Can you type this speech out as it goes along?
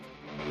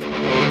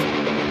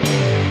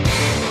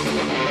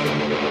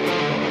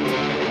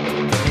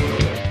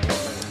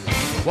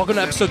Welcome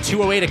to episode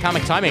 208 of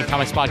Comic Timing,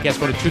 comics podcast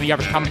voted to the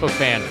average comic book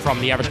fan from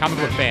the average comic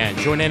book fan.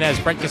 Join in as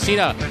Brent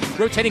Casina,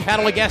 rotating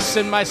panel of guests,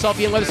 and myself,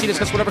 Ian Levacy,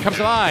 discuss whatever comes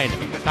to mind,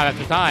 time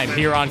after time,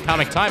 here on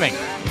Comic Timing.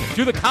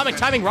 Do the Comic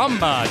Timing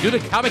Rumba. Do the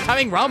Comic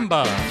Timing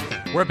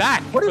Rumba. We're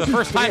back for the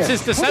first time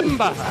since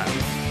December.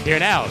 Here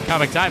now,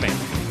 Comic Timing.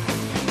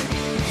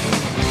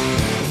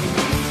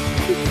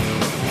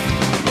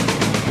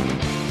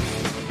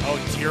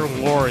 Oh, dear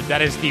Lord,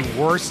 that is the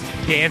worst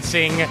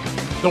dancing,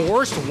 the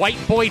worst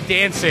white boy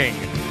dancing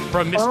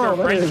from Mr.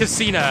 Brent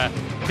Casina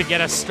to get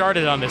us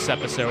started on this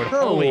episode.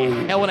 Holy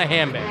hell in a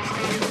handbag.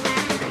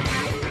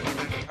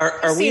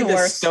 Are we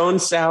the Stone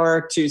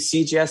Sour to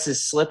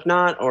CGS's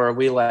Slipknot, or are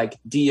we like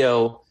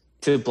Dio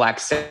to Black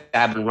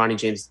Sabbath and Ronnie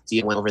James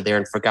Dio went over there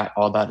and forgot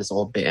all about his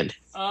old band?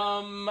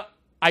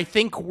 I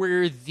think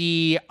we're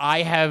the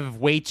I have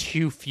way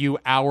too few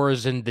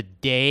hours in the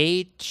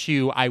day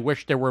to I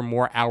wish there were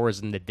more hours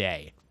in the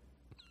day.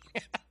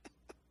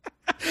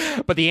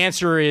 But the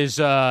answer is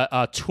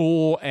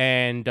Tool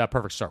and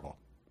Perfect Circle.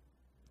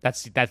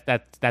 That's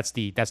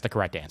the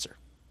correct answer.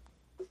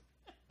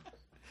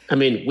 I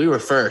mean, we were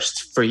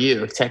first for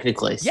you,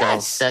 technically.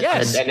 Yes,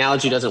 that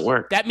analogy doesn't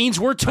work. That means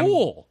we're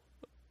Tool.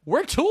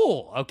 We're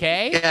Tool,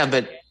 okay? Yeah,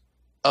 but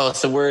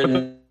so we're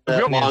in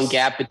the long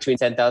gap between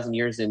 10,000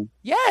 years and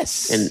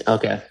yes, and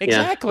okay,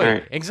 exactly, yeah.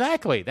 Right.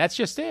 Exactly. That's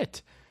just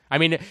it. I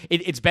mean,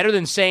 it's better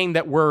than saying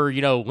that we're,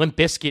 Limp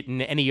Bizkit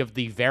in any of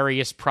the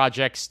various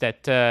projects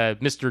that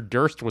Mr.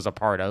 Durst was a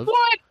part of.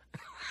 What?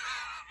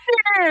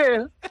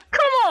 Yeah.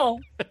 Come on.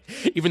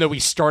 Even though we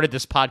started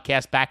this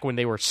podcast back when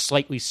they were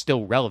slightly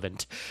still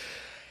relevant.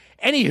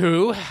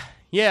 Anywho,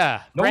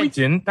 yeah. No, we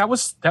didn't.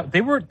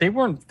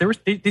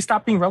 They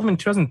stopped being relevant in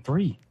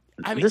 2003.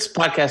 I mean, this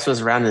podcast was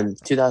around in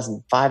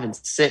 2005 and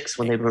 6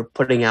 when they were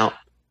putting out.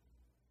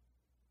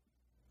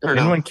 Did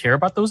anyone care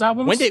about those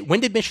albums? When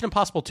did Mission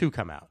Impossible 2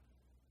 come out?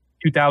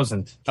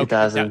 2000.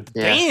 2000.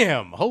 Yeah.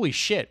 Damn! Holy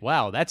shit!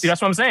 Wow, that's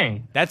what I'm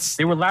saying.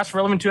 They were last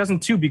relevant in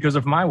 2002 because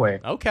of My Way.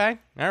 Okay,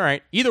 all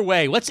right. Either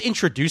way, let's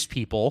introduce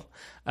people.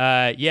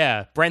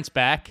 Brent's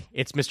back.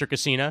 It's Mr.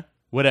 Casina.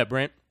 What up,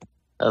 Brent?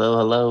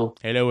 Hello.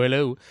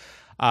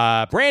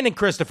 Brandon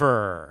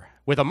Christopher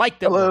with a mic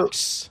that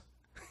works.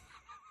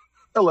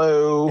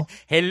 Hello.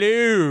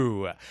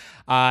 Hello.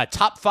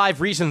 Top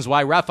 5 reasons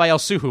why Raphael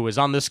Suhu is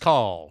on this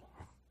call.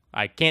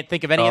 I can't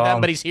think of any of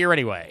them, but he's here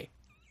anyway.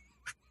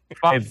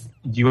 5,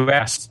 you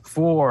asked.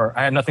 4,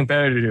 I had nothing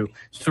better to do.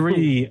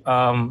 3,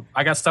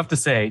 I got stuff to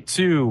say.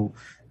 2,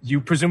 you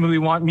presumably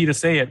want me to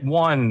say it.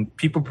 1,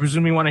 people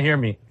presumably want to hear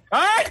me.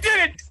 I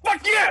did it!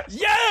 Fuck yeah!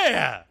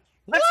 Yeah!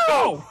 Let's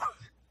go!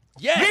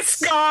 Yes!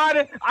 List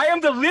God! I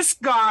am the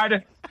list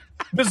God!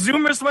 The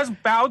Zoomers must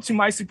bow to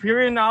my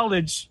superior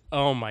knowledge.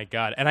 Oh my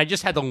god! And I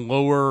just had to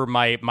lower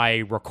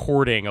my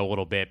recording a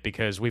little bit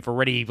because we've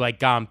already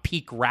gone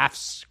peak Raph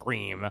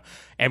scream,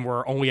 and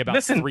we're only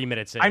about 3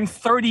 minutes in. I'm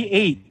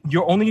 38.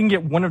 You're only gonna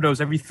get one of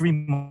those every 3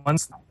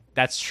 months.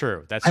 That's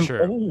true. I'm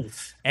true. Old.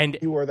 And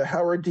you are the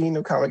Howard Dean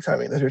of comic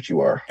timing. That's what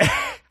you are.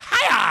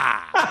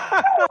 Hiya!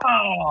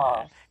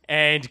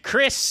 And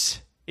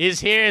Chris is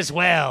here as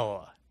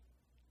well.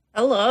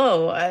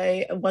 Hello.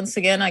 I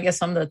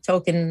guess I'm the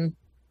token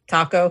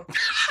taco.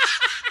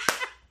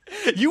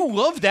 You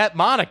love that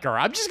moniker.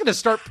 I'm just going to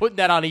start putting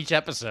that on each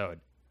episode.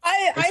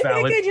 I think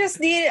I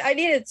just need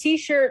a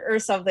T-shirt or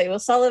something. We'll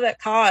sell it at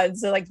cons.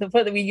 So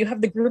you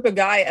have the group of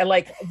guy and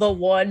the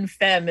one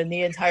femme in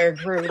the entire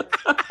group.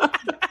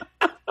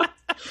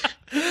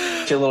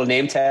 Your little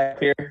name tag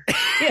here.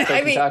 Yeah,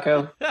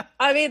 Taco.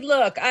 I mean,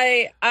 look,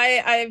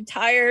 I'm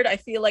tired. I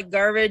feel like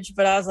garbage,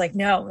 but I was like,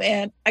 no,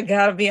 man, I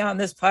gotta be on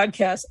this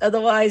podcast.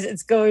 Otherwise,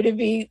 it's going to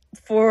be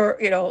 4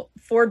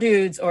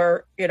 dudes,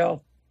 or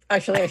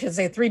actually, I should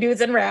say 3 dudes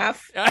and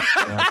Raph.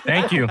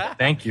 Thank you.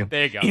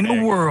 There you go. In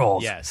a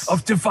world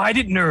of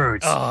divided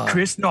nerds,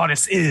 Chris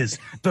Nautis is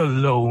the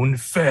lone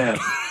femme.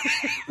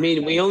 I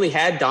mean, we only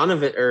had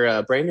Donovan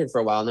or Brandon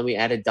for a while, and then we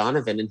added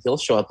Donovan, and he'll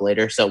show up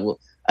later. So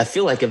I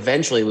feel like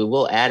eventually we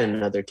will add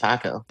another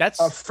taco. That's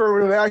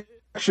affirmative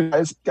action,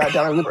 guys. Got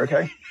Donovan,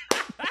 okay?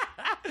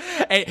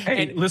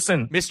 Hey,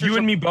 listen, Mr. You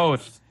and me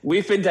both.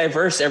 We've been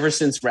diverse ever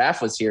since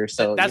Raph was here,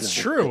 so that's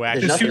true.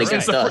 Actually, there's nothing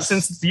against us.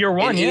 Since year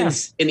 1,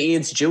 and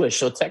Ian's Jewish,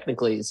 so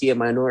technically, is he a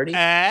minority?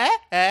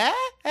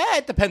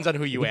 It depends on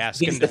who you ask.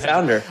 He's the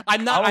founder.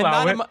 I'm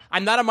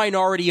not a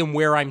minority in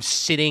where I'm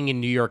sitting in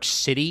New York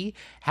City.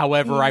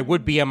 However, I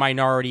would be a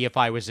minority if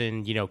I was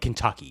in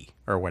Kentucky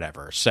or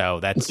whatever. So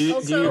that's. Do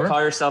you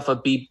call yourself a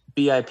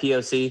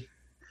BIPOC?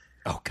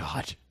 Oh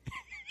God.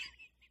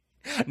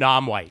 No,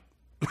 I'm white.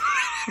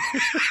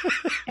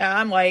 Yeah,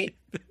 I'm white.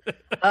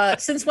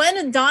 Since when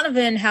did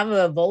Donovan have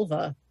a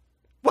vulva?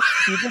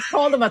 You just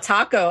called him a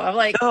taco. I'm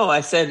like, no,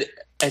 I said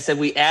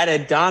we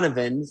added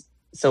Donovan,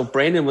 So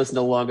Brandon was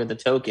no longer the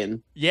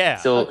token. Yeah.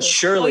 So Okay.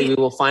 surely Oh, we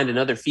will find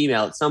another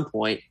female at some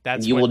point.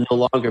 That's and you what- will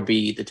no longer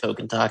be the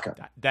token taco.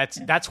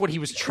 That's what he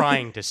was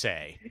trying to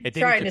say. It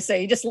didn't Trying to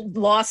say, you just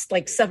lost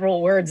like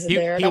several words in He-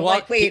 there. And he I'm wa-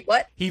 like, wait,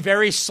 what? He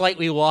very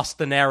slightly lost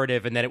the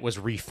narrative, and then it was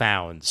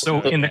refound. So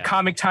in the Yeah.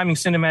 comic timing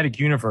cinematic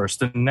universe,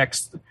 the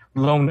next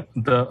Lone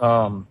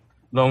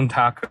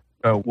Taco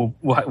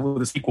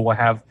the sequel will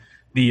have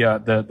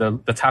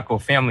the Taco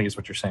family, is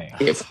what you're saying.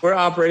 If we're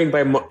operating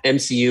by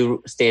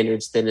MCU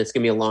standards, then it's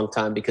going to be a long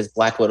time because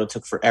Black Widow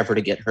took forever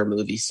to get her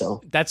movie.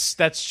 So That's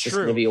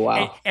true. gonna be a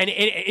while. And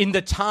in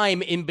the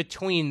time in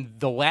between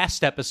the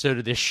last episode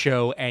of this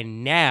show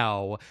and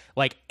now,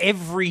 like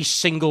every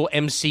single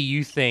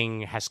MCU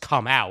thing has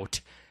come out,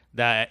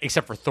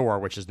 except for Thor,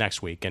 which is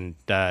next week, and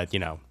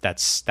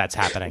that's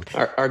happening.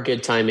 our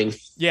good timing.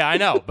 Yeah, I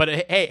know, but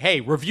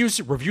hey, reviews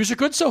are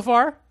good so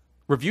far.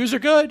 Reviews are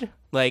good.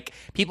 Like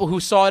people who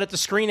saw it at the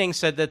screening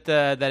said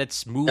that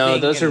it's moving. No,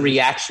 those are and-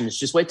 reactions.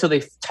 Just wait till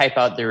they type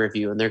out their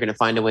review, and they're going to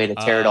find a way to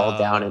tear it all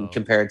down and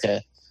compare it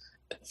to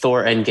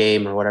Thor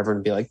Endgame or whatever,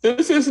 and be like,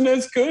 "This isn't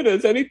as good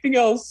as anything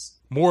else."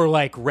 more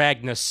like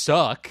Ragnar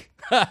suck.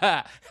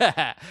 I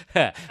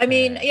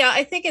mean, yeah,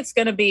 I think it's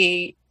going to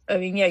be. I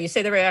mean, yeah, you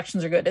say the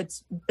reactions are good.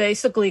 It's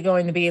basically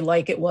going to be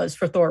like it was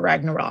for Thor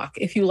Ragnarok.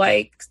 If you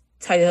like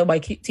Taika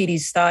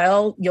Waititi's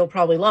style, you'll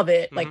probably love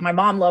it. Like my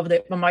mom loved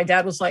it, but my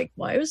dad was like,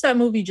 "Why was that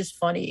movie just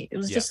funny? It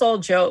was just all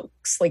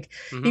jokes." Like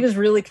he was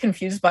really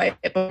confused by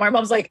it. But my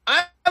mom's like,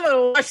 "I'm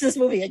gonna watch this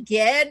movie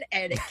again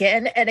and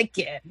again and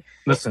again."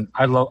 Listen,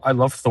 I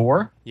love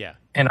Thor, Yeah.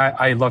 and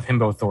I love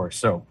himbo Thor,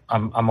 so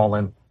I'm all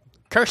in.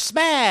 Curse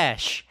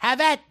smash, have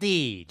at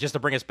thee. Just to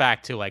bring us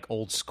back to like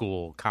old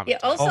school comedy. Yeah.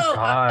 Also,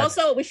 God.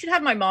 also, we should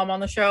have my mom on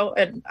the show,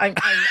 and I'm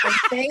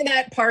saying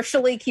that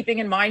partially keeping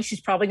in mind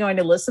she's probably going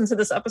to listen to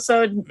this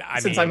episode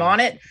since I'm on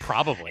it.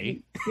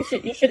 Probably.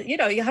 You should,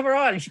 you have her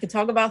on, and she could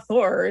talk about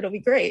Thor. It'll be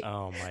great.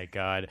 Oh my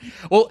god.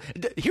 Well,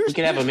 here's We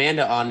could have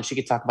Amanda on, and she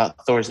could talk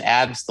about Thor's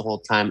abs the whole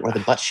time, or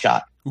the butt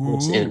shot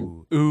was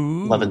in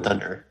Love and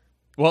Thunder.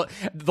 Well,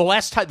 the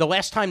last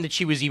time that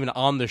she was even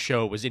on the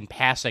show was in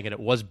passing, and it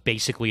was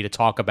basically to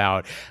talk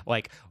about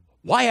like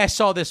why I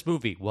saw this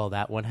movie. Well,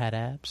 that one had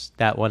abs.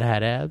 That one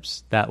had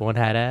abs. That one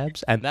had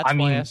abs, and that's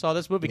why I saw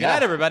this movie. Good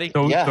night, everybody.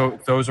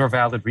 Those are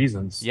valid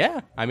reasons. Yeah,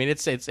 I mean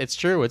it's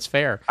true. It's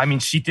fair. I mean,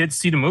 she did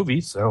see the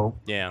movie, so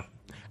Yeah.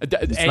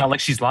 it's not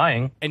like she's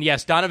lying. And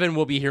yes, Donovan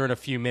will be here in a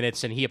few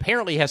minutes, and he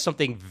apparently has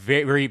something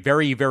very, very,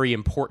 very, very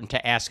important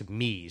to ask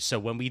me. So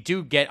when we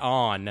do get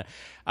on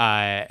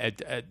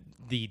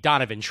the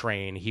Donovan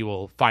train,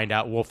 we'll find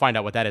out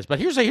what that is. But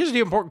here's the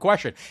important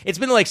question. It's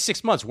been like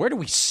 6 months. Where do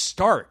we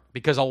start?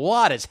 Because a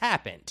lot has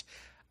happened.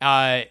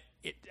 I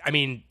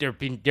mean, there have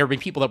been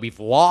people that we've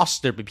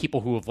lost. There have been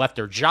people who have left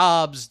their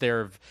jobs.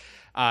 There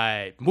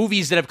have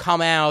movies that have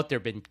come out. There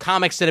have been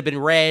comics that have been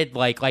read.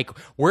 Like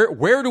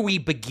where do we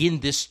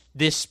begin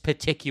this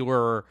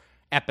particular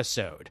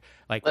episode?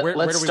 Like where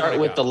Let's do we start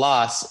wanna with go? the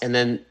loss, and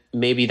then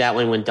maybe that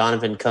one, when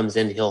Donovan comes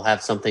in, he'll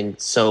have something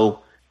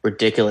so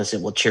ridiculous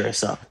it will cheer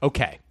us up.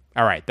 Okay.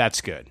 All right.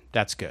 That's good.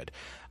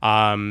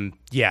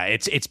 Yeah,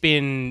 it's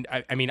been,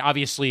 I mean,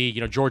 obviously,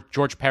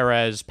 George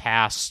Perez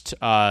passed,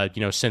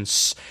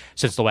 since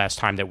the last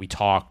time that we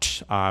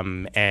talked.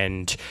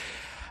 And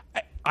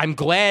I'm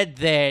glad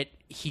that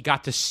he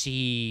got to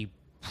see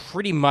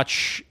pretty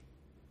much,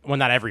 well,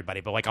 not everybody,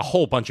 but like a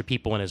whole bunch of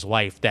people in his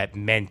life that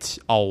meant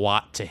a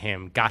lot to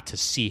him, got to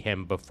see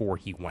him before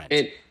he went.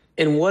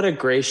 And what a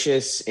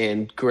gracious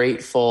and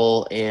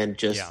grateful and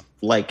just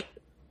like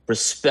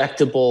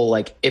respectable,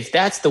 like if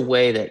that's the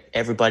way that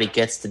everybody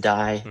gets to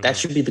die, that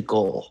should be the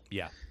goal.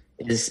 Yeah.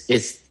 Is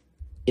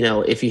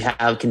if you have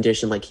a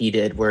condition like he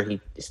did where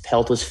his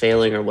health was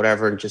failing or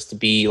whatever, and just to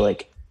be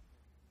like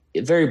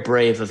very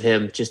brave of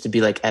him just to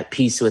be like at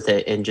peace with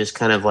it and just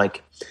kind of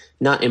like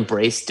not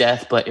embrace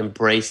death, but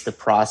embrace the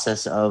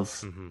process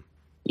of,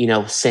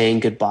 saying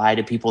goodbye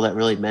to people that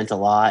really meant a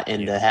lot,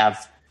 and to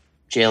have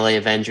JLA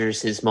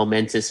Avengers, his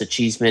momentous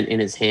achievement in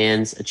his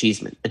hands,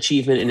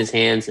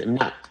 and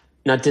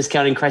not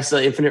discounting Crisis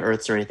on Infinite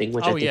Earths or anything,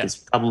 which I think is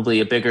probably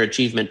a bigger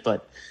achievement,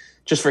 but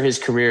just for his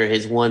career,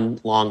 his one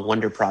long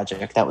wonder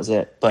project, that was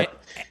it.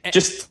 But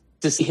just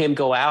to see him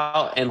go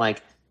out and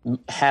like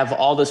have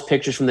all those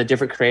pictures from the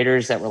different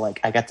creators that were like,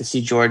 I got to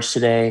see George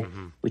today.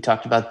 We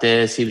talked about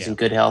this. He was in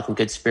good health and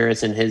good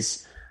spirits, and I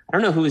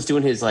don't know who was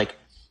doing his like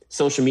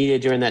social media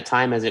during that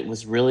time, as it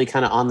was really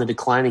kind of on the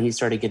decline and he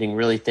started getting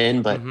really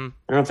thin, but I don't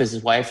know if it's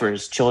his wife or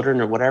his children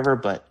or whatever,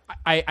 but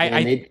I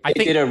think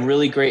they did a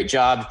really great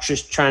job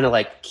just trying to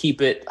like keep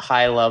it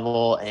high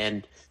level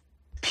and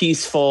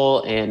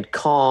peaceful and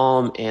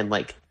calm and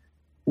like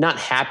not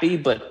happy,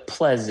 but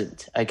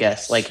pleasant, I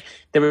guess. Like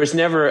there was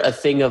never a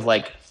thing of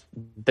like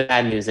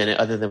bad news in it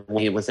other than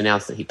when it was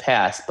announced that he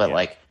passed. But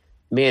like,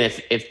 man,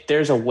 if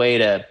there's a way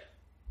to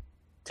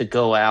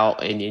go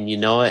out and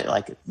it,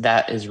 like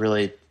that is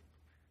really,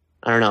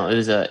 I don't know.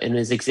 And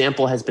his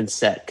example has been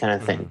set, kind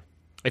of thing.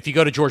 If you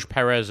go to George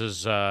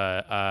Perez's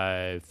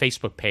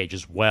Facebook page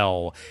as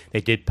well,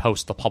 they did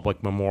post the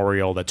public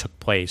memorial that took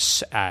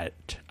place at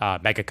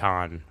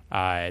MegaCon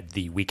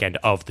the weekend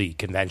of the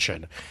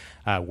convention,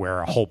 where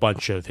a whole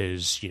bunch of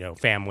his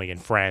family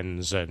and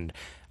friends and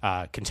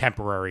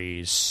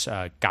contemporaries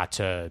got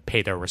to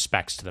pay their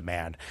respects to the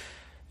man.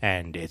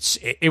 And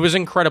it was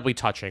incredibly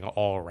touching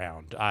all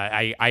around.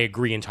 I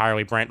agree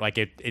entirely, Brent. Like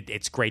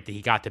it's great that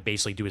he got to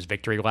basically do his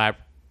victory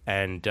lap,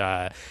 and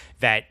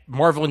that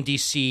Marvel and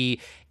DC,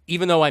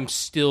 even though I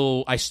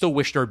still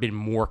wish there had been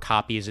more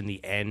copies in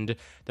the end.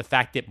 The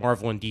fact that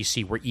Marvel and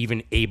DC were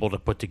even able to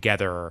put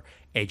together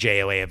a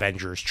JLA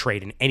Avengers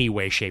trade in any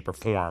way, shape, or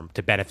form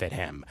to benefit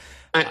him.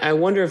 I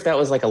wonder if that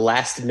was like a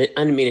last minute.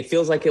 I mean, it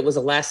feels like it was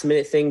a last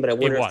minute thing, but I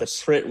wonder if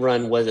the print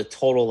run was a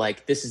total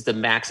like this is the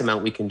max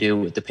amount we can do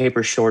with the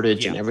paper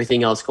shortage and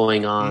everything else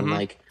going on. Mm-hmm.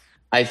 Like,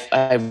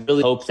 I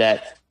really hope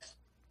that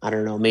I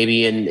don't know,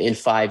 maybe in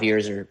 5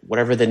 years or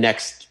whatever the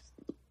next,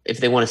 if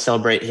they want to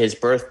celebrate his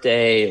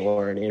birthday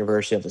or an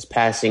anniversary of his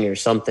passing or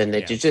something,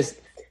 they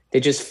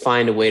just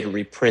find a way to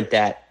reprint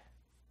that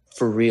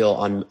for real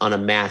on a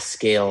mass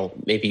scale.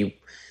 Maybe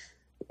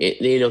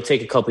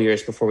take a couple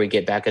years before we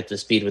get back up to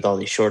speed with all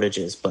these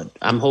shortages. But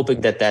I'm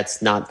hoping that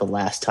that's not the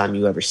last time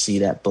you ever see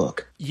that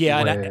book. Yeah,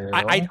 and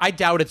I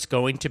doubt it's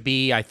going to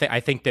be. I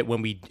think that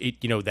when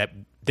that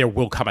there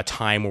will come a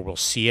time where we'll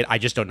see it. I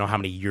just don't know how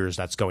many years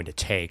that's going to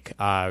take.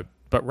 But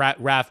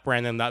Raph,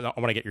 Brandon, I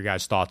want to get your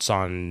guys' thoughts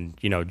on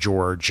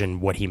George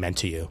and what he meant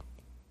to you.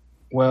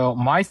 Well,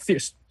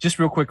 just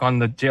real quick on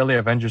the JLA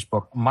Avengers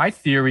book, my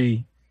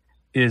theory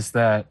is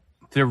that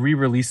they're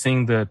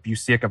re-releasing the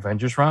Busiek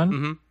Avengers run,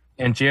 mm-hmm.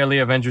 and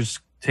JLA Avengers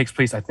takes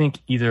place, I think,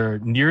 either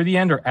near the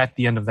end or at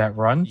the end of that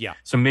run. Yeah.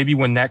 So maybe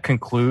when that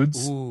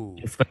concludes,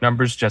 if the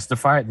numbers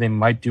justify it, they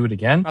might do it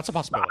again. That's a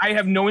possibility. I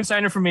have no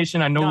inside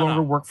information. I no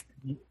longer work for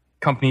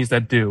companies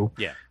that do.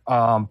 Yeah.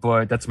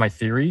 But that's my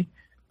theory.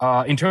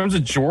 In terms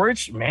of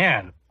George,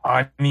 man,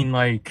 I mean,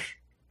 like,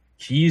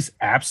 he's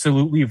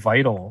absolutely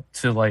vital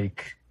to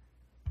like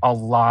a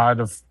lot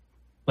of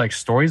like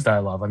stories that I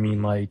love. I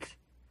mean, like,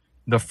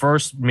 the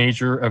first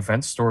major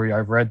event story I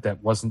read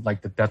that wasn't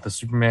like the death of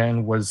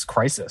Superman was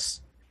Crisis.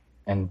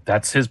 And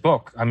that's his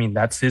book. I mean,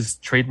 that's his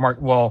trademark.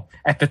 Well,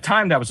 at the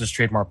time, that was his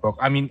trademark book.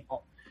 I mean,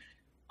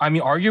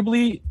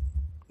 arguably,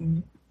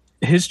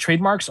 his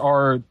trademarks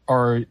are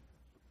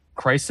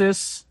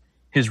Crisis,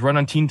 his run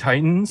on Teen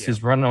Titans,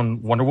 his run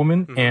on Wonder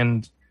Woman,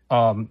 and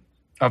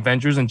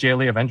Avengers and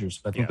JLA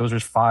Avengers. I think those are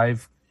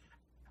 5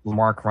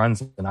 mark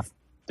runs, and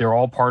they're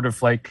all part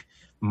of like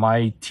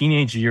my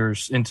teenage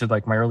years into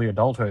like my early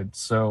adulthood.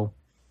 So,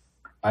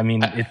 I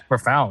mean, it's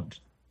profound.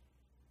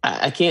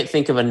 I can't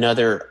think of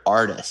another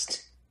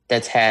artist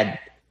that's had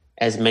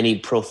as many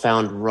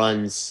profound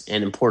runs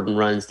and important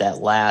runs that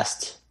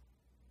last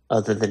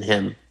other than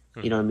him.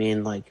 You know what I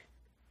mean? Like,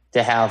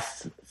 to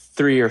have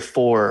 3 or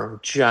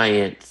 4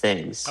 giant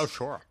things. Oh,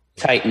 sure.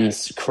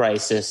 Titans,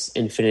 Crisis,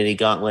 Infinity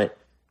Gauntlet,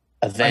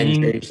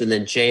 Avengers, and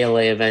then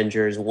JLA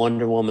Avengers,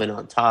 Wonder Woman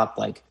on top.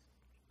 Like,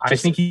 I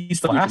think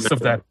he's the last of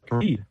that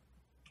breed,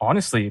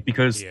 honestly,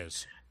 because he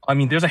is. I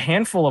mean, there's a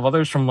handful of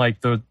others from like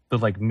the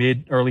like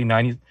mid early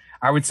 90s.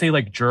 I would say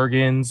like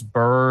Jurgens,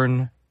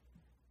 Byrne,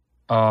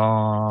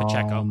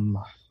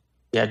 Pacheco.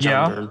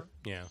 John Byrne.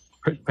 Yeah.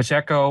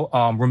 Pacheco,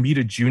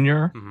 Romita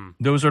Jr. Mm-hmm.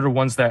 Those are the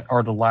ones that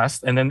are the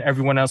last, and then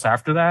everyone else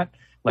after that,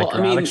 like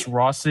Alex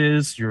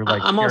Ross's. You're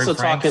like, I'm also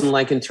talking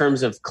like in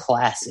terms of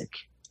classic.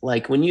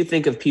 Like, when you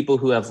think of people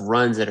who have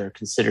runs that are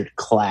considered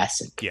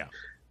classic,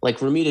 like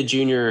Romita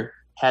Jr.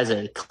 has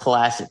a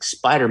classic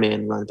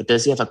Spider-Man run, but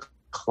does he have a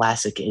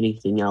classic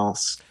anything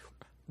else?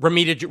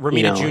 Romita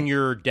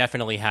Jr.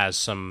 definitely has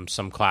some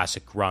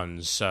classic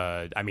runs.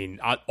 I mean,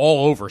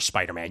 all over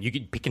Spider-Man. You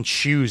can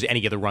choose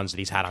any of the runs that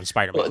he's had on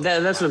Spider-Man.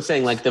 Well, that's what I'm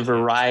saying. Like, the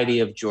variety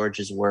of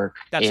George's work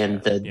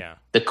the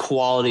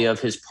quality of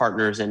his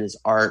partners and his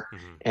art,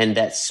 and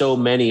that so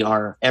many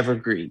are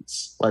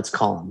evergreens. Let's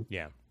call them.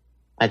 Yeah,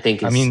 I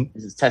think.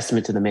 Is a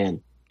testament to the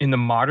man. In the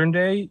modern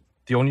day,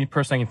 the only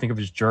person I can think of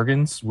is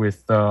Jurgens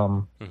with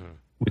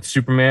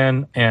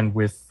Superman and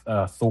with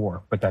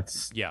Thor, but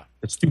that's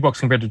 2 books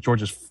compared to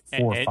George's 4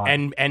 or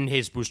 5, and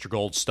his Booster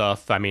Gold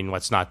stuff. I mean,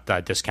 let's not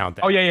discount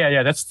that. Oh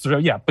yeah.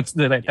 But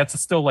that's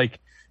still like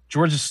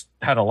George has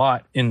had a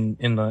lot in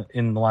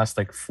the last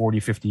like 40,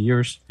 50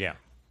 years. Yeah.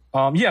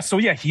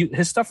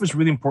 His stuff was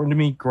really important to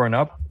me growing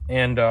up,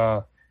 and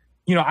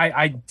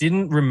I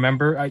didn't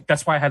remember.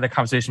 That's why I had that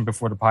conversation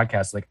before the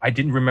podcast. Like, I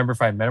didn't remember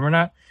if I met him or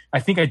not. I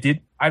think I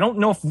did. I don't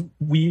know if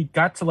we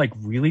got to like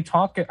really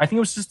talk. I think it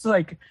was just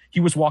like he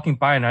was walking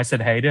by and I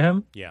said hey to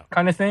him,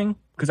 kind of thing.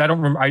 Because I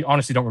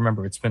honestly don't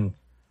remember. It's been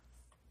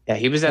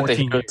he was at the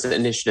Heroes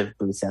Initiative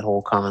booth that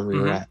whole con we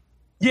were at.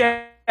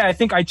 Yeah, I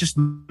think I just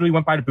literally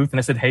went by the booth and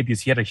I said hey because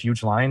he had a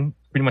huge line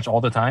pretty much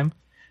all the time.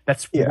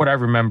 That's what I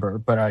remember.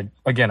 But I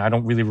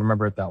don't really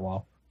remember it that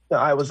well. No,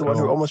 I was the one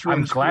who almost.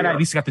 I'm glad I at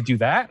least got to do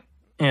that.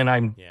 And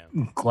I'm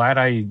glad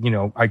I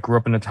grew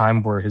up in a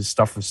time where his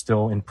stuff was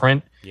still in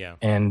print,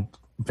 and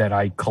that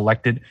I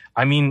collected.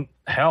 I mean,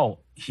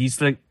 hell,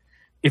 he's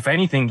if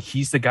anything,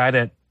 he's the guy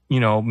that,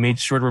 made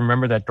sure to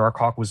remember that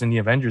Darkhawk was in the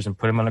Avengers and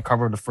put him on the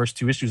cover of the first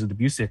 2 issues of the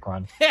Busiek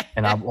run.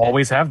 And I'll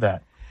always have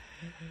that.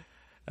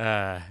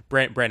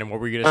 Brandon, what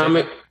were you going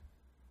to say?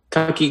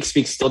 Comic Geek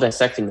Speak still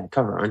dissecting that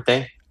cover, aren't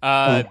they?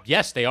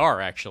 Yes, they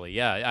are actually.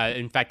 Yeah.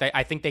 In fact,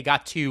 I think they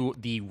got to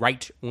the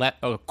right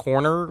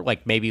corner,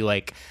 like maybe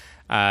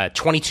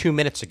 22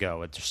 minutes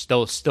ago. It's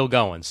still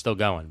going.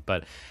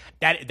 But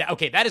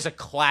that is a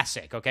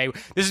classic. Okay,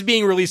 this is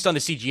being released on the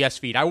CGS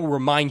feed. I will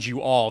remind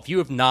you all, if you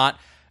have not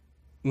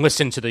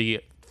listened to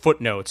the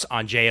footnotes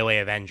on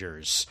JLA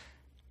Avengers,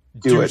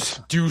 do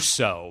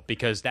so,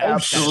 because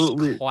that's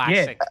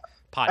classic.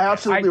 Podcast.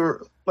 Absolutely,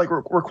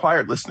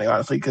 required listening,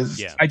 honestly,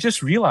 because I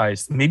just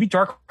realized maybe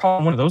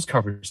Darkhawk one of those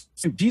covers.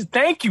 Jeez,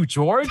 thank you,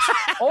 George.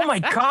 Oh my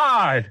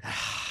God.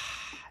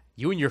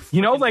 You and your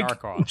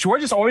Darkhawk.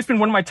 George has always been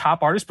one of my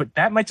top artists, but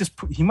that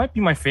he might be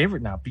my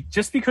favorite now,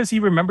 just because he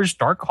remembers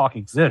Darkhawk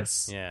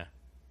exists. Yeah.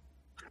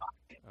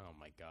 Oh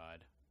my God.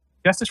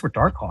 Justice for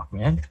Darkhawk,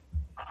 man.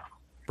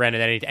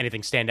 Brandon,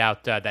 anything stand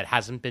out that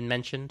hasn't been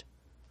mentioned?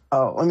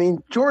 Oh, I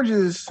mean, George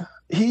is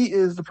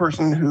the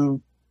person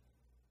who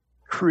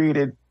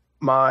created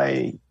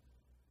my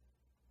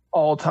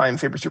all-time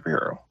favorite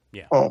superhero.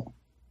 Yeah. Well,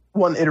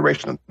 one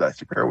iteration of that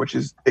superhero, which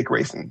is Dick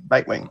Grayson,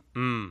 Nightwing.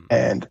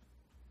 And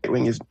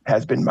Nightwing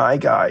has been my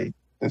guy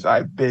since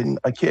I've been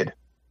a kid,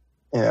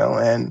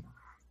 and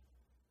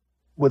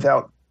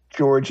without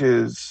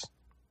George's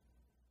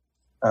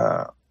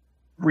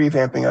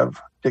revamping of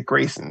Dick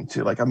Grayson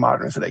to a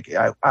modern aesthetic,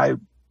 I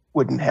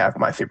wouldn't have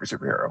my favorite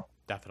superhero.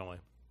 Definitely.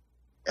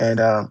 And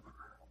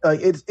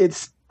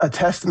it's a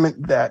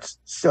testament that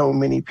so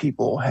many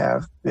people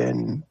have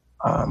been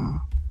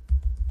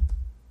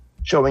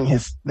showing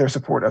their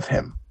support of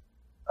him,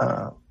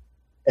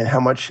 and how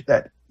much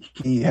that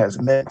he has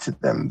meant to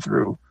them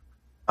through,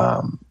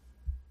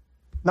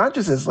 not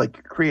just as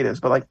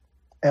creatives, but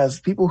as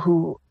people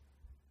who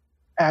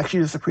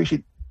actually just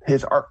appreciate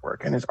his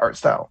artwork and his art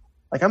style.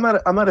 I'm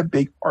not a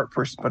big art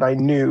person, but I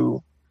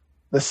knew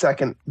the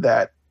second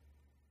that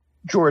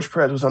George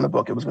Perez was on the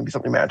book, it was going to be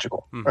something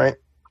magical, right?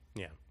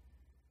 Yeah.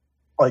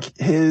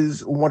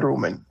 His Wonder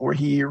Woman, where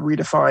he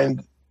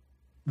redefined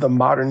the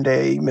modern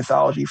day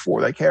mythology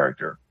for that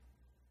character,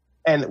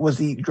 and was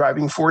the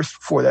driving force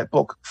for that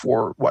book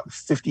for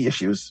 50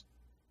 issues?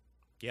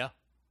 Yeah.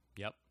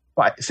 Yep.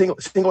 By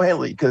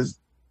single-handedly, because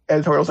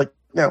editorial was like,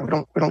 no, we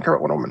don't care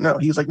about Wonder Woman. No,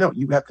 he was like, no,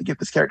 you have to give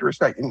this character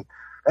respect, and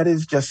that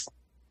is just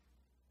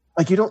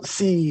you don't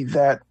see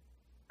that.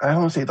 I don't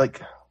want to say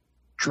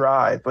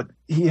drive, but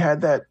he had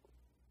that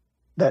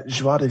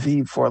joie de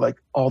vivre for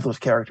all those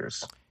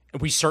characters.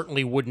 We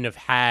certainly wouldn't have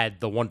had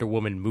the Wonder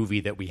Woman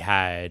movie that we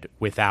had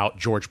without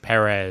George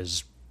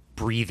Perez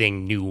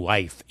breathing new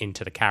life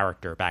into the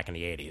character back in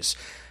the 80s.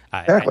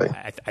 Exactly.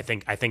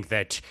 I think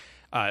that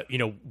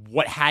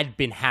what had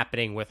been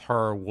happening with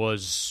her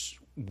was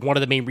one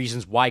of the main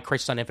reasons why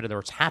Crisis on Infinite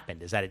Earths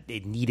happened, is that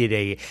it needed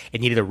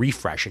a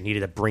refresh. It needed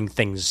to bring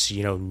things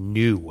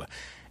new.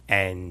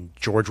 And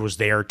George was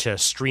there to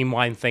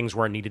streamline things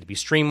where it needed to be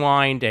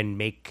streamlined and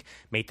make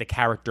the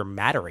character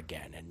matter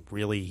again. And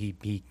really,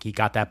 he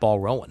got that ball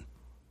rolling.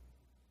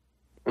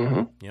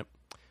 Mm-hmm. Yep.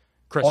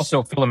 Chris.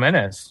 Also, Phil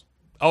Jimenez.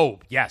 Oh,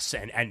 yes,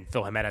 and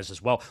Phil Jimenez as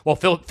well. Well,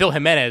 Phil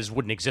Jimenez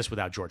wouldn't exist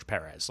without George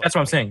Perez. That's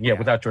what I'm saying. Yeah,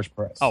 without George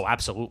Perez. Oh,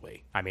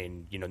 absolutely. I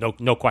mean,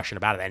 no question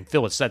about it. And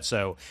Phil has said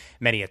so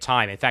many a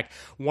time. In fact,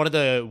 one of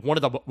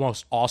the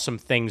most awesome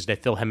things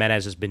that Phil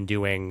Jimenez has been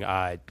doing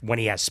when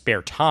he has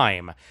spare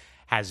time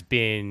has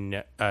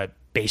been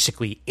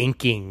basically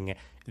inking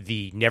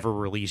the never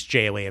released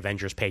JLA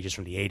Avengers pages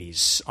from the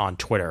 80s on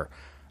Twitter.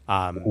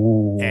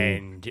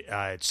 And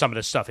some of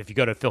the stuff, if you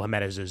go to Phil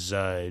Jimenez's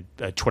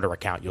Twitter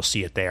account, you'll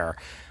see it there.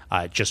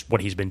 Just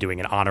what he's been doing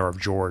in honor of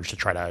George to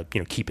try to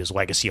keep his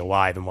legacy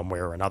alive in one way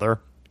or another.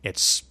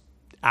 It's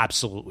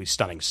absolutely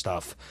stunning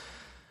stuff.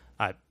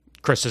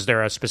 Chris, is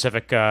there a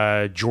specific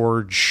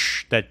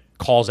George that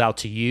calls out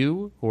to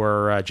you,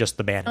 or just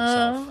the man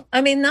himself?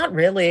 I mean, not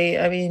really.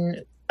 I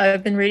mean,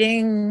 I've been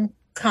reading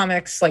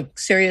comics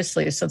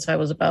seriously since I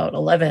was about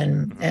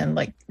 11, and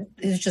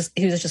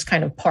he was just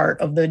kind of part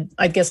of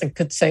I guess I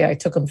could say I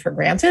took him for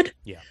granted.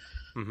 Yeah.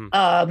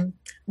 Mm-hmm.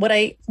 What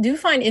I do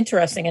find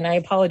interesting, and I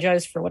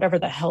apologize for whatever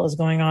the hell is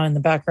going on in the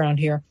background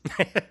here,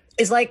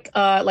 is like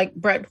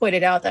Brett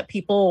pointed out, that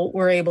people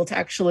were able to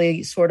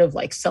actually sort of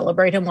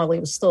celebrate him while he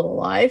was still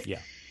alive. Yeah.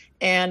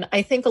 And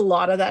I think a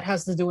lot of that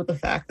has to do with the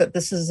fact that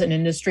this is an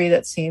industry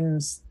that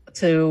seems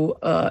to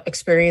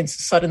experience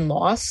sudden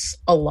loss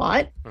a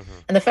lot. Mm-hmm.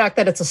 And the fact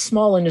that it's a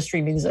small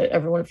industry means that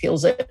everyone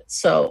feels it.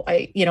 So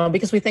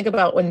because we think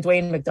about when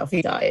Dwayne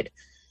McDuffie died,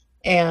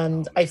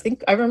 and I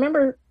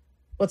remember,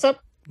 what's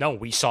up? No,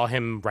 we saw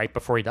him right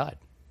before he died.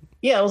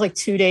 Yeah, it was like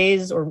 2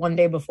 days or 1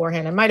 day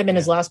beforehand. It might have been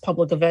his last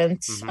public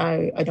event.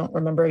 Mhm. I don't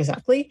remember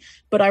exactly.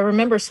 But I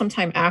remember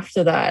sometime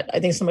after that,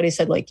 I think somebody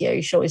said, like, yeah,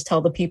 you should always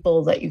tell the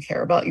people that you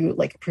care about, you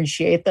like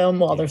appreciate them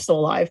while they're still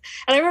alive.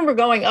 And I remember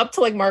going up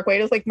to like Mark Waid.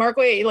 I was like, Mark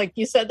Waid, like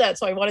you said that,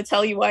 so I want to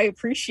tell you I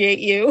appreciate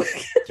you.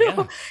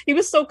 Yeah. He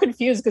was so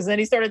confused because then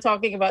he started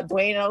talking about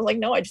Dwayne. And I was like,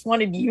 no, I just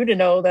wanted you to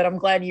know that I'm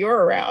glad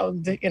you're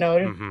around, you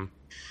know.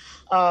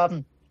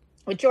 Mhm.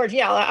 With George,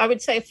 yeah, I would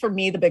say for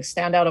me the big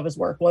standout of his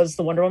work was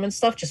the Wonder Woman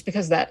stuff, just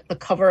because that the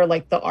cover,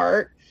 like the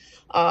art.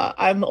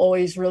 I'm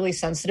always really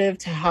sensitive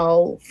to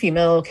how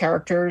female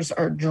characters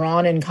are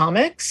drawn in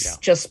comics,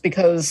 just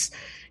because,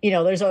 you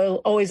know, there's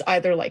always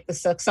either like the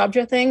sex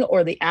object thing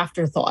or the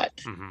afterthought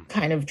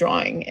kind of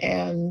drawing.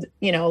 And,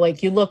 you know,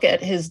 like you look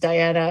at his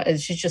Diana and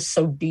she's just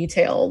so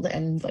detailed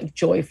and like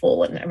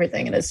joyful and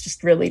everything. And it's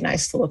just really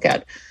nice to look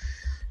at.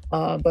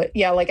 But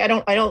yeah, like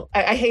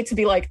I hate to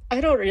be like, I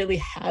don't really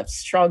have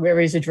strong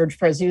memories of George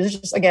Perez. He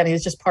was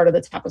just part of the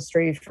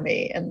tapestry for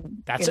me.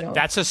 And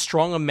that's as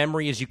strong a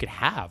memory as you could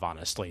have,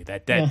 honestly,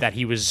 that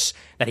he was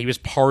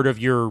part of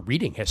your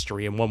reading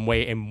history in one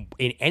way, in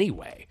any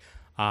way.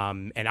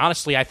 And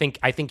honestly, I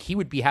think he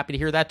would be happy to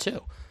hear that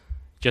too.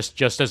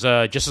 Just as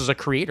a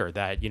creator,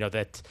 that, you know,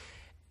 that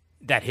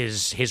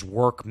his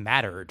work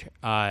mattered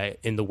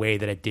in the way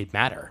that it did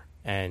matter.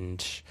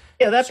 And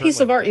yeah, that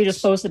piece of art you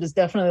just posted is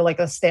definitely like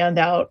a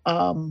standout.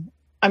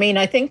 I mean,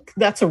 I think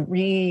that's a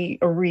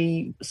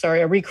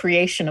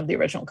recreation of the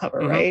original cover,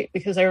 right?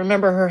 Because I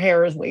remember her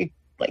hair is way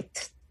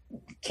like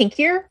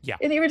kinkier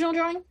in the original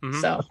drawing.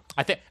 So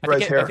I think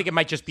it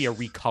might just be a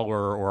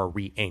recolor or a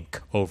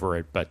re-ink over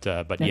it, but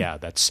yeah,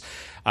 that's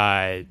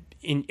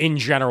in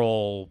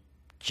general.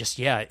 Just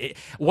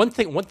one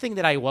thing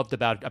that I loved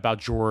about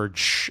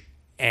George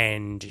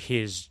and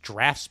his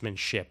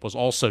draftsmanship was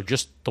also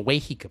just the way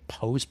he could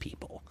pose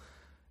people.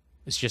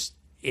 It's just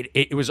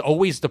it was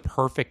always the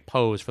perfect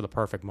pose for the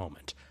perfect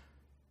moment.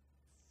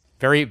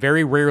 Very,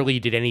 very rarely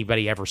did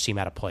anybody ever seem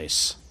out of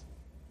place.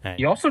 And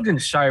he also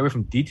didn't shy away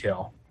from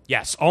detail.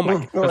 Yes. Oh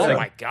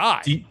my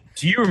God.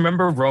 Do you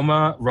remember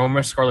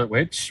Roma Scarlet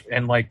Witch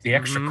and like the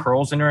extra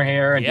curls in her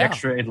hair and the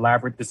extra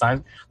elaborate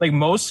designs? Like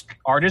most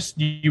artists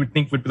you would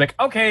think would be like,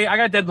 okay, I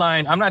got a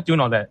deadline, I'm not doing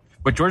all that.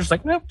 But George is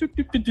like, no,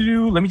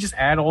 let me just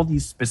add all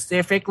these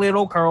specific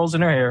little curls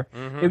in her hair.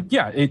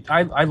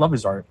 I love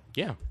his art.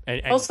 Yeah.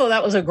 And also,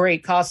 that was a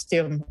great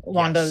costume.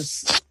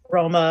 Wanda's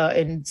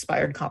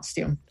Roma-inspired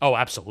costume. Oh,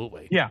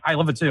 absolutely. Yeah, I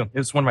love it too.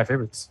 It's one of my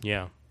favorites.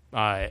 Yeah.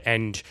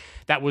 And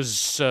that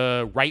was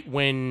right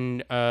when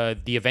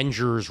the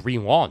Avengers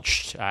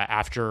relaunched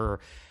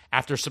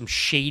after some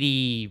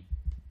shady,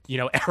 you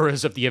know,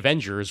 eras of the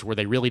Avengers where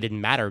they really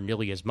didn't matter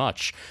nearly as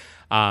much.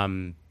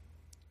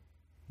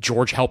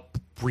 George helped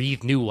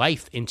breathe new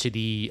life into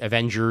the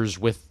Avengers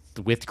with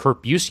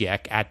Kurt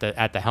Busiek at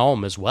the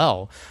helm as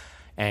well,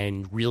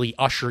 and really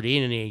ushered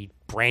in a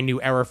brand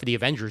new era for the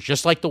Avengers,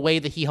 just like the way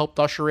that he helped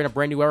usher in a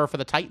brand new era for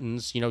the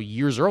Titans, you know,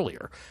 years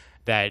earlier.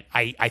 That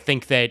I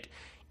think that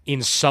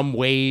in some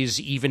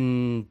ways,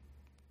 even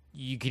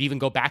you could even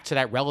go back to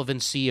that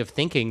relevancy of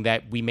thinking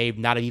that we may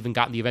not have even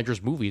gotten the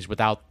Avengers movies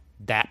without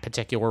that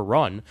particular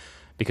run,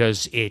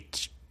 because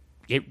it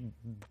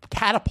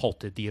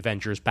catapulted the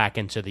Avengers back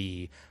into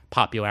the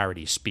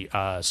popularity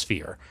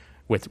sphere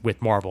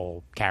with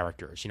Marvel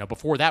characters. You know,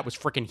 before that was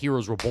freaking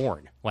Heroes Were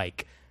Born.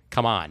 Like,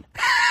 come on.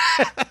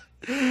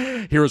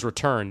 Heroes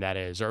Return, that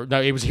is. Or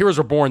no, it was Heroes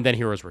Were Born, then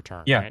Heroes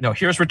Return. Yeah, right? No,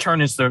 Heroes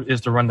Return is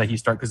the run that he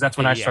started, because that's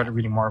when I started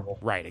reading Marvel.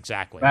 Right,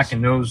 exactly. Back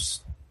in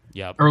those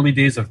early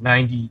days of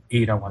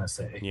 98, I want to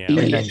say. Yeah.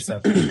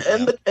 97.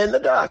 and the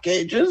Dark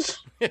Ages.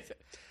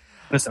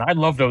 Listen, I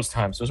love those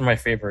times. Those are my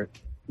favorite.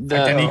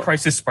 Identity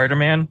Crisis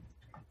Spider-Man.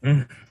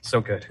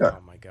 So good. Oh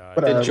my God.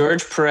 The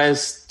George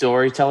Perez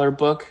Storyteller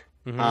book.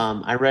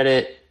 I read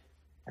it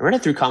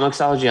through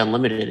Comixology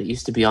Unlimited. It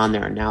used to be on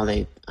there, and now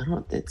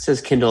it says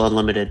Kindle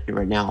Unlimited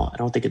right now. I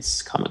don't think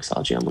it's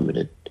Comixology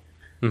Unlimited.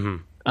 The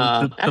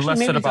less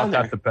said about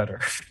that, the better.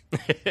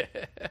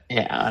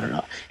 Yeah, I don't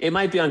know. It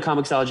might be on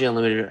Comixology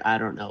Unlimited. I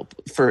don't know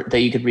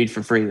that you could read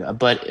for free.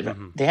 But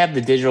they have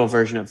the digital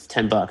version of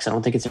 $10. I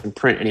don't think it's in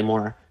print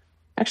anymore.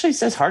 Actually, it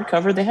says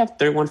hardcover. They have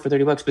 31 for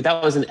 $30. But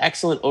that was an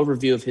excellent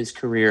overview of his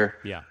career.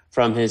 Yeah.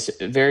 From his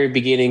very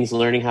beginnings,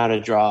 learning how to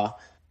draw,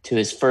 to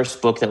his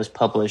first book that was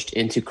published,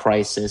 into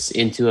Crisis,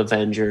 into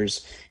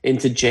Avengers,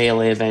 into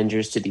JLA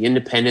Avengers, to the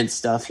independent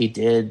stuff he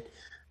did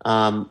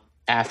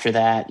after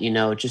that. You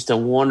know, just a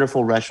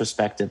wonderful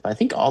retrospective. I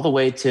think all the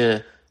way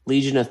to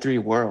Legion of Three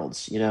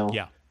Worlds. You know,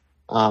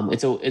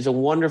 it's a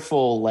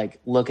wonderful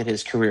look at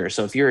his career.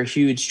 So if you're a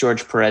huge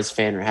George Perez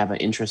fan or have an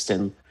interest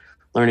in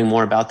learning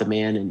more about the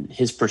man and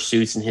his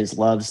pursuits and his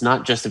loves,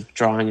 not just of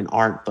drawing and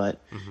art, but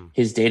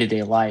his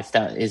day-to-day life,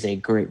 that is a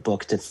great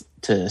book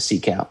to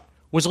seek out.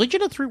 Was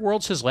Legion of Three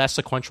Worlds his last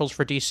sequentials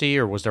for DC,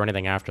 or was there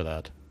anything after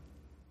that?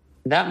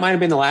 That might have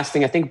been the last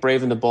thing. I think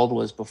Brave and the Bold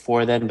was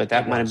before then, but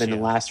that might have been the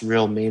last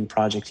real main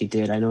project he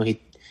did. I know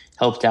he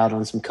helped out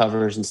on some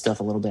covers and stuff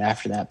a little bit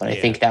after that, but I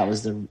think that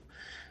was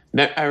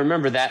I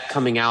remember that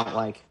coming out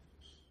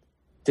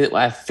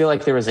I feel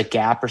like there was a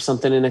gap or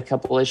something in a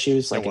couple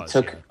issues. Like it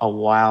took a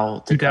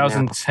while to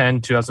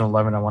 2010,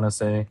 2011, I want to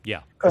say.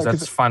 Yeah. Because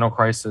that's Final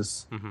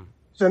Crisis. Mm-hmm.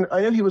 So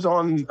I know he was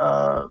on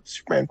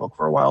Superman book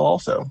for a while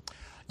also.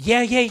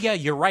 Yeah.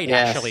 You're right.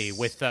 Yes. Actually,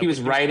 he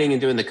was writing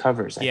and doing the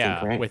covers. I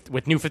think, right?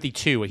 with New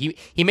 52,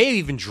 he may have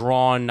even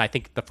drawn, I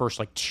think, the first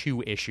like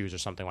 2 issues or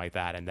something like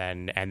that, and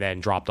then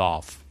dropped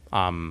off.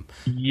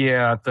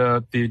 Yeah,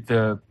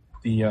 the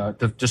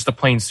just the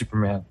plain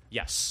Superman.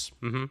 Yes.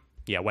 Mm-hmm.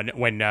 Yeah.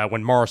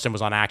 When Morrison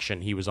was on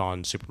Action, he was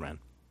on Superman.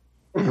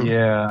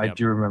 Yeah, I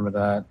do remember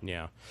that.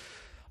 Yeah.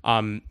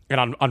 And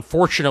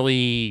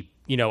unfortunately,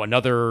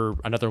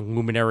 another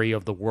luminary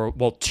of the world.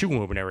 Well, 2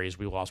 luminaries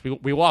we lost.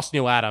 We lost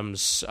Neil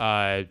Adams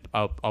a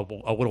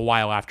little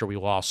while after we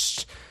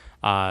lost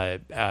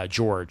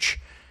George,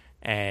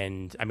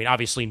 and I mean,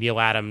 obviously Neil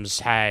Adams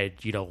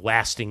had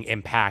lasting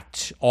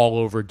impact all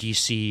over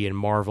DC and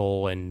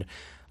Marvel, and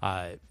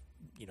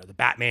the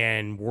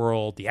Batman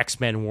world, the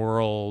X-Men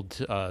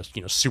world,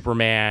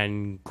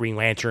 Superman, Green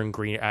Lantern,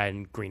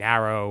 Green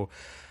Arrow.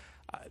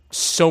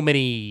 So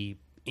many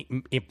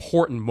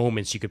important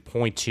moments you could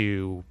point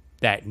to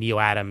that Neil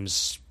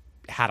Adams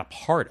had a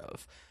part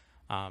of.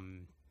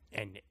 And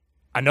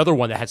another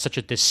one that had such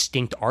a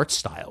distinct art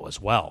style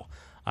as well.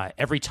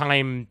 Every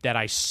time that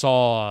I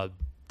saw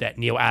that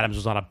Neil Adams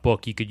was on a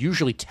book, you could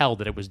usually tell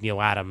that it was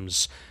Neil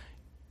Adams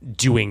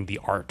doing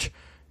the art,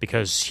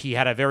 because he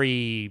had a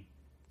very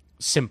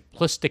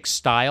simplistic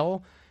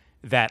style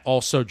that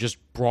also just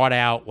brought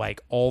out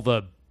like all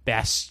the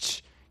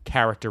best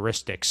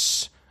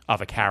characteristics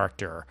of a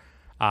character.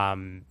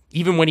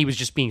 Even when he was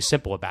just being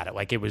simple about it,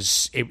 like there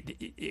was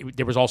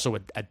also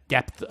a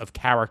depth of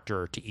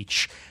character to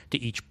each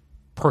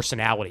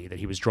personality that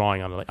he was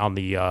drawing on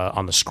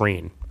the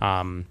screen.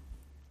 And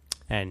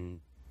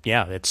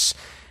yeah, it's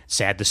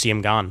sad to see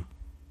him gone.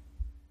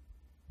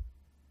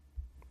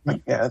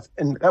 Yeah,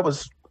 and that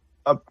was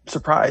a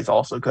surprise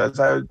also, because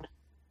I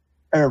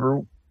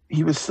remember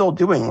he was still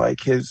doing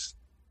like his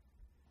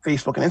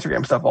Facebook and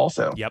Instagram stuff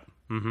also. Yep.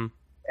 Mm-hmm.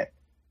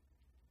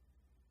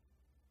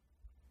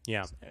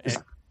 Yeah.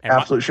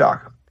 Absolute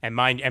shock. And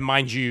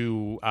mind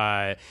you,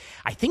 I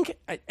think,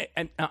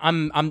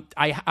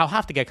 I'll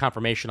have to get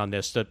confirmation on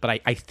this, but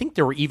I think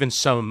there were even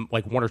some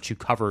like 1 or 2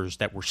 covers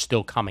that were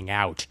still coming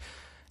out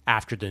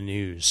after the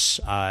news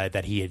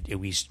that he had at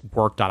least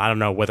worked on. I don't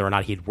know whether or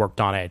not he had worked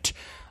on it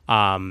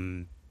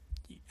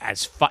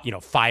as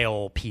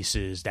file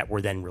pieces that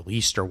were then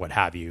released or what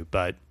have you,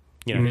 but.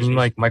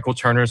 Like Michael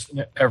Turner's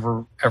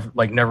ever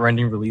like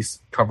never-ending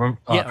release cover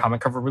comic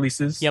cover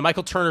releases. Yeah,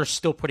 Michael Turner's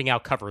still putting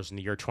out covers in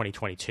the year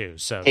 2022.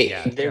 So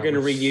they're going to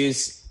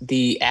reuse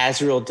the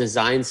Azrael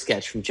design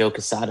sketch from Joe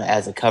Quesada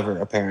as a cover,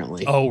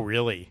 apparently. Oh,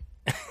 really?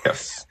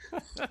 Yes.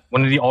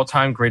 One of the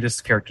all-time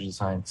greatest character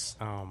designs.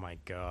 Oh my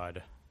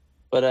god.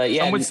 But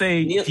some would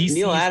say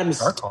Neil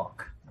Adams.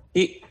 Darkhawk.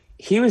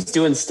 He was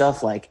doing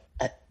stuff like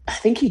I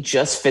think he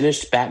just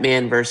finished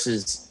Batman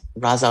versus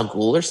Ra's al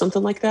Ghul or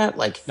something like that.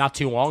 Like not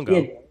too long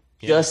ago.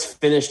 He just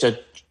finished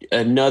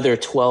another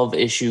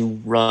 12-issue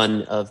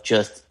run of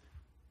just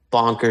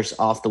bonkers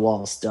off the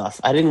wall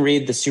stuff. I didn't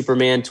read the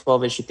Superman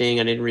 12-issue thing.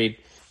 I didn't read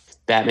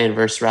Batman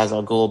versus Ra's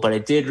al Ghul, but I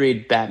did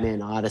read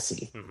Batman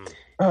Odyssey. Mm-hmm.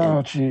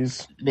 Oh,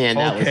 jeez. Man,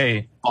 that was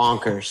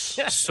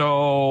bonkers.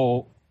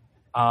 So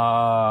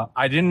I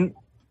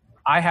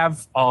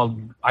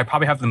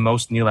probably have the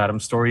most Neil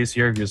Adams stories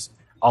here, because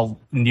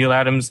Neil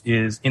Adams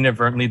is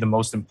inadvertently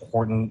one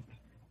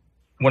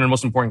of the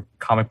most important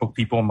comic book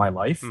people in my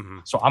life. Mm-hmm.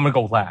 So I'm going to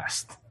go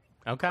last.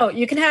 Okay. Oh,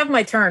 you can have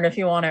my turn if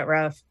you want it,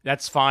 Ref.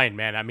 That's fine,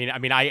 man. I mean,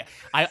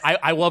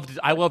 I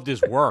loved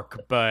his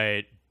work,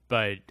 but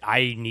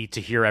I need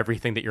to hear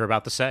everything that you're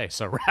about to say.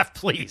 So, Ref,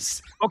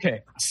 please.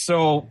 Okay.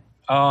 So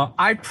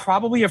I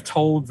probably have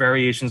told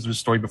variations of the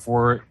story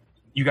before.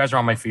 You guys are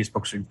on my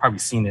Facebook, so you've probably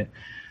seen it.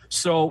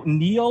 So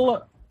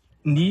Neil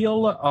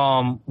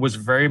was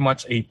very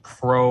much a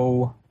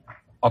pro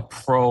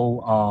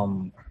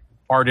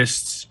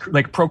artist,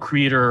 like pro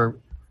creator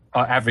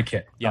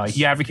advocate. Yes.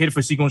 He advocated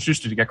for Siegel and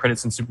Schuster to get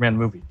credits in Superman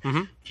movie.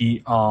 Mm-hmm.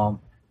 He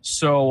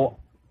so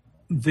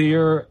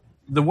the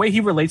way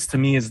he relates to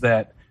me is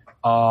that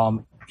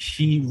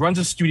he runs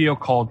a studio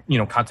called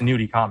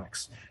Continuity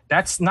Comics.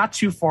 That's not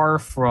too far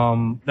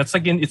from. It's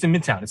in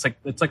Midtown. It's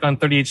like on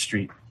 38th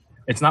Street.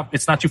 It's not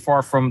too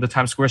far from the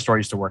Times Square store I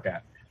used to work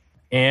at.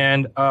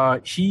 And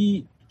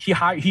he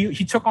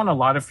took on a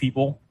lot of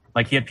people.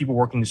 Like he had people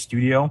working in the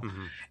studio.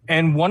 Mm-hmm.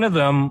 And one of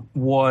them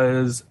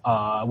was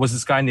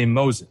this guy named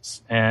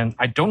Moses. And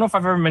I don't know if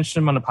I've ever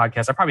mentioned him on the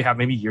podcast. I probably have,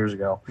 maybe years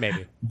ago.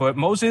 Maybe. But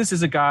Moses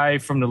is a guy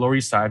from the Lower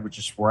East Side, which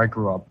is where I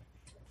grew up.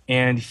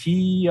 And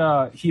he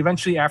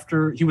eventually,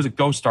 after, he was a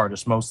ghost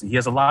artist mostly. He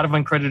has a lot of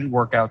uncredited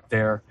work out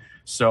there.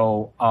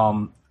 So,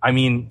 I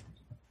mean,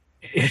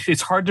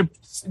 it's hard to,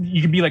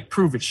 you can be like,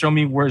 prove it, show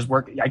me where his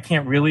work. I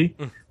can't really,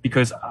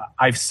 because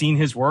I've seen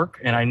his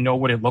work and I know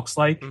what it looks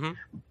like. Mm-hmm.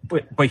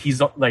 But he's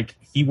like,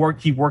 he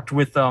worked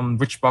with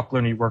Rich Buckler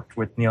and he worked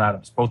with Neil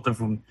Adams. Both of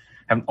them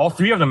all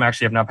three of them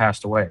actually have now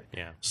passed away.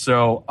 Yeah.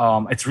 So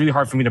it's really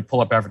hard for me to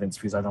pull up evidence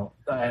because I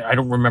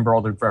don't remember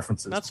all the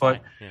references. That's but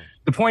fine. Yeah.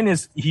 the point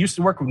is, he used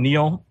to work with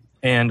Neil,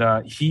 and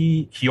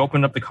he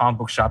opened up the comic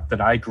book shop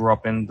that I grew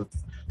up in.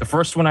 The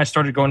first one I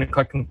started going to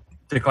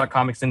collect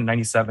comics in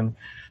 '97.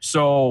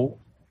 So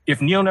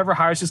if Neil never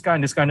hires this guy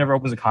and this guy never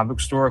opens a comic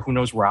book store, who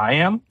knows where I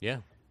am? Yeah.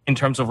 In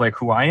terms of like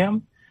who I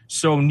am.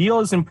 So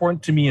Neil is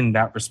important to me in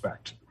that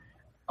respect.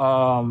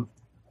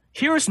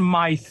 Here's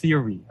my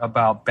theory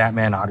about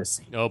Batman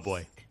Odyssey. Oh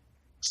boy.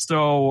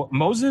 So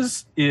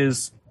Moses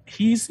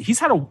he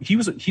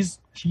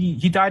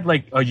died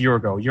like a year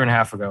and a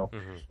half ago,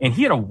 and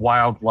he had a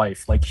wild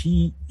life. Like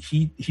he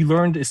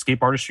learned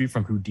escape artistry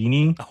from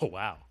Houdini. Oh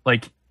wow.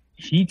 Like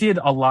he did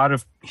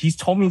he's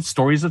told me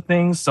stories of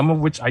things, some of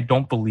which I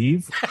don't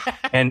believe.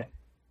 And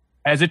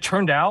as it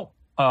turned out,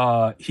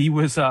 I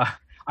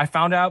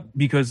found out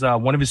because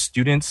one of his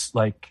students,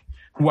 like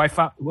who I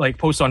found, like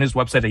posted on his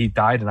website that he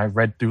died, and I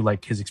read through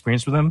like his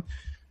experience with him,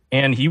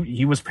 and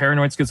he was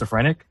paranoid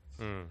schizophrenic,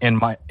 and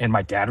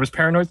my dad was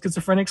paranoid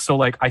schizophrenic, so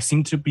like I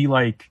seem to be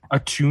like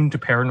attuned to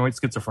paranoid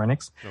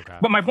schizophrenics. Okay.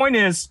 But my point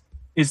is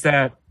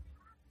that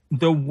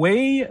the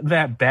way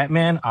that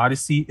Batman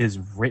Odyssey is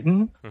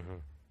written,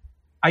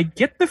 I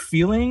get the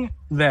feeling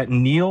that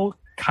Neil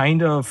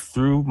kind of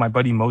threw my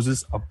buddy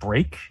Moses a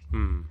break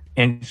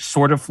and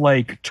sort of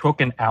like took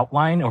an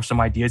outline or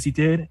some ideas he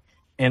did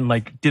and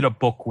like did a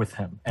book with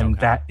him. And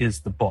that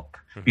is the book,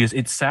 because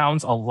it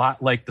sounds a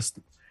lot like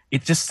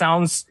it just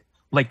sounds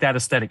like that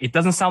aesthetic. It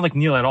doesn't sound like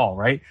Neil at all,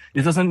 right?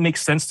 It doesn't make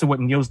sense to what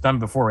Neil's done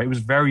before. Right? It was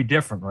very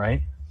different,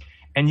 right?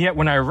 And yet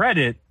when I read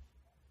it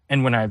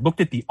and when I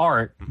looked at the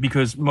art,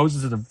 because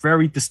Moses is a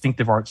very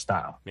distinctive art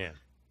style,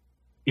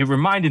 it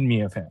reminded me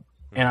of him.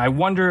 And I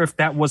wonder if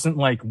that wasn't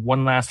like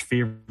one last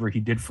favor he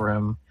did for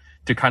him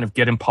to kind of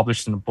get him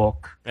published in a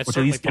book, or to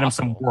at least get him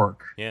some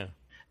work. Yeah.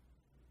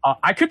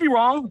 I could be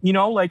wrong,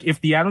 like if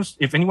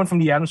anyone from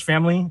the Addams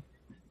family,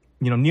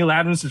 Neil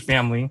Adams'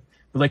 family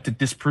would like to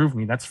disprove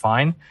me, that's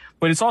fine.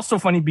 But it's also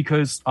funny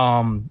because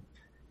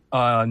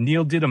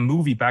Neil did a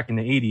movie back in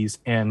the 80s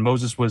and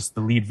Moses was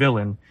the lead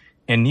villain,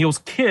 and Neil's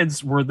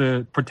kids were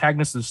the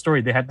protagonists of the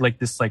story. They had like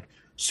this like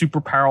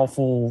super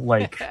powerful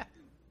like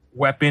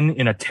weapon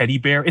in a teddy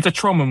bear. It's a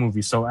Trauma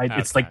movie, so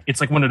it's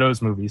like one of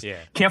those movies. Yeah.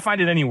 Can't find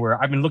it anywhere.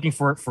 I've been looking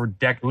for it for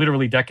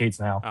literally decades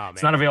now.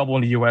 It's not available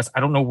in the US.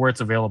 I don't know where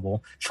it's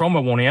available.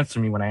 Trauma won't answer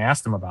me when I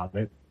ask them about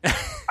it.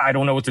 I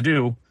don't know what to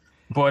do.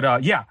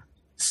 But yeah.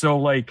 So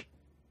like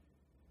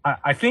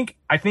I think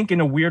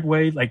in a weird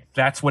way, like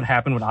that's what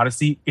happened with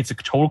Odyssey. It's a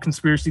total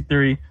conspiracy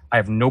theory. I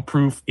have no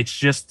proof. It's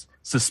just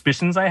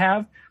suspicions I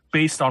have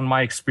based on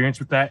my experience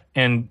with that.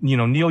 And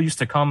Neil used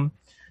to come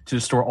to the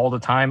store all the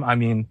time. I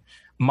mean,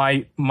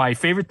 my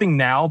favorite thing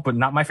now, but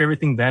not my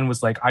favorite thing then,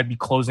 was like I'd be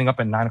closing up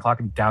at 9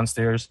 o'clock and be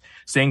downstairs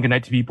saying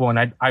goodnight to people,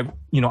 and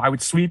I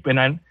would sweep,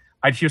 and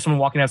I'd hear someone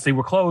walking out say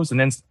we're closed, and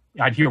then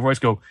I'd hear a voice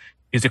go,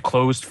 "Is it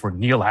closed for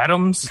Neil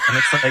Adams?" And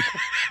it's like,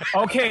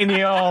 okay,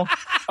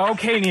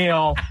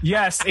 Neil,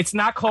 yes, it's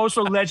not closed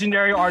for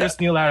legendary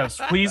artist Neil Adams.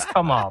 Please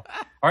come up.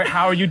 All right,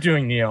 how are you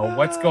doing, Neil?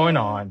 What's going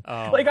on?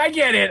 Like I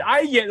get it.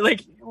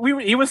 Like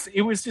it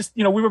was just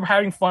we were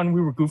having fun,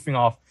 we were goofing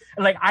off.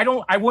 And like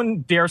I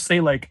wouldn't dare say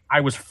like I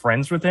was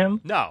friends with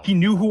him. No, he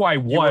knew who I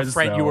was.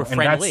 You were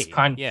friendly.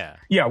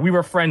 Yeah, we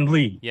were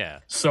friendly. Yeah.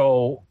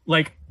 So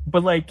like,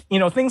 but like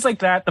things like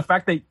that. The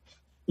fact that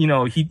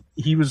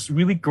he was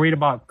really great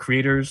about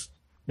creators.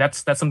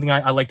 That's something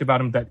I liked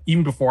about him. That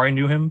even before I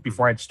knew him,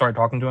 before I started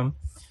talking to him,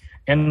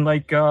 and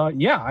like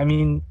I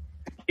mean,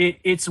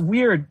 it's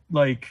weird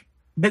like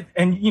that,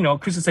 and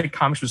because it's like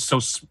comics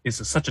is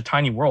such a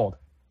tiny world.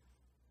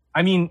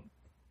 I mean,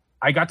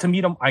 I got to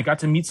meet him. I got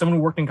to meet someone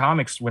who worked in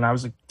comics when I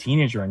was a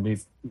teenager, and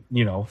they've,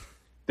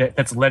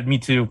 that's led me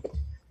to.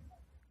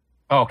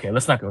 Okay,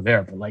 let's not go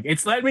there, but like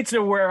it's led me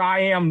to where I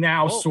am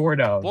now, sort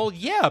of. Well,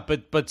 yeah,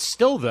 but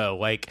still, though,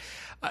 like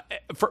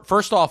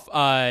first off,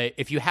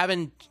 if you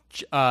haven't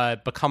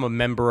become a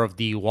member of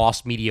the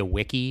Lost Media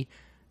Wiki,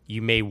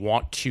 you may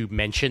want to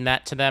mention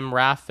that to them,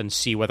 Raph, and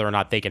see whether or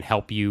not they can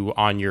help you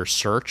on your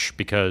search,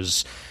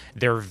 because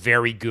they're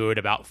very good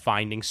about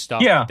finding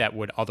stuff that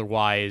would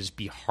otherwise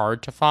be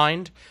hard to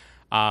find.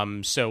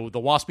 So the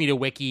Lost Media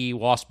Wiki,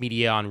 Lost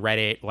Media on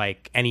Reddit,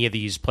 like any of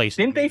these places.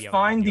 Didn't they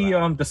find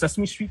the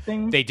Sesame Street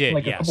thing? They did,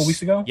 like a couple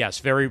weeks ago. Yes,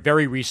 very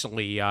very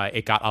recently.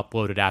 It got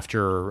uploaded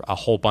after a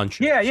whole bunch.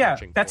 Yeah.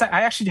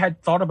 I actually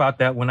had thought about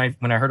that when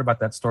I heard about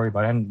that story,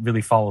 but I didn't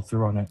really follow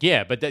through on it.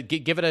 Yeah, but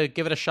give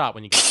it a shot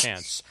when you get a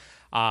chance.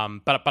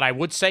 But I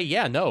would say,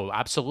 no,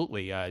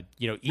 absolutely.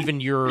 Even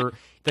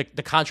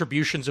the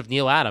contributions of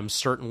Neil Adams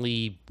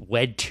certainly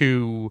led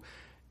to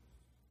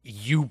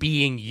you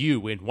being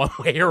you in one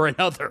way or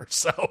another.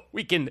 So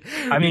we can.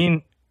 I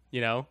mean,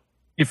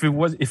 if it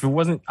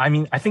wasn't, I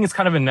mean, I think it's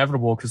kind of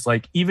inevitable, because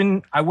like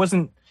even I was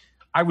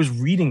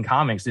reading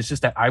comics. It's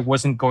just that I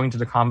wasn't going to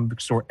the comic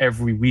book store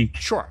every week.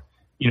 Sure.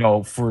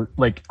 For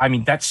like, I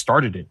mean, that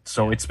started it.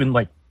 So it's been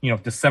like,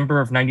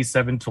 December of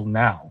 97 till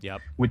now.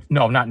 Yep.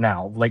 No, not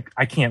now. Like,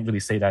 I can't really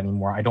say that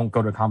anymore. I don't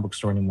go to a comic book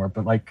store anymore,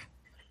 but like,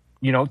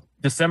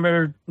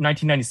 December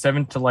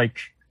 1997 to like,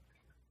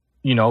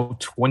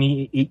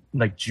 28,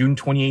 like June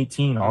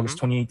 2018, August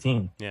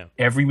 2018. Yeah.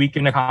 Every week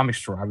in the comic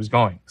store I was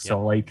going.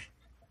 So like,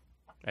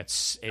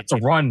 it's a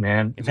run,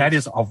 man. That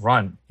is a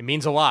run. It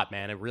means a lot,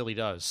 man. It really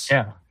does.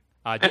 Yeah.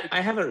 I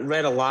haven't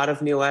read a lot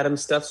of Neil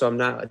Adams stuff, so I'm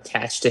not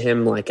attached to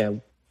him.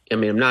 I'm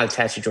not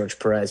attached to George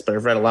Perez, but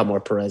I've read a lot more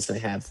Perez than I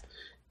have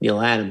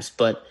Neil Adams.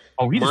 But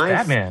he's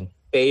Batman.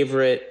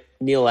 Favorite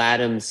Neil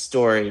Adams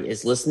story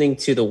is listening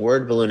to the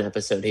Word Balloon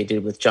episode he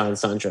did with John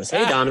Suntress.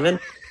 Hey, Donovan.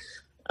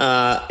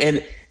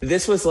 And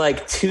this was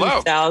like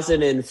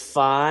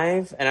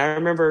 2005, and I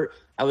remember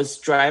I was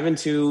driving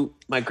to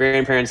my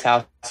grandparents'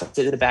 house. I was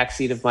in the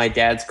backseat of my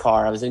dad's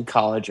car. I was in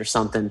college or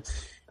something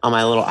on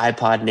my little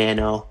iPod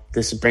Nano.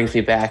 This brings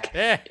me back.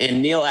 Yeah.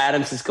 And Neil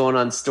Adams is going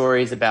on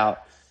stories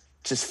about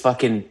just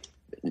fucking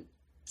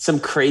some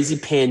crazy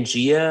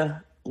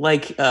Pangea,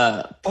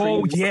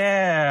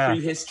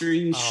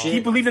 prehistory shit.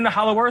 He believed in the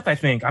Hollow Earth, I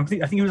think. I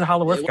think he was a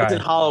Hollow Earth guy. It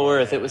wasn't Hollow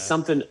Earth. It was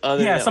something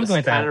other. Yeah, something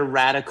like that. Kind of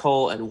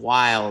radical and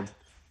wild.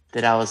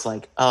 That I was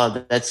like,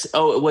 it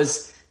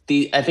was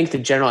I think the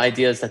general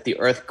idea is that the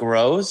Earth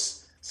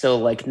grows. So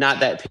like, not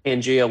that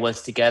Pangea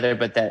was together,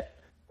 but that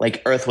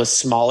like Earth was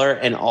smaller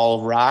and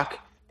all rock,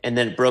 and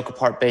then it broke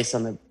apart based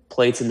on the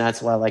plates, and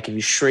that's why like if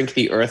you shrink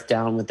the Earth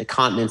down with the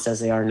continents as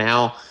they are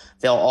now,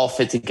 they'll all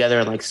fit together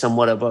in like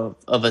somewhat of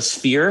a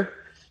sphere,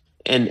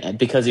 and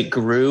because it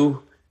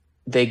grew,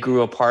 they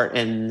grew apart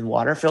and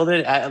water filled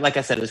it. Like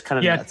I said, it was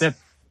kind of nuts.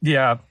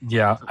 Yeah.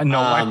 I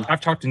know.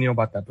 I've talked to Neil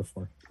about that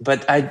before.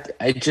 But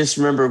I just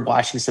remember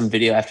watching some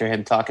video after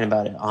him talking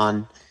about it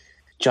on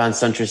John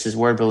Suntress's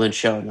Word Balloon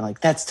show, and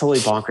like, that's totally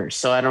bonkers.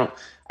 So I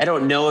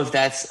don't know if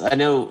that's. I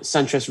know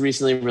Suntress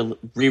recently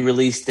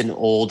re-released an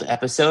old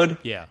episode.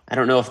 Yeah. I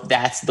don't know if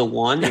that's the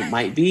one. It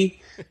might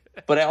be.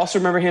 But I also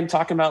remember him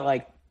talking about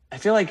like, I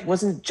feel like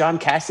wasn't John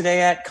Cassaday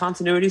at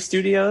Continuity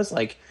Studios?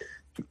 Like,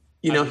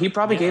 he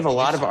probably gave a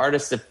lot of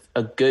artists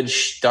a good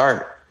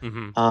start.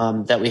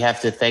 Mm-hmm. That we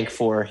have to thank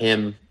for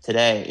him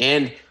today.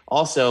 And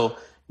also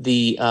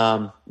the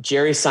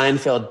Jerry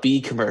Seinfeld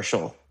B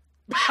commercial.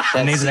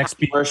 That's next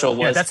commercial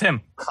was that's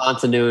him.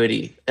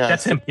 Continuity.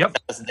 That's him. Yep.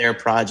 That was their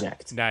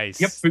project.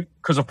 Nice. Yep.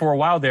 Because for a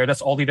while there,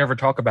 that's all he'd ever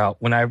talk about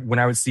when I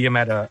would see him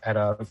at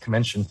a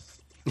convention.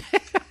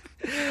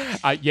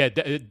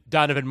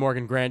 Donovan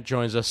Morgan Grant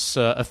joins us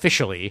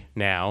officially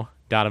now.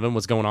 Donovan,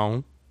 what's going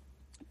on?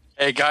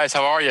 Hey guys,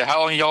 how are you?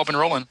 How long y'all been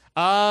rolling?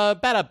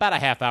 About a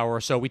half hour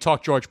or so. We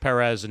talked George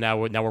Perez, and now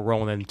we're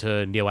rolling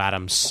into Neil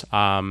Adams.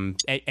 So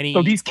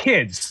these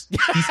kids,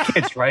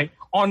 right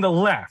on the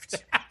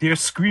left, they're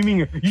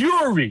screaming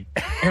Yuri,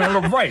 and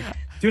on the right,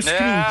 they're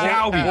screaming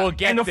Yowie. We'll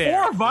get and the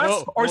there. four of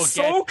us are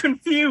so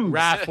confused.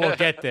 Raph, we'll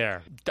get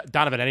there.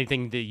 Donovan,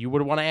 anything that you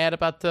would want to add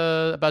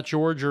about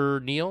George or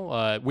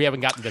Neil? We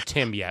haven't gotten to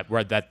Tim yet.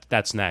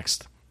 That's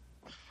next.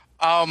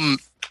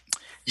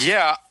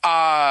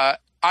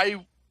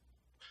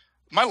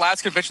 My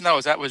last convention that I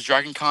was at was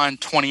Dragon Con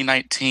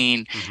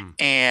 2019,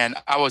 and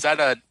I was at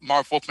a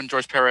Marv Wolfman,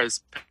 George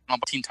Perez on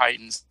Teen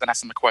Titans, and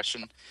asked him a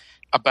question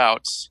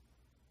about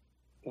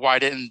why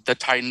didn't the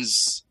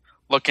Titans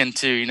look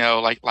into,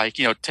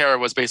 Terra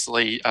was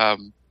basically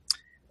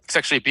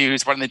sexually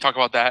abused. Why didn't they talk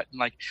about that?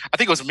 And I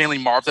think it was mainly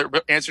Marv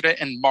that answered it,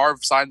 and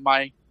Marv signed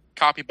my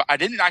copy, but I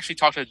didn't actually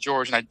talk to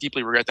George, and I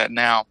deeply regret that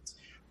now.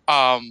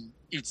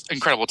 He's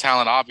incredible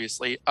talent,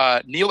 obviously.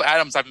 Neil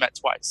Adams I've met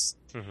twice.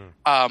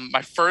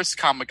 My first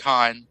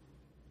Comic-Con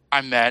I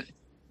met,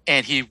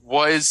 and he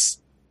was,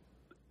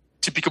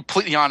 to be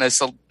completely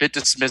honest, a bit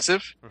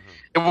dismissive.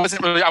 It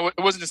wasn't really, it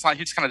wasn't just like,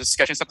 he was kind of just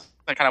sketching something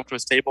kind of up to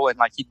his table, and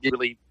he did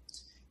really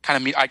kind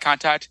of meet eye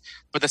contact.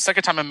 But the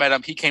second time I met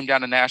him, he came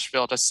down to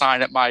Nashville to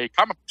sign at my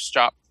comic book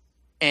shop,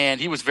 and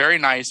he was very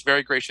nice,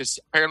 very gracious.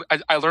 Apparently,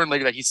 I learned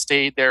later that he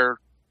stayed there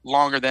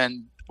longer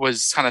than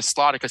was kind of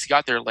slotted because he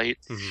got there late,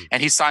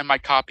 and he signed my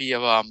copy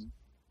of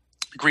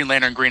Green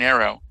Lantern, Green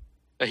Arrow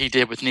that he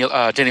did with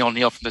Daniel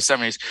O'Neill from the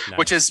 70s,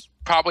 which is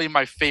probably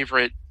my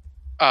favorite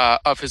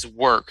of his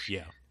work.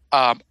 Yeah.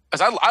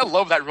 Because I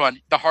love that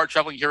run, the Hard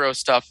Traveling Hero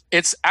stuff.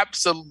 It's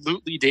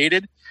absolutely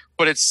dated,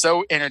 but it's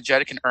so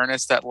energetic and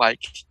earnest that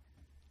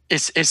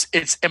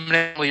it's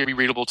eminently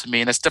rereadable to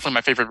me, and it's definitely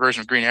my favorite version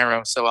of Green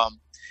Arrow. So,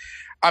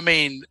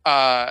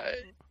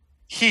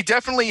 he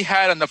definitely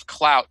had enough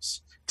clout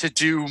to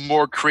do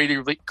more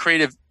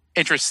creative,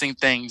 interesting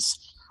things,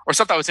 or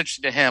stuff that was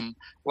interesting to him,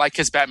 like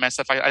his Batman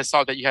stuff. I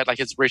saw that you had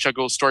his Rachel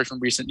Gould story from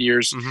recent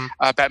years,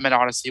 Batman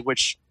Odyssey,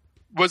 which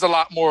was a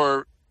lot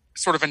more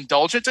sort of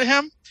indulgent to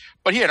him,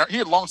 but he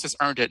had long since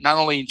earned it, not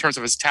only in terms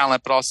of his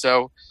talent, but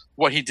also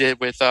what he did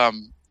with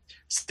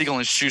Siegel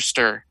and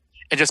Schuster,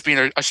 and just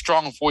being a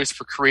strong voice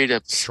for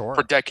creatives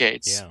for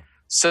decades. Yeah.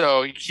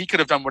 So he could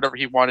have done whatever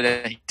he wanted,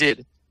 and he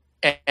did.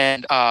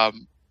 And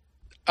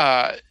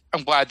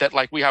I'm glad that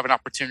we have an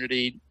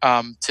opportunity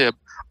to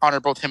honor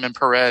both him and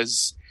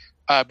Perez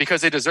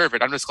because they deserve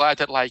it. I'm just glad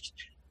that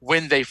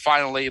when they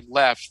finally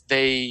left,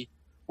 they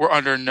were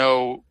under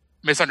no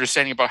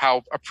misunderstanding about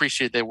how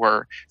appreciated they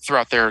were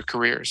throughout their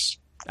careers.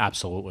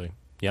 Absolutely.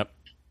 Yep.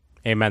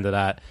 Amen to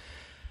that.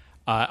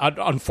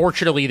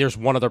 Unfortunately, there's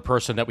one other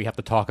person that we have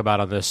to talk about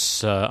on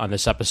this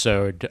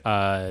episode,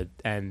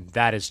 and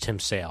that is Tim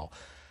Sale.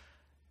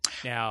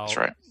 Now, That's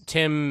right.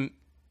 Tim,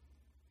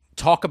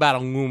 talk about a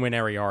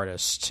luminary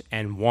artist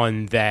and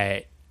one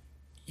that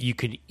you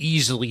could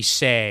easily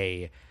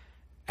say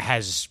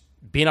has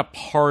been a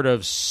part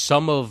of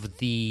some of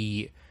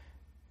the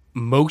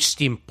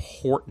most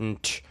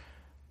important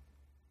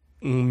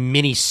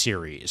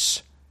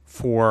miniseries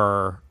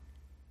for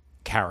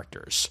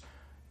characters,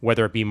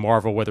 whether it be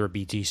Marvel, whether it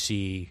be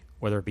DC,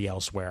 whether it be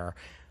elsewhere.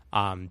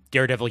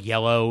 Daredevil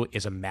Yellow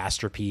is a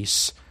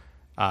masterpiece.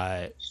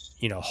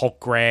 Hulk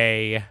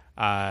Gray,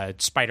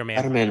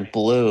 Spider-Man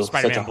Blue,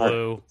 Spider-Man such a hard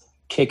Blue,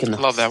 kick in the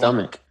Love that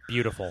stomach.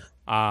 beautiful.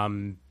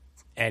 And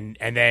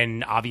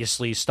then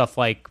obviously stuff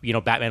like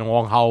Batman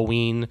Long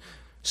Halloween,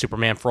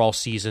 Superman for All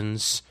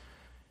Seasons.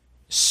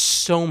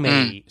 So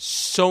many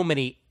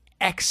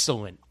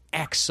excellent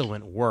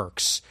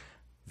works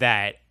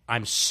that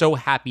I'm so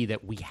happy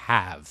that we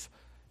have,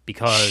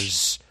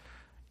 because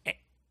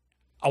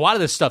a lot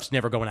of this stuff's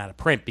never going out of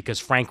print because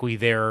frankly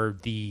they're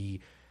the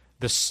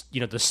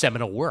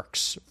seminal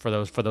works for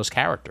those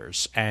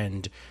characters,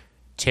 and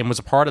Tim was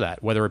a part of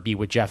that, whether it be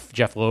with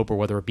Jeff Loeb or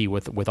whether it be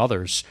with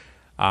others.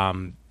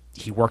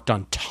 He worked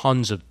on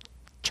tons of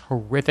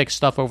terrific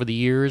stuff over the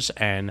years,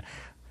 and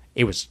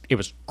it was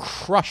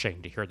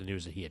crushing to hear the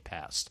news that he had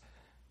passed.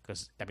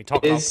 Because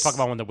talk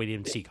about one that we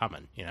didn't see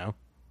coming.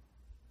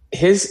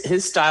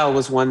 His style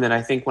was one that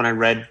I think when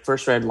I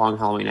first read Long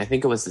Halloween, I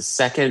think it was the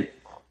second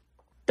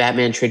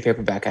Batman trade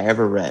paperback I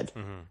ever read.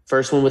 Mm-hmm.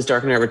 First one was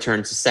Dark Knight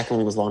Returns. The second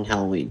one was Long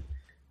Halloween. I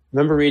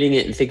remember reading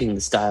it and thinking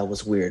the style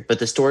was weird, but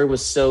the story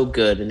was so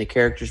good and the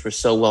characters were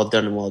so well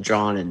done and well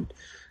drawn and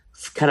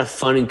kind of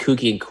fun and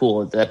kooky and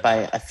cool that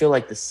I feel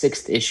like the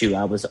 6th issue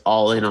I was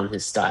all in on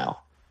his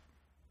style.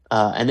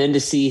 And then to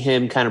see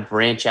him kind of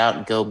branch out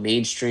and go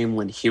mainstream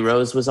when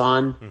Heroes was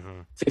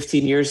on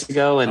 15 years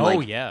ago, and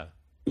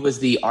he was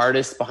the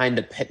artist behind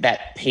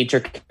that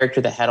painter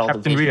character that had all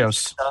Captain the Rios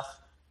stuff,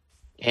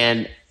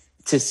 and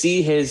to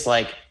see his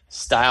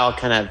style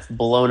kind of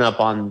blown up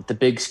on the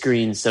big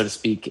screen, so to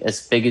speak,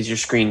 as big as your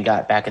screen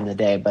got back in the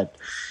day, but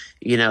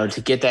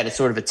to get that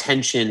sort of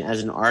attention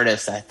as an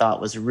artist, I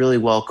thought was really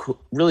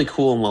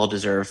cool and well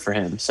deserved for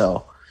him.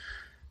 So,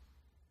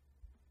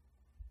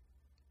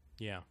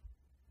 yeah.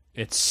 I'm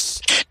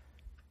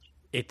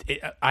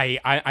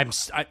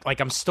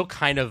still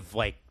kind of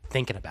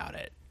thinking about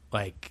it,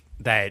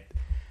 that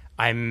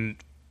I'm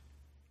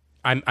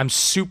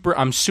super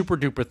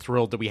duper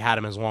thrilled that we had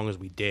him as long as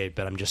we did,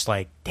 but I'm just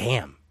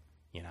damn,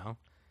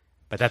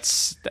 but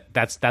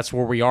that's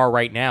where we are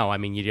right now. I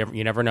mean,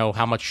 you never know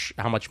how much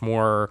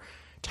more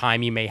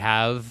time you may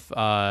have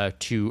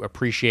to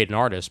appreciate an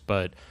artist,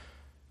 but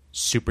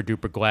super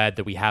duper glad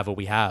that we have what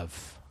we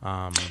have.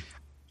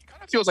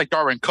 Feels like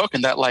Darwin Cook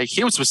in that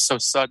he was so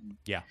sudden,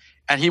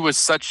 and he was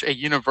such a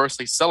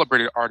universally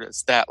celebrated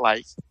artist that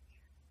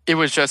it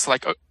was just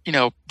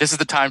this is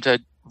the time to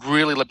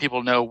really let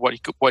people know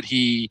what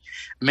he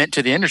meant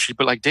to the industry.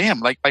 But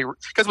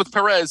because with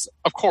Perez,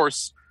 of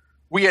course,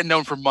 we had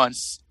known for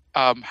months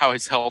how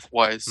his health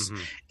was,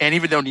 and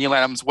even though Neil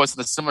Adams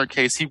wasn't a similar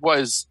case, he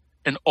was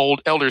an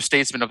elder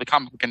statesman of the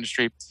comic book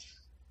industry.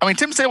 I mean,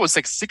 Tim Sale was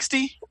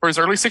 60 or his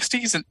early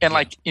 60s, and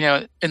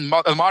in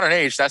the modern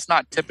age, that's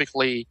not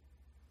typically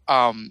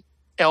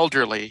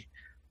elderly.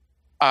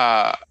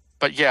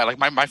 But yeah,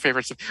 my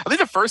favorite stuff. I think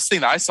the first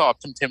thing that I saw of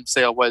Tim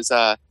Sale was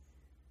I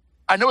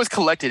know it's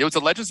collected. It was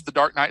the Legends of the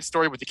Dark Knight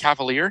story with the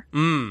Cavalier.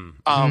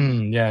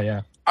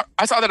 Yeah.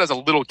 I saw that as a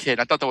little kid.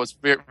 I thought that was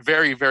very,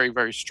 very, very,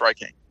 very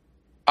striking.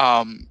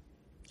 Of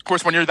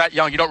course, when you're that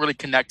young, you don't really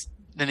connect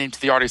the name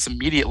to the artist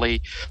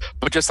immediately,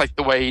 but just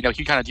the way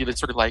he kind of do this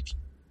sort of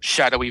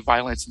shadowy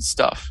violence and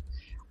stuff.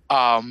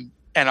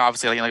 And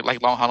obviously,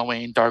 like Long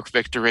Halloween, Dark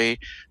Victory.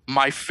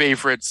 My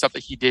favorite stuff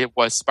that he did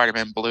was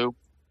Spider-Man Blue.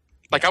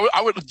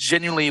 I would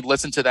genuinely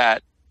listen to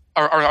that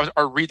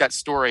or read that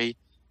story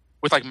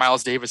with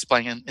Miles Davis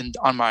playing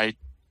on my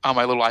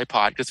little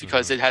iPod, just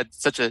because it had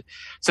such a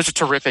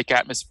terrific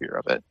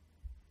atmosphere of it.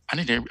 I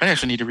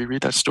actually need to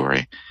reread that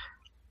story.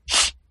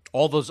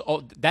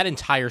 That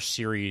entire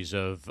series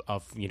of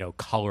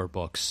color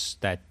books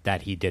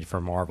that he did for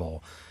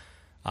Marvel.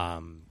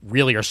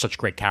 Really are such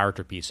great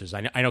character pieces.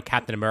 I know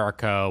Captain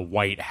America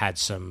White had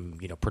some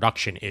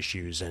production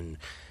issues and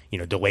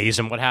delays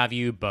and what have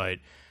you, but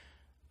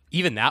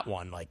even that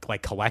one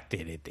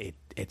collected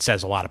it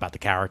says a lot about the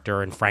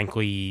character, and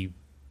frankly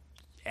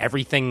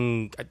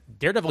everything.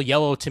 Daredevil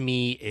Yellow to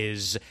me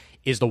is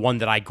the one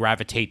that I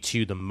gravitate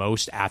to the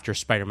most after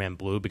Spider-Man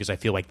Blue, because I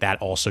feel like that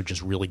also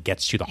just really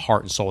gets to the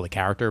heart and soul of the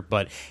character.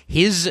 But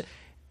his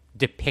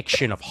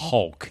depiction of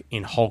Hulk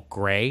in Hulk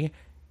Gray,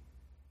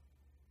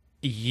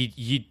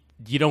 you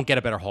don't get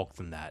a better Hulk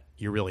than that.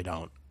 You really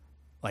don't.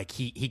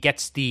 He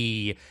gets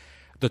the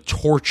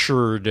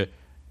tortured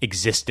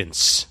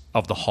existence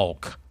of the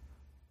Hulk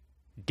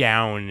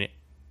down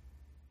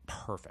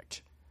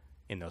perfect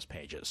in those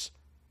pages,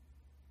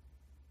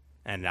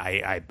 and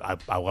I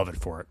love it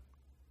for it.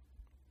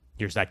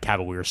 Here's that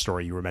Cavalier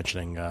story you were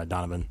mentioning,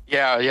 Donovan.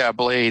 Yeah,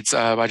 Blades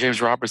by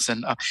James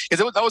Robertson.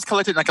 That was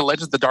collected in like a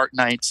Legends of the Dark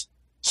Knight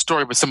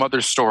story with some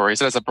other stories.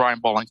 It has a Brian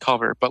Bolland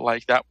cover, but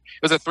like that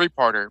it was a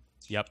 3-parter.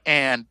 Yep.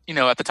 And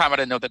at the time I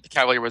didn't know that the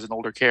Cavalier was an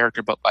older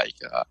character, but like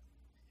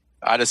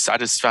I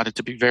just found it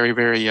to be very,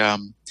 very,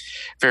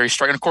 very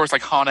striking. Of course,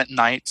 like Haunt at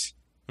Night,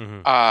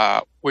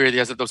 where he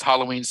has those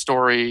Halloween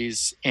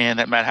stories and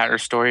that Mad Hatter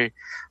story,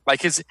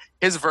 like his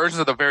versions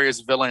of the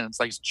various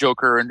villains, like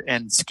Joker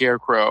and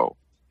Scarecrow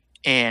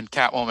and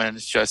Catwoman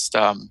is just.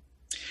 I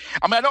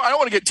mean, I don't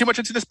want to get too much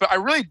into this, but I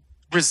really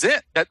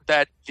resent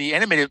that the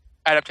animated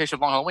adaptation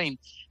of Long Halloween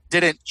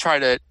didn't try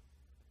to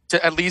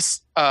at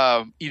least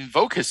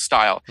invoke his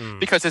style,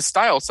 because his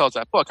style sells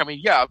that book. I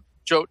mean, yeah,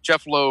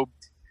 Jeff Loeb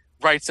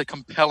writes a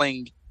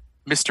compelling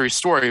mystery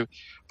story,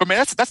 but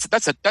man,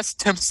 that's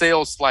Tim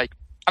Sale's, like,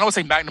 I don't want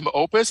to say magnum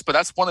opus, but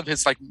that's one of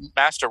his like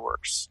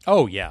masterworks.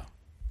 Oh yeah,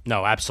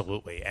 no,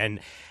 absolutely, and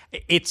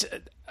it's.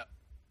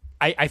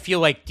 I feel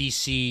like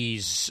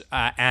DC's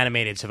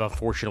animateds have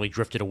unfortunately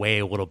drifted away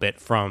a little bit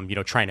from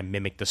trying to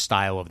mimic the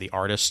style of the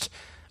artist.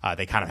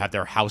 They kind of have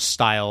their house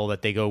style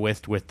that they go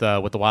with a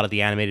lot of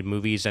the animated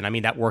movies, and I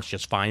mean that works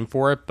just fine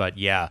for it. But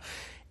yeah,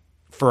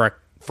 for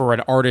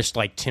an artist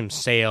like Tim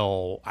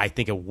Sale, I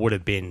think it would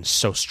have been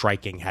so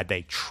striking had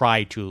they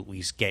tried to at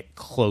least get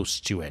close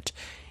to it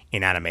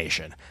in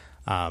animation.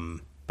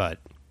 But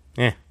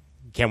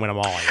can't win them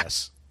all, I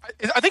guess.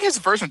 I think his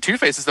version of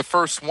Two-Face is the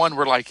first one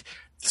where like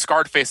the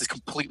scarred face is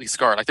completely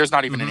scarred. Like there's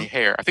not even any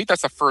hair. I think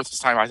that's the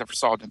first time I ever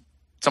saw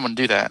someone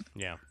do that.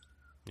 Yeah.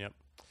 Yep.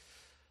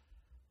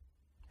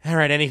 All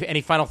right.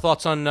 Any final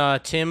thoughts on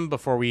Tim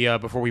before we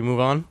move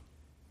on?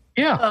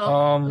 Yeah.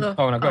 No,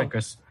 go ahead,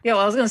 Chris. Yeah,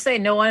 well, I was going to say,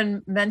 no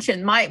one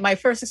mentioned my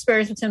first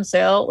experience with Tim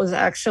Sale was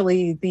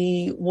actually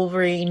the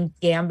Wolverine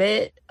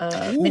Gambit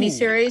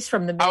miniseries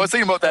from the. I was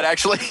thinking about that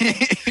actually.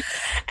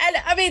 And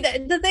I mean,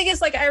 the thing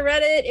is, like, I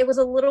read it. It was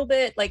a little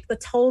bit like the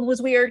tone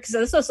was weird because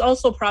this was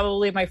also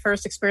probably my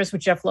first experience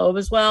with Jeff Loeb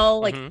as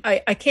well. Like,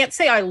 I can't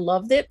say I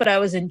loved it, but I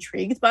was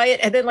intrigued by it.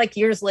 And then, like,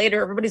 years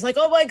later, everybody's like,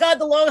 "Oh my God,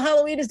 The Long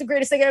Halloween is the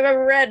greatest thing I've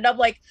ever read," and I'm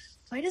like,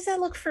 why does that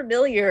look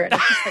familiar? And it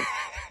just like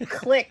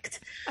clicked.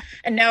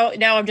 And now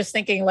I'm just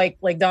thinking like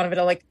Donovan,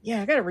 I'm like,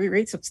 yeah, I gotta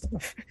reread some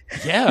stuff.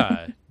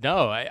 Yeah.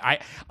 No, I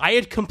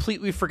had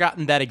completely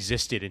forgotten that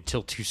existed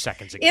until 2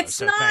 seconds ago. It's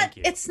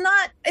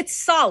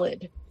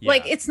solid. Yeah.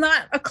 Like, it's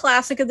not a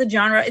classic of the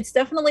genre. It's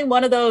definitely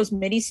one of those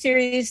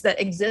miniseries that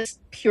exists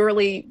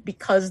purely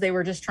because they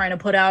were just trying to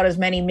put out as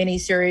many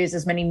miniseries,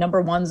 as many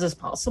number ones as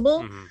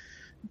possible.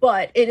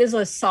 But it is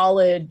a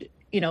solid,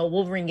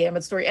 Wolverine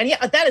Gambit story. And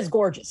yeah, that is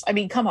gorgeous. I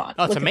mean, come on.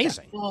 Oh, it's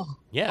amazing.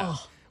 Yeah.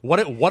 What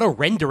a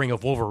rendering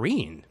of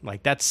Wolverine.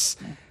 Like, that's,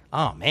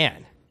 oh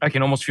man. I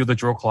can almost feel the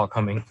Draw Claw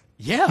coming.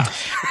 Yeah.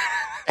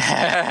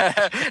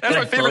 That's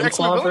my favorite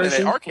X-Men villain in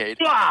the arcade.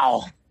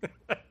 Wow.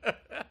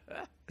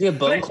 Do you have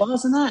bone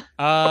claws in that?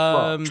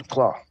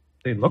 Claw.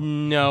 They look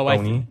no.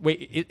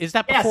 Wait, is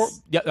that before?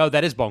 Yes. Yeah. Oh,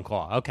 that is Bone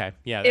Claw. Okay.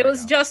 Yeah. It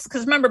was just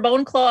because remember,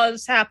 Bone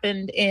Claws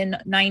happened in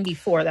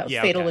 '94. That was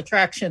Fatal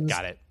Attractions.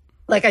 Got it.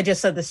 Like I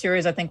just said, the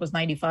series I think was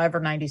 95 or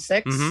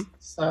 96.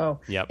 So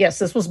yes,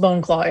 this was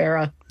Bone Claw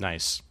era.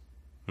 Nice.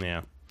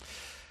 Yeah.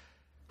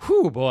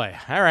 Whew, boy.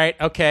 All right.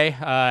 Okay.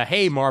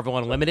 Hey, Marvel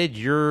Unlimited,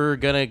 you're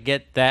gonna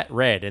get that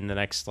read in the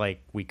next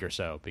week or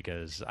so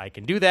because I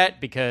can do that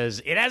because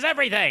it has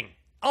everything,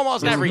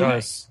 almost everything. It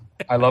does.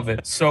 I love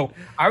it. So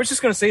I was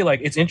just gonna say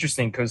it's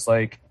interesting because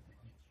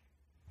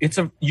it's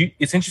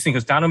interesting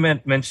because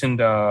Donna mentioned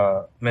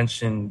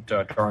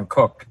Darwyn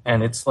Cooke,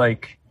 and it's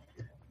like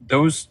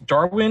those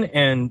Darwyn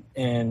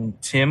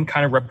and Tim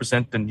kind of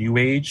represent the new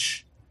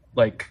age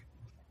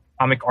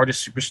comic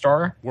artist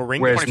superstar. We're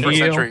ring 21st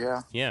century,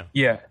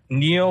 yeah.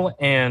 Neil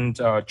and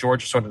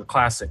George are sort of the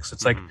classics.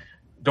 It's like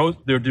those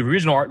the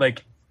original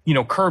art.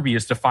 Kirby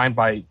is defined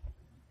by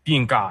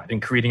being God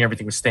and creating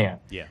everything with Stan.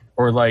 Yeah.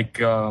 Or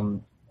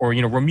Romita.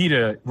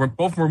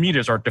 Both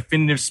Romitas are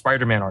definitive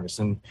Spider-Man artists,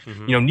 and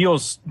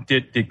Neil's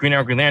did Green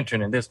Arrow, Green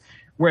Lantern, and this.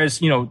 Whereas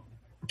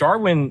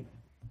Darwyn,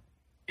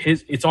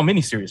 it's all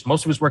miniseries.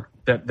 Most of his work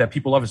that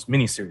people love is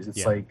miniseries.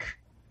 It's like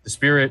The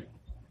Spirit,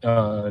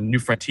 New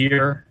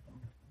Frontier.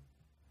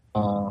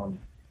 I'm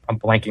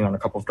blanking on a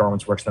couple of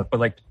Darwyn's works now,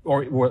 but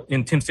or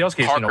in Tim Sale's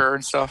case, Parker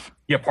and stuff.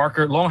 Yeah,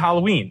 Parker, Long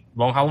Halloween.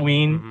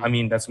 I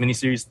mean, that's a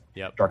miniseries.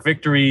 Yep. Dark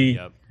Victory,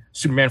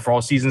 Superman for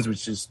All Seasons,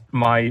 which is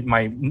my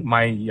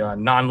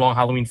non-Long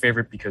Halloween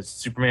favorite because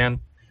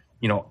Superman.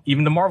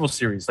 Even the Marvel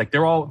series,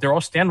 they're all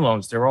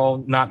standalones. They're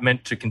all not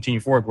meant to continue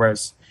forward.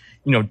 Whereas,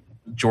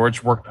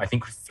 George worked, I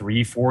think,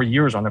 3-4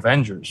 years on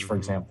Avengers, for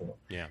example.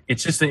 Yeah,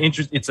 it's just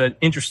it's an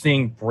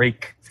interesting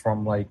break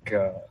from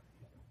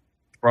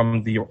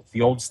from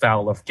the old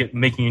style of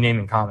making your name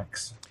in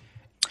comics.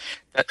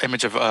 That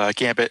image of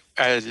Gambit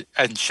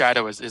and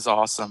Shadow is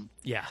awesome.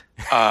 Yeah.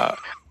 I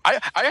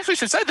actually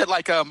should say that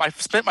I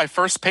spent my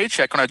first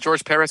paycheck on a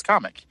George Perez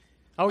comic.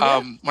 Oh yeah.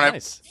 When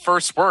nice. I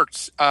first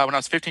worked when I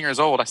was 15 years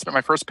old, I spent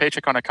my first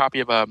paycheck on a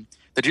copy of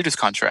the Judas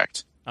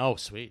Contract. Oh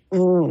sweet.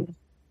 Ooh.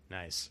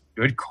 Nice.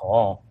 Good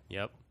call.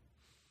 Yep.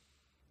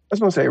 was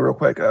going to say real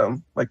quick,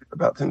 like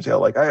about Tim Sale.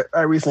 Like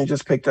I recently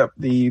just picked up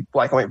the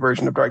black and white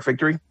version of Dark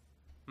Victory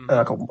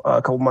a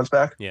couple months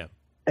back. Yeah,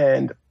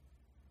 and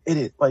it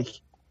is like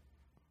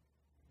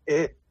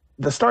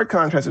the stark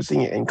contrast of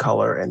seeing it in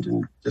color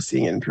and just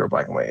seeing it in pure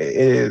black and white. It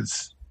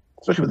is,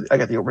 especially with I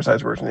got the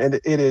oversized version.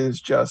 It is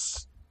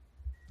just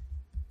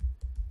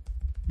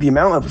the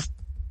amount of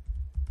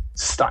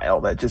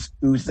style that just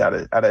oozes out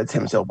of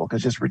Tim Sale book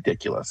is just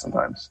ridiculous.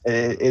 Sometimes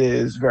it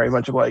is very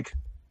much of like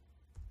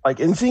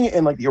in seeing it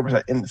in like the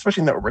oversized, and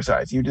especially in the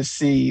oversized, you just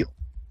see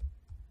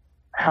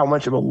how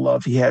much of a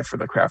love he had for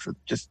the craft of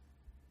just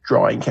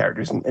drawing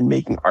characters and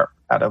making art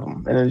out of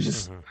them. And it's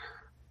just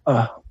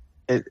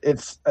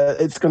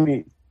it's going to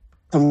be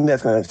something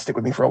that's going to stick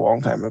with me for a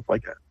long time. Of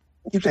like,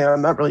 I keep saying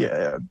I'm not really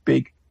a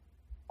big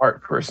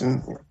art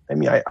person. I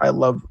mean, I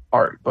love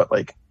art, but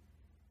like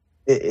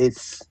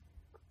it's,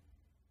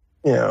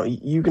 you know,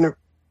 you can,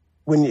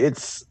 when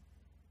it's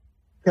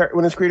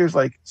creators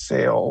like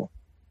Sale,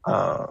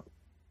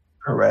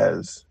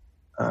 Perez,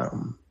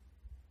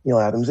 Neil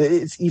Adams,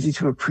 it's easy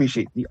to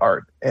appreciate the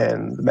art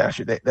and the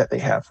mastery that they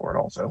have for it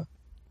also.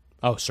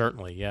 Oh,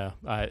 certainly, yeah.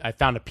 I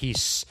found a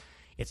piece.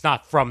 It's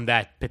not from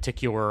that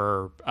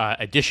particular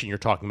edition you're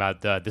talking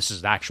about. This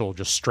is actual,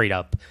 just straight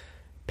up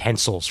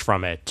pencils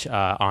from it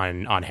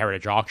on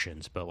Heritage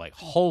Auctions. But like,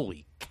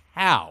 holy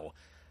cow!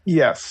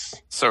 Yes,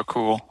 so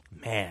cool,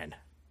 man.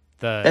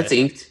 That's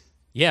inked.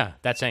 Yeah,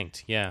 that's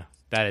inked. Yeah,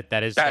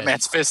 that is.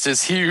 Batman's fist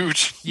is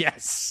huge.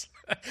 Yes.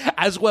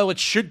 As well it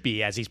should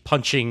be, as he's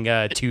punching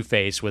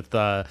Two-Face with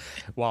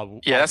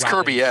that's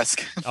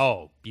Kirby-esque.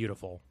 Oh,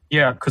 beautiful.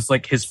 Yeah, because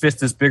like his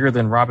fist is bigger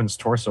than Robin's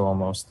torso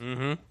almost.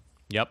 Mm-hmm.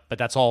 Yep, but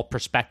that's all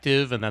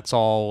perspective, and that's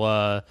all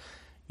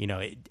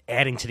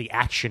adding to the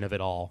action of it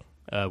all,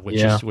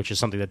 which is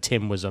something that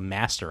Tim was a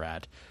master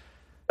at.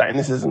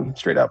 Dynamism,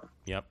 straight up.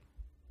 Yep,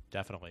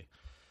 definitely.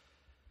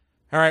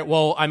 All right,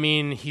 well, I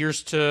mean,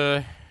 here's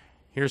to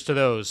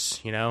those,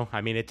 you know.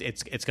 I mean,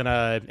 it's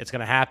gonna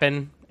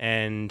happen,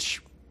 and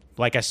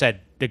like I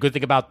said, the good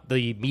thing about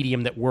the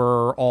medium that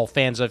we're all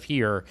fans of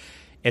here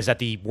is that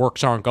the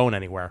works aren't going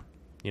anywhere.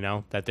 You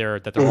know, that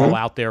they're all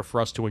out there for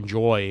us to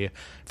enjoy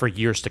for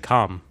years to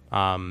come,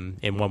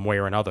 in one way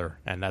or another,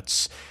 and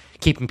that's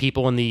keeping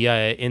people in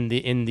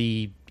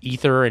the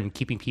ether and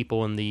keeping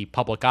people in the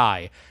public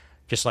eye.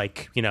 Just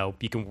like, you know,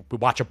 you can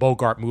watch a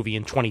Bogart movie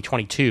in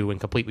 2022 and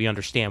completely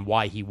understand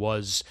why he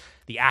was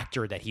the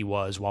actor that he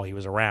was while he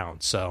was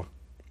around. So,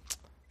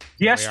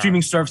 yeah,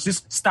 streaming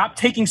services, stop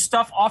taking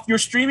stuff off your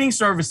streaming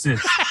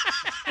services.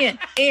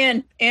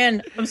 and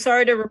I'm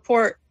sorry to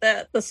report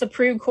that the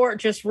Supreme Court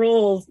just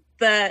ruled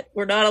that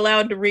we're not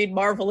allowed to read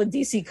Marvel and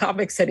DC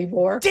comics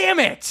anymore. Damn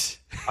it!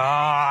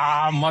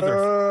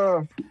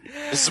 Mother.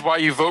 This is why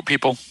you vote,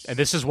 people. And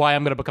this is why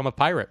I'm going to become a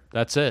pirate.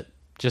 That's it.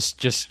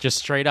 Just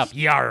straight up.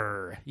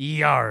 Yar.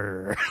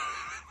 Yar.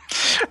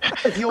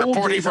 The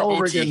old days all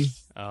over again.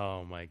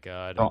 Oh my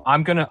god. So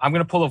I'm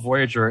gonna pull a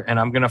Voyager and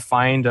I'm gonna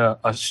find a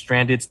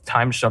stranded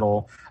time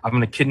shuttle. I'm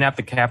gonna kidnap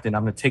the captain.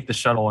 I'm gonna take the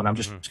shuttle and I'm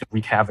just gonna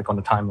wreak havoc on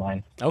the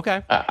timeline.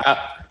 Okay.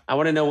 I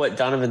want to know what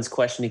Donovan's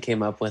question he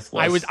came up with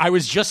was. I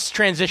was just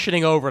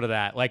transitioning over to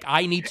that. Like,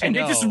 I need to know. And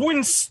they just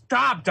wouldn't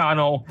stop,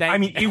 Donald. I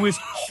mean, it was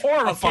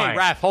horrifying. Okay,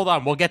 Raph, hold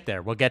on. We'll get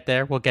there.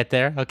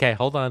 Okay,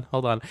 hold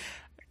on.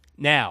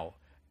 Now,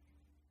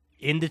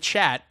 in the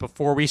chat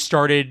before we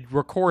started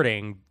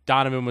recording,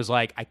 Donovan was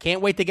like, I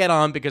can't wait to get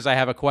on because I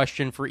have a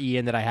question for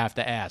Ian that I have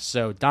to ask.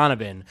 So,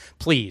 Donovan,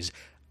 please,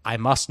 I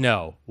must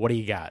know. What do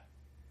you got?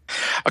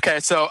 Okay,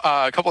 so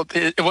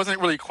it wasn't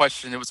really a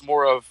question. It was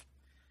more of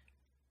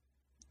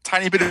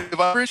tiny bit of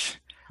Irish.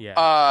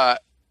 Yeah.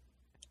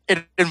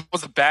 It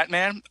was a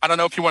Batman. I don't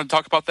know if you want to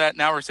talk about that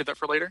now or save that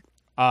for later.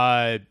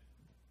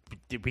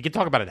 We can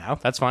talk about it now.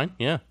 That's fine.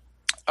 Yeah.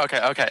 Okay.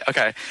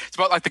 It's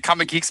about like the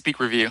Comic Geek Speak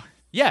review.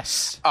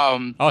 Yes.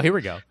 Here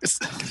we go.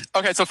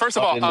 Okay, so first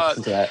of all,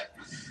 the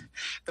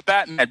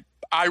Batman,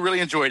 I really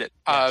enjoyed it.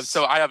 Yes.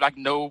 So I have like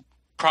no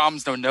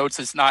problems, no notes.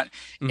 It's not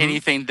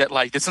anything that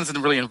like this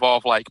doesn't really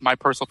involve like my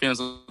personal feelings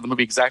of the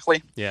movie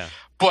exactly. Yeah.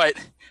 But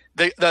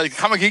the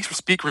Comic Geek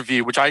Speak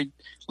review, which I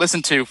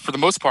listened to for the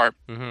most part,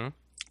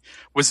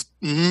 was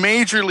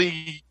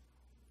majorly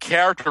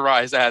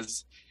characterized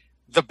as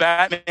the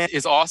Batman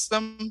is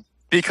awesome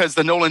because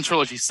the Nolan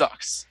trilogy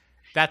sucks.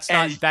 That's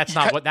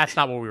not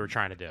what we were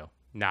trying to do.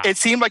 Nah. It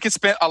seemed like it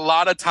spent a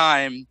lot of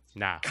time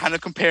kind of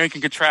comparing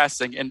and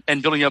contrasting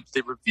and building up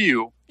the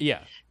review. Yeah.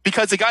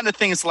 Because it got into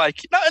things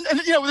like,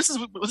 and you know, this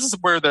is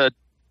where the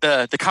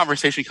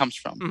conversation comes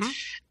from.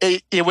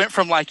 It went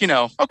from like, you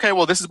know, okay,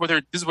 well, this is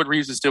what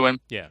Reeves is doing.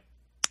 Yeah.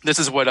 This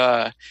is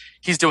what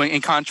he's doing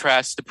in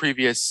contrast to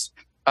previous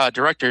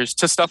directors,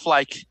 to stuff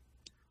like,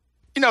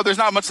 you know, there's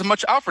not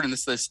much Alfred in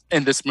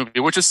this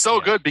movie, which is so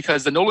good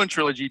because the Nolan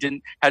trilogy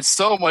had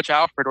so much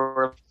Alfred,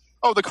 or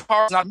the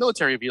car is not a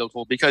military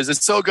vehicle, because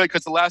it's so good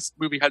because the last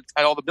movie had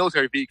all the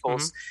military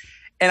vehicles.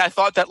 And I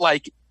thought that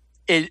like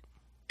it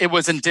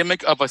was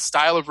endemic of a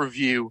style of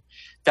review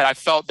that I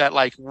felt that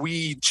like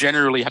we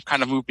generally have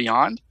kind of moved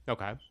beyond.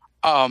 Okay.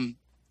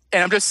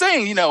 And I'm just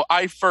saying, you know,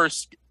 I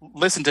first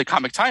listened to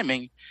Comic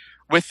Timing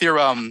with your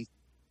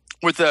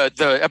with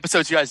the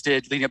episodes you guys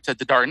did leading up to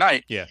The Dark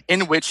Knight,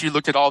 in which you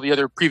looked at all the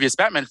other previous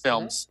Batman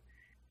films,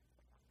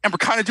 and we're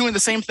kind of doing the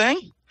same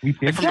thing,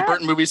 like from the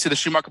Burton movies to the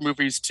Schumacher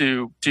movies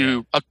to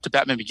up to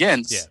Batman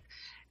Begins. Yeah.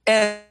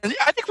 And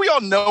I think we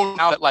all know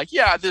now that, like,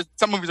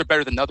 some movies are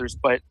better than others,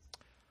 but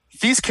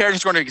these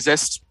characters are going to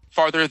exist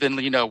farther than,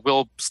 you know,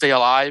 we'll stay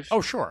alive.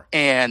 Oh, sure.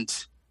 And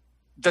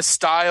the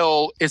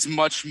style is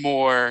much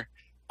more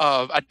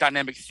of a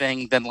dynamic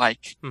thing than,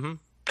 like,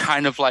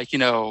 kind of like, you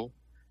know,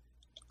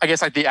 I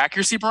guess like the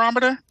accuracy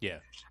barometer. Yeah.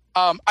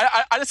 I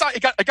just thought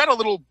it got a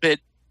little bit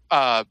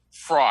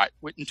fraught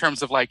in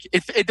terms of, like,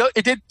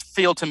 it did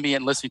feel to me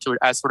in listening to it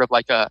as sort of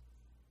like a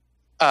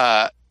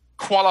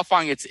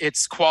qualifying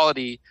its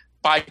quality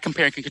by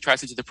comparing and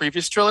contrasting to the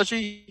previous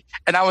trilogy.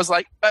 And I was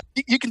like,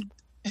 you can,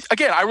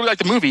 again, I really like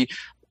the movie.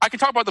 I can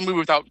talk about the movie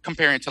without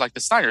comparing it to, like,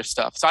 the Snyder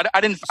stuff. So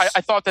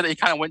I thought that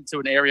it kind of went into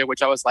an area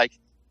which I was like,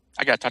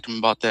 I gotta talk to him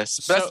about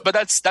this. But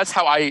that's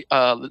how I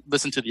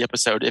listen to the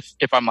episode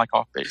if I'm, like,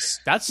 off base.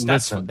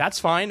 That's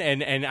fine,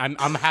 and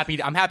I'm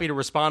happy to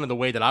respond in the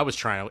way that I was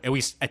trying to, at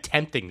least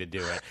attempting to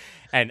do it.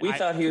 And we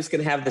thought he was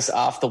going to have this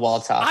off the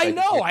wall topic. I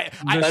know.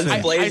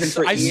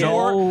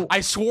 I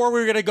swore we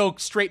were going to go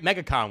straight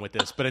MegaCon with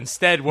this, but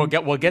instead we'll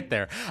get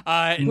there.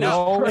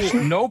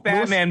 No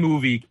Batman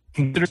movie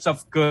can consider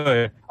itself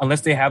good unless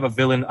they have a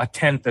villain a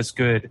tenth as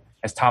good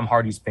as Tom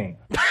Hardy's Bane.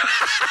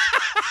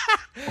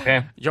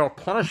 Okay. Your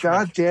punishment.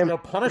 God damn. Your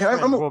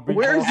punishment will be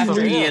where is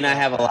after Ian, I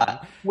have a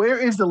lot. Where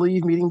is the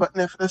leave meeting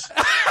button for this?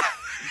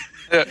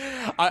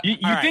 You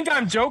think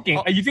I'm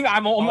joking? You think I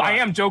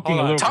am joking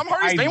a little. Tom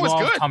Hardy's Bane was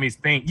good. Tommy's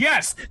Bane.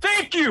 Yes.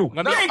 Thank you.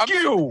 Thank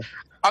you.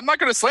 I'm not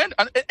going to slander,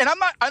 and I'm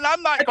not.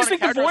 I just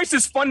think the voice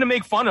is fun to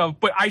make fun of,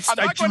 but I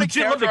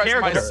legit love the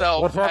character.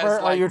 Whatever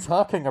are you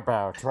talking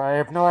about? I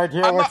have no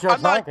idea what you're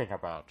talking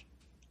about.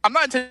 I'm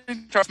not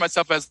intending to trust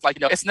myself as, like, you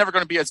know, it's never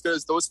going to be as good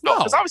as those films.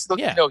 Because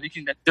obviously,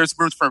 you know, there's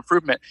room for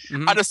improvement.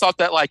 I just thought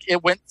that, like,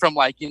 it went from,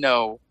 like, you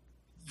know,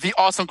 the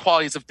awesome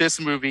qualities of this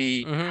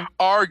movie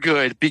are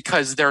good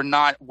because they're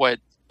not what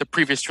the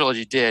previous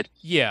trilogy did.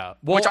 Yeah,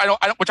 well, which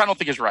I don't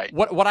think is right.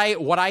 What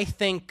I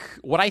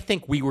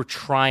think we were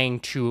trying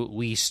to at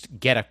least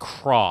get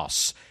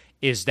across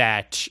is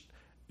that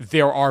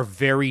there are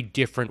very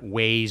different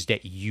ways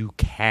that you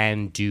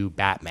can do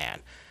Batman.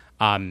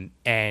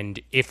 And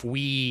if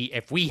we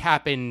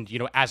happen, you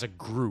know, as a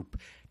group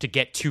to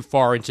get too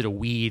far into the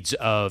weeds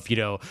of, you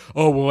know,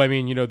 oh, well, I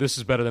mean, you know, this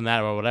is better than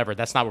that or whatever,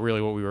 that's not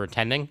really what we were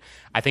intending.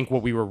 I think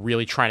what we were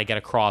really trying to get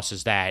across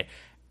is that,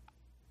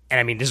 and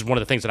I mean, this is one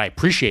of the things that I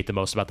appreciate the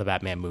most about the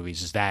Batman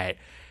movies, is that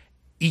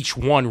each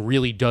one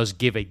really does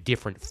give a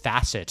different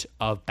facet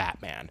of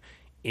Batman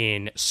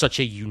in such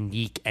a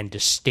unique and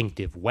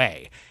distinctive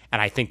way.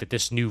 And I think that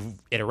this new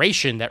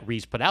iteration that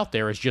Reeves put out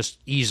there is just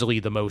easily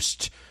the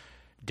most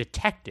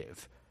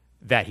detective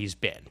that he's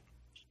been.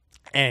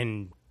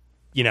 And,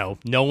 you know,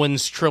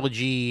 Nolan's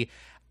trilogy,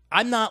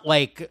 I'm not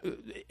like,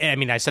 I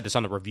mean, I said this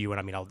on the review, and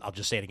I mean, I'll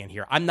just say it again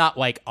here. I'm not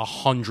like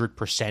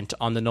 100%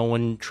 on the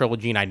Nolan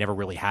trilogy, and I never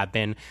really have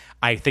been.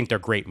 I think they're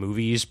great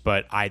movies,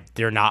 but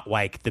they're not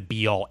like the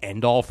be all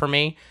end all for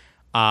me.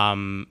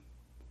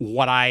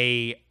 What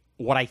I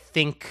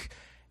think,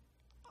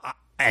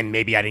 and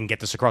maybe I didn't get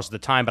this across at the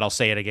time, but I'll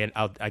say it again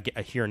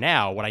here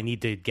now. What I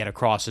need to get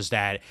across is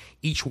that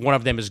each one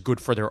of them is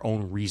good for their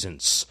own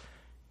reasons.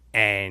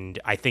 And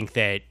I think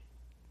that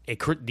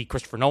the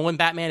Christopher Nolan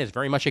Batman is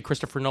very much a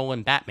Christopher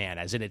Nolan Batman,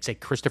 as in it's a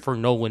Christopher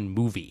Nolan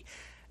movie.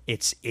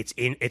 It's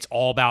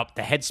all about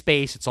the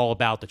headspace. It's all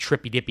about the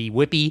trippy dippy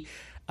whippy,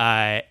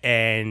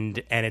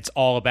 and it's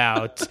all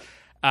about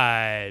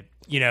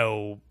you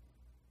know,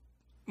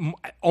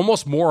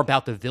 almost more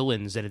about the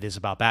villains than it is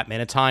about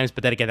Batman at times.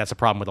 But then again, that's a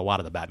problem with a lot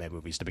of the Batman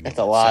movies to begin with.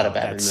 That's a lot of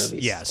Batman movies.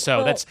 Yeah,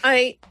 so well,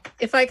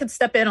 if I could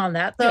step in on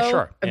that, though. Yeah,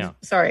 sure. I'm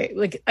sorry.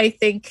 Like, I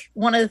think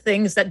one of the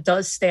things that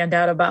does stand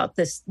out about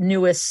this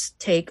newest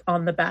take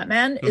on the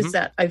Batman is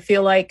that I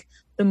feel like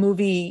the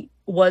movie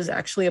was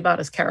actually about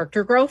his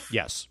character growth.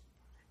 Yes.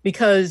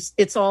 Because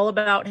it's all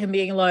about him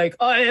being like,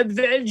 I am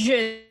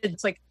vengeance.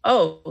 It's like,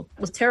 oh,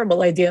 it was a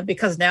terrible idea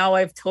because now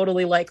I've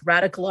totally like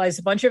radicalized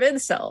a bunch of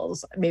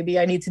incels. Maybe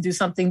I need to do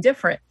something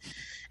different.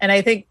 And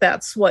I think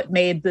that's what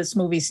made this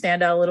movie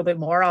stand out a little bit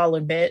more. I'll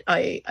admit,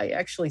 I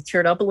actually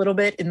teared up a little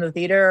bit in the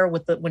theater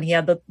when he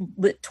had the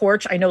lit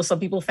torch. I know some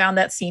people found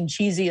that scene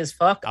cheesy as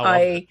fuck.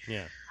 I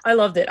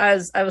loved it. I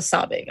was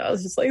sobbing. I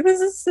was just like,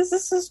 this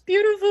is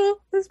beautiful.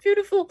 This is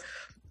beautiful.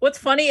 What's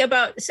funny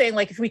about saying,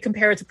 like, if we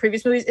compare it to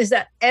previous movies, is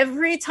that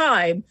every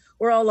time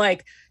we're all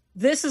like,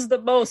 this is the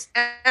most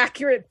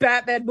accurate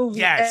Batman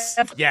movie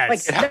ever.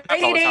 Yes. Like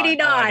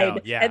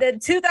 1989, and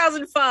then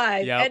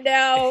 2005, and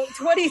now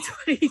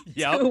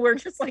 2022. We're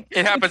just like,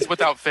 it happens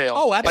without fail.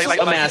 Oh, absolutely.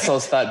 Some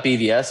assholes thought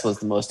BVS was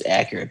the most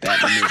accurate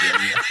Batman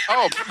movie.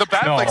 Oh, the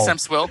Batfleck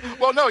sense will.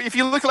 Well, no, if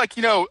you look like,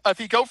 you know,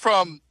 if you go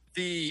from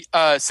the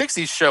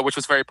 60s show, which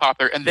was very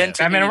popular, and then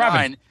to Batman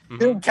 89,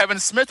 Kevin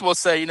Smith will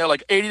say,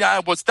 like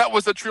 89 was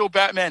the true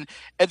Batman,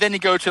 and then you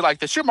go to like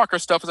the Schumacher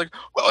stuff. It's like,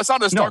 well, it's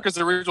not as dark as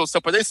the original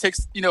stuff, but this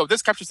takes,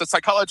 this captures the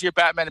psychology of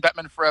Batman and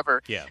Batman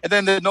Forever. Yeah. And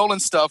then the Nolan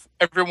stuff,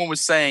 everyone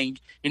was saying,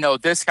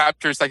 this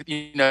captures like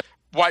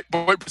what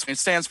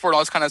stands for and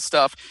all this kind of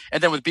stuff.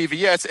 And then with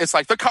BVS, it's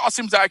like the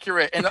costume's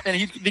accurate, and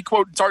he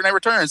quote Dark Knight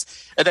Returns,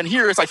 and then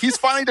here it's like he's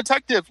finally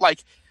detective.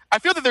 Like, I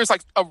feel that there's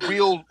like a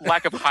real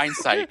lack of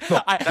hindsight.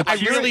 I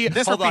really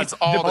this hold repeats on,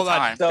 all hold the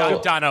time.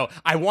 on. Dono,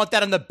 I want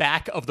that on the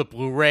back of the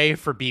Blu-ray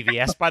for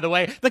BVS. By the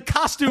way, the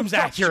costume's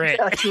accurate.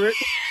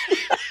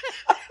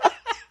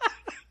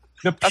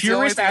 The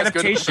purest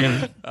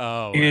adaptation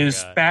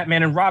is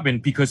Batman and Robin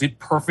because it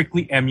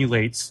perfectly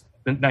emulates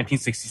the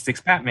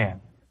 1966 Batman.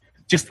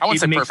 I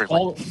wouldn't say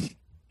perfectly.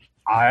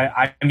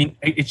 I mean,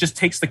 it just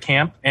takes the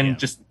camp and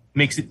just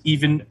makes it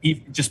even,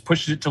 just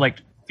pushes it to like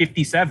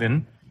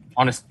 57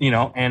 on a,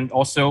 and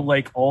also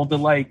like all the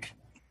like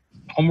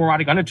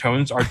homoerotic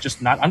undertones are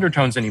just not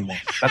undertones anymore.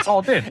 That's all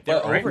it did.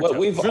 What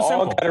we've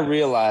all got to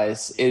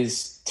realize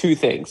is two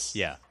things.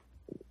 Yeah.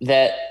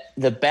 That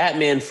the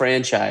Batman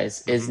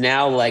franchise is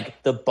now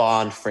like the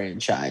Bond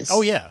franchise.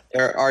 Oh, yeah.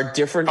 There are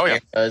different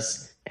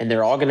eras, and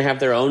they're all going to have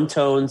their own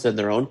tones and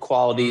their own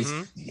qualities,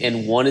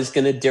 and one is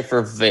going to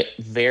differ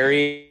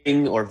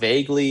varying or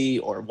vaguely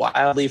or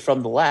wildly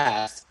from the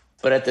last.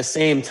 But at the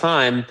same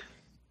time,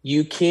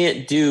 you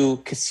can't do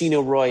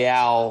Casino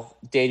Royale,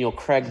 Daniel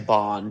Craig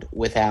Bond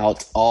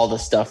without all the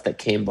stuff that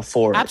came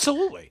before.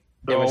 Absolutely.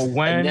 There was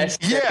a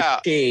necessary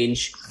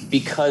change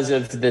because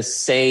of the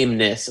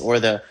sameness or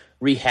the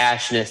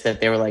rehashedness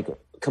that they were like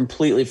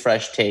completely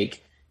fresh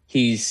take.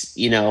 He's,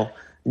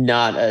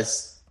 not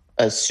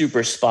a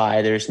super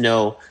spy. There's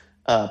no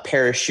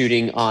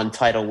parachuting on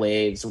tidal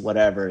waves or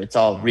whatever. It's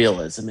all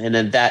realism. And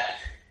then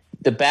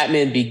the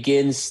Batman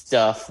Begins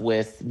stuff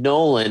with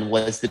Nolan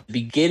was the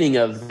beginning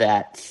of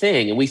that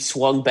thing. And we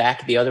swung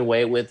back the other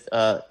way with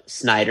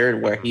Snyder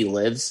and where he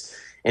lives.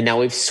 And now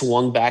we've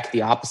swung back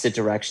the opposite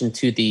direction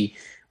to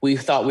we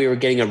thought we were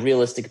getting a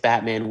realistic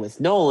Batman with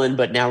Nolan,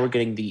 but now we're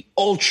getting the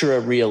ultra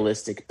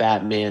realistic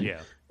Batman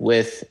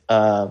with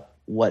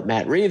what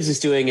Matt Reeves is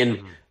doing. And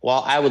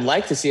while I would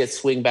like to see it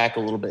swing back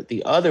a little bit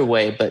the other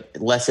way, but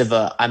less of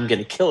a I'm going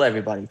to kill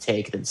everybody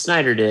take than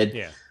Snyder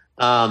did.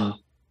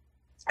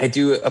 I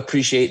do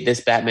appreciate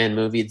this Batman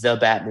movie, The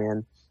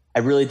Batman. I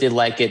really did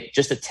like it.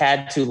 Just a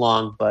tad too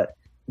long, but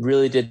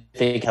really did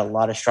think it had a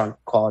lot of strong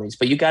qualities.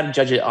 But you got to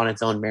judge it on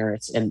its own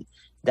merits, and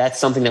that's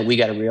something that we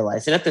got to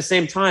realize. And at the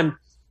same time,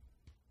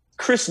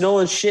 Chris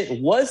Nolan's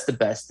shit was the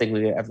best thing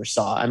we ever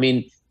saw. I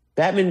mean,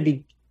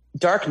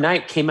 Dark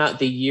Knight came out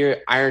the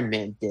year Iron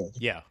Man did.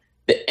 Yeah.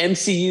 The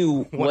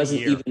MCU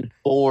wasn't even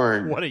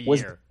born. What a year.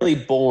 Was really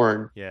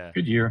born. Yeah.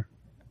 Good year.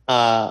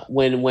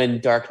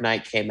 When Dark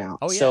Knight came out.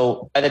 Oh, yeah.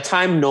 So by the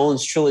time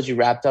Nolan's trilogy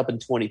wrapped up in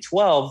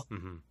 2012,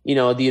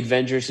 the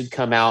Avengers had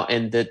come out,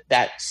 and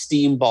that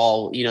steam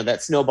ball,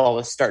 that snowball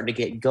was starting to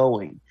get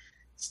going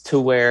to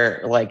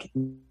where like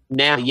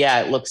now,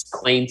 it looks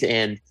quaint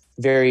and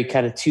very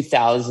kind of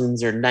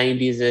 2000s or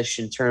 90s-ish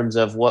in terms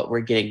of what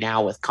we're getting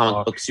now with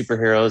comic book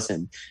superheroes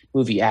and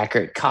movie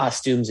accurate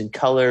costumes and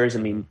colors. I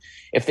mean,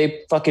 if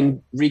they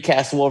fucking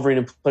recast Wolverine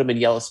and put him in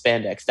yellow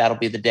spandex, that'll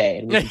be the day,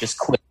 and we can just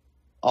quit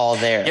all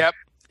there. Yep.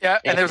 Yeah,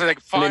 and there's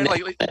like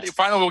finally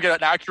we'll get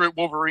an accurate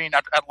Wolverine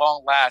at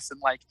long last, and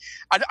like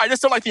I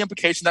just don't like the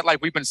implication that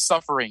like we've been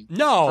suffering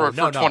for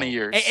 20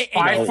 years.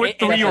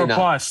 5'3" or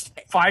bust.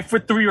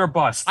 5'3" or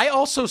bust. I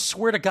also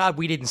swear to God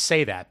we didn't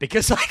say that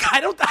because like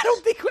I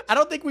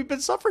don't think we've been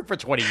suffering for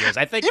 20 years.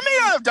 I think you may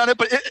not have done it,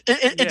 but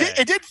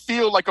it did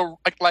feel like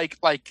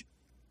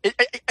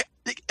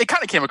it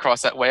kind of came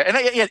across that way. And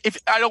if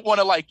I don't want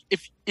to like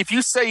if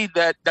you say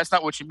that that's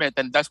not what you meant,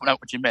 then that's not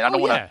what you meant. I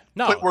don't want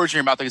to put words in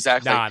your mouth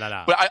exactly.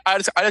 No. But I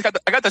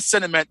got the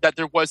sentiment that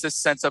there was this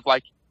sense of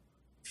like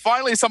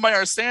finally somebody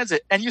understands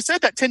it. And you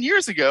said that 10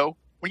 years ago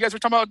when you guys were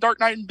talking about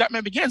Dark Knight and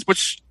Batman Begins,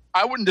 which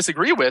I wouldn't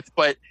disagree with.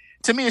 But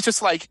to me, it's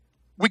just like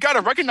we got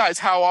to recognize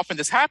how often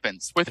this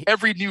happens with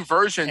every new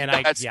version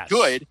that's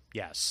good.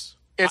 Yes.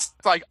 It's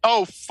like,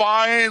 oh,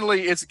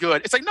 finally, it's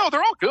good. It's like, no,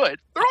 they're all good.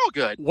 They're all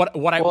good.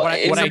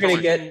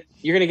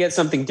 You're gonna get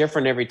something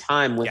different every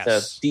time with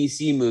a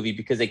DC movie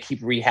because they keep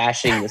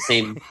rehashing the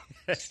same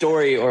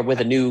story or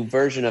with a new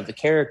version of the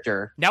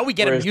character. Now we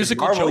get a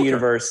musical the Marvel Joker.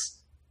 Universe.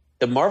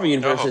 The Marvel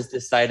Universe has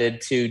decided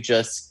to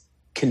just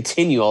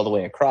continue all the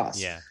way across.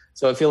 Yeah.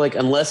 So I feel like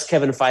unless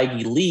Kevin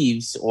Feige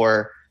leaves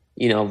or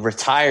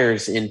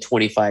retires in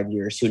 25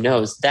 years, who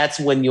knows? That's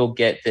when you'll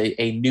get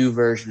a new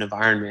version of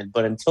Iron Man.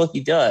 But until he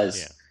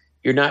does,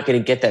 you're not going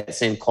to get that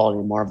same quality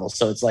of Marvel.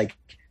 So it's like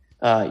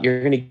you're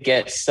going to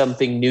get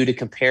something new to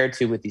compare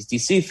to with these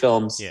DC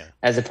films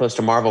as opposed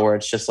to Marvel, where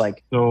it's just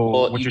like,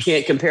 you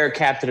can't compare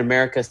Captain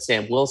America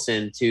Sam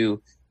Wilson to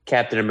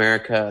Captain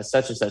America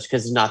such and such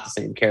because it's not the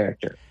same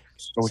character.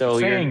 So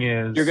what you're saying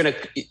is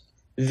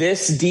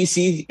this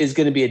DC is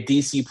going to be a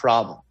DC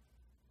problem.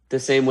 The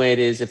same way it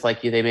is if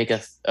like they make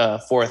a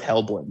fourth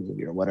Hellboy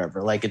movie or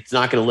whatever. Like it's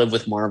not going to live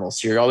with Marvel.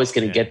 So you're always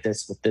going to get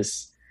this with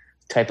this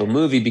type of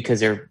movie because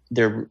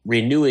they're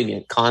renewing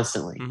it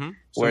constantly.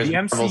 So the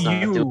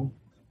MCU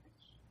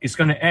is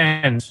going to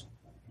end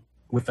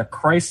with a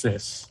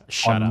crisis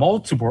on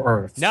multiple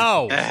Earths.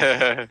 No.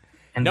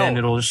 And then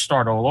it'll just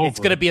start all over. It's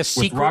going to be a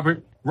secret.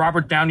 With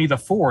Robert Downey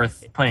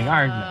IV playing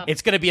Iron Man.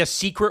 It's going to be a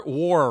secret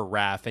war,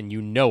 Raph, and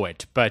you know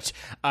it. But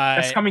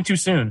that's coming too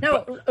soon.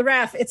 No,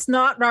 Raph, it's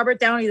not Robert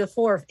Downey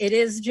IV. It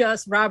is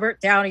just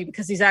Robert Downey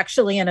because he's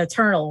actually an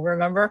Eternal,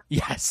 remember?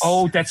 Yes.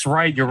 Oh, that's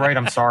right. You're right.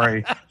 I'm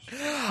sorry.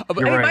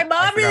 My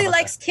mom really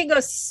likes Kingo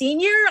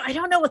Sr. I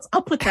don't know what's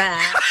up with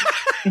that.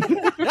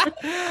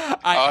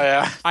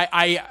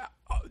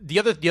 The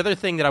other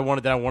thing that I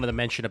wanted to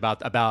mention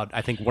about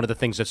I think one of the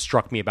things that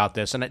struck me about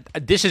this, and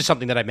this is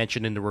something that I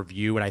mentioned in the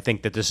review, and I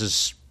think that this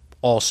is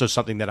also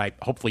something that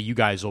hopefully you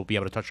guys will be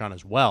able to touch on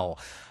as well.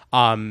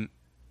 One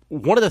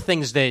of the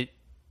things that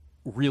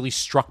really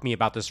struck me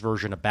about this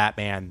version of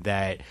Batman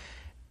that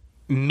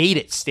made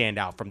it stand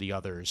out from the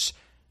others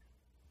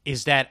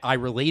is that I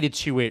related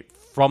to it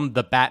from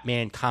the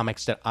Batman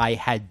comics that I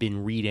had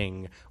been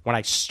reading when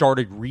I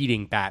started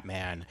reading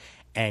Batman.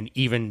 And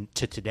even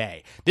to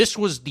today, this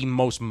was the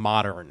most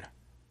modern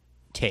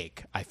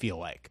take, I feel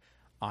like,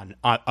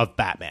 of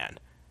Batman.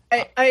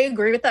 I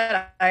agree with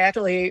that. I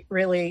actually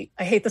really,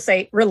 I hate to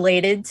say,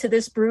 related to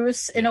this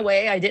Bruce in a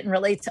way I didn't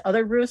relate to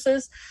other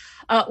Bruces.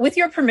 With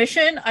your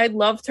permission, I'd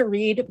love to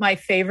read my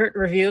favorite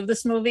review of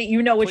this movie.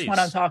 You know which one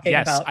I'm talking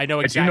about. Yes, I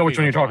know exactly. You know which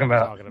one you're talking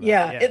about.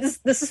 Yeah.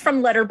 This is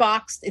from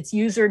Letterboxd. It's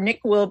user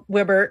Nick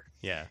Wibbert.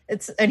 Yeah.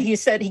 And he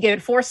said he gave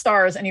it 4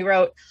 stars, and he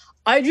wrote,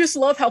 "I just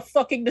love how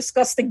fucking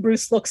disgusting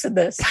Bruce looks in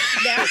this.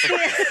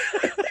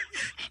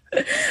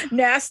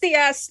 Nasty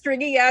ass,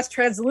 stringy ass,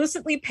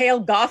 translucently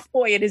pale goth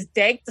boy in his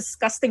dank,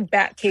 disgusting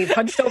bat cave,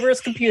 hunched over his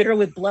computer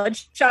with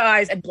bloodshot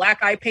eyes and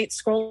black eye paint,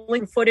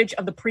 scrolling footage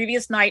of the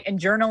previous night and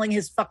journaling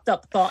his fucked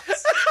up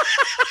thoughts."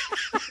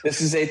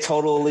 This is a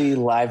totally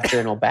live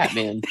journal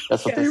Batman.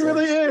 That's what this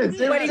really is.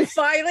 When he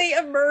finally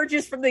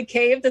emerges from the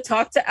cave to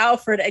talk to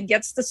Alfred and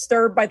gets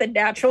disturbed by the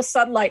natural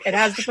sunlight and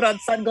has to put on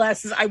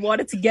sunglasses, I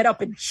wanted to get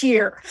up and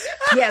cheer.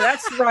 Yeah,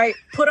 that's right.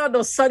 Put on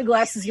those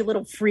sunglasses, you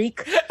little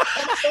freak.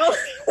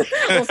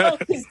 Also,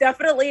 he's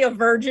definitely a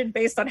virgin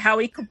based on how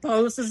he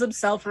composes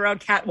himself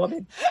around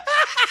Catwoman.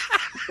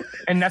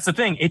 And that's the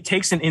thing. It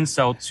takes an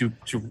incel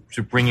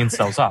to bring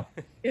incels up.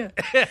 Yeah.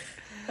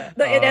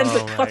 It ends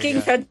with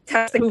fucking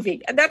fantastic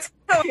movie. And that's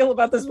how I feel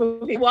about this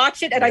movie.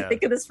 Watch it and I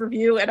think of this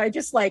review and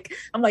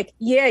I'm like,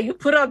 yeah, you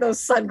put on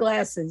those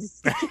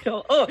sunglasses.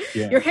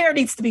 Your hair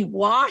needs to be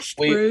washed,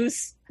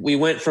 Bruce. We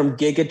went from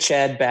Giga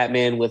Chad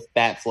Batman with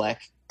Batfleck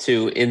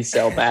to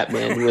incel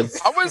Batman with...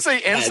 I wouldn't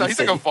say incel. He's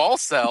like a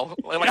Volcel.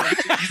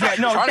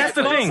 That's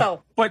the thing.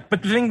 But the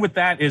thing with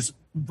that is...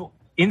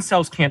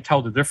 incels can't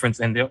tell the difference,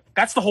 and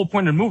that's the whole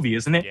point of the movie,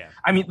 isn't it? Yeah.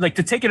 I mean, like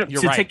take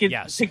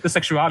the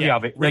sexuality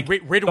of it. Like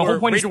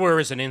Riddler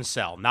is an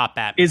incel, not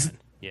Batman.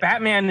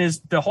 Batman is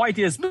the whole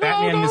idea is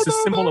Batman is a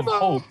symbol of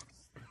hope.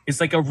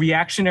 It's like a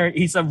reactionary.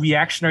 He's a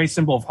reactionary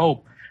symbol of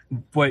hope,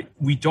 but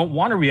we don't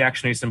want a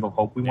reactionary symbol of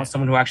hope. We want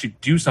someone who actually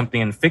do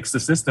something and fix the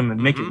system and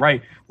make it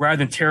right, rather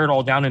than tear it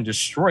all down and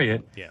destroy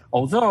it. Yeah.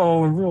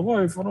 Although in real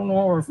life, I don't know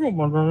how I feel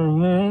about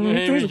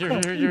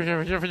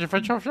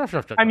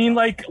that. I mean,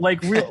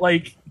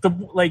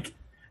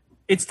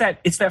 it's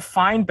that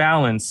fine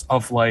balance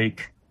of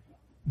like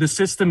the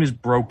system is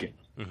broken.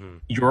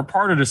 You're a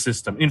part of the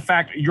system. In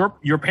fact,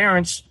 your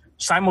parents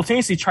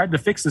simultaneously tried to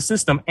fix the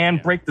system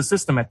and break the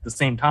system at the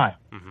same time,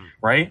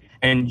 right?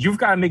 And you've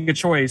got to make a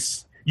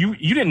choice. You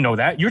didn't know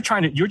that. You're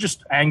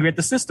just angry at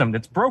the system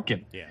that's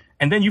broken. Yeah.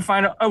 And then you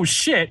find out, oh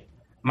shit,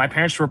 my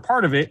parents were a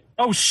part of it.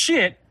 Oh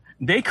shit,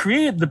 they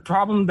created the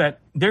problem that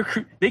they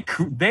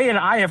and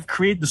I have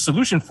created the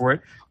solution for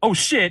it. Oh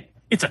shit,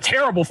 it's a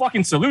terrible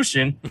fucking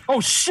solution.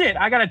 Oh shit,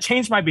 I gotta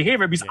change my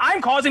behavior because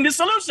I'm causing this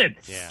solution.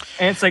 Yeah.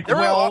 And it's like, there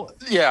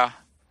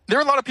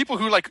are a lot of people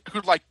who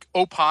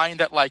opine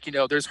that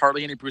there's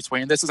hardly any Bruce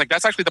Wayne. This is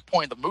that's actually the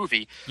point of the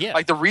movie. Yeah.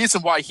 Like the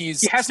reason why he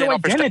has no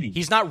identity.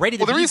 He's not ready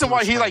to. Well, the reason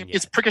why he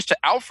is prickish to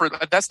Alfred.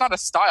 That's not a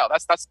style.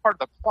 That's part of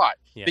the plot.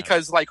 Yeah.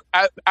 Because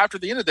after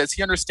the end of this,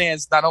 he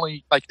understands not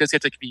only does he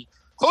have to be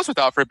close with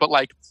Alfred, but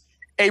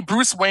a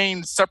Bruce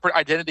Wayne separate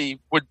identity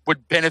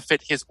would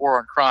benefit his war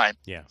on crime.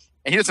 Yeah.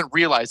 And he doesn't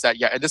realize that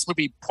yet. And this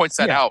movie points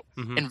that out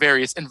in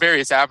various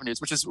avenues,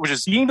 which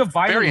is being the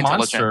violent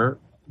monster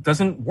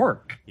doesn't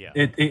work. Yeah.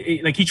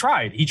 He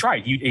tried.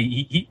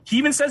 He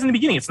even says in the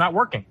beginning it's not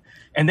working.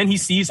 And then he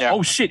sees,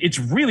 oh shit, it's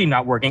really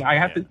not working. I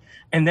have to,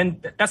 and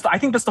then I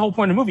think that's the whole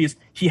point of the movie is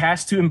he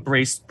has to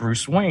embrace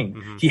Bruce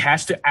Wayne. He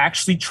has to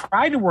actually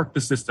try to work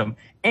the system,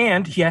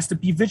 and he has to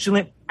be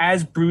vigilant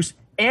as Bruce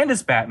and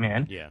as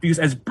Batman. Yeah. Because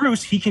as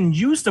Bruce, he can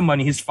use the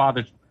money his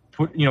father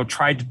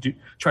tried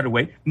to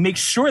wait, make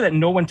sure that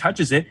no one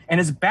touches it.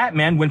 And as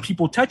Batman, when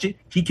people touch it,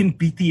 he can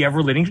beat the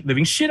ever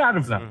living shit out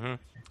of them.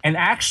 And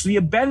actually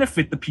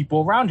benefit the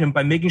people around him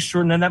by making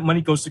sure none of that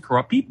money goes to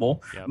corrupt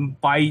people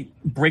by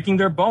breaking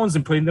their bones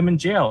and putting them in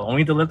jail,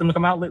 only to let them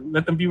come out,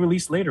 let them be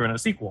released later in a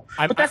sequel.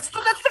 But that's the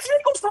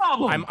sequel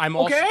problem. I'm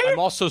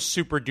also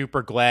super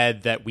duper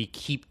glad that we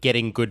keep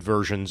getting good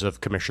versions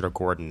of Commissioner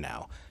Gordon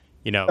now.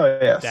 You know,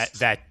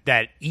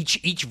 that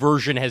each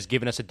version has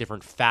given us a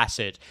different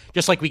facet.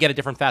 Just like we get a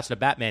different facet of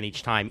Batman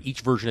each time, each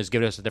version has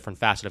given us a different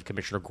facet of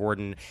Commissioner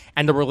Gordon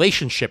and the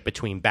relationship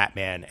between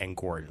Batman and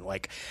Gordon.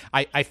 Like,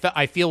 I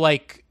feel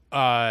like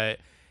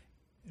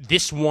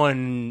this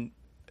one,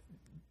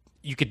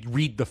 you could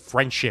read the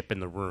friendship in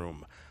the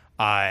room.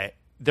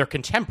 They're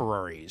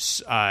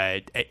contemporaries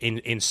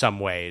in some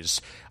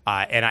ways,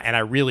 and I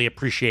really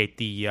appreciate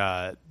the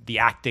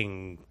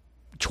acting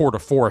tour de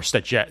force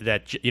that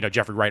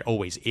Jeffrey Wright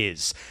always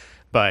is.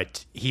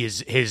 But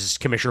his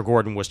Commissioner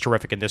Gordon was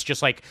terrific in this,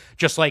 just like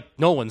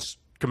Nolan's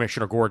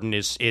Commissioner Gordon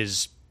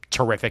is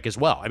terrific as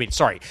well. I mean,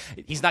 sorry,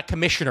 he's not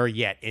Commissioner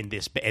yet in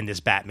this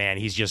Batman.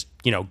 He's just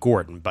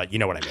Gordon, but you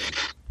know what I mean.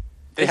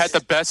 They had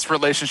the best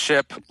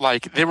relationship.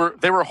 Like they were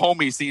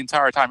homies the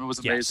entire time. It was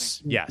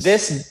amazing.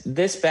 Yes.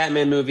 This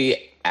Batman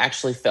movie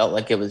actually felt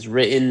like it was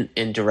written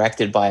and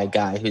directed by a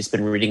guy who's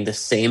been reading the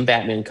same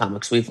Batman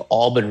comics we've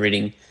all been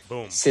reading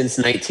since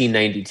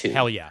 1992.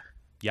 Hell yeah.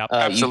 Yep.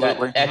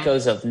 Absolutely. You got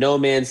echoes of No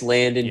Man's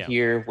Land in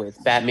here,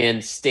 with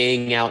Batman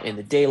staying out in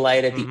the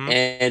daylight at the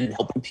end,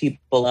 helping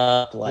people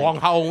up. Like Long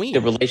Halloween.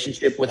 The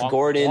relationship with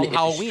Gordon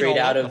is straight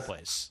out of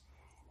place.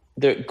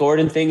 The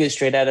Gordon thing is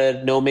straight out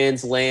of No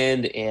Man's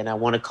Land, and I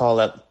want to call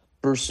that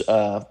Bruce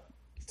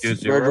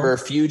Murderer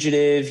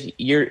Fugitive.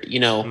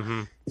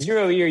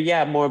 Zero Year,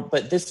 yeah, more,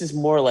 but this is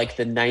more like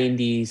the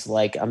 90s.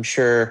 Like, I'm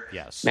sure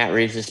Matt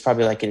Reeves is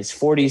probably like in his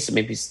 40s, so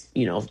maybe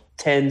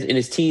in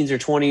his teens or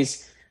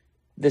 20s.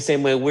 The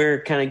same way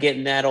we're kind of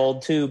getting that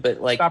old too,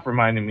 but like, stop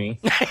reminding me.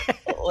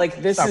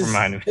 Like this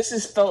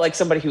is felt like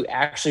somebody who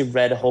actually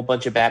read a whole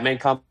bunch of Batman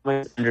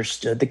comics,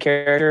 understood the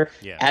character,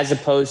 as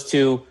opposed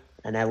to.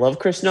 And I love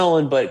Chris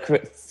Nolan, but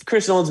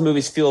Chris Nolan's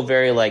movies feel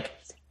very like,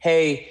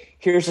 hey,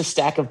 here's a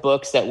stack of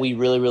books that we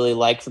really, really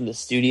like from the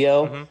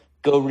studio. Mm-hmm.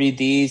 Go read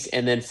these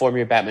and then form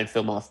your Batman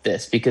film off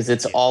this, because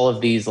it's all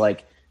of these,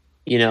 like,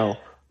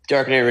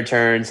 Dark Knight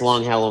Returns,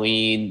 Long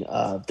Halloween,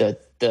 the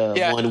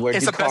one where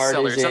it's a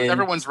bestseller. So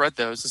everyone's read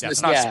those.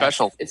 It's not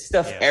special. It's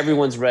stuff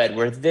everyone's read,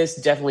 where this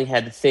definitely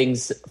had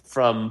things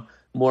from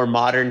more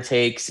modern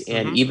takes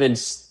and even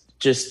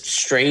just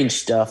strange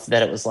stuff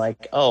that it was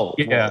like,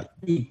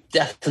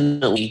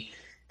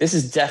 this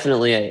is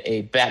definitely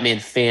a Batman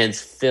fan's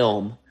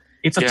film.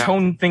 It's a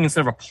tone thing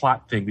instead of a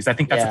plot thing, because I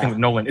think that's the thing with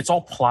Nolan. It's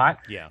all plot,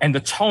 and the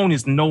tone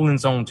is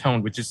Nolan's own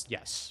tone, which is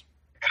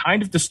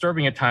kind of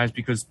disturbing at times,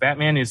 because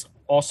Batman is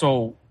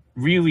also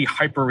really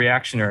hyper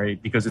reactionary,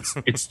 because it's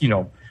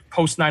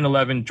post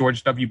 9/11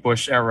 George W.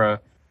 Bush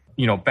era,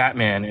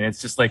 Batman, and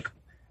it's just like,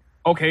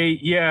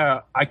 okay,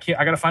 I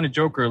gotta find a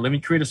Joker. Let me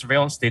create a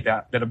surveillance state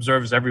that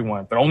observes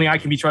everyone, but only I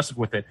can be trusted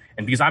with it.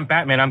 And because I'm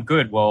Batman, I'm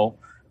good. Well,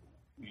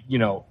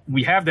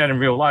 we have that in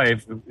real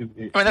life. I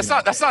mean, that's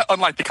not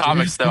unlike the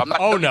comics, though. I'm not.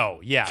 Oh no,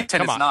 yeah,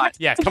 come on, not.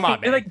 Yeah, come on,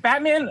 man. Like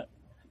Batman.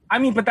 I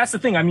mean, but that's the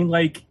thing. I mean,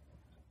 like,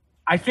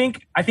 I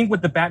think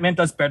what the Batman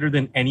does better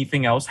than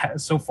anything else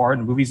has so far in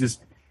the movies is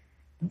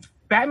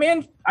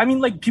Batman. I mean,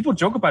 like, people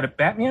joke about it.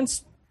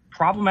 Batman's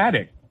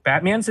problematic.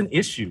 Batman's an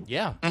issue.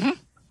 Yeah. Mm-hmm.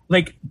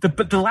 Like,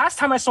 but the last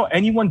time I saw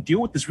anyone deal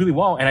with this really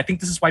well, and I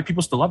think this is why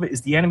people still love it,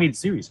 is the animated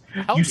series.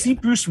 See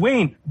Bruce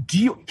Wayne,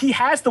 he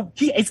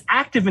is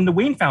active in the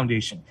Wayne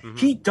Foundation. Mm-hmm.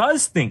 He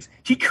does things.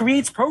 He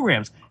creates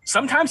programs.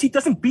 Sometimes he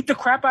doesn't beat the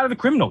crap out of the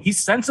criminal. He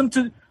sends them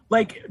to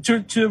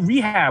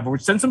rehab, or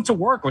sends them to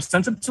work, or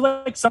sends them to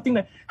like something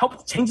that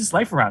helps change his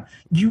life around.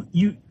 You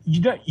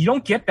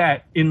don't get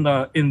that in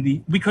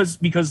the because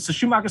the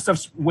Schumacher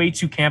stuff's way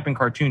too camp and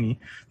cartoony.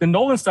 The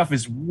Nolan stuff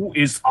is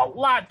a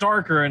lot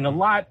darker and a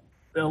lot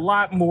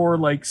more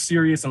like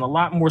serious and a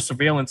lot more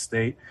surveillance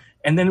state.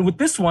 And then with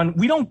this one,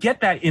 we don't get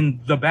that in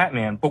the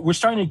Batman, but we're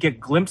starting to get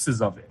glimpses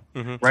of it,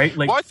 right?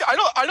 Like, well,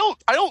 I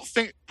don't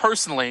think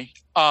personally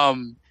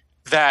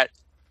that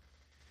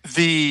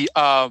the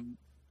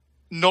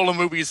Nolan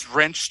movies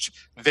wrenched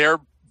their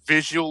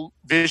visual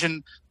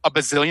vision a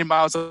bazillion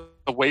miles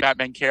away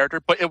Batman character,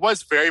 but it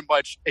was very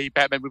much a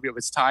Batman movie of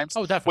its times.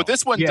 Oh, definitely. What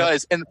this one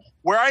does, and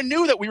where I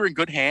knew that we were in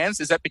good hands,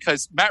 is that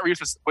because Matt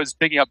Reeves was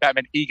bigging up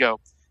Batman Ego,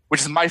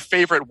 which is my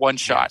favorite one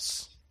shot.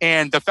 Yes.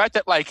 And the fact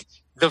that, like,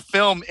 the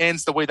film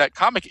ends the way that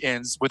comic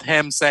ends, with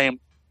him saying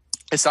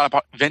it's not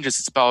about vengeance,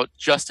 it's about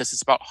justice,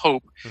 it's about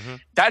hope. Mm-hmm.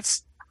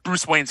 That's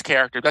Bruce Wayne's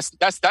character. That's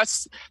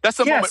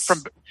the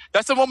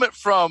moment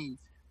from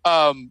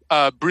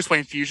Bruce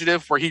Wayne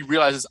Fugitive, where he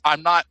realizes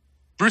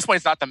Bruce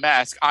Wayne's not the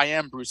mask. I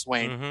am Bruce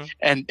Wayne,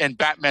 and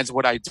Batman's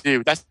what I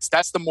do.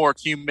 That's the more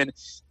human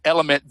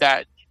element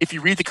that, if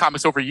you read the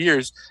comics over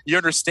years, you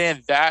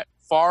understand that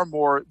far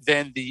more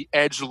than the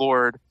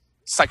edgelord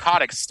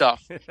psychotic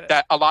stuff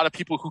that a lot of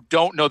people who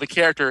don't know the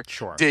character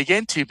dig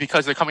into,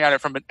 because they're coming at it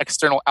from an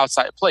external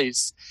outside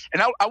place.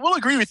 And I will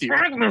agree with you.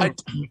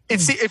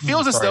 It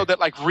feels as though that,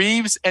 like,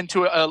 Reeves and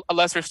to a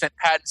lesser extent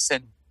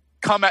Pattinson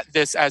come at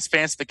this as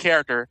fans of the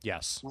character,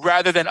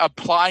 rather than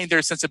applying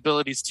their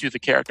sensibilities to the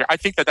character. I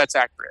think that that's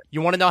accurate.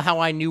 You want to know how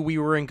I knew we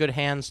were in good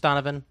hands,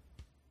 Donovan?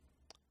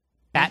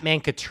 Batman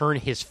could turn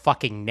his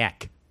fucking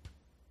neck.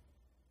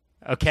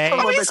 Okay?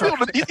 Oh, he's been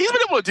able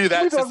to do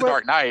that since The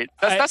Dark Knight.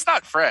 That's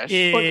not fresh.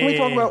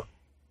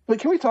 But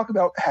can we talk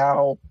about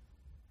how,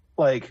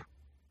 like,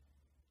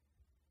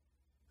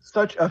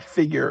 such a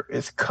figure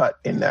is cut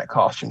in that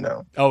costume,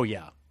 though? Oh,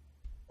 yeah.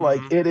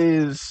 Like,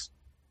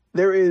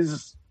 there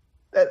is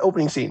that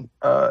opening scene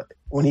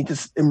when he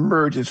just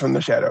emerges from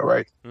the shadow,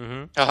 right?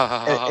 Mm-hmm.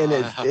 And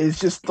it's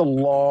just the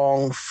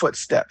long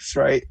footsteps,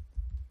 right?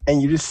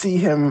 And you just see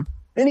him,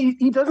 and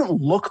he doesn't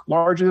look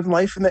larger than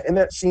life in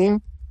that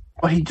scene,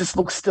 but he just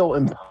looks still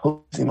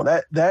imposing.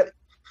 Well,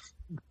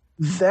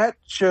 that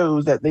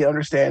shows that they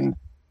understand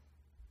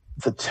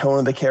the tone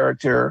of the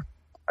character,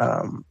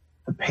 the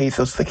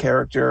pathos of the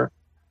character,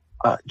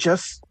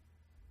 just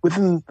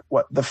within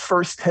the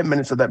first 10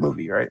 minutes of that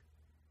movie, right?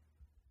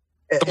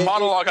 The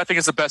monologue, I think,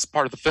 is the best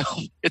part of the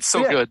film. It's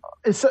so good.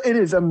 It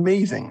is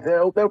amazing. The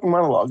open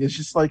monologue is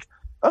just like,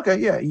 okay,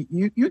 yeah,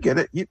 you get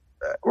it.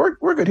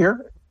 We're good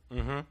here.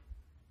 Mm-hmm.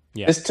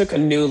 Yeah. This took a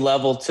new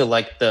level to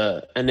like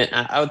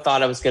I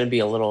thought I was going to be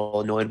a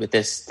little annoyed with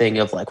this thing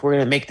of like, we're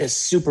going to make this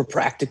super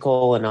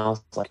practical. And I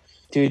was like,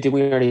 dude, did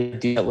we already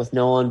do that with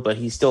Nolan? But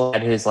he still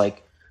had his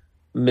like,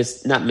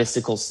 not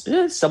mystical,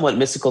 somewhat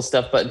mystical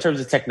stuff, but in terms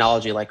of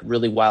technology, like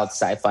really wild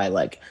sci-fi,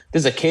 like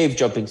there's a cave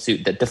jumping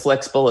suit that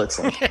deflects bullets.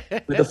 Like,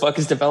 who the fuck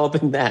is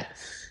developing that?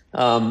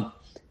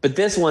 But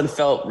this one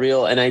felt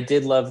real. And I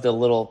did love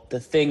the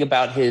thing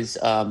about his,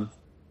 the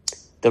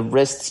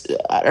wrists.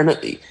 I don't know.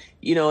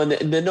 You know,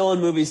 in the Nolan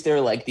movies, there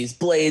are like these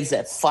blades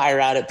that fire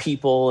out at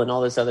people and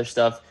all this other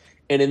stuff.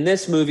 And in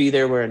this movie,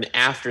 they were an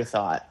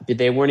afterthought.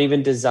 They weren't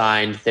even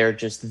designed. They're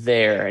just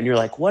there. And you're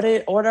like, what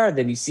are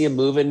they? And you see them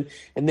moving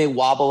and they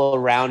wobble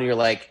around. And you're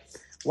like,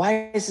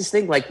 why is this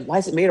thing why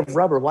is it made of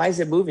rubber? Why is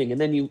it moving? And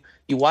then you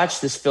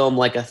watch this film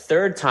like a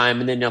third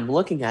time. And then I'm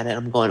looking at it.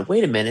 I'm going,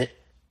 wait a minute.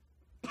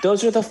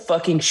 Those are the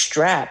fucking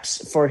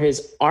straps for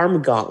his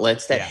arm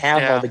gauntlets that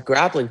have all the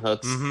grappling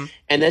hooks. Mm-hmm.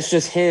 And that's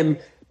just him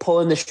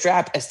pulling the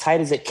strap as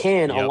tight as it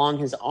can along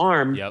his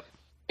arm. Yep.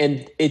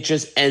 And it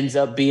just ends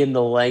up being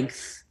the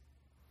length,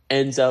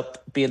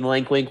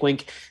 wink,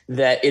 wink,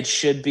 that it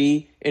should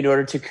be in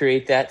order to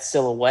create that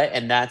silhouette.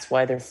 And that's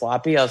why they're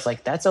floppy. I was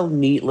like, that's a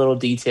neat little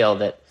detail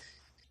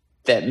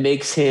that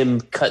makes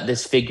him cut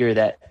this figure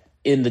that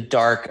in the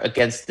dark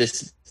against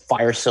this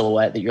fire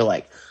silhouette that you're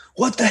like,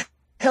 what the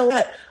hell is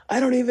that? I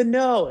don't even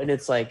know. And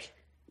it's like,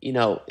 you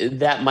know,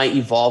 that might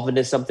evolve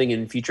into something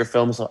in future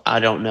films. I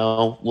don't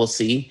know. We'll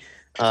see.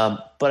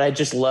 But I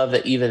just love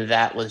that even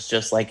that was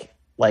just like,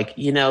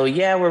 you know,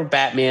 yeah, we're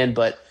Batman,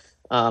 but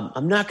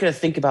I'm not going to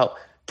think about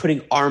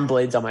putting arm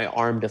blades on my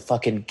arm to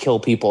fucking kill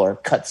people or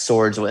cut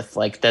swords with.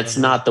 Like, that's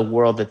not the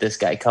world that this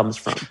guy comes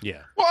from.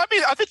 Yeah. Well, I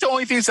mean, I think the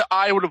only things that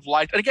I would have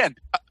liked, and again,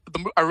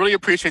 I really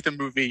appreciate the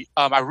movie.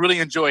 I really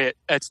enjoy it.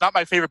 It's not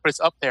my favorite, but it's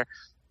up there.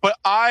 But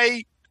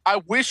I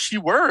wish he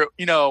were,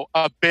 you know,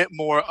 a bit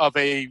more of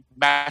a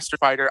master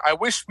fighter. I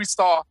wish we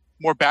saw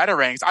more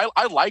batarangs.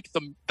 I like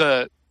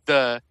the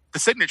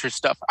signature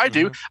stuff. I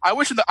do. I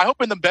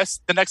hope in the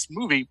next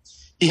movie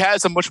he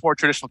has a much more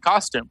traditional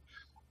costume.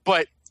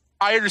 But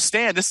I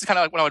understand, this is kind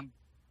of like when I'm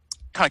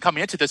kind of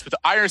coming into this, but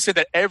I understand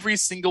that every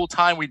single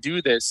time we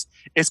do this,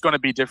 it's going to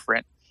be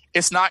different.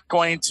 It's not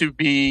going to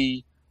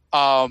be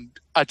a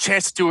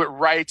chance to do it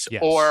right,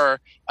 or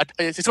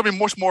it's going to be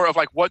much more of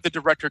like what the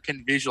director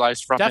can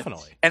visualize from it.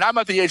 And I'm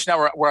at the age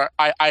now where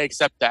I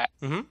accept that.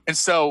 Mm-hmm. And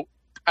so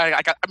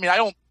I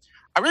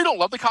really don't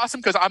love the costume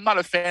because I'm not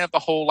a fan of the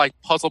whole like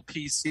puzzle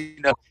piece, you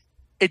know,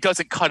 it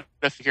doesn't cut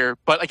a figure.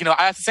 But like, you know,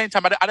 at the same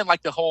time, I didn't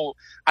like the whole,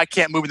 I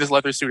can't move in this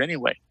leather suit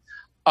anyway.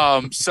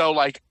 So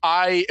like,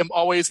 I am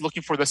always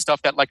looking for the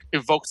stuff that like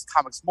evokes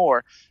comics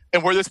more.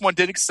 And where this one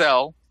did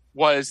excel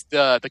was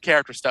the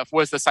character stuff,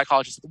 was the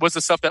psychology, was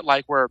the stuff that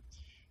like where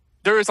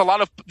there is a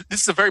lot of,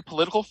 this is a very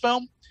political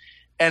film.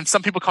 And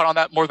some people caught on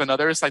that more than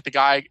others. Like the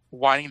guy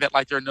whining that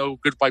like there are no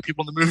good white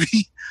people in the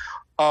movie,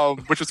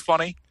 which was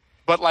funny.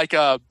 But like,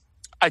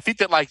 I think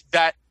that like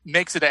that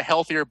makes it a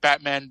healthier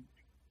Batman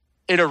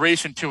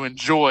iteration to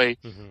enjoy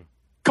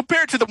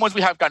compared to the ones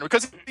we have gotten.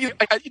 Because, you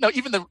know,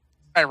 even the Dark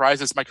Knight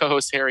Rises, my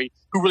co-host Harry,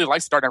 who really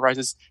likes Dark Knight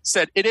Rises,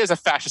 said it is a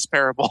fascist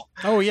parable.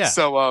 Oh yeah.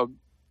 So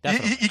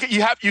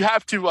you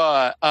have to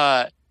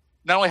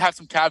not only have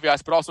some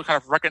caveats, but also kind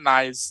of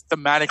recognize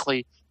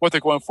thematically what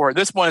they're going for.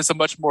 This one is a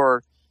much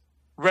more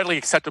readily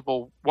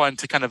acceptable one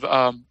to kind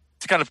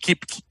of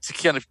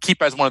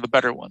keep as one of the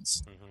better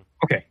ones.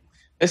 Okay.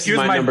 This is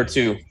my number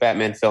 2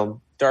 Batman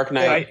film. Dark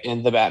Knight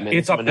and The Batman.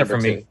 It's up there for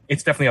me.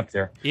 It's definitely up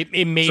there.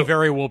 It may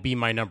very well be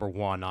my number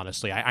 1,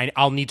 honestly.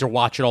 I'll need to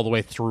watch it all the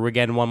way through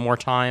again one more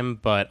time,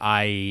 but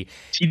DK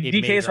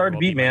is hard to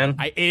beat, man.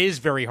 It is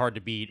very hard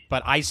to beat,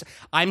 but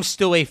I'm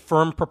still a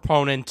firm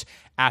proponent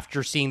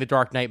after seeing The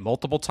Dark Knight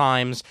multiple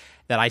times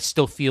that I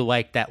still feel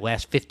like that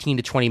last 15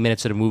 to 20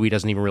 minutes of the movie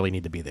doesn't even really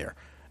need to be there.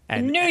 I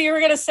knew you were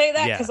going to say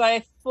that because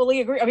I fully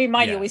agree. I mean,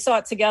 mind you, we saw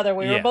it together.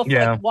 We were both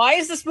like, why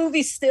is this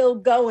movie still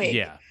going?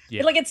 Yeah.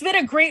 Like, it's been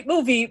a great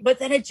movie, but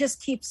then it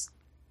just keeps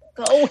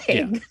going.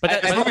 Yeah.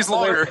 But that movie's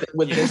longer.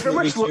 With this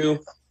movie too,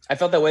 I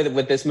felt that way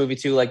with this movie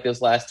too. Like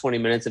those last 20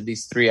 minutes of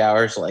these 3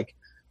 hours, like,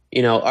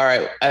 you know, all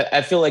right.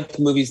 I feel like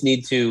movies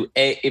need to,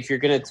 if you're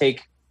going to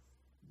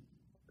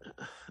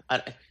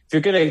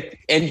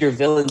end your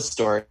villain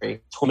story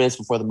 20 minutes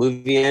before the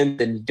movie ends,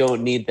 then you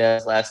don't need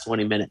the last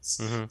 20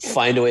 minutes.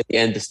 Find a way to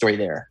end the story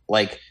there.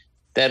 Like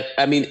that.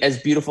 I mean,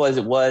 as beautiful as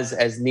it was,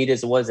 as neat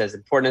as it was, as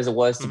important as it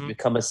was to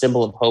become a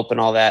symbol of hope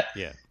and all that.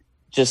 Yeah.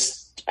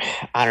 Just,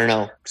 I don't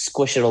know,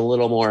 squish it a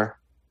little more.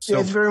 So,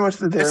 it's very much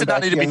the This did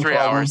not need to be 3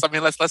 hours. I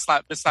mean, let's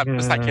not kid.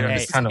 There's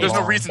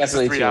no reason this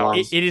is 3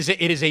 hours. It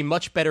is a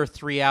much better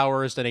 3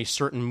 hours than a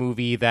certain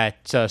movie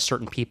that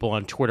certain people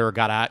on Twitter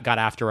got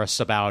after us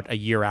about a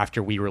year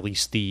after we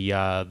released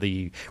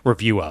the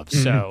review of.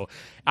 So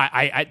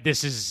I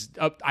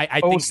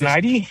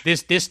think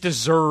this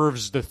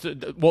deserves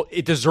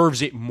it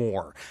deserves it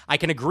more. I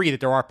can agree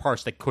that there are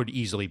parts that could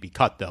easily be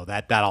cut though.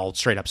 That I'll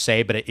straight up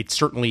say, but it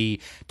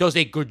certainly does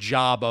a good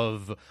job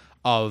of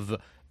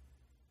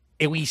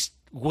at least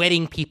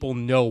letting people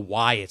know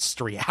why it's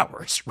 3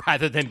 hours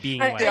rather than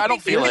being I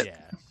don't feel it.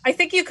 I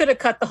think you could have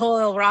cut the whole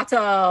El Rata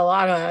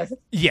Lana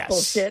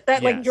bullshit.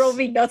 That like drove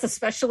me nuts,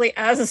 especially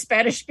as a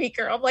Spanish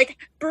speaker. I'm like,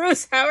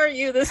 Bruce, how are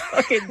you this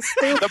fucking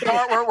stupid? The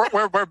part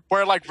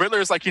where like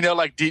Riddler's like, you know,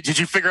 like, did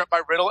you figure out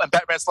my riddle? And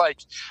Batman's like,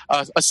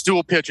 a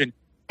stool pigeon.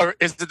 Or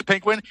is it the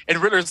penguin? And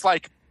Riddler's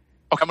like,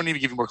 okay, I'm gonna need to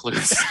give you more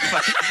clues.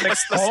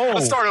 let's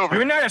start over.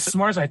 You're not as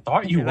smart as I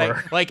thought you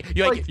were.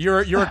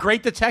 You're a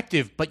great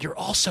detective, but you're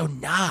also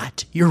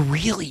not. You're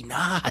really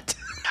not.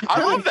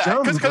 I love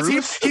that because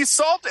he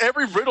solved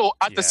every riddle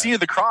at the scene of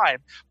the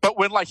crime, but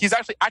when like he's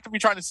actually actively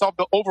trying to solve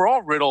the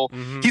overall riddle,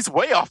 he's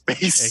way off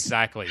base.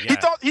 Exactly. Yeah.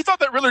 He thought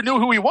that Riddler knew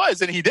who he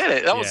was, and he did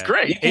it. That was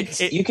great.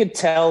 You could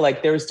tell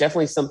like there was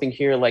definitely something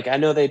here. Like I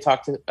know they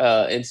talked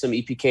in some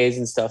EPKs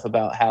and stuff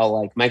about how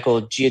like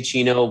Michael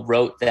Giacchino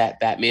wrote that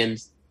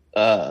Batman's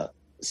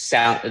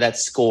sound, that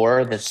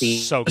score, the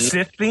theme, so good.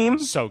 Sith theme.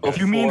 So good.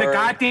 You mean the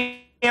goddamn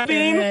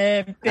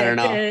theme? I don't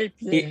know.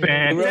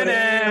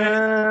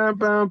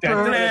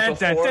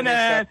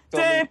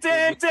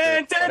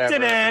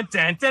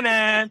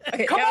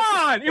 Come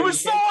on, it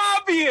was so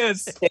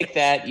obvious. Take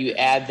that, you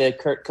add the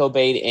Kurt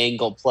Cobain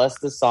angle plus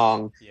the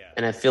song,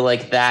 and I feel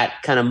like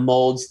that kind of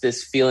molds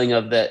this feeling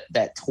of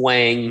that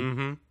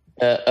twang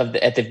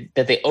that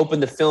they open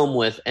the film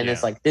with, and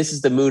it's like this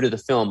is the mood of the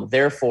film.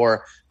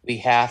 Therefore, we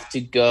have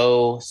to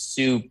go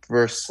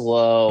super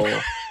slow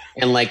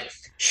and like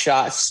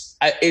shots.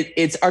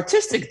 It's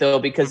artistic though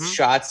because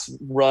shots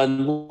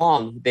run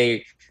long.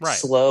 They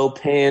slow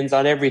pans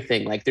on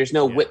everything. Like there's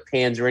no whip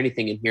pans or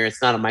anything in here.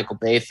 It's not a Michael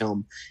Bay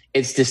film.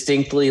 It's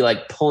distinctly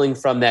like pulling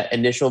from that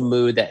initial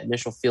mood, that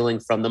initial feeling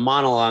from the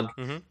monologue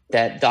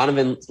that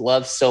Donovan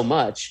loves so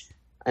much.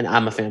 And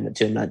I'm a fan of it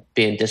too. I'm not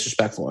being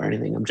disrespectful or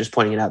anything. I'm just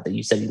pointing it out that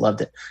you said you loved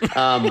it.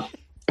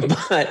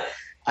 But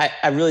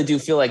I really do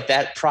feel like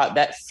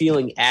that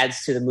feeling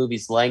adds to the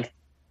movie's length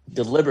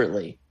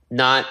deliberately,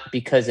 not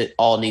because it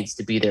all needs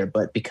to be there,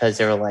 but because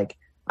they're like,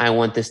 I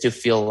want this to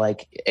feel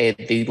like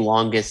the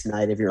longest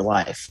night of your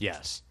life.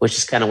 Yes. Which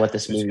is kind of what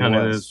this movie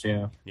was.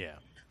 Yeah.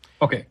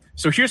 Okay,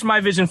 so here's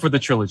my vision for the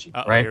trilogy,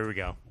 right? Here we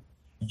go.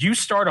 You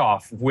start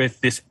off with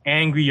this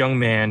angry young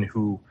man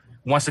who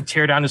wants to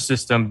tear down the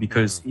system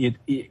because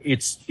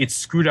it's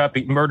screwed up.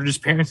 It murdered his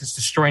parents. It's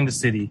destroying the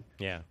city.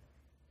 Yeah.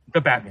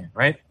 The Batman,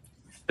 right?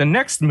 The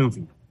next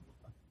movie,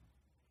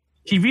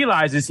 he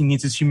realizes he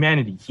needs his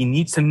humanity. He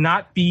needs to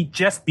not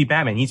just be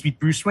Batman. He needs to be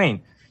Bruce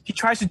Wayne. He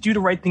tries to do the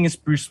right thing as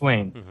Bruce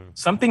Wayne.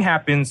 Something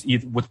happens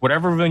with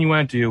whatever villain you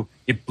want to do.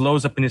 It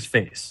blows up in his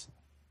face.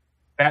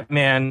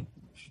 Batman,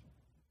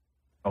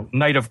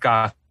 Knight of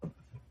Gotham.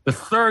 The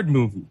third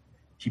movie,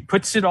 he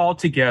puts it all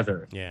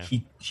together. Yeah.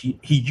 He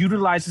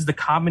utilizes the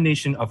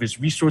combination of his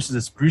resources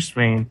as Bruce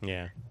Wayne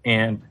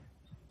and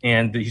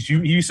his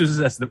resources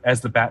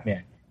as the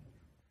Batman.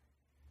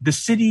 The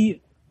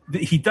city,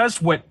 he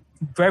does what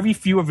very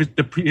few of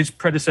his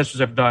predecessors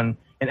have done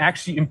and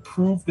actually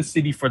improve the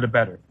city for the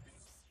better.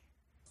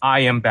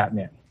 I am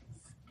Batman.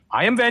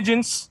 I am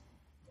vengeance.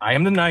 I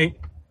am the Knight.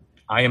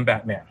 I am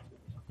Batman.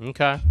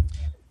 Okay.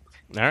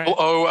 All right.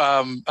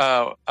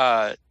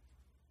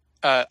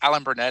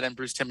 Alan Burnett and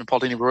Bruce Timm and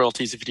Paul Dini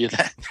royalties if you do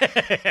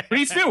that.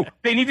 Please do.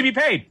 They need to be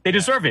paid. They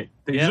deserve it.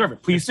 They deserve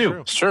it. Please do.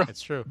 It's true.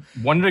 It's true.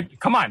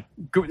 Come on.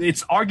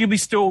 It's arguably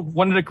still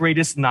one of the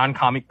greatest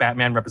non-comic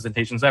Batman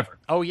representations ever.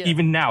 Oh, yeah.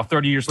 Even now,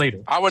 30 years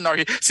later. I wouldn't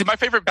argue. See, my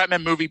favorite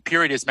Batman movie,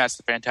 period, is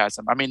Master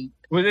Phantasm. I mean,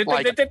 they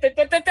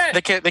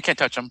can't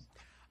touch him.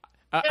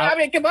 I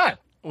mean, come on.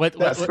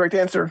 That's the correct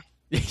answer.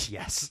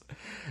 Yes.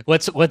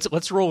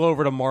 Let's roll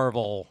over to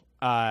Marvel.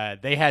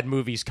 They had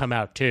movies come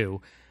out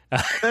too.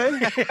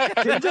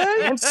 Did they?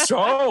 And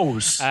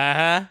shows.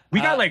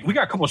 We got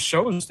a couple of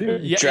shows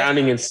too.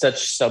 Drowning in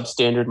such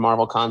substandard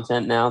Marvel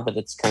content now that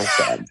it's kind of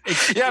sad.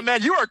 Yeah,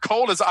 man, you are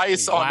cold as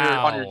ice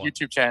on your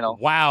YouTube channel.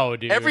 Wow,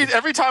 dude.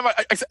 Every time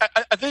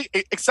I think,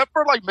 except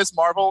for like Miss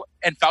Marvel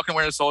and Falcon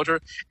Winter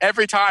Soldier,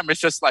 every time it's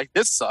just like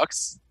this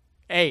sucks.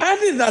 Hey, I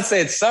did not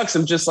say it sucks.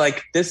 I'm just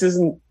like this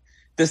isn't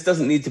this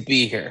doesn't need to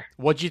be here.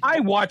 What'd you?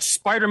 I watched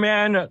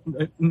Spider-Man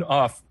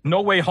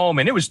No Way Home,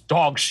 and it was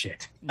dog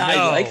shit.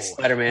 I like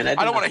Spider-Man. I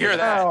don't want to hear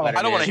that.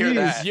 I don't want to hear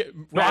that.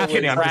 No, I'm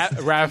kidding. I liked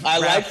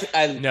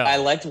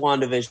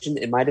WandaVision.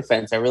 In my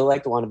defense, I really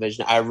liked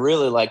WandaVision. I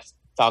really liked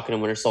Falcon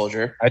and Winter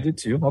Soldier. I did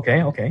too.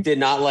 Okay. Did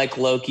not like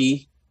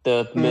Loki.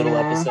 The middle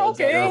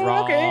episodes. Okay.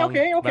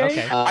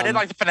 I didn't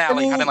like the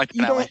finale. I didn't like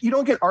the finale. You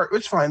don't get art.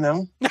 It's fine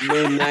though.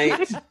 Moon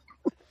Knight.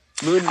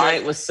 Moon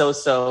Knight was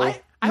so-so.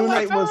 Moon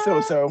Knight was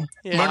so-so.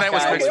 Moon Knight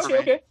was great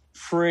for me.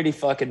 Pretty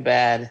fucking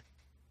bad.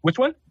 Which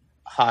one?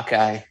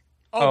 Hawkeye.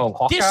 Oh,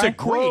 Hawkeye?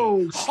 Disagree.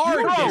 Whoa.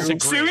 Hard Bro, disagree.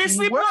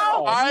 seriously, bro?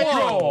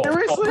 Bro.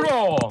 Seriously?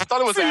 Bro. I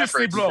thought it was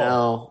Seriously, average. bro.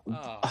 No,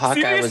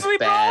 Hawkeye Seriously, was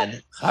bro?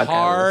 bad. Hawkeye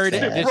Hard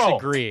was bad.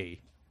 disagree.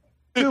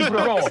 Dude,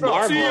 bro.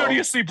 Marvel.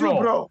 Seriously,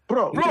 bro.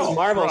 Bro. Because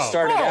Marvel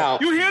started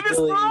out. You hear this,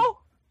 really- bro?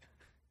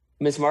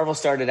 Miss Marvel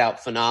started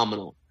out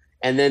phenomenal,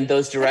 and then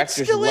those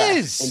directors still left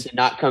is. and did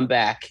not come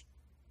back,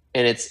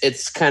 and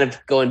it's kind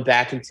of going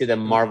back into the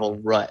Marvel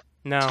rut.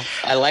 No.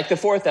 I like the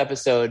fourth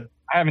episode.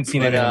 I haven't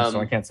seen But, it, so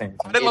I can't say anything.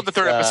 I didn't love the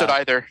third It's, episode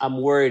either. I'm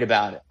worried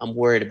about it.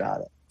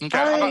 Okay,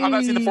 I'm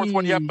not seeing the fourth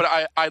one yet, but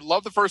I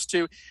love the first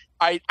two.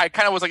 I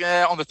kind of was like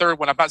on the third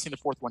one. I've not seen the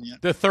fourth one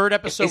yet. The third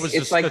episode It's, was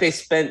it's like they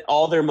spent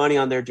all their money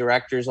on their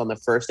directors on the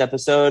first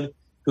episode,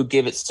 who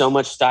give it so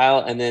much style,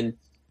 and then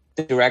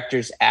the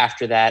directors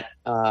after that.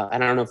 I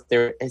don't know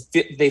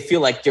if they feel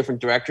like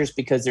different directors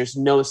because there's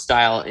no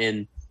style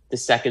in the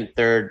second,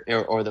 third,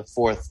 or the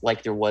fourth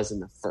like there was in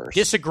the first.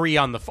 disagree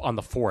on the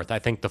fourth. I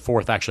think the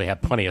fourth actually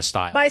had plenty of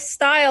style. By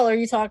style, are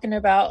you talking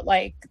about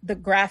like the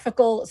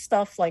graphical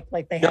stuff, like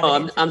they have?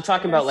 No, I'm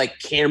talking about like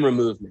camera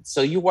movements.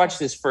 So you watch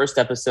this first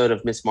episode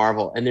of Miss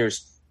Marvel, and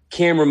there's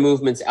camera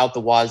movements out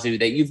the wazoo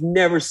that you've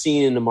never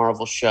seen in a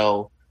Marvel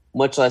show,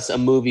 much less a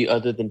movie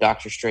other than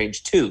Doctor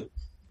Strange 2.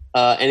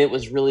 And it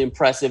was really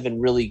impressive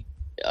and really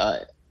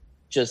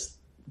just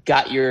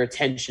got your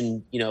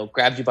attention,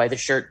 grabbed you by the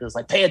shirt and was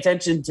like, pay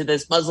attention to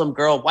this Muslim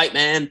girl, white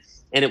man.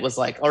 And it was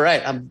like, all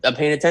right, I'm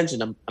paying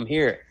attention. I'm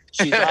here.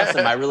 She's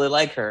awesome. I really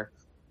like her.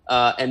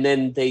 And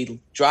then they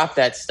dropped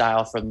that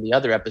style from the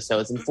other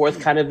episodes, and fourth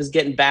kind of is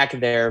getting back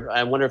there.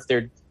 I wonder if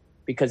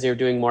because they're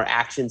doing more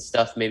action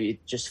stuff, maybe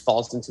it just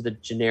falls into the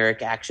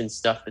generic action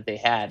stuff that they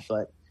had,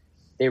 but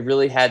they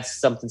really had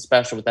something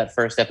special with that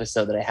first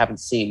episode that I haven't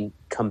seen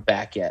come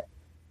back yet.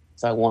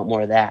 So I want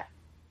more of that.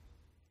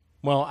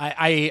 Well,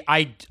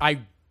 I'd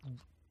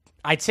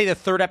say the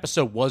third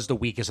episode was the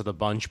weakest of the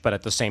bunch, but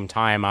at the same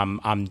time,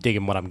 I'm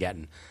digging what I'm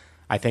getting.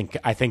 I think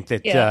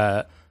that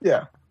Yeah.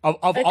 Yeah.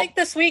 I think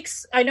this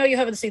week's. I know you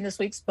haven't seen this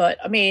week's, but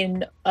I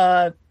mean,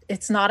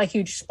 it's not a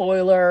huge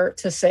spoiler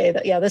to say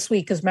that. Yeah, this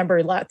week, because remember,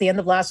 at the end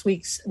of last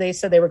week's, they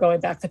said they were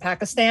going back to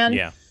Pakistan.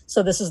 Yeah.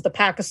 So this is the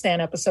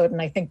Pakistan episode,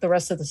 and I think the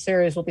rest of the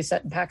series will be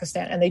set in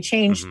Pakistan. And they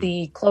changed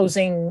the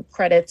closing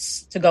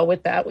credits to go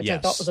with that, which I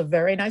thought was a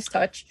very nice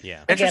touch.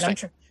 Yeah. Again,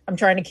 I'm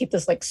trying to keep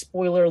this like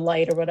spoiler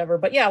light or whatever,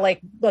 but yeah, like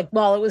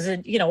while it was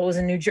in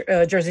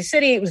Jersey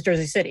City, it was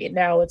Jersey City, and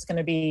now it's going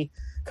to be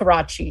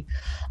Karachi.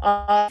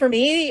 For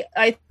me,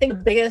 I think the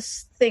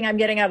biggest thing I'm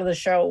getting out of the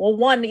show,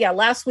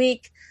 last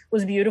week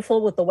was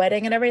beautiful with the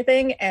wedding and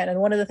everything, and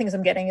one of the things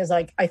I'm getting is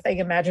like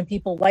imagine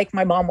people like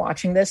my mom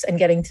watching this and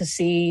getting to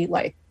see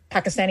like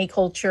Pakistani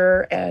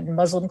culture and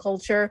Muslim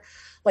culture.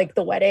 Like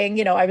the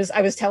wedding, I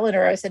was telling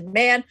her, I said,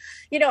 man,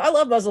 I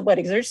love Muslim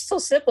weddings. They're just so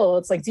simple.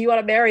 It's like, do you want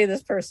to marry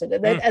this person?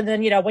 And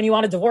then, when you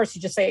want a divorce,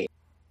 you just say,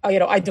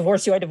 oh, I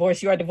divorce you, I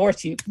divorce you, I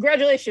divorce you.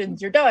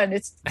 Congratulations, you're done.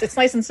 It's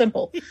nice and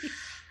simple.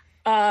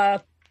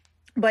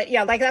 But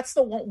yeah, like that's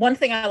the one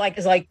thing I like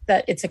is like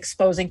that it's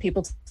exposing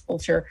people to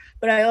culture.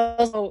 But I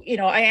also,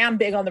 I am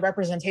big on the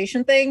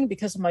representation thing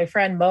because of my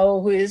friend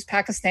Mo, who is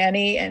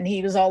Pakistani, and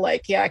he was all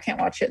like, yeah, I can't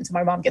watch it until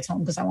my mom gets home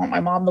because I want my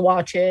mom to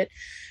watch it.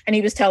 And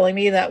he was telling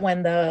me that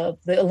when the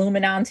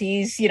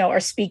Illuminatis, are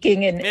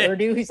speaking in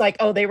Urdu, he's like,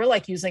 oh, they were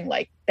like using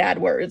like bad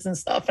words and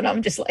stuff. And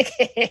I'm just like,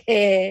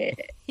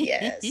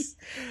 yes.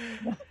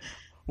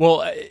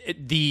 Well,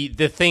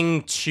 the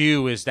thing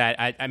too is that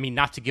I mean,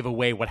 not to give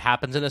away what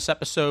happens in this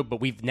episode, but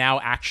we've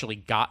now actually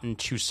gotten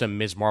to some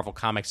Ms. Marvel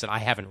comics that I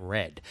haven't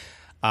read.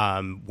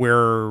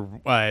 Where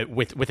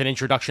with an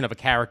introduction of a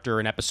character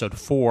in episode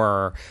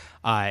 4,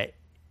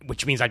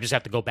 which means I just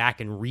have to go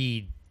back and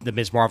read the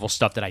Ms. Marvel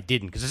stuff that I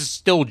didn't, because this is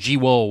still G.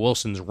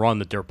 Willow-Wilson's run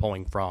that they're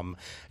pulling from,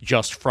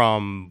 just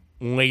from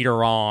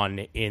later on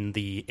in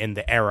the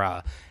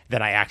era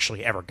than I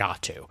actually ever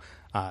got to.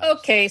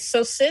 Okay,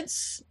 so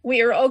since we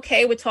are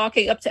okay with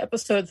talking up to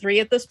episode 3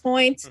 at this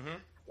point,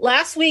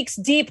 last week's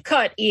deep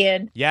cut,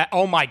 Ian. Yeah.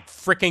 Oh my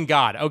freaking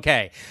God.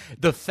 Okay.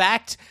 The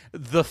fact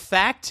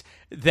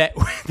that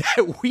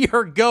we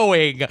are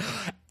going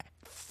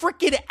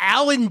freaking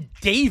Alan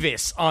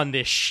Davis on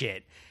this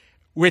shit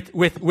with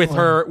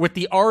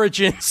the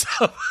origins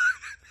of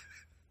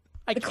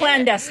the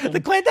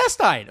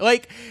clandestine.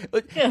 Like,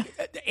 Yeah.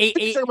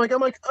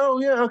 I'm like,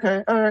 oh yeah,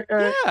 okay, all right.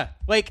 yeah,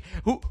 like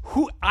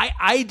who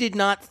I did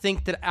not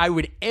think that I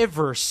would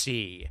ever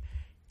see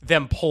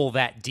them pull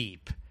that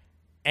deep,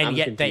 and I'm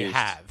yet confused. they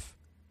have.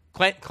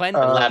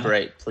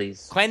 Elaborate,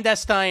 please.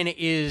 Clandestine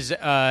is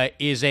a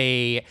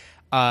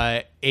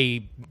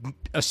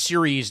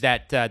series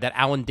that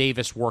Alan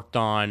Davis worked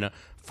on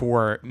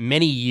for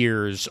many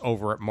years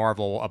over at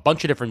Marvel, a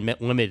bunch of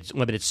different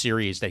limited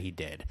series that he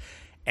did,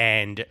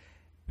 and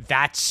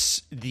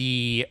that's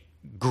the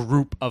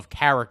group of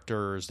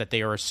characters that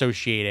they are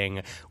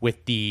associating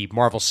with the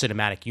Marvel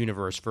Cinematic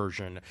Universe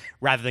version,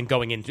 rather than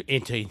going into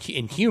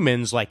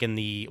Inhumans like in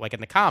the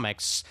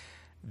comics.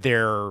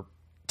 They're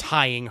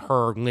tying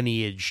her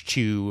lineage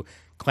to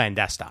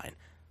Clandestine.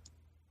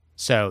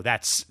 So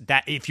that's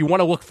that. If you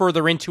want to look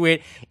further into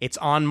it, it's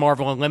on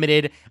Marvel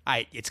Unlimited.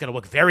 It's going to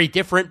look very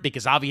different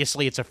because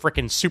obviously it's a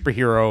freaking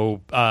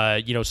superhero,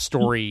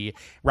 story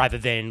rather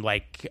than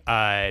like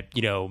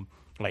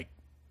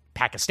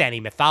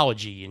Pakistani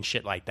mythology and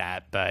shit like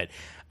that. But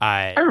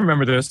I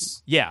remember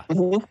this. Yeah,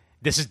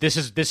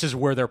 this is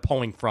where they're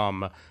pulling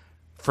from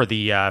for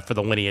the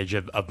lineage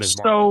of Ms.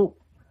 Marvel.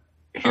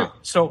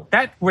 So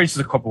that raises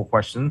a couple of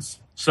questions.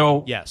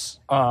 So yes.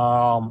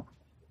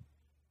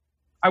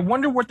 I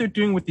wonder what they're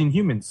doing with the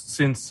Inhumans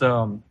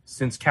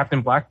since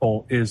Captain Black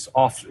Bolt is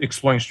off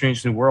exploring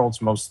strange new worlds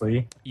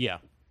mostly. Yeah.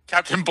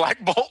 Captain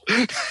Black Bolt.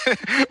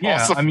 Yeah,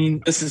 Awesome. I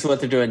mean, This is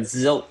what they're doing.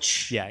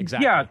 Zilch. Yeah,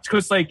 exactly. yeah,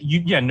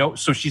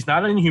 because so she's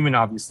not an Inhuman,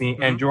 obviously,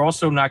 and you're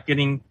also not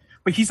getting.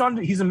 But he's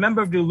a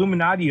member of the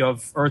Illuminati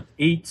of Earth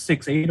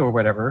 868 or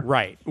whatever.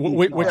 Right.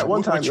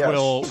 one time, yes.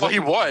 will. Well, he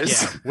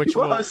was. Yeah, which He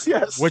was,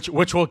 yes. Which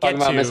we'll get Talking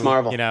about to. Ms.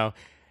 Marvel. You know.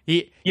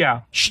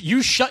 Yeah,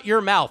 You shut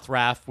your mouth,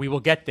 Raph. We will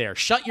get there.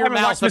 Shut your I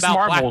haven't mouth watched Miss about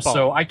Marvel, Black Bolt.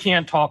 so I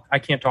can't talk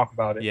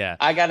about it. Yeah.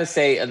 I gotta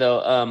say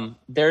though,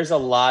 there's a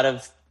lot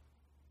of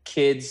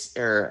kids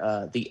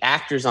or the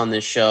actors on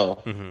this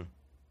show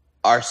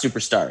are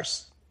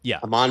superstars. Yeah.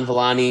 Aman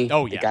Vellani.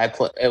 Oh, the yeah. guy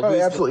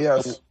Absolutely,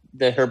 yes.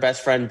 Her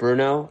best friend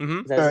Bruno.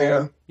 Is that his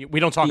name? We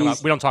don't talk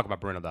about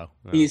Bruno though.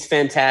 No. He's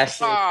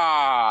fantastic.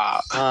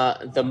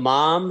 The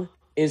mom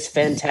is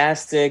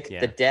fantastic.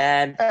 Yeah. The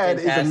dad, Dad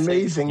is fantastic.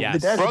 amazing. Yes. The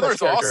dad's the Brother's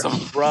best character.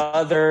 awesome.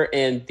 Brother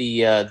and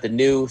the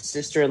new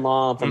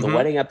sister-in-law from the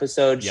wedding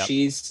episode. Yep.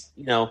 She's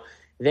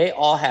they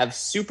all have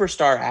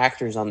superstar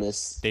actors on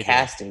this They do.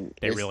 casting.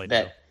 They really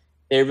do.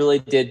 They really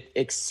did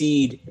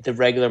exceed the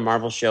regular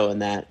Marvel show in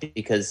that,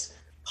 because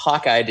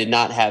Hawkeye did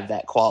not have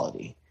that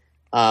quality.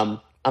 Aman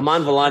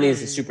Vellani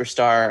is a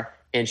superstar,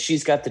 and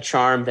she's got the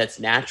charm that's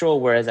natural,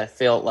 whereas I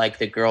felt like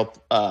the girl,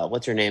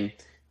 what's her name?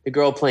 The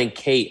girl playing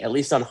Kate, at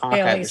least on Hawkeye,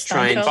 Haley was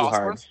trying too Steinfeld.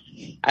 hard.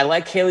 I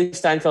like Haley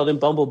Steinfeld in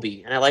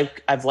Bumblebee, and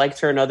I've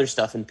liked her in other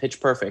stuff, in Pitch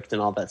Perfect and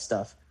all that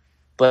stuff.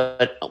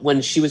 But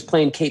when she was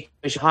playing Kate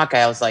Bishop Hawkeye,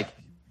 I was like,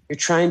 you're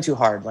trying too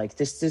hard. Like,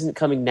 this isn't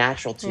coming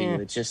natural to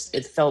you.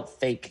 It felt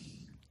fake.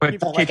 But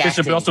felt Kate like Bishop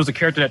acting. also is a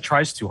character that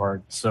tries too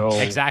hard.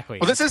 So Exactly.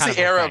 Well, this It's is kind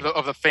the era a thing.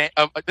 of the fan.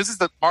 This is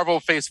the Marvel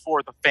Phase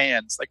 4 of the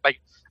fans. Like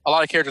a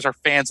lot of characters are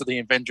fans of the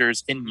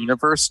Avengers in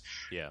universe,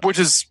 Yeah. which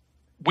is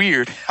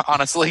weird,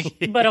 honestly.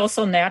 But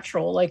also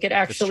natural. Like it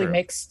actually true.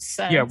 makes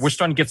sense. yeah, we're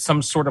starting to get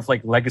some sort of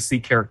like legacy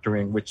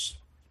charactering, which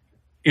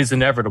is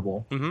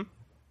inevitable.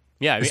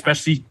 Yeah.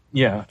 Especially,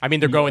 I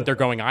mean, they're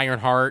going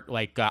Ironheart.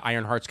 Like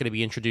Ironheart's going to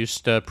be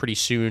introduced pretty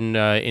soon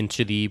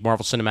into the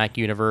Marvel Cinematic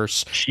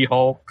Universe.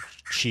 She-Hulk.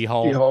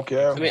 She-Hulk. She-Hulk,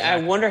 yeah. I mean, I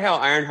wonder how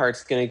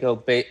Ironheart's going to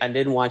go. I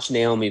didn't watch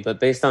Naomi, but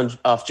based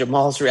off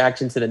Jamal's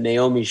reaction to the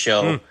Naomi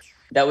show,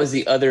 that was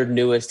the other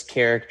newest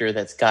character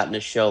that's gotten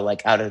a show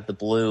like out of the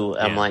blue.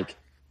 I'm Yeah. like,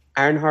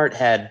 Ironheart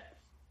had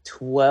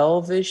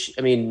 12-ish.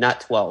 I mean,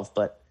 not 12,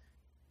 but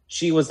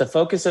she was the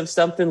focus of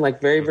something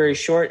like very, very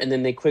short, and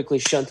then they quickly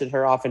shunted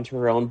her off into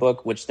her own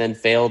book, which then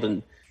failed.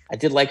 And I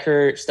did like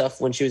her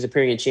stuff when she was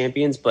appearing in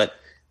Champions, but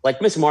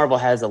like Miss Marvel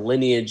has a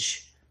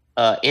lineage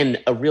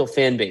and a real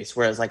fan base,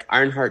 whereas like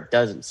Ironheart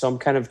doesn't. So I'm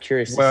kind of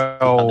curious to see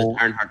how this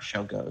Ironheart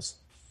show goes.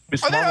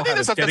 Miss I Marvel think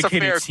has that's a a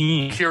dedicated fair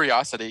team.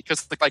 curiosity,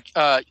 because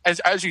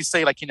as you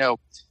say,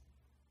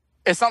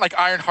 it's not like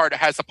Ironheart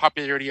has the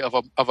popularity of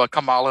a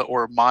Kamala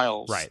or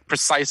Miles, Right.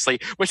 Precisely,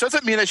 which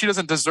doesn't mean that she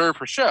doesn't deserve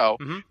her show.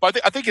 But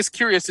I think it's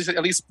curious to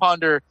at least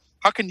ponder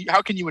how can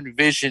you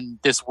envision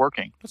this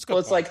working? Let's go.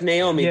 Well, it's like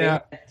Naomi. Yeah.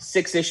 They had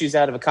 6 issues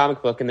out of a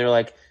comic book, and they're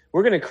like,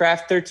 we're going to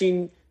craft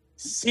 13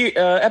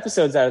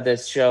 episodes out of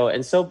this show,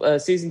 and so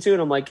season 2.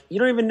 And I'm like, you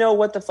don't even know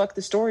what the fuck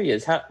the story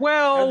is.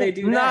 How they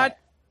do not that?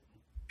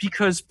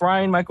 because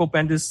Brian Michael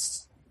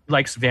Bendis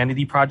likes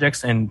vanity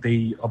projects and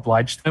they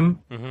obliged him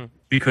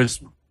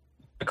because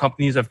the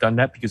companies have done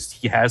that because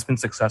he has been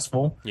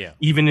successful. Yeah.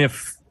 Even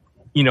if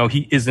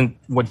he isn't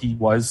what he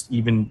was,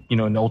 even in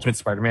the Ultimate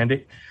Spider-Man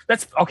day.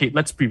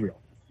 Let's be real.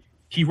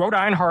 He wrote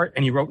Ironheart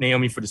and he wrote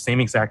Naomi for the same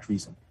exact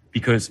reason,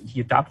 because he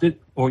adopted,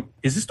 or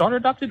is his daughter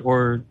adopted,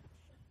 or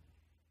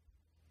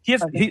he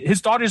has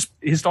his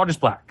daughter's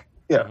black.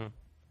 Yeah.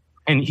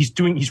 And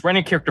he's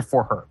running a character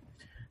for her,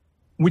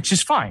 which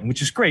is fine,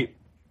 which is great.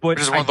 But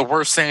Which is one of the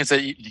worst things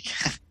that you.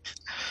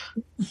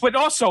 but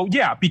also,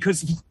 yeah,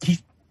 because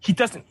he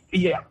doesn't.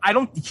 Yeah, I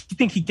don't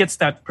think he gets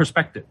that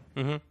perspective.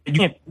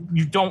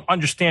 You don't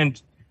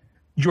understand.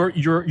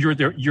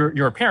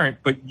 You're a parent,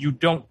 but you're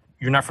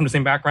not from the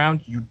same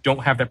background. You don't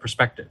have that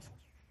perspective,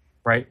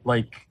 right?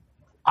 Like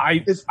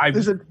It's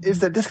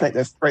the disconnect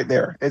that's right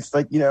there. It's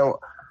like,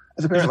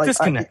 as a parent, like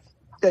disconnect.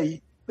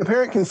 The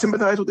parent can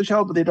sympathize with the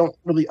child, but they don't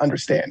really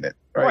understand it.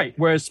 Right.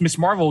 Whereas Miss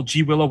Marvel,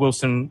 G. Willow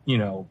Wilson,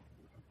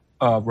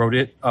 wrote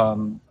it.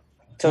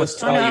 Toast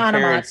to all you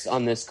parents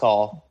on this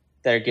call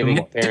that are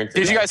giving parents.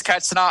 Did you guys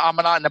catch Sanaa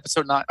Amanat in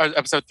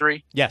episode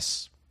 3?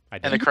 Yes, I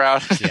did. In the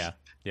crowd.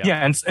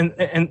 Yeah,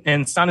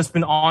 and Sana's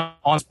been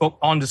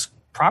on this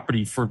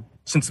property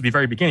since the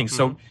very beginning.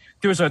 So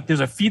there's a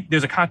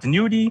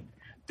continuity,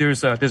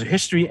 there's a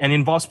history, and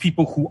involves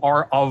people who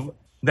are of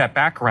that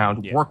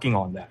background working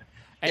on that.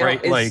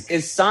 Right?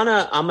 Is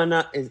Sanaa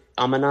Amanat?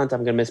 I'm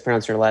going to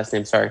mispronounce her last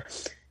name. Sorry.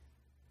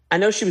 I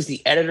know she was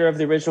the editor of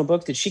the original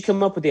book. Did she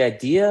come up with the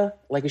idea?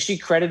 Like, is she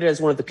credited as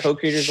one of the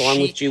co-creators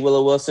along with G.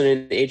 Willow Wilson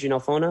and Adrian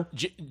Alphona?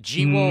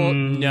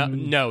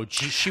 No.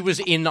 She was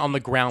in on the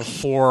ground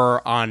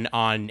floor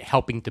on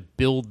helping to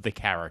build the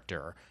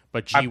character,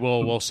 but G.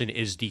 Willow Wilson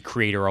is the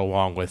creator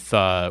along with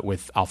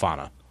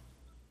Alphona.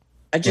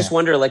 I just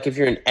wonder, like, if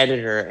you're an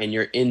editor and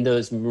you're in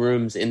those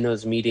rooms, in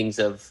those meetings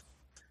of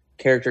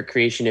character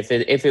creation, if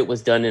it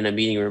was done in a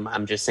meeting room,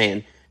 I'm just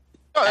saying.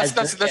 Oh, that's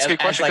a good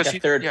question. As like a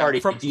third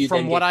party, do you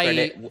then get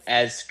credit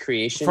as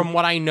creation? From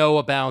what I know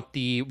about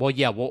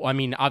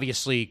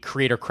obviously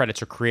creator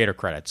credits are creator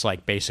credits.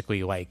 Like,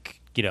 basically,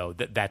 like,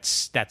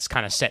 that's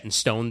kind of set in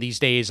stone these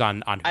days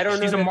on I don't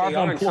know she's that a Marvel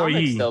they are employee. in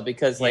comics, though,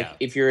 because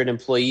if you're an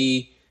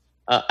employee,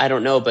 I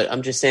don't know, but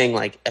I'm just saying,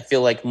 like, I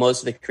feel like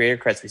most of the creator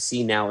credits we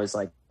see now is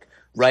like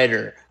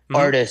writer,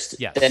 artist,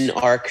 then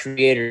our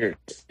creator.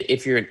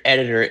 If you're an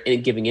editor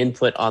and giving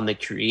input on the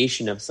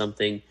creation of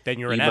something, then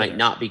you might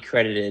not be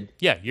credited.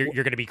 Yeah, you're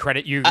going to be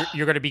credited. You're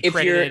going to be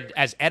credited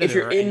as editor. If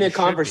you're in the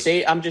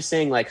conversation, I'm just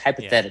saying, like,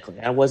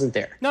 hypothetically, I wasn't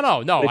there. No,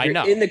 I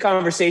know. In the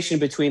conversation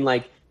between,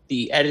 like,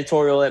 the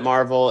editorial at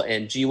Marvel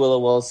and G. Willow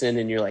Wilson,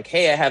 and you're like,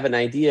 hey, I have an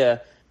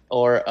idea,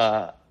 or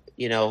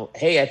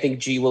hey, I think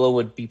G. Willow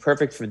would be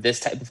perfect for this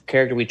type of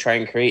character we try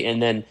and create,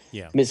 and then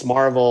Miss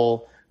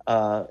Marvel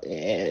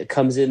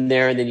comes in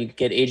there, and then you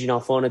get Adrian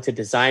Alphona to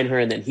design her,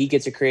 and then he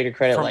gets a creator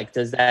credit.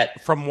 Does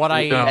that, from what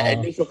that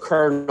initial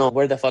kernel,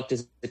 where the fuck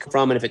does it come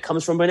from? And if it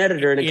comes from an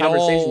editor in a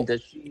conversation,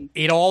 does she?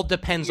 It all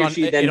depends on.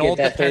 It all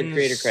depends. Third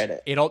creator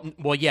credit.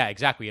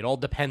 Exactly. It all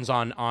depends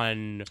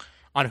on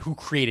who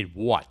created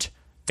what.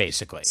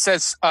 Basically,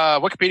 says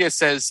Wikipedia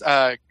says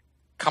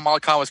Kamala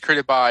Khan was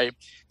created by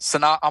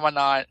Sanaa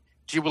Amanat,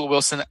 G. Willow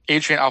Wilson,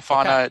 Adrian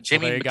Alphona,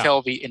 Jamie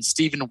McKelvey, and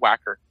Stephen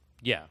Wacker.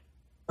 Yeah.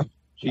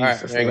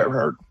 Jesus, I've never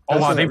heard. Oh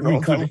wow, they've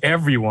included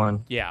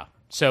everyone. Yeah.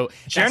 So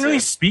generally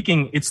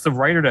speaking, it's the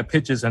writer that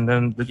pitches, and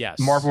then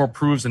Marvel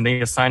approves, and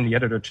they assign the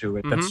editor to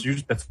it.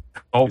 That's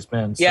always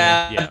been. So.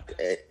 Yeah,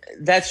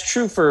 that's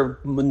true for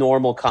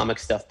normal comic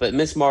stuff. But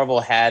Miss Marvel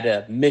had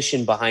a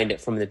mission behind it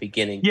from the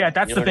beginning. Yeah,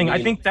 that's the thing.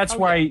 I think that's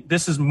why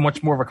this is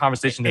much more of a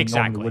conversation than it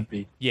normally would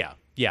be. Yeah,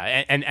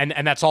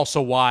 and that's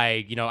also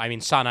why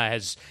Sana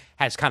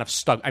has kind of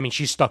stuck. I mean,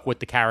 she's stuck with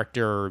the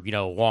character,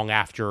 long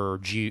after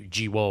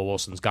G. Willow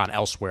Wilson's gone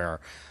elsewhere.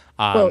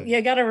 Well,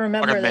 you got to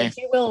remember that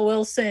G. Willow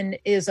Wilson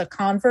is a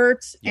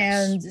convert,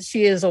 and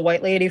she is a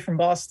white lady from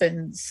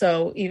Boston.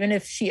 So even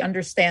if she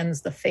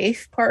understands the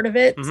faith part of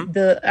it,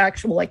 the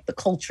actual, like, the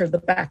culture, the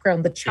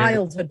background, the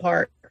childhood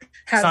part,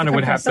 Sana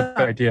would have the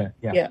idea.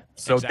 Yeah.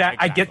 So exactly.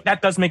 I get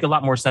that does make a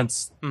lot more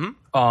sense.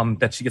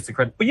 That she gets the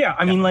credit. But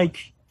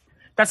like,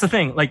 that's the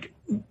thing. Like,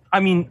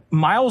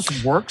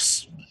 Miles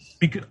works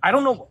because I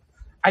don't know.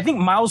 I think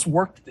Miles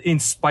worked in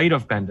spite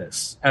of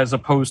Bendis as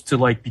opposed to,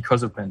 like,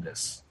 because of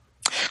Bendis.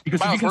 Because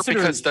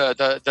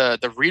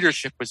the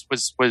readership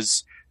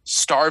was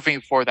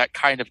starving for that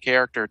kind of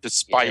character,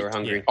 despite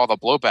all the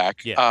blowback.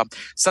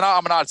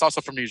 Sanaa Amanat is also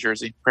from New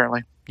Jersey,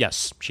 apparently.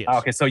 Yes, she is.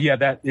 Okay, so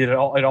that it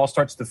all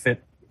starts to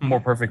fit more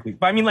perfectly.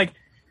 But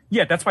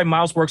that's why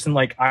Miles works in,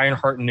 like,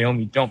 Ironheart and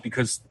Naomi don't,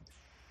 because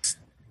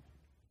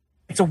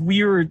it's a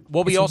weird,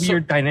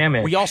 weird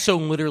dynamic. We also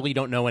literally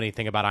don't know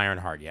anything about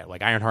Ironheart yet.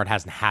 Like, Ironheart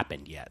hasn't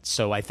happened yet.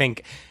 So I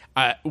think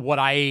what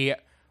I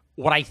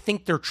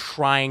think they're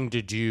trying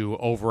to do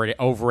over at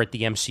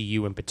the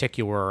MCU in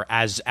particular,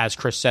 as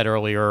Chris said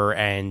earlier,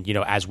 and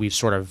as we've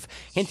sort of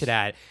hinted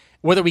at,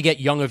 whether we get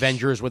Young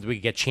Avengers, whether we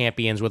get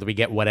Champions, whether we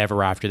get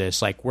whatever after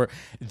this, like,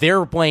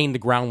 they're laying the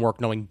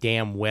groundwork knowing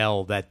damn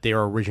well that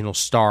their original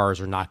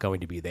stars are not going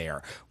to be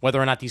there.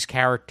 Whether or not these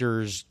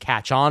characters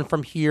catch on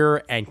from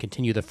here and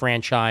continue the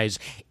franchise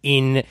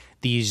in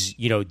these,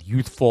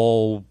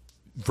 youthful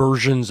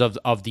versions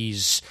of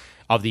these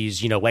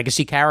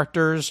legacy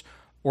characters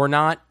or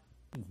not,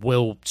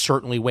 we'll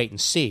certainly wait and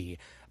see.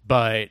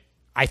 But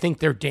I think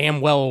they're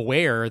damn well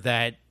aware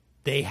that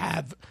they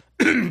have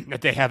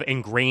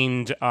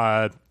ingrained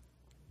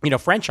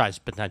franchise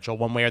potential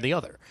one way or the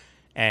other,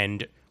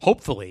 and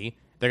hopefully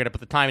they're going to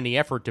put the time and the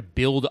effort to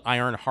build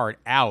Ironheart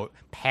out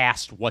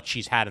past what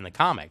she's had in the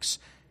comics,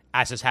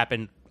 as has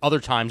happened other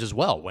times as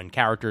well when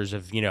characters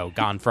have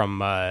gone from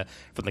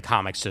the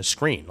comics to the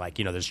screen. Like,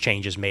 there's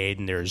changes made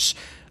and there's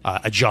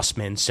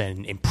adjustments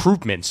and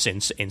improvements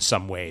in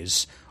some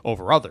ways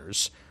over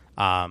others.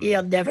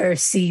 You'll never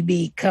see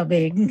me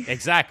coming.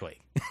 Exactly.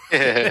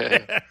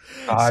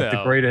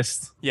 The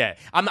greatest. Yeah,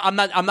 I'm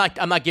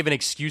not giving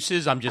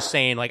excuses. I'm just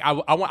saying, like,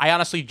 I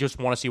honestly just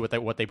want to see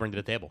what they bring to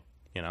the table.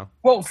 You know.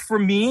 Well, for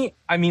me,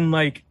 I mean,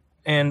 like,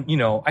 and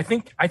I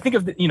think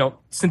of the,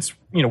 since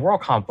we're all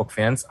comic book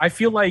fans, I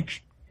feel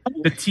like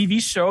the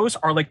TV shows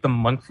are like the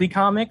monthly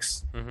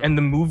comics, and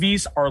the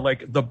movies are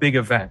like the big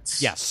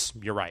events. Yes,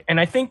 you're right. And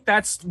I think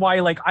that's why,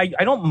 like, I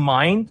don't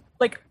mind.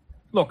 Like,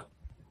 look,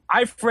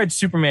 I've read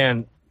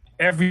Superman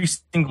every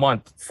single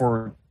month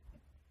for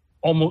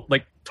almost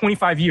like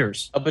 25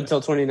 years. Up until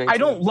 2019. I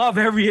don't love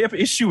every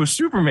issue of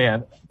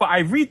Superman, but I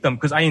read them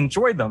because I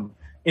enjoy them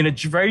in a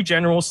very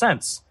general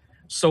sense.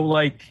 So,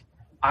 like,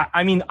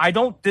 I mean, I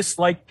don't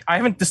dislike. I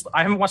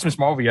haven't watched Miss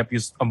Marvel yet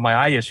because of my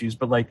eye issues,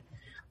 but like,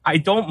 I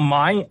don't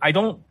mind.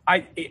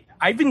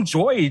 I've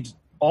enjoyed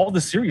all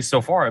the series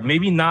so far.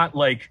 Maybe not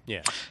like,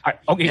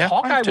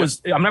 Hawkeye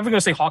was. I'm never going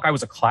to say Hawkeye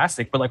was a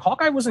classic, but like,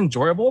 Hawkeye was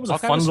enjoyable. It was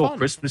Hawkeye a fun little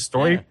Christmas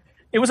story. Yeah.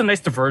 It was a nice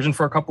diversion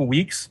for a couple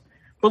weeks,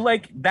 but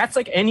like, that's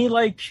like any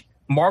like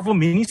Marvel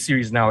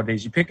miniseries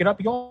nowadays. You pick it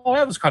up, you go, oh,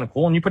 that was kind of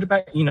cool, and you put it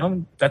back.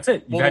 That's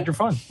it. You had your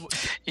fun.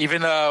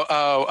 Even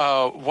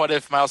what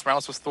if Miles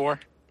Morales was Thor?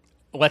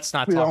 Let's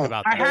not talk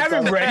about that. I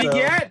haven't read it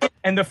yet,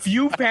 and the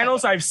few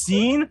panels I've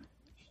seen,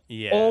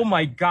 oh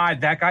my god,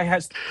 that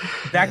guy's.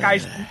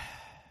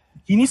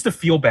 He needs to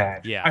feel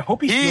bad. Yeah, I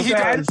hope he feels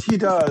bad. He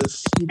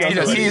does. He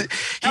is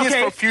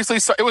profusely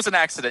sorry. It was an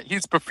accident.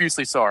 He's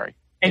profusely sorry.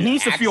 And he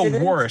needs to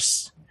feel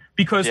worse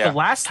because the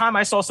last time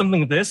I saw something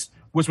like this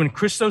was when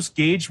Christos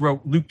Gage wrote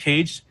Luke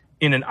Cage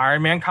in an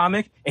Iron Man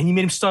comic, and he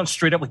made him stunt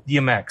straight up like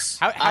DMX.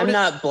 I'm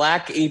not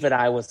black, even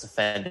I was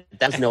offended.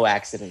 That's no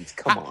accident.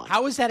 Come on.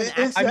 How is that an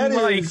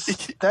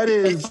accident? That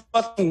is the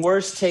fucking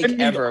worst take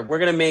ever. We're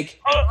gonna make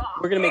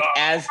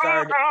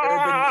Asgard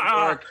urban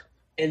New York,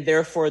 and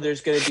therefore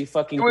there's gonna be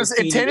fucking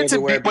graffiti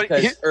everywhere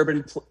because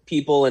urban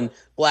people and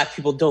black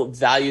people don't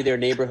value their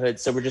neighborhood.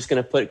 So we're just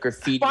gonna put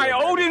graffiti. By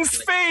Odin's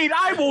fate,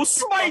 I will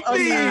smite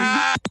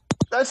thee.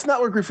 That's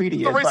not what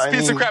graffiti is.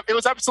 Piece of crap. It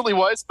was absolutely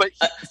was, but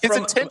his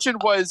intention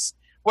was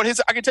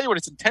I can tell you what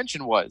his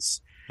intention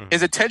was.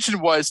 His intention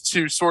was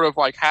to sort of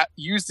like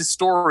use the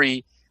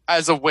story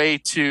as a way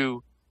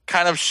to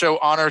kind of show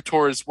honor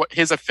towards what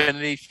his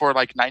affinity for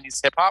like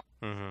 90s hip hop.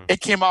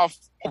 It came off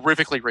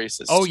horrifically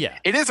racist. Oh yeah,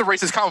 it is a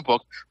racist comic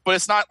book, but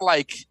it's not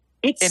like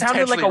it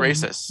sounded like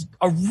racist.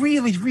 A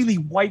really, really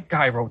white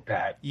guy wrote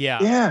that. Yeah.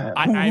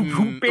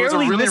 Who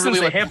barely listens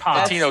to hip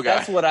hop. Latino guy.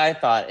 That's what I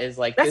thought. Is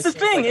like that's this the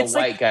thing. Like it's a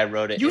white guy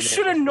wrote it. You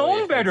should have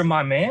known better,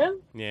 my man.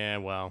 Yeah.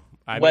 Well,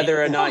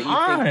 whether or not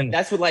you think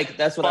that's what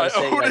I'm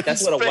saying. Like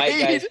that's what a white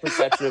guy's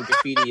perception of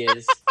graffiti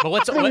is.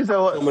 But someone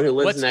who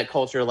lives in that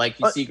culture, like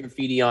you see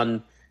graffiti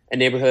on a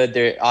neighborhood,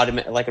 they're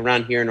like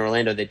around here in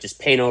Orlando, they just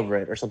paint over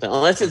it or something.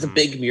 Unless it's a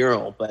big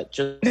mural, but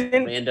just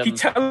random. He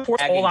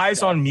teleports all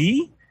eyes on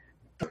me.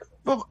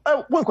 But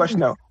one question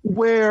though: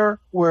 where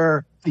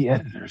were the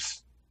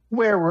editors?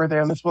 Where were they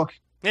on this book?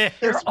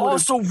 They're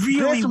also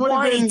really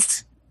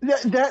white.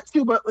 That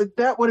too, but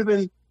that would have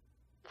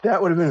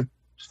been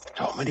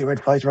so many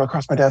red flags right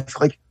across my desk.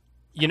 Like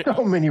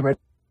so many red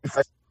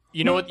flags.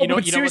 You know what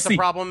the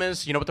problem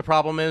is? You know what the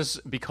problem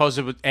is? Because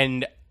it was,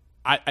 and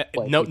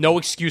no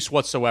excuse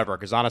whatsoever.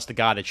 Because honest to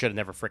God, it should have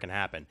never freaking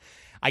happened.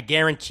 I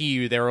guarantee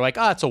you, they were like,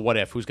 it's a what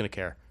if? Who's gonna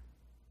care?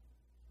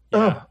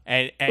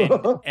 And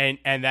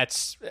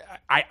that's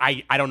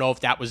I don't know if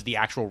that was the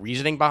actual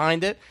reasoning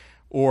behind it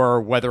or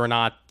whether or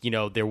not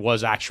there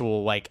was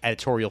actual like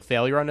editorial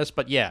failure on this,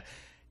 but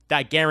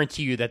I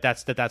guarantee you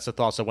that's the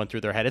thoughts that went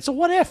through their head. It's a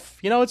what if,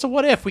 it's a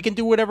what if. We can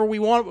do whatever we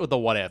want with the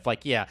what if.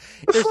 Like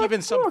there's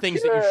even some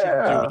things that you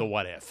shouldn't do with the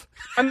what if.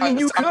 I mean,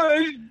 you could.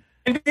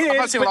 I'm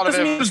not seeing a lot of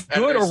it was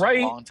good or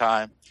right. A long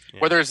time. Yeah.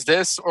 Whether it's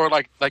this or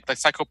like the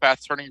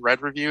Psychopath Turning Red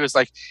review is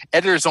like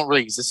editors don't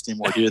really exist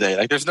anymore, do they?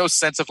 Like there's no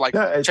sense of like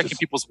checking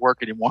people's work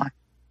anymore.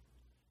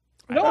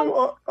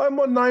 No, I'm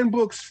on 9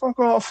 books. Fuck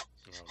off.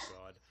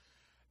 Oh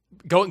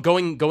God.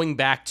 Going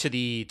back to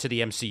the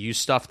MCU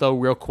stuff though,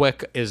 real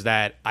quick, is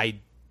that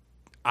I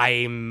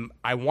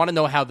want to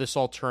know how this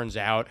all turns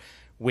out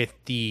with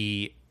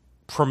the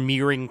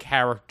premiering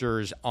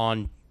characters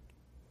on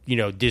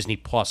Disney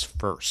Plus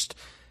first.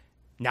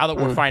 Now that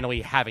we're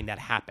finally having that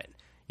happen.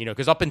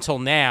 Because up until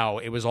now,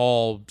 it was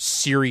all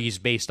series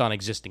based on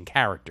existing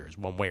characters,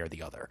 one way or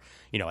the other.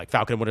 Like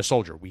Falcon and Winter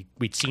Soldier.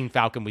 We'd seen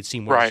Falcon, we'd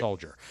seen Winter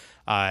Soldier.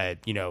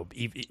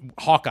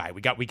 Hawkeye.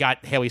 We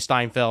got Haley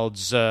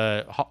Steinfeld's,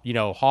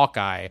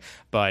 Hawkeye,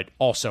 but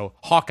also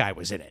Hawkeye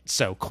was in it.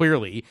 So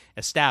clearly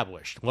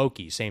established.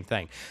 Loki, same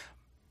thing.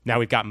 Now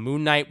we've got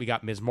Moon Knight. We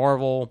got Ms.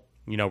 Marvel.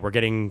 We're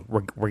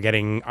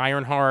getting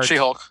Ironheart.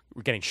 She-Hulk.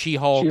 We're getting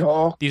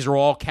She-Hulk. These are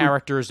all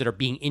characters that are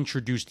being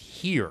introduced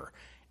here,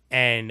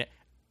 and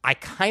I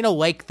kind of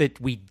like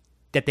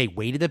that they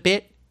waited a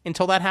bit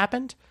until that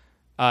happened.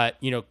 Kind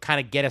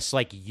of get us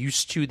like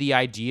used to the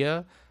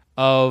idea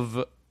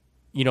of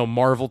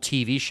Marvel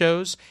TV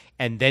shows,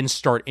 and then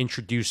start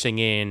introducing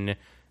in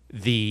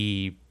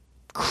the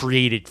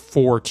created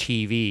for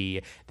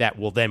TV that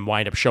will then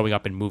wind up showing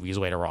up in movies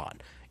later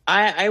on.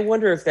 I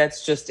wonder if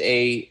that's just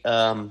a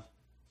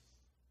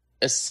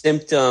a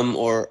symptom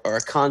or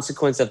a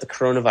consequence of the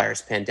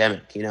coronavirus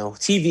pandemic. You know,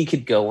 TV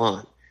could go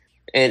on,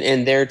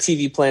 and their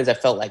TV plans, I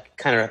felt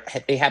like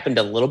they happened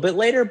a little bit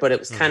later, but it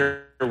was kind of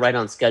right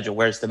on schedule.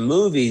 Whereas the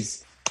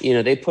movies, you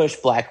know, they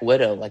pushed Black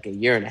Widow like a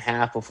year and a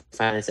half before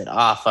finally said,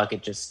 fuck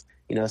it, just,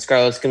 you know,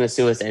 Scarlett's going to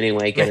sue us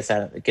anyway, get us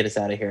out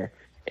of here,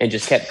 and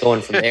just kept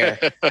going from there.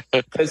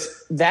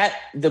 Because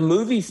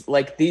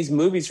these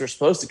movies were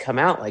supposed to come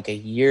out like a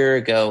year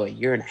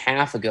and a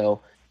half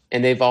ago,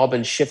 and they've all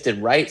been shifted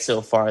right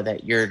so far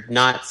that you're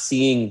not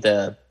seeing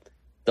the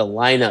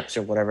lineups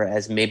or whatever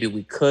as maybe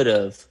we could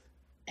have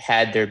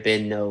had there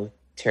been no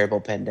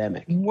terrible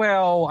pandemic.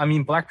 Well, I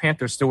mean, Black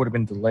Panther still would have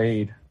been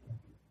delayed.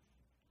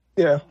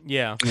 Yeah.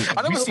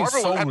 I know Ms.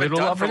 Marvel had been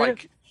done for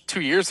like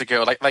 2 years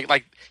ago.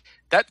 Like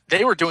that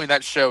they were doing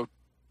that show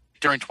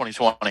during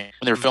 2020 when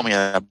they were filming it,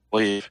 I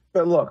believe.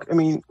 But look, I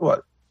mean,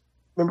 what?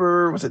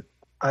 Remember, was it?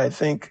 I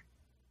think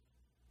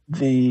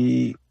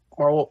the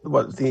Marvel,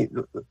 the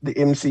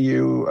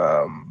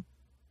MCU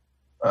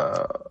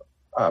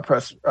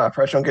press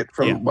junket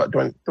from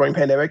during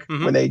pandemic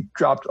when they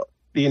dropped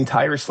the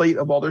entire slate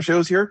of all their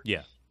shows here.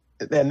 Yeah.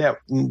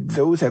 And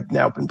those have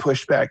now been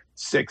pushed back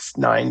 6,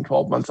 9,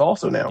 12 months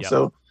also now. Yep.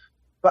 So,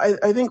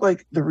 but I think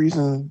like the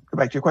reason, go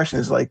back to your question,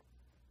 is like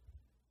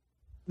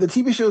the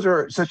TV shows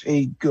are such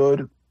a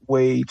good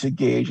way to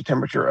gauge the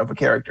temperature of a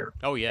character.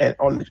 Oh yeah.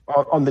 And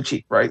on the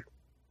cheap, right?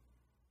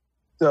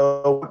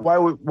 So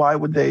why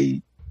would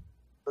they,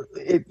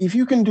 if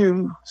you can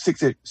do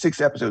six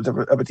episodes of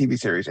a TV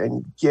series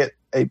and get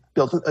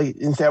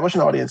establish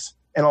an audience,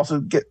 and also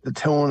get the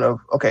tone of,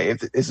 okay,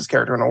 is this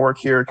character going to work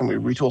here? Can we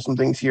retool some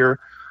things here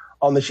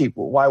on the cheap?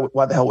 Why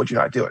the hell would you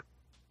not do it?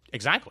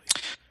 Exactly.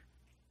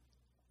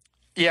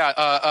 Yeah,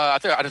 I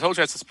think I told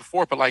you guys this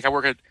before, but like I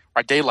work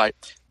at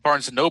Daylight,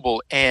 Barnes and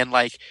Noble, and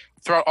like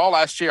throughout all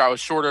last year, I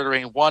was short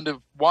ordering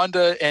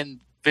Wanda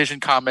and Vision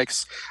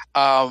comics,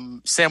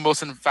 Sam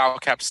Wilson Foul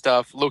Cap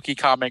stuff, Loki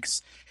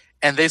comics,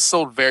 and they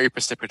sold very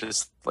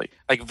precipitously,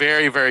 like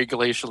very, very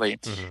glacially.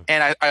 Mm-hmm.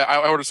 And I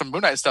ordered some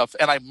Moon Knight stuff,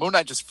 and like Moon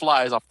Knight just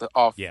flies off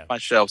my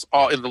shelves.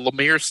 All in the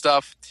Lemire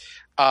stuff,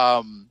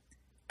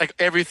 like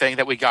everything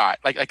that we got,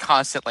 like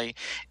constantly.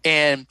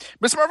 And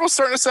Miss Marvel's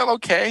starting to sell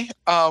okay,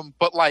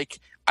 but like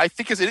I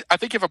think you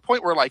have a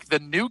point where like the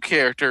new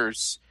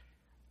characters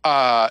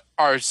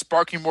are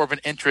sparking more of an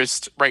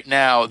interest right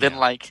now than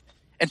like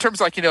in terms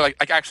of like, you know,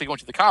 like actually going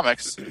to the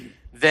comics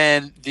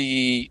than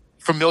the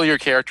familiar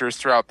characters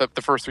throughout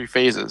the first 3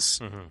 phases.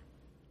 Mm-hmm.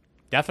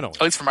 Definitely.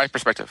 At least from my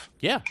perspective.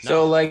 Yeah. No.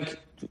 So like,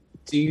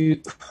 do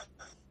you...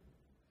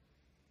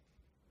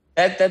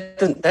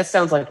 That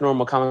sounds like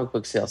normal comic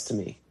book sales to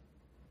me.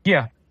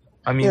 Yeah.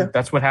 I mean,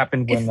 that's what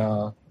happened when...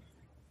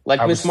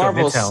 like Miss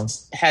Marvel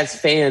has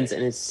fans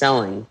and is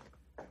selling,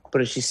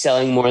 but is she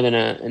selling more than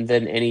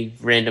any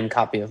random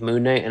copy of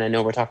Moon Knight? And I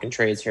know we're talking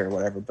trades here or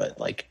whatever, but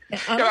like...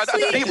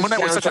 Honestly, I think Moon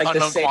Knight was such an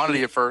unknown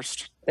quantity at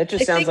first. That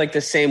just sounds like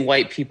the same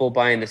white people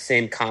buying the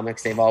same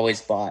comics they've always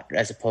bought,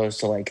 as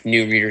opposed to like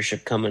new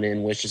readership coming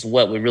in, which is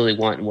what we really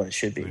want and what it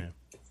should be. Yeah.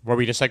 What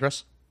were you just saying,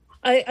 Chris?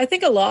 I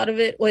think a lot of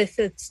it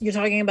you're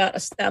talking about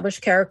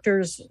established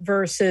characters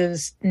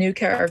versus new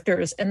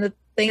characters. And the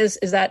thing is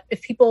that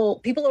if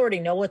people already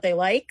know what they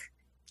like,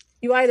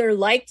 you either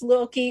liked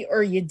Loki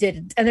or you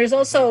didn't. And there's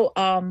also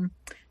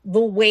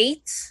the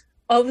weight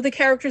of the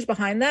characters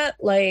behind that.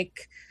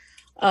 Like,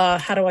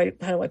 how do I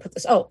put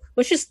this? Oh,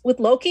 which is with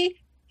Loki,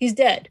 he's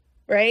dead,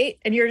 right?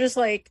 And you're just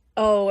like,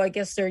 oh, I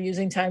guess they're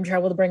using time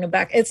travel to bring him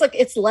back. It's like,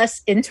 it's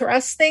less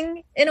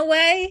interesting in a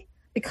way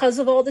because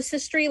of all this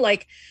history.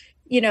 Like,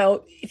 you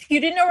know, if you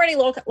didn't already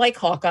like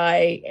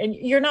Hawkeye, and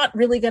you're not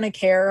really going to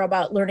care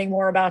about learning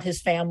more about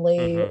his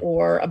family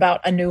or about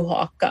a new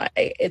Hawkeye.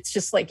 It's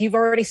just like, you've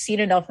already seen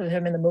enough of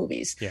him in the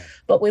movies. Yeah.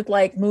 But with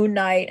like Moon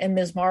Knight and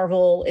Ms.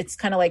 Marvel, it's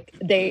kind of like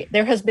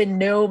there has been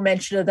no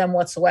mention of them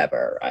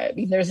whatsoever. I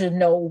mean, there's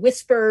no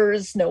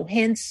whispers, no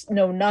hints,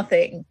 no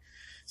nothing.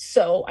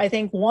 So I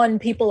think, one,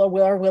 people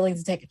are willing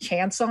to take a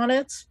chance on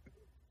it.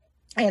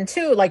 And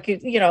two, like,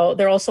 you know,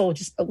 they're also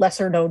just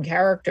lesser known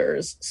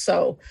characters.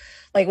 So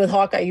like with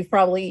Hawkeye, you've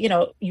probably, you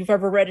know, you've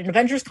ever read an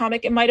Avengers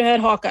comic, it might have had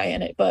Hawkeye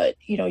in it, but,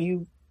 you know,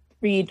 you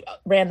read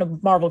random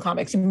Marvel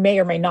comics, you may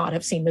or may not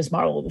have seen Ms.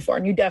 Marvel before.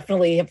 And you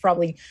definitely have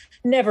probably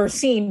never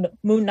seen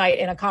Moon Knight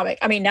in a comic.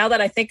 I mean, now that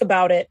I think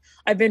about it,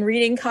 I've been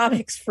reading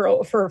comics for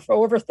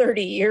over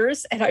 30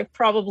 years. And I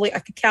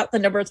could count the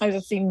number of times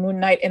I've seen Moon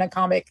Knight in a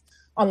comic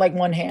on like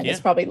one hand. Yeah.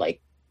 It's probably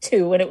like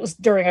 2, and it was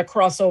during a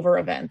crossover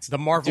event. The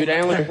Marvel. Dude,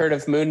 I only heard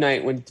of Moon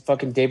Knight when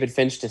fucking David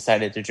Finch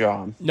decided to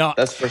draw him. No,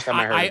 that's the first time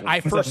I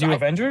heard of him.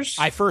 Avengers?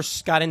 I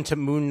first got into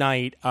Moon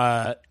Knight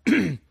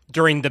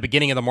during the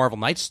beginning of the Marvel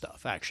Knights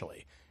stuff,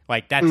 actually.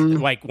 Like that's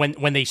like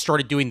when they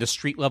started doing the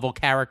street level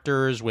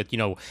characters with, you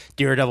know,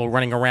 Daredevil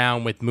running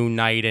around with Moon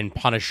Knight and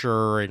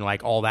Punisher and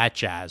like all that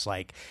jazz.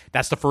 Like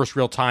that's the first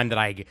real time that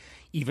I,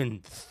 even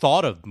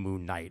thought of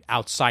Moon Knight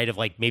outside of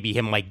like maybe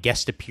him like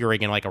guest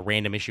appearing in like a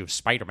random issue of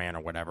Spider-Man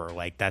or whatever.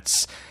 Like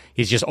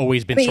he's just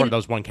always been sort of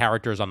those one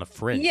characters on the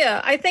fringe.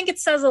 Yeah, I think it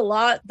says a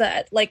lot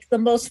that like the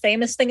most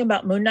famous thing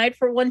about Moon Knight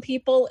for one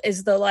people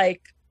is the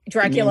like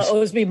Dracula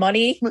owes me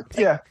money.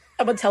 Yeah.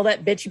 I'm gonna tell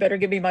that bitch you better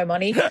give me my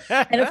money.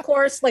 And of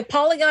course, like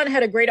Polygon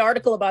had a great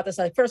article about this.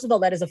 Like, first of all,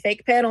 that is a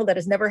fake panel that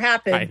has never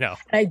happened. I know.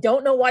 And I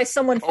don't know why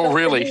someone Oh,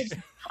 really?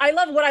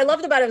 what I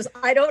loved about it was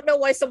I don't know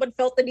why someone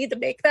felt the need to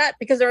make that,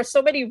 because there are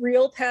so many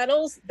real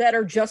panels that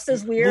are just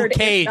as weird, Luke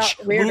Cage, if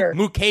not weirder.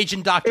 Luke Cage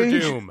and Doctor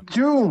Doom.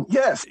 Doom,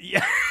 yes.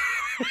 Yeah.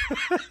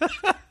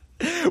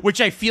 Which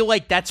I feel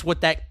like that's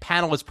what that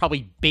panel is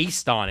probably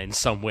based on in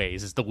some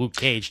ways, is the Luke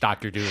Cage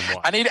Doctor Doom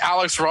one. I need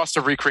Alex Ross to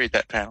recreate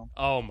that panel.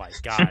 Oh my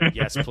god,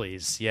 yes,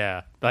 please,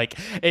 yeah. Like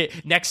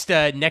next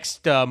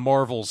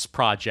Marvel's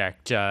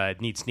project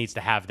needs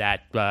to have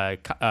that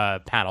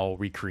panel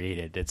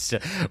recreated. It's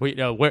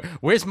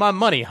where's my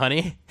money,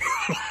 honey?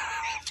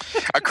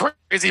 A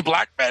crazy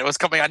black man was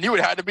coming. I knew it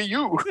had to be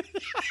you.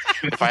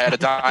 If I had a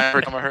dime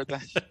every time I heard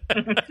that.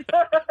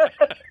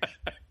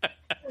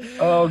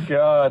 Oh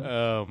God.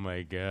 Oh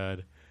my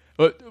god.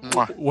 What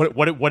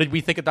did we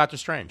think of Doctor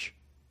Strange?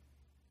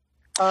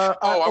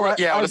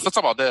 Let's talk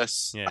about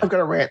this. Yeah. I'm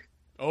gonna rant.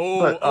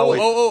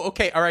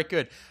 Okay. All right,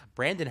 good.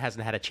 Brandon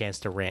hasn't had a chance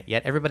to rant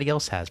yet. Everybody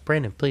else has.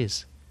 Brandon,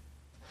 please.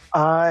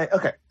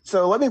 Okay.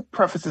 So let me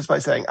preface this by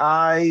saying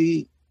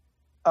I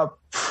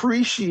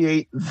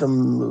appreciate the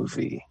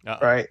movie.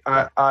 Uh-oh. Right?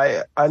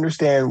 I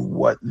understand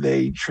what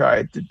they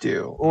tried to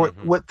do, or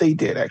what they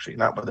did actually,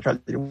 not what they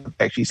tried to do. What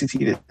they actually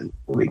succeeded in the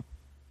movie.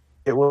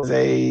 It was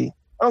I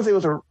don't say it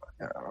was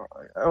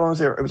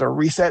it was a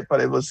reset,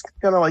 but it was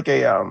kind of like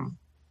a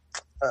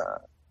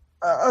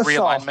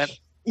realignment.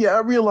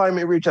 A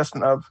realignment,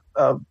 readjustment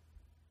of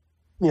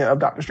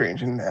Doctor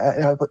Strange and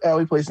how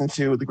he plays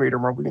into the greater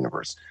Marvel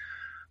universe.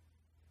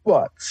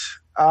 But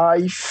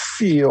I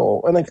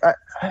feel, and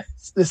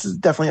this is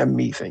definitely a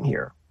me thing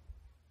here.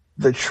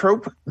 The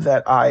trope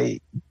that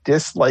I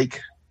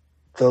dislike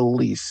the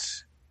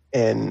least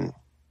in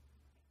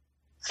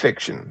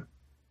fiction.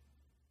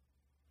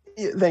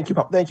 Thank you,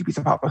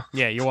 Pizza Papa.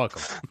 Yeah, you're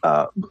welcome.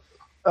 But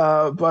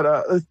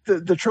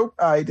the trope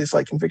I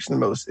dislike in fiction the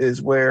most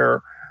is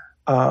where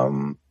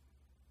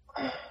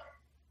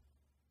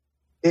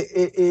it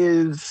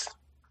is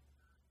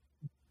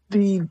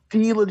the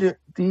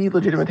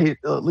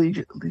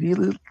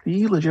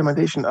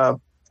delegitimization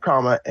of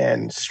trauma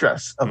and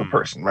stress of a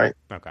person, right?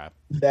 Okay.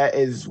 That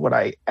is what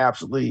I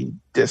absolutely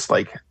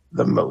dislike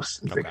the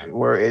most in fiction,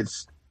 where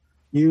it's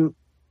you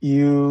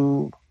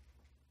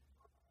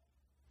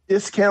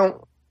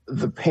discount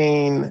the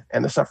pain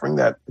and the suffering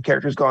that the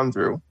character's gone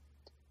through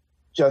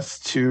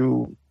just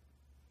to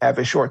have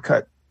a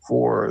shortcut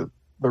for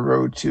the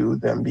road to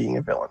them being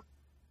a villain.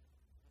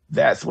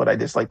 That's what I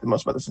dislike the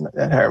most about this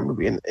entire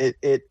movie. And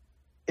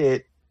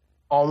it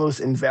almost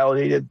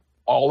invalidated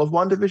all of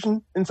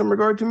WandaVision in some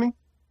regard to me,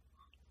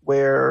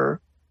 where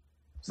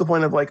it's the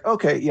point of like,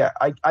 okay, yeah,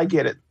 I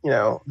get it.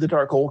 The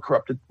Darkhold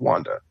corrupted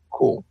Wanda.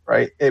 Cool,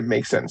 right? It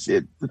makes sense.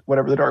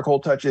 Whatever the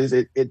Darkhold touches,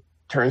 it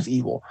turns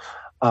evil.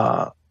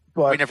 But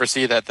we never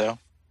see that though.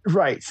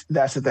 Right.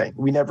 That's the thing.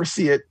 We never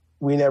see it.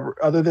 We never,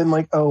 other than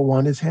like, oh,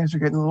 Wanda's hands are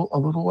getting a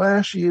little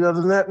ashy.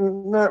 Other than that,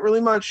 not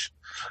really much.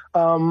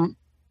 And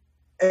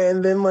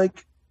then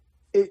like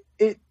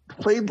it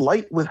played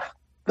light with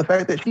the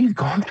fact that she's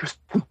gone through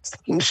some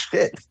fucking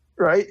shit,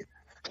 right?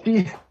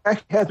 She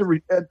actually has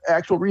an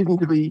actual reason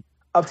to be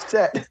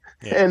upset.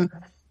 Yeah. And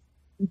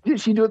did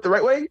she do it the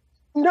right way?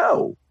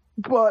 No.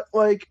 But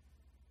like,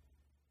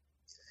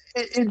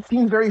 it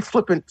seems very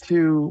flippant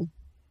to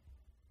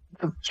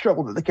the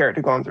struggle that the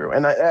character gone through,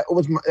 and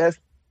that's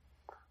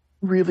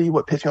really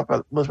what pissed me off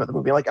most about the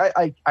movie. Like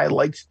I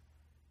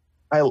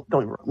don't get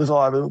me wrong, there's a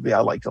lot of the movie I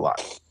liked a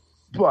lot,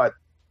 but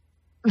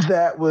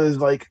that was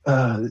like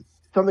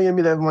something in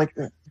me that I'm like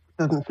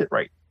doesn't sit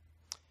right.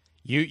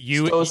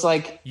 So it's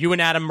like you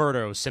and Adam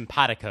Murdo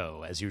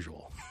simpatico as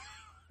usual.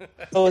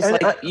 So it's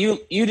like you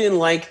didn't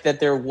like that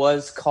there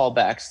was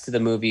callbacks to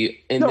the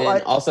movie, and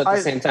also at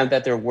the same time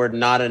that there were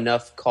not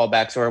enough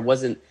callbacks, or it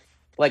wasn't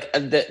like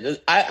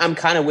I'm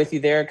kind of with you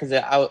there, because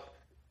I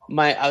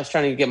was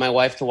trying to get my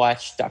wife to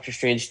watch Doctor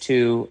Strange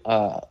 2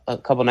 a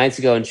couple nights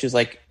ago, and she was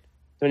like,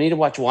 "Do I need to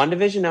watch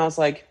WandaVision?" And I was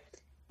like,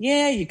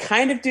 "Yeah, you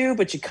kind of do,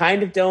 but you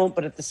kind of don't."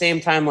 But at the same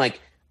time, like,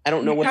 I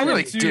don't know what to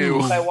really do.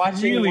 By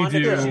watching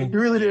WandaVision. You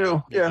really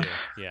do. Yeah.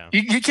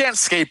 You can't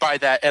skate by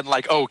that and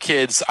like, oh,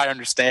 kids, I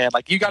understand.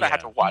 Like, you gotta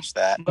have to watch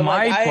that. But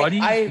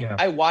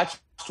I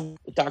watched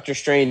Doctor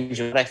Strange,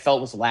 and what I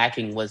felt was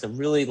lacking was a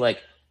really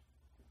like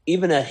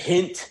even a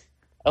hint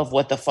of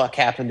what the fuck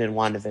happened in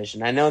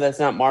WandaVision. I know that's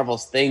not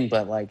Marvel's thing,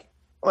 but like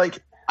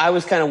I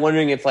was kind of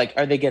wondering if like,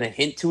 are they going to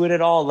hint to it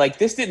at all? Like,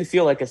 this didn't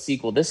feel like a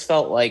sequel. This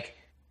felt like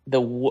the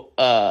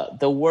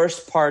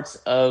worst parts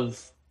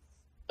of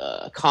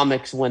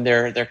comics when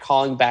they're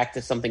calling back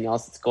to something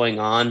else that's going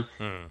on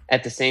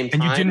at the same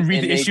time. And you didn't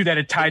read the issue that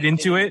it tied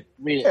into it?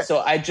 Read it. So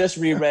I just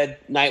reread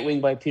Nightwing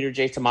by Peter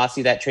J.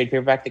 Tomasi, that trade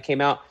paperback that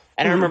came out,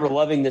 And I remember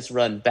loving this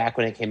run back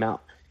when it came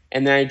out.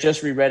 And then I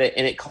just reread it,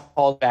 and it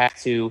called back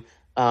to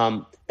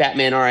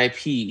Batman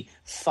R.I.P.,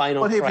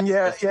 Final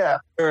Crisis,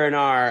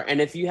 R&R.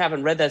 And if you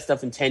haven't read that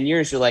stuff in 10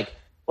 years, you're like,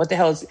 what the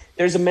hell is...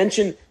 There's a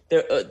mention...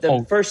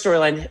 The first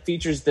storyline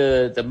features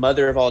the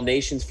mother of all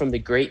nations from the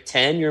Great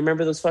 10. You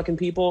remember those fucking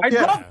people?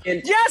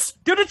 Yes!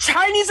 They're the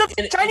Chinese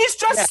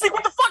Justice League.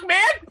 What the fuck,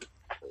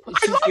 man?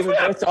 She's giving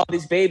birth to all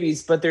these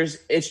babies, but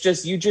it's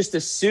just... You just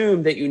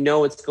assume that you know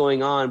what's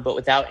going on, but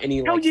without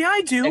any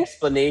I do.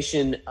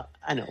 explanation.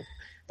 I know.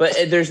 But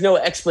there's no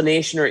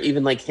explanation or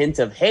even like hint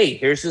of, hey,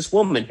 here's this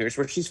woman. Here's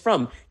where she's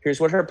from.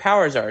 Here's what her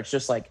powers are. It's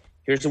just like,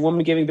 here's a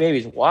woman giving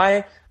babies.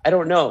 Why? I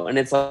don't know. And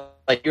it's like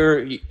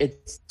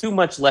it's too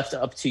much left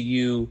up to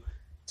you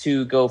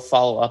to go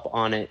follow up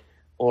on it.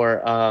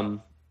 Or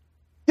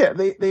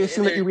they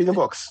assume that you read the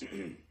books.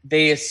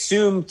 They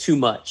assume too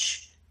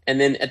much. And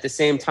then at the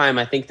same time,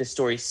 I think the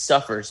story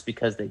suffers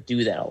because they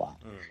do that a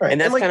lot. Right. And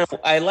that's kind of...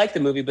 I like the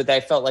movie, but I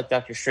felt like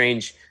Doctor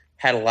Strange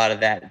had a lot of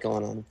that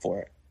going on for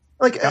it.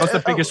 That was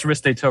the biggest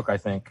risk they took, I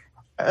think.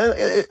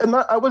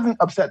 I wasn't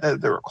upset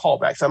that there were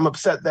callbacks. I'm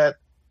upset that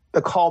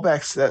the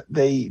callbacks that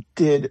they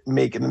did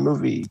make in the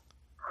movie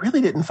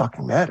really didn't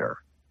fucking matter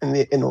in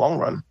the long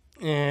run.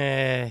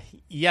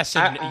 Yes,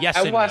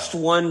 I watched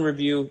one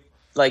review.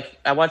 Like,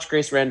 I watched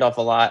Grace Randolph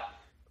a lot,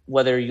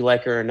 whether you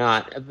like her or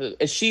not.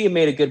 She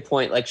made a good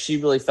point. Like, she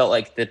really felt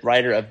like the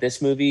writer of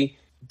this movie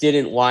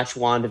didn't watch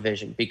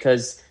WandaVision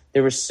because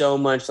there was so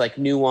much like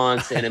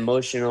nuance and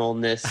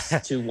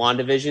emotionalness to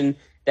WandaVision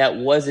that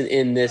wasn't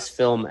in this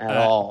film at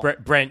all.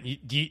 Brent,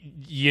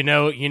 you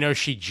know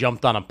she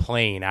jumped on a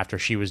plane after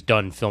she was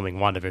done filming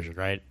WandaVision,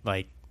 right?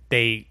 Like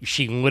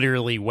she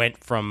literally went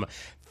from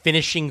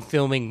finishing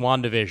filming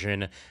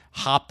WandaVision,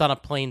 hopped on a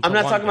plane. I'm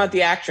not talking about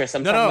the actress.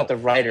 I'm talking about the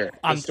writer.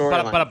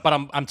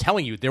 But I'm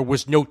telling you, there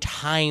was no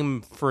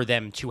time for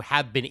them to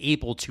have been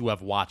able to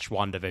have watched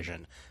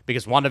WandaVision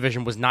because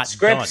WandaVision was not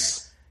done.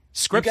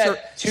 Scripts are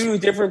two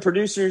different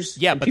producers.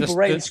 Yeah, but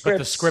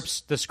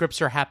the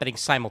scripts are happening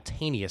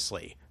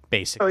simultaneously,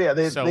 basically. Oh yeah,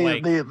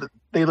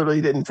 they literally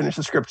didn't finish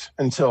the script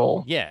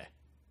until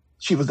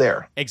she was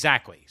there.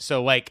 Exactly.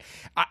 So like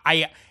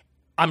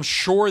I'm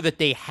sure that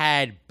they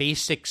had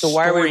basic. So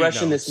why are we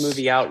rushing this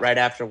movie out right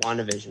after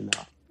WandaVision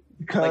though?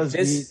 Because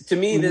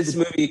this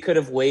movie could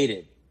have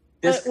waited.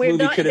 This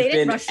movie could have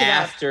been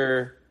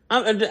after.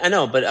 I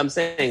know, but I'm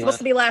saying it's supposed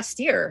to be last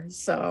year,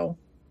 so.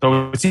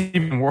 So it's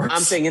even worse.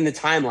 I'm saying in the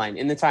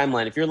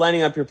timeline, if you're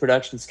lining up your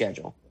production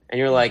schedule and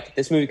you're like,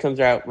 this movie comes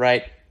out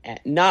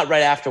not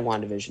right after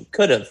WandaVision,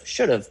 could have,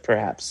 should have,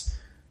 perhaps,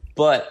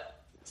 but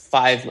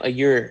a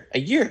year,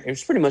 it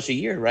was pretty much a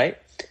year, right?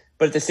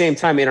 But at the same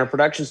time, in our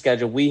production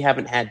schedule, we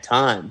haven't had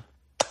time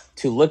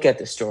to look at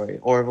the story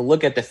or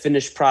look at the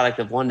finished product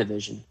of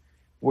WandaVision.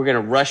 We're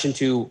going to rush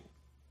from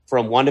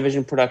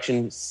WandaVision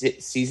production,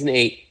 season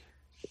 8,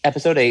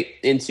 episode 8,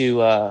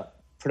 into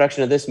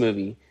production of this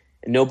movie.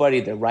 And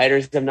the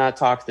writers have not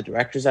talked, the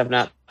directors have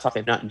not talked,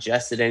 they've not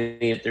ingested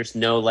any of it. There's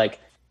no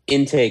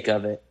intake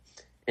of it.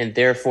 And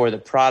therefore the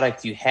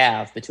product you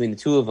have between the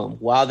two of them,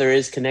 while there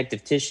is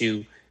connective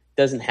tissue,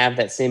 doesn't have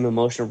that same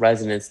emotional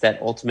resonance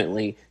that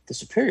ultimately the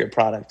superior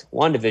product,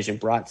 WandaVision,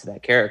 brought to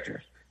that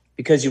character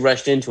because you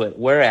rushed into it.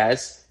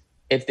 Whereas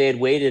if they had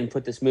waited and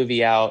put this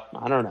movie out,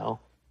 I don't know,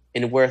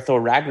 in where Thor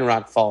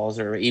Ragnarok falls,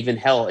 or even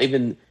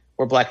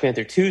where Black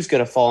Panther 2 is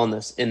going to fall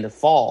in the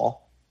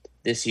fall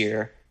this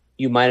year,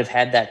 you might have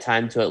had that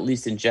time to at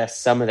least ingest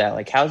some of that.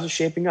 Like, how's it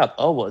shaping up?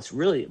 Oh, well, it's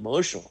really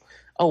emotional.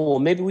 Oh, well,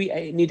 maybe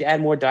we need to add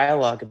more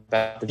dialogue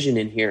about the Vision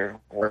in here,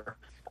 or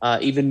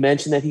even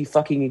mention that he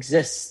fucking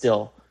exists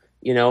still,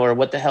 or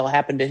what the hell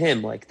happened to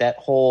him. Like that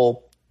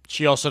whole.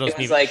 She also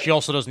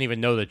doesn't even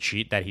know that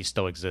he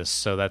still exists.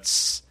 So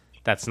that's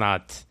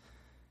not.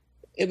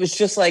 It was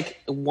just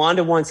like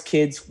Wanda wants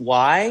kids.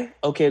 Why?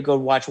 Okay, go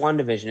watch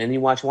WandaVision, and you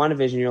watch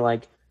WandaVision, you're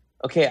like,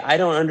 okay, I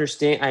don't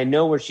understand. I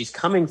know where she's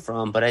coming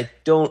from, but I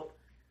don't.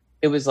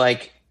 It was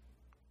like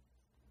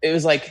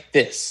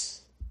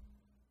this.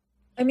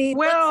 I mean,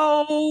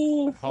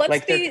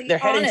 let's be they're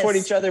heading toward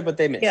each other, but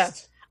they missed. Yeah.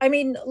 I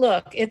mean,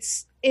 look, it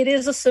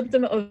is a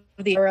symptom of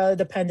the era,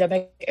 the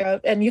pandemic era,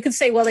 and you can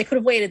say, well, they could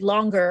have waited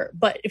longer.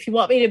 But if you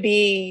want me to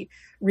be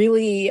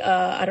really,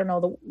 I don't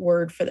know the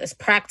word for this,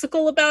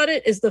 practical about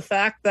it, is the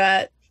fact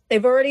that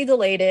they've already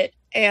delayed it,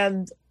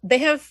 and they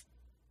have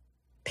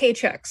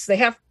paychecks. They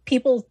have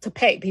people to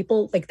pay.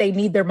 People they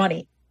need their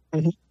money.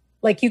 Mm-hmm.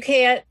 Like, you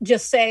can't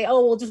just say,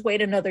 "Oh, we'll just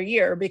wait another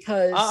year,"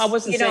 because I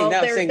wasn't saying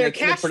that. I was saying in the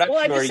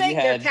production order, you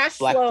had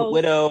Black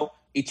Widow,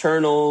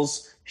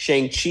 Eternals,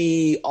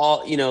 Shang-Chi.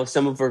 All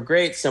some of them were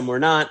great, some were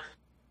not.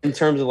 In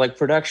terms of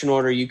production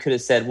order, you could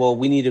have said, "Well,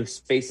 we need to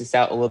space this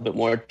out a little bit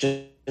more."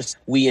 Just just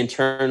we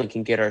internally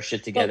can get our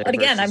shit together. But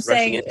again, I'm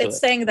saying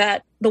saying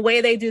that the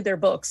way they do their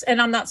books,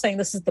 and I'm not saying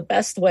this is the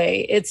best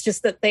way. It's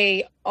just that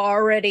they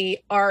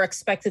already are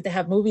expected to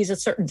have movies at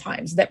certain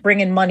times that bring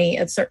in money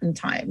at certain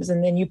times,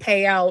 and then you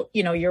pay out,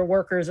 your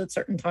workers at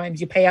certain times.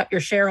 You pay out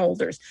your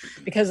shareholders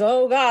because,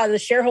 oh God, the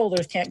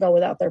shareholders can't go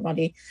without their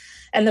money.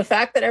 And the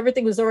fact that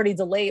everything was already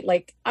delayed,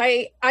 like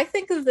I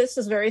think of this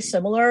as very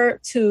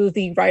similar to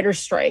the writer's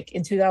strike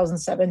in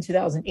 2007,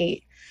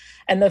 2008.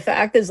 And the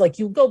fact is, like,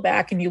 you go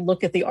back and you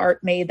look at the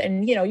art made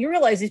and, you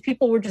realize these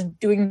people were just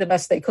doing the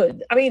best they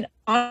could. I mean,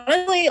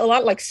 honestly, a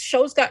lot like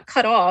shows got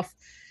cut off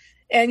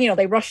and,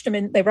 they rushed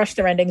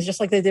their endings just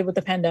like they did with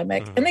the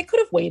pandemic. Mm-hmm. And they could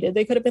have waited.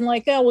 They could have been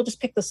like, oh, we'll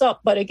just pick this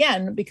up. But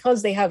again,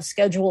 because they have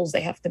schedules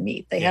they have to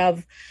meet, they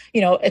have,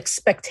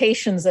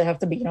 expectations that have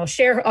to be,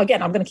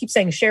 again, I'm going to keep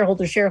saying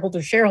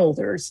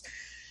shareholders.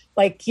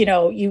 Like,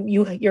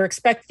 you're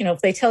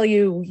if they tell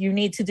you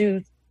need to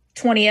do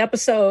 20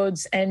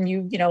 episodes and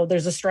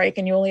there's a strike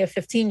and you only have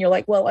 15, you're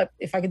like, well,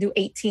 if I could do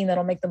 18,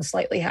 that'll make them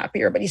slightly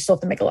happier, but you still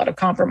have to make a lot of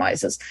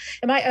compromises.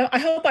 I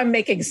hope I'm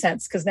making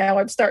sense, because now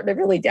I'm starting to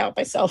really doubt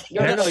myself.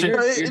 You're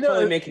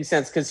totally making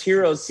sense, because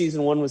Heroes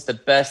season 1 was the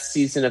best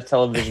season of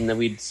television that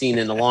we'd seen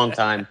in a long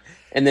time.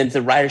 And then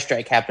the writer's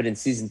strike happened and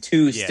season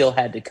 2 still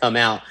had to come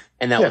out.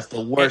 And that was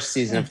the worst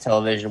season of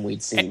television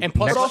we'd seen. And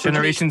plus, Next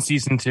Generation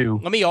season 2.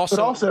 Let me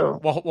also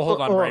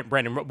hold on,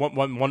 Brandon.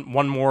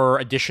 One more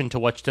addition to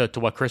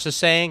what Chris is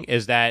saying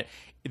is that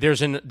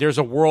there's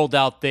a world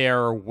out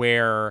there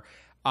where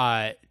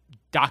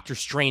Doctor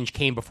Strange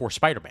came before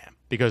Spider-Man,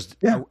 because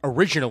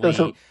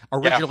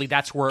originally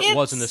that's where it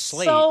was in the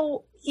slate.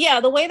 So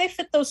the way they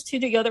fit those two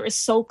together is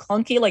so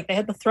clunky. Like, they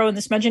had to throw in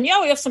this mention, we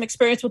have some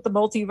experience with the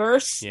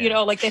multiverse.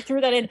 Like they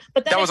threw that in,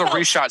 but then that was a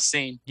reshot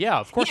scene. Yeah,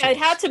 of course. Yeah, it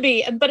had to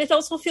be, but it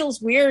also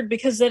feels weird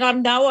because then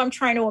I'm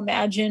trying to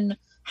imagine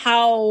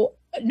how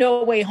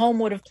No Way Home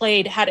would have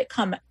played had it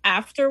come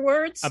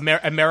afterwards.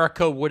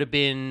 America would have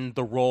been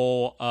the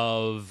role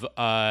of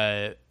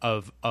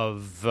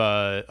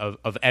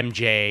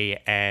MJ,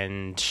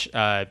 and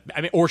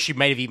or she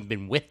might have even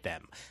been with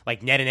them,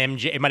 like Ned and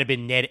MJ. It might have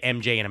been Ned,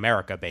 MJ, and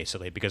America,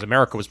 basically, because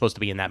America was supposed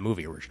to be in that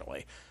movie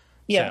originally.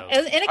 Yeah, so.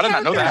 I did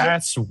not know that.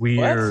 That's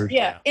weird.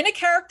 Yeah, in a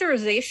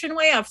characterization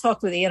way, I've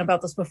talked with Ian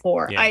about this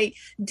before. Yeah. I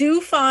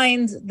do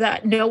find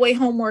that No Way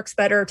Home works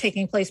better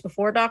taking place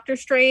before Doctor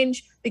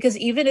Strange, because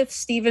even if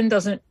Stephen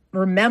doesn't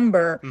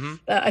remember,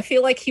 I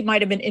feel like he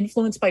might have been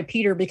influenced by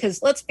Peter,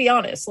 because let's be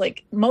honest,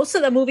 like, most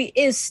of the movie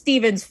is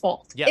Stephen's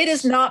fault. Yes. It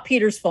is not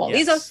Peter's fault. Yes.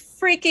 He's a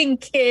freaking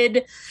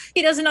kid.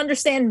 He doesn't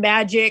understand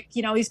magic.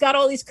 He's got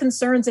all these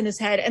concerns in his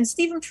head, and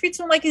Stephen treats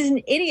him like he's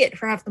an idiot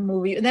for half the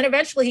movie. And then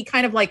eventually he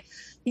kind of like,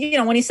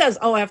 when he says,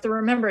 oh, I have to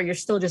remember you're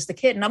still just a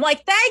kid. And I'm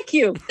like, thank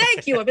you.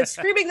 I've been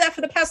screaming that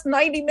for the past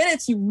 90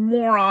 minutes, you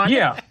moron.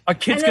 Yeah, a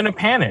kid's going to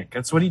panic.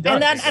 That's what he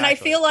does. And I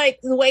feel like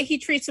the way he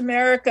treats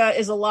America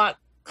is a lot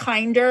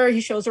kinder.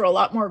 He shows her a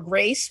lot more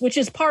grace, which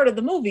is part of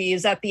the movie.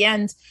 Is at the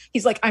end,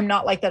 he's like, I'm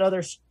not like that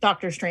other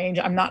Doctor Strange.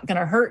 I'm not going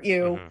to hurt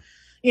you.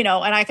 And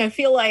I can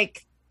feel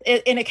like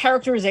in a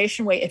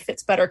characterization way, it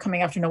fits better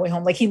coming after No Way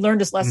Home. Like, he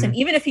learned his lesson,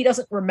 even if he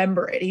doesn't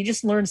remember it. He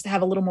just learns to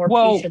have a little more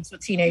patience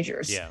with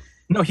teenagers. Yeah.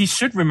 No, he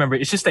should remember.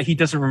 It's just that he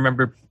doesn't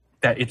remember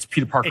that it's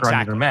Peter Parker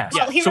under the mask.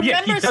 Well, he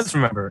does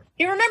remember.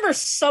 He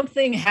remembers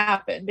something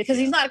happened, because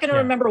he's not going to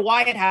remember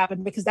why it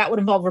happened, because that would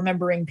involve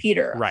remembering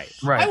Peter. Right.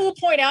 I will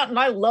point out, and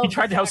I love. He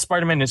tried to help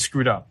Spider-Man and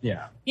screwed up.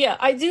 Yeah. Yeah,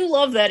 I do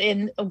love that.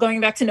 In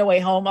going back to No Way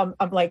Home,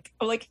 I'm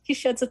like he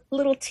sheds a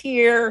little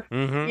tear.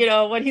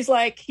 When he's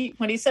like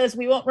when he says,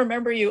 "We won't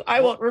remember you.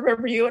 I won't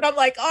remember you," and I'm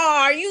like, "Oh,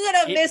 are you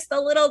gonna miss the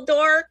little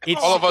dork?"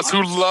 All of us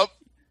who love.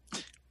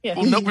 Yeah.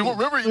 Well, no, we won't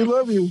remember you. We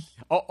love you.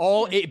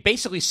 It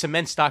basically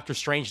cements Doctor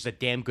Strange as a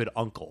damn good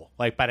uncle.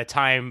 Like, by the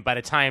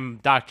time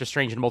Doctor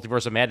Strange and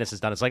Multiverse of Madness is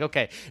done, it's like,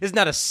 okay, this is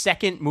not a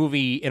second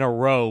movie in a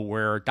row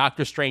where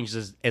Doctor Strange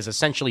has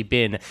essentially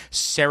been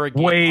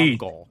surrogate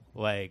uncle.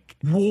 Like,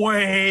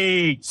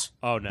 wait.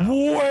 Oh no.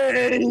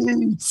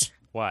 Wait.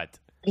 What?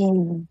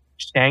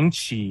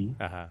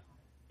 Shang-Chi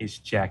is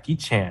Jackie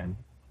Chan,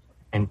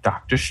 and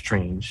Doctor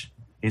Strange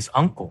is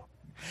uncle.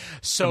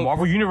 So the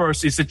Marvel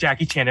Universe is the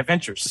Jackie Chan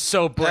Adventures.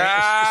 So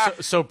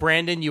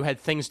Brandon, you had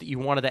things that you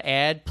wanted to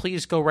add.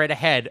 Please go right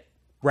ahead.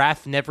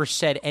 Raph never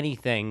said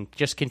anything.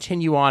 Just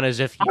continue on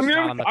as if he's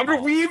not on the call. I'm going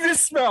to leave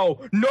this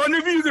spell. None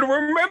of you are going to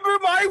remember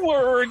my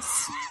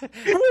words.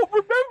 You won't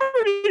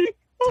remember me.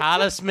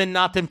 Talisman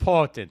not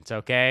important,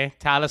 okay?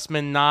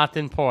 Talisman not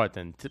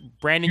important.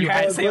 Brandon, you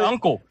had to say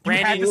uncle.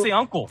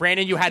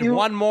 Brandon, you had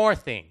one more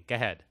thing. Go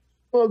ahead.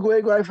 Well,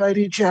 Gui Gui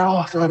Fighty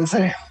Chow, so to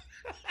say.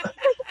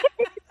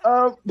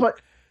 But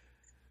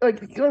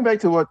like, going back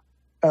to what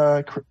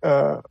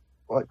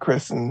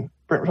Chris and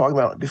Brent were talking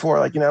about before,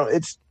 like,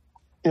 it's,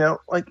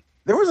 like,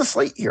 there was a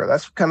slate here.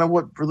 That's kind of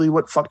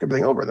what fucked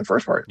everything over in the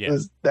first part,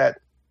 is that,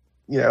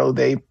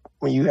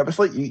 when you have a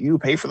slate, you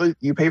pay for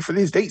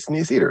these dates in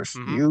these theaters.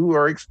 You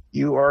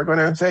are going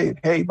to say,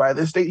 hey, by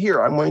this date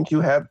here, I'm going to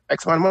have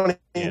X amount of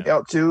money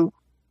out to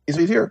these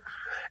dates here.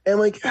 And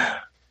like,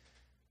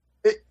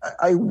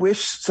 I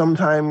wish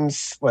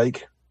sometimes,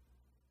 like,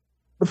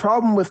 the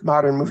problem with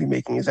modern movie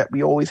making is that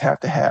we always have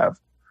to have,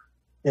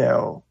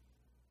 a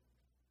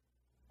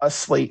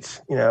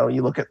slate.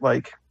 You look at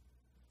like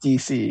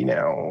DC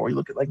now, or you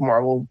look at like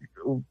Marvel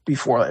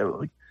before.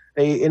 Like,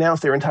 they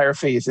announce their entire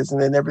phases,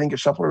 and then everything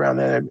gets shuffled around,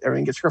 and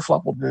everything gets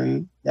kerfluffled,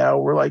 and now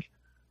we're like,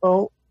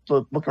 oh,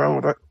 look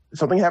around.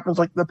 Something happens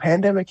like the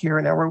pandemic here,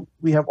 and now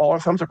we have all our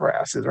thumbs up our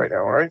asses right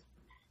now, right?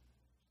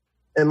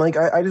 And like,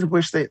 I just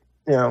wish that,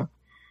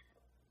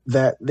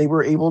 that they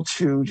were able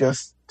to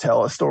just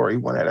tell a story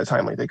one at a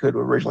time, like they could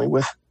originally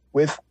with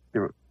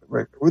the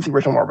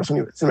original Marvel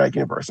Cinematic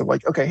Universe. Of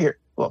like, okay, here,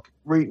 look,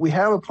 we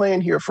have a plan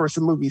here for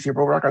some movies here,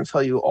 but we're not going to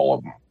tell you all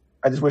of them.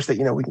 I just wish that,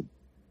 we can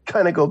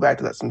kind of go back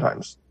to that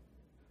sometimes.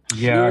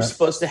 Yeah. We were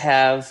supposed to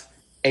have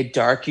a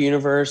dark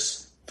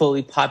universe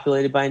fully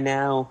populated by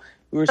now.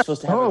 We were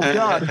supposed to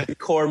have a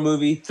core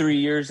movie 3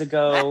 years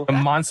ago. The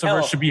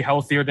Monsterverse should be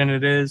healthier than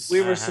it is.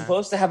 We were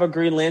supposed to have a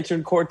Green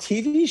Lantern core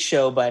TV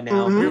show by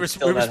now. Mm-hmm. We were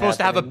supposed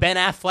to have a Ben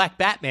Affleck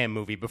Batman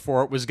movie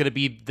before it was going to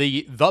be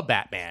the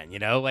Batman.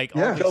 Joe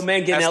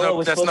Manganiello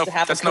was supposed to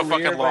have a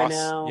career by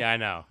now. Yeah, I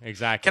know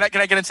exactly.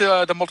 Can I get into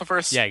the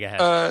multiverse? Yeah, go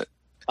ahead.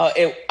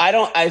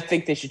 I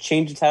think they should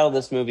change the title of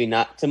this movie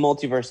not to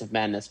Multiverse of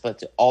Madness, but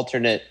to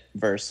Alternate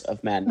Verse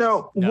of Madness.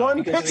 No.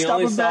 One pit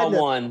stop of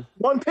madness.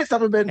 One pit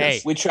stop of madness.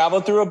 Hey. We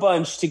traveled through a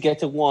bunch to get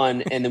to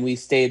one, and then we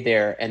stayed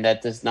there, and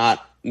that does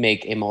not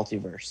make a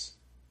multiverse.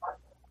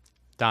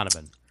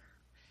 Donovan.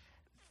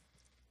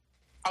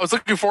 I was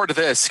looking forward to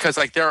this because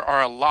there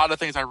are a lot of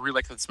things I really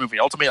like in this movie.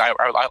 Ultimately,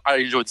 I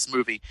enjoyed this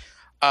movie.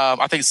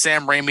 I think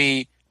Sam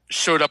Raimi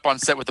showed up on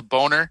set with a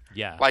boner.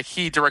 Yeah.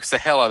 He directs the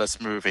hell out of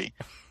this movie.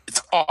 It's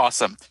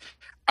awesome.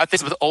 I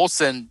think with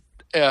Olsen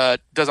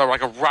does a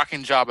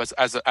rocking job as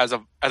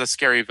a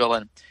scary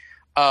villain.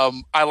 I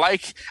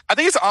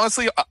think it's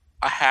honestly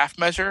a half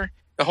measure.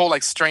 The whole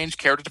strange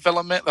character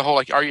development, the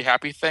whole are you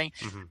happy thing.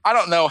 Mm-hmm. I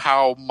don't know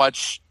how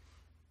much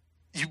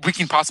we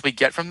can possibly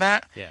get from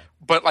that. Yeah.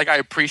 But I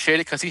appreciate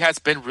it because he has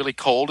been really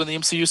cold in the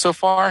MCU so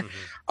far.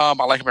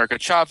 Mm-hmm. I like America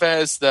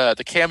Chavez.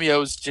 The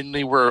cameos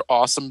generally were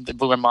awesome. They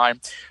blew my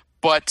mind.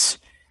 But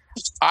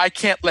I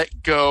can't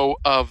let go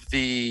of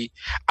I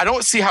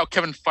don't see how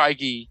Kevin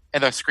Feige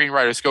and the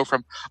screenwriters go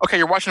from, okay,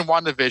 you're watching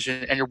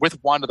WandaVision and you're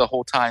with Wanda the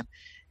whole time,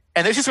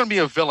 and there's just going to be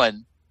a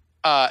villain,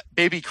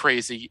 baby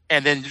crazy,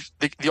 and then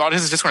the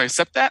audience is just going to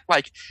accept that.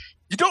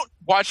 You don't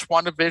watch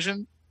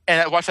WandaVision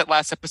and watch that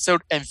last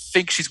episode and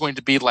think she's going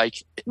to be evil.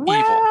 She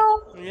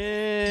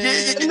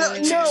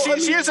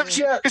ends up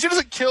because she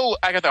doesn't kill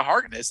Agatha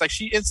Harkness.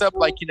 She ends up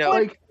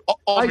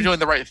always doing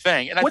the right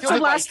thing. And what's the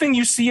last thing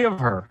you see of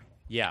her?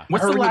 Yeah.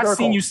 What's the last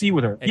scene you see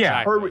with her?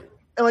 Exactly.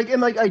 Yeah. I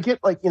get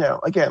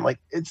again,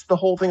 it's the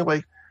whole thing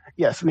of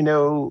yes, we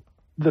know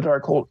the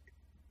Darkhold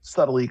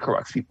subtly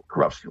corrupts people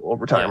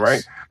over time,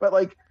 right?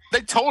 But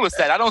they told us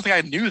that. I don't think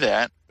I knew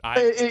that.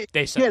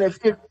 They said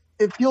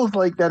it feels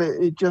like that.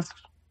 It just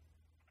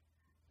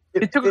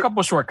took a couple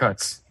of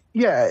shortcuts.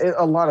 Yeah,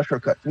 a lot of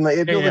shortcuts, and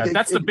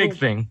that's the big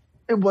thing.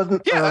 It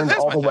wasn't earned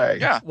all the way.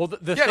 Yeah. Well,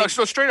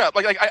 so straight up,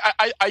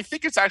 I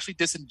think it's actually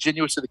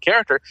disingenuous to the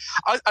character.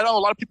 I know a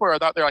lot of people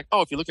are out there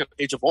oh, if you look at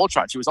Age of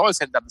Ultron, she was always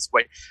heading down this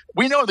way.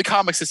 We know in the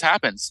comics this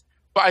happens,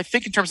 but I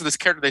think in terms of this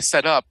character they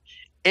set up,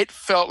 it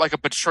felt like a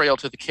betrayal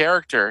to the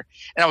character,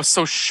 and I was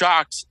so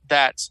shocked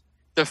that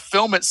the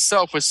film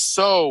itself was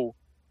so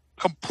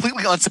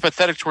completely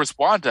unsympathetic towards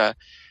Wanda,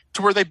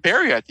 to where they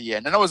bury her at the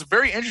end. And I was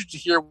very interested to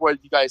hear what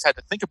you guys had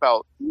to think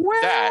about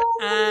that.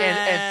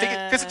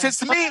 And because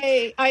to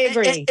me, I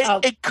agree.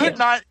 It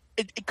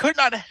could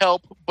not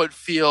help but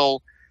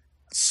feel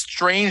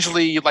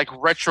strangely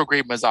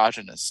retrograde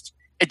misogynist.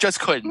 It just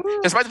couldn't,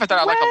 despite the fact that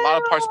I like a lot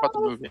of parts about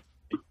the movie.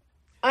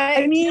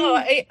 I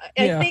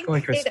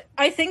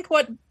think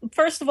what,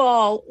 first of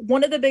all,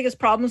 one of the biggest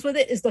problems with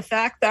it is the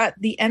fact that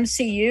the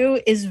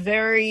MCU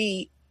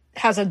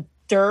has a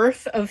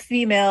dearth of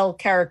female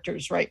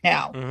characters right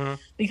now,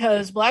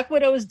 because Black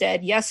Widow is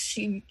dead. Yes,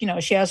 she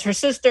has her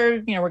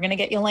sister. We're going to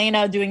get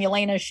Yelena doing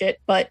Yelena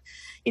shit, but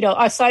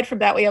aside from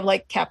that, we have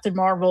Captain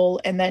Marvel,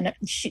 and then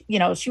she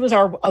was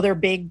our other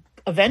big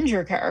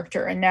Avenger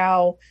character, and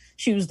now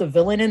she was the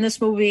villain in this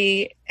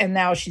movie, and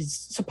now she's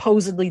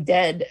supposedly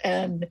dead.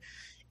 And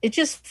it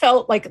just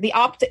felt like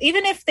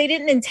even if they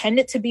didn't intend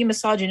it to be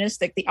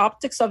misogynistic, the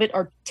optics of it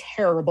are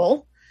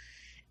terrible.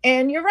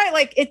 And you're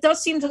right, it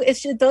does seem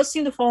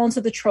to fall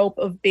into the trope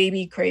of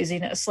baby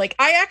craziness.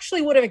 I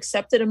actually would have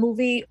accepted a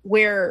movie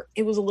where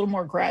it was a little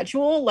more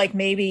gradual,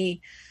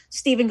 maybe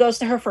Steven goes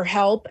to her for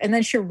help, and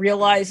then she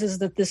realizes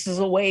that this is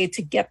a way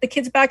to get the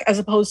kids back, as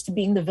opposed to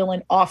being the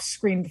villain off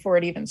screen before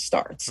it even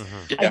starts. Mm-hmm.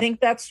 Yeah. I think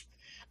that's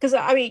because,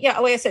 like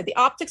I said, the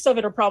optics of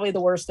it are probably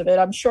the worst of it.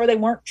 I'm sure they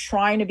weren't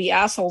trying to be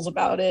assholes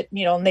about it,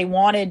 and they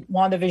wanted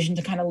WandaVision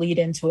to kind of lead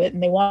into it,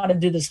 and they wanted to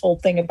do this whole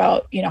thing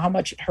about, how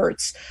much it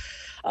hurts.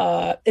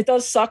 It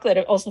does suck that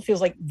it also feels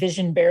like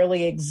Vision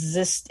barely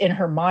exists in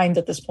her mind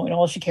at this point.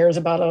 All she cares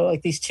about are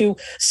these two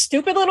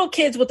stupid little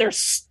kids with their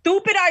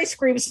stupid ice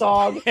cream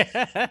song. My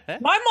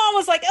mom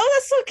was like, "Oh,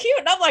 that's so cute,"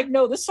 and I'm like,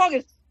 "No, this song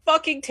is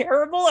fucking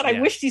terrible, and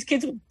I wish these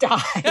kids would die."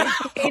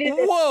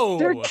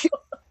 Whoa!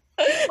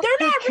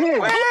 They're not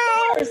real.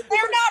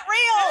 They're not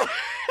real.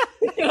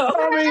 You know?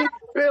 Tommy,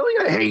 Billy,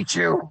 I hate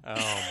you.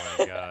 Oh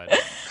my god.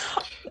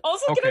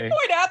 Also, can I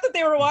point out that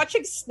they were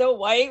watching Snow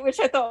White, which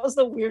I thought was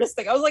the weirdest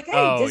thing. I was like,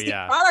 "Hey, Disney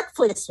product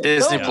placement,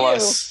 Disney don't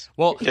Plus." you?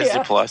 Well,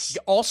 Disney Plus.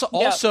 Also,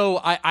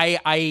 I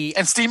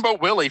and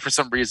Steamboat Willie for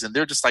some reason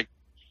they're just like.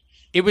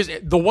 It was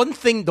the one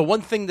thing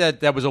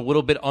that was a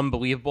little bit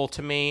unbelievable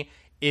to me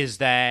is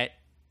that,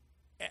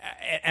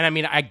 and I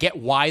mean, I get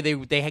why they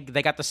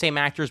got the same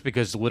actors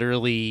because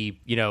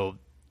literally, you know,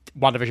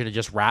 WandaVision had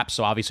just wrapped,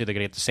 so obviously they're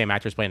gonna get the same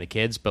actors playing the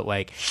kids, but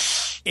like,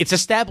 it's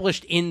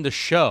established in the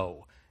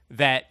show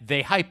that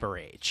they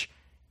hyperage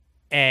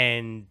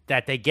and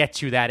that they get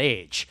to that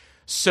age.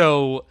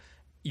 So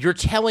you're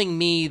telling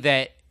me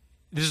that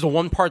this is the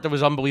one part that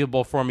was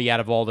unbelievable for me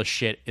out of all the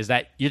shit is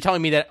that you're telling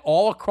me that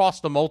all across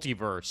the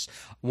multiverse,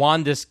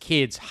 Wanda's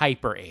kids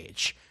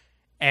hyperage.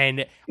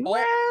 And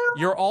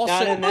you're also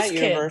not in that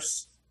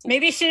universe.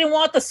 Maybe she didn't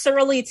want the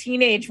surly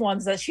teenage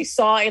ones that she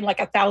saw in like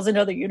 1,000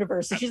 other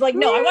universes. She's like,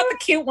 no, I want the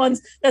cute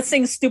ones that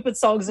sing stupid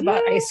songs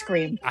about ice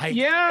cream. I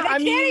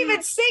can't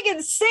even sing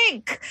in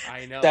sync.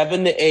 I know.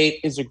 7 to 8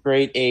 is a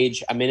great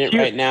age. I'm in it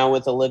right now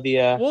with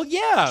Olivia. Well,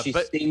 yeah. She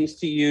sings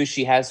to you.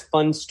 She has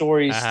fun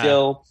stories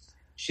still.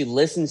 She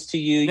listens to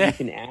you. You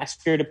can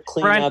ask her to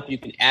clean up. You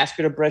can ask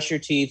her to brush your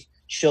teeth.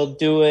 She'll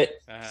do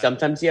it.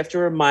 Sometimes you have to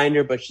remind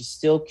her, but she's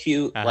still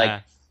cute.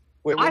 Like,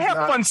 I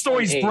have fun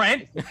stories,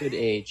 Brent. It's a good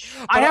age.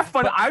 I have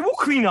fun. I will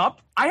clean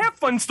up. I have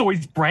fun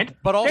stories, Brent.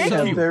 But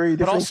also, very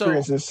different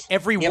experiences.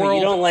 Every world. But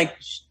you don't like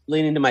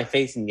lean into my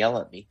face and yell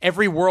at me.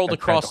 Every world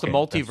across the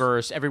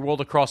multiverse.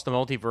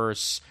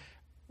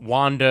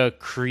 Wanda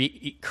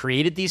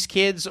created these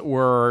kids,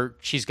 or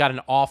she's got an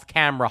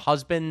off-camera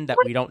husband that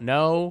we don't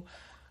know.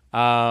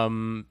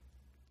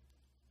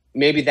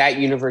 Maybe that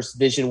universe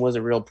Vision was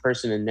a real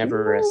person and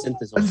never a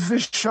synthesis.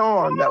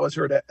 Vishon, that was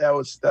her.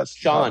 That's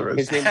Sean.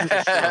 His name is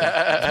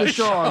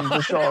Vishon.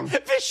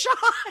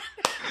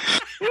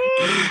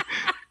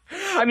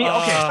 I mean,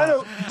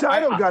 okay.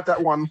 Dido got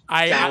that one.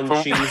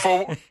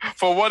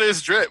 For what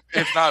is drip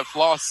if not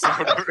floss?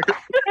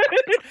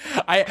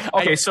 I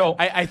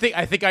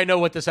think I know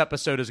what this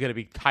episode is going to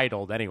be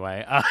titled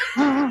anyway.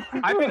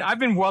 I've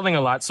been welling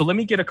a lot, so let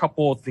me get a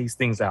couple of these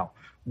things out.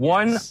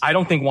 One, I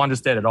don't think Wanda's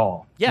dead at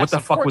all. Yes, what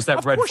the fuck was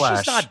that red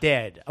flash? She's not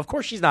dead. Of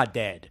course she's not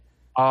dead.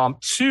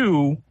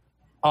 Two,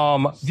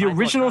 the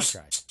original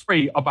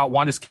story about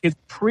Wanda's kids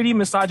pretty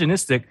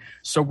misogynistic,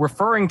 so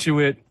referring to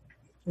it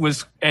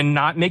was and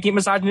not making it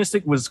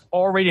misogynistic was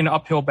already an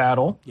uphill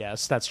battle.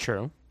 Yes, that's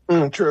true.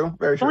 True,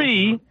 very true.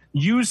 Three,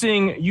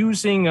 using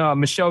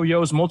Michelle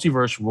Yeoh's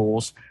multiverse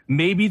rules,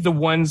 maybe the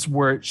ones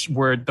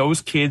where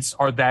those kids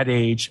are that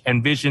age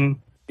and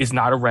Vision is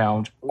not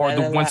around, or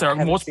the ones that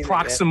are most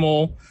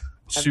proximal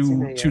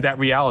to that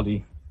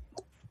reality.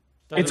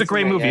 It's a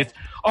great movie.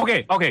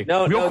 Okay.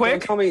 No, real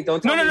quick.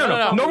 Don't tell me.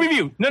 No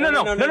review.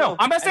 No.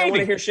 I'm not saying anything. I don't want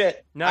to hear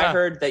shit. No. I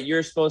heard that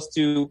you're supposed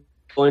to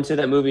go into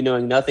that movie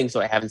knowing nothing,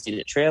 so I haven't seen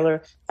the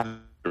trailer. I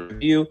haven't seen the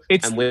review.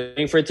 I'm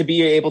waiting for it to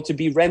be able to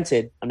be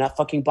rented. I'm not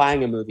fucking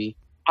buying a movie.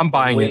 I'm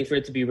waiting for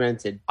it to be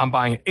rented. I'm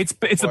buying it. It's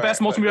the best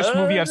multiverse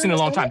movie I've seen in a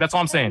long time. That's all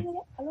I'm saying.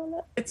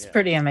 It's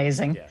pretty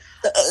amazing. Yeah.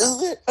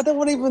 I don't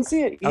want to even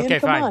see it. Ian, okay,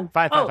 fine.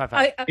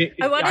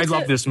 I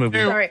love this movie.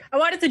 Sorry, I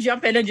wanted to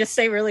jump in and just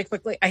say really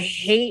quickly. I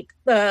hate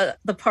the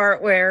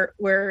part where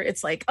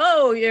it's like,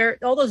 oh,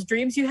 all those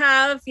dreams you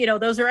have,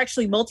 those are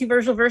actually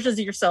multiversal versions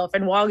of yourself.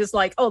 And Wong is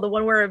like, oh, the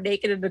one where I'm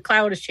naked and the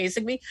cloud is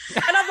chasing me.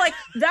 And I'm like,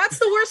 that's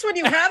the worst one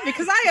you have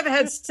because I have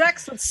had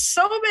sex with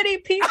so many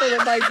people in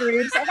my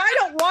dreams, and I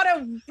don't want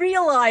to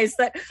realize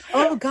that.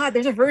 Oh God,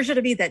 there's a version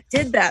of me that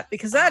did that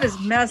because that is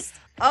messed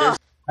up.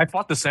 I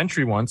fought the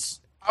Sentry once.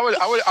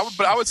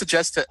 I would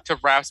suggest to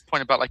Raph's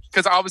point about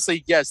because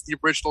obviously yes, the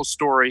original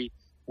story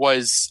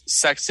was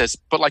sexist,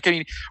 but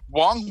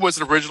Wong was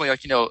originally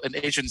an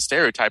Asian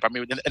stereotype. I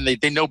mean, and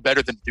they know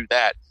better than to do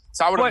that.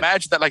 So I would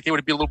imagine that they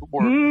would be a little bit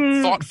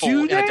more thoughtful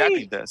in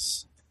adapting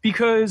this.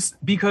 Because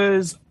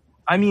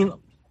I mean,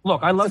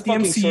 look, I love the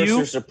MCU.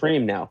 Sorcerer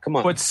Supreme now, come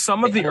on. But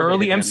some of the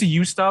early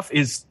MCU stuff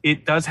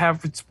it does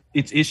have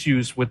its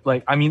issues with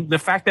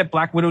the fact that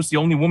Black Widow's the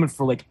only woman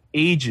for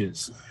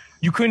ages.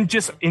 You couldn't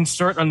just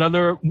insert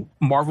another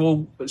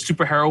Marvel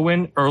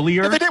superheroine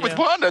earlier. Yeah, they did with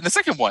Wanda in the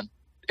second one.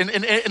 In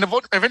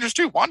Avengers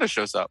 2, Wanda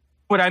shows up.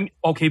 But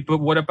but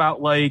what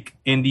about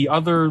in the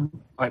other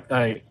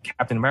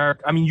Captain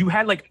America? I mean, you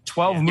had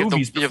 12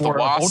 movies before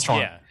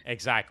Ultron. Yeah,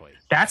 exactly.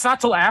 That's not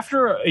till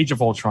after Age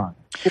of Ultron.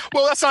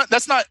 Well, that's not.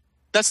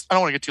 I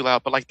don't want to get too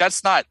loud, but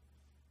that's not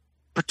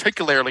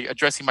particularly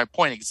addressing my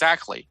point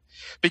exactly,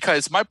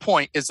 because my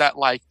point is that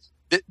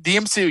the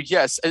MCU,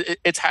 yes,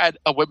 it's had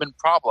a women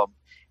problem.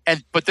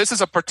 But this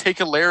is a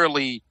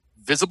particularly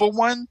visible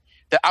one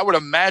that I would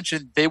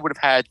imagine they would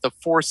have had the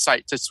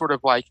foresight to sort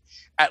of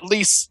at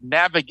least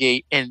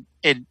navigate in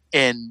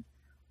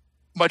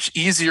much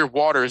easier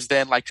waters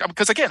than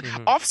because again,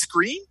 off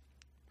screen.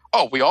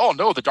 Oh, we all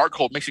know the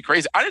Darkhold makes you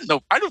crazy. I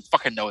didn't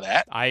fucking know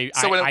that. I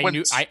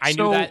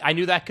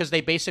knew that because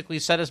they basically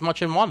said as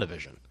much in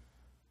WandaVision.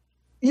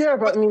 Yeah,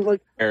 but I mean,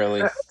 like,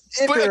 Barely. But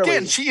barely.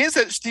 again, she is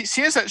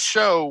that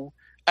show.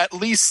 At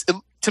least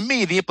to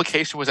me, the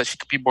implication was that she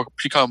could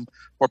become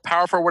more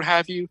powerful, or what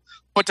have you.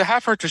 But to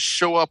have her to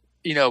show up,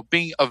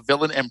 being a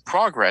villain in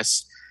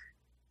progress,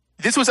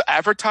 this was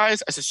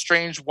advertised as a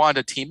Strange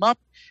Wanda team up,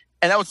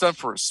 and that was done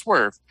for a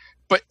swerve.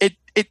 But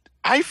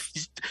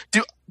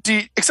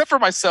except for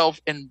myself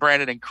and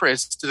Brandon and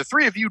Chris, do the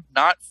three of you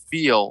not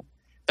feel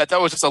that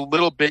was just a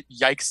little bit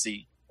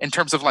yikesy in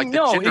terms of like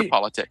the gender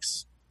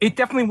politics? It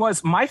definitely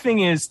was. My thing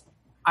is,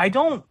 I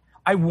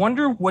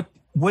wonder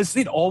was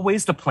it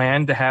always the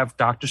plan to have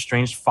Doctor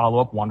Strange follow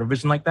up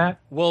WandaVision like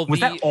that? Well, was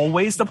that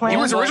always the plan? He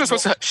was originally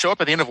supposed to show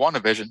up at the end of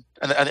WandaVision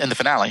in the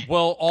finale.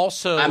 Well,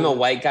 also, I'm a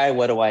white guy.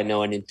 What do I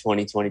know? And in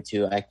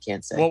 2022, I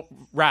can't say. Well,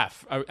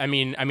 Raph, I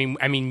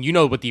mean, you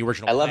know what the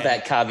original. I love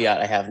that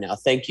caveat I have now.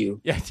 Thank you.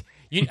 Yeah,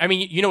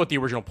 you know what the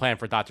original plan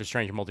for Doctor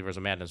Strange and Multiverse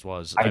of Madness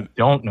was. I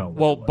don't know.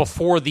 Well,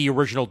 before the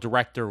original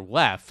director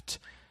left,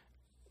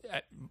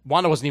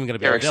 Wanda wasn't even going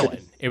to be a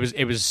villain. It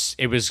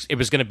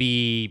was going to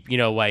be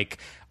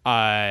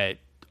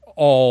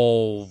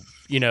oh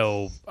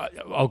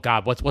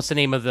God, what's the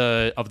name of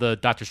the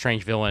Doctor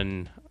Strange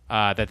villain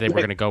that they were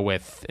going to go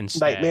with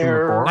instead?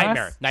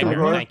 Nightmare.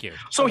 Thank you.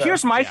 So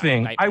here's my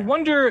thing. Nightmare. I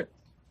wonder,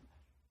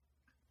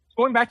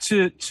 going back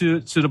to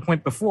the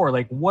point before,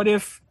 like, what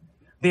if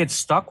they had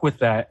stuck with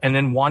that and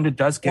then Wanda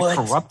does get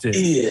corrupted?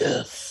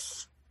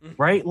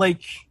 Right?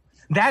 Like,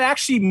 that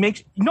actually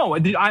makes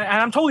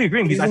I'm totally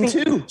agreeing, because I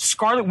think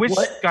Scarlet Witch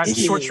got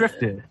short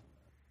shrifted.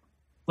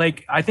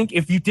 Like, I think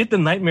if you did the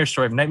Nightmare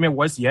story, if Nightmare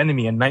was the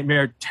enemy and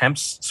Nightmare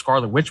tempts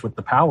Scarlet Witch with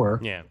the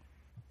power,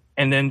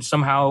 and then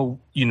somehow,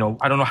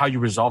 I don't know how you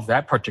resolve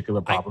that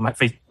particular problem at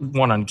phase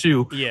 1 and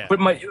 2, but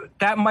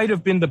that might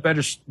have been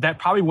that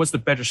probably was the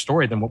better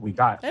story than what we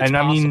got. That's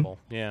possible.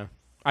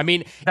 I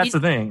mean, that's the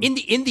thing.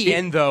 In the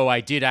end, though,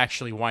 I did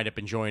actually wind up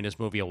enjoying this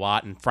movie a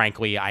lot, and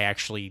frankly, I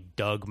actually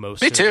dug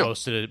most of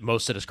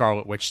the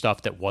Scarlet Witch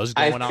stuff that was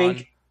going on. I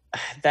think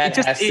that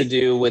has to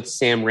do with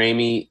Sam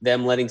Raimi,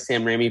 them letting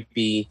Sam Raimi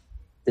be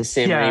the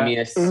Sam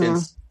Raimi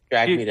since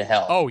Drag Me to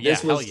Hell. Oh yeah,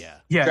 hell yeah,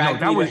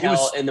 that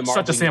was in the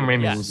Marvel such a Sam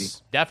Raimi movie,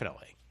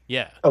 definitely.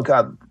 Yeah. Oh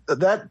God,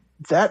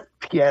 that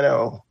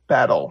piano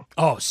battle.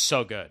 Oh,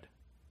 so good.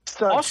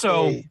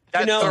 Also,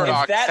 that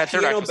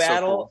piano battle.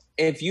 So cool.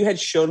 If you had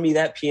shown me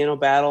that piano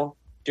battle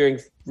during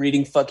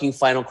reading fucking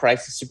Final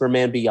Crisis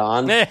Superman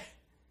Beyond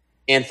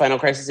and Final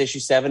Crisis issue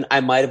 7,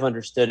 I might have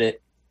understood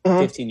it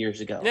 15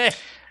 years ago.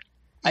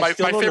 My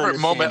favorite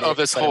moment of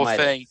this whole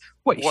thing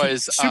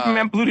was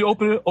Superman blew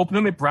the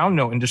ultimate brown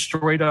note and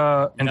destroyed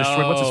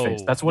what's his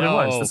face. That's what it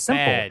was. That's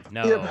simple.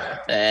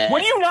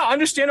 What do you not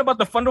understand about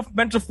the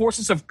fundamental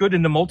forces of good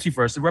in the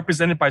multiverse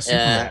represented by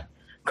Superman?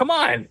 Come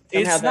on,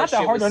 it's not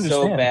that hard to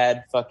understand. So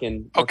bad,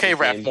 fucking. Okay,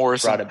 Raph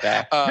Morrison brought it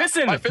back.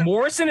 Listen,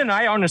 Morrison and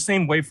I are on the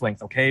same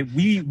wavelength. Okay,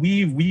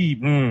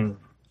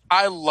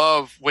 I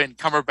love when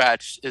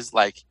Cumberbatch is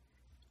like,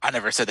 I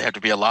never said they have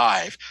to be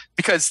alive,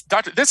 because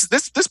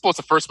this blows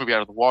the first movie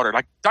out of the water.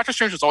 Like, Doctor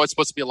Strange was always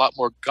supposed to be a lot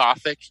more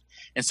gothic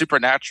and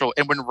supernatural,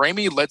 and when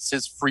Raimi lets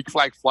his freak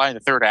flag fly in the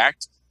third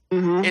act,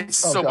 it's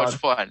so much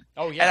fun.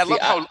 Oh yeah, and I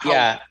love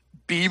how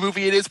B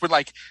movie it is, when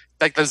like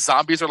the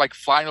zombies are like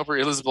flying over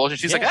Elizabeth Olsen.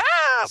 She's like,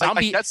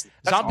 zombie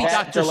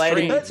Doctor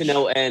Strange. To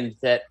no end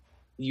that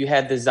you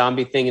had the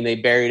zombie thing and they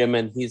buried him,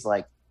 and he's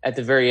like, at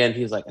the very end,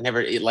 he was like, I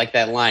never like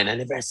that line. I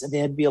never said they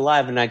had to be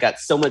alive, and I got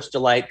so much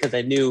delight because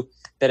I knew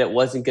that it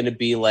wasn't going to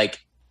be like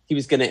he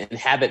was going to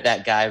inhabit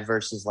that guy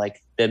versus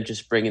like them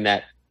just bringing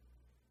that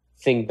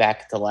thing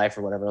back to life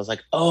or whatever. I was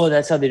like, oh,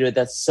 that's how they do it.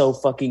 That's so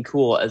fucking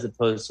cool, as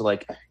opposed to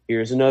like,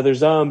 here's another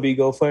zombie,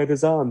 go fight a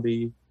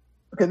zombie.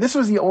 Okay, this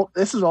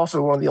is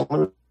also one of the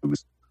only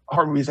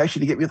horror movies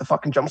actually to get me the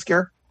fucking jump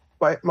scare.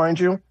 Mind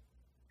you,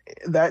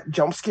 that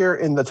jump scare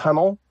in the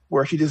tunnel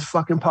where she just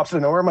fucking pops out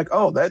of nowhere. I'm like,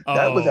 oh, that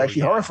was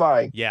actually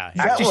horrifying. Yeah,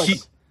 actually,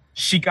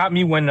 she got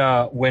me when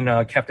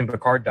Captain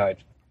Picard died.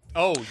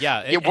 Oh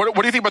yeah. What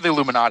do you think about the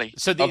Illuminati?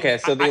 So the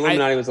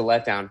Illuminati was a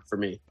letdown for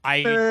me.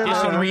 I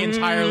disagree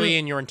entirely,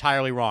 and you're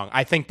entirely wrong.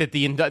 I think that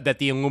the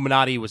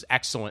Illuminati was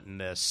excellent in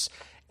this,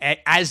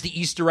 as the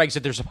Easter eggs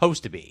that they're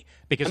supposed to be.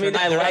 Because I mean,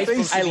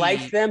 I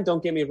like them.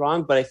 Don't get me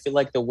wrong, but I feel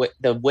like the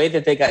way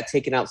that they got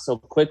taken out so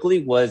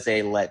quickly was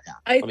a letdown.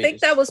 I think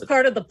that was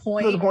part of the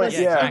point.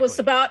 Exactly. It was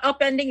about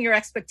upending your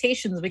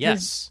expectations,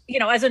 because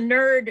as a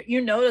nerd,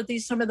 that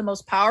these are some of the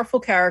most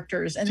powerful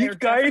characters, and these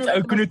guys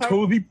are going to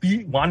totally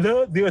beat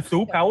Wanda. They are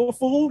so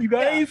powerful, you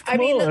guys.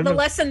 Yeah. The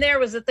lesson there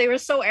was that they were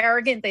so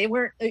arrogant they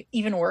weren't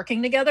even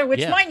working together,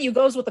 which mind you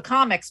goes with the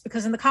comics,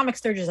 because in the comics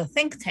they're just a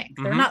think tank.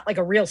 They're not like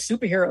a real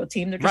superhero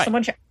team. They're just a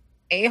bunch of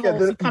a-holes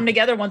who come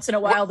together once in a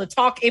while to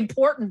talk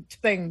important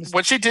things.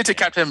 What she did to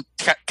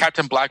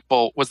Captain Black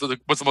Bolt was the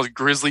most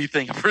grisly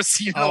thing I've ever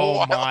seen.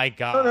 Oh my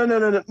god!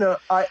 No!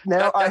 I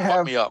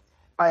have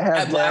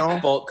that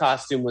Black Bolt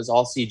costume was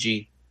all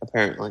CG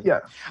apparently. Yeah,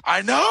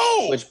 I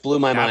know, which blew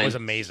my mind. That was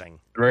amazing.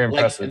 Very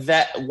impressive.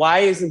 Why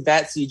isn't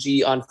that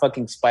CG on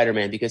fucking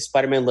Spider-Man? Because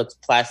Spider-Man looks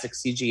plastic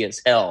CG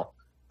as hell,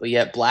 but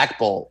yet Black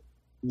Bolt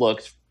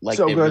looked like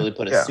So they good. really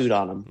put a Yeah. suit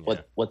on him.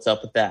 What's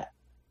up with that?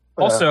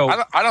 But, Also,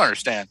 I don't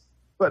understand.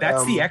 but,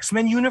 that's the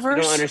X-Men universe.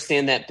 You don't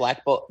understand that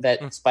Black Bolt,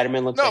 that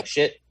Spider-Man looks No. like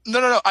shit.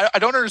 No. I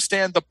don't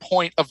understand the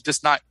point of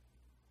just not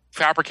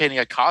fabricating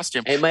a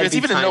costume. It might Because be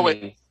even in No Way,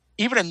 timing.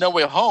 even in No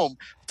Way Home,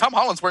 Tom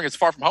Holland's wearing his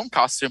Far From Home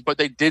costume, but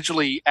they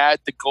digitally add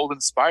the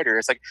Golden Spider.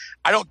 It's like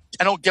I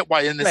don't get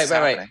why in this is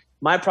happening.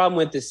 My problem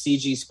with the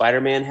CG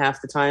Spider-Man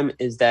half the time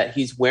is that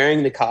he's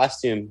wearing the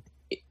costume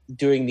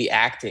doing the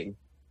acting.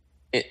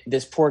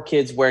 This poor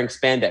kid's wearing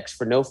spandex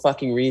for no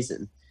fucking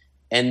reason.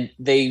 And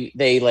they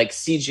like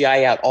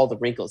CGI out all the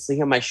wrinkles. See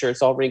how my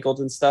shirt's all wrinkled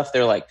and stuff?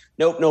 They're like,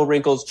 nope, no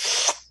wrinkles.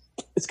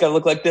 It's got to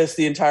look like this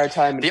the entire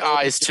time. And The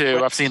eyes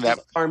too. I've seen that.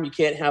 Arm, you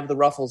can't have the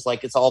ruffles.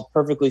 Like it's all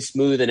perfectly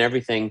smooth and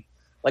everything.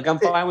 Like I'm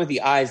fine with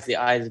the eyes. The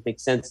eyes make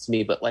sense to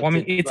me. But like, Well, I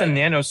mean, it's a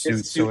nano this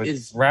suit, so it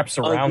is wraps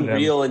around them.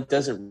 unreal and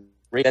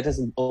that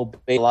doesn't obey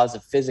the laws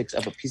of physics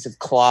of a piece of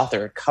cloth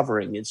or a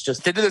covering. It's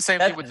just They did the same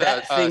thing with the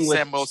thing with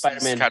Sam Wilson's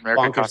Spider-Man Captain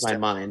America bonkers my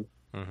costume. mind.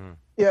 Mhm.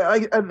 Yeah,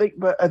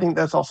 I think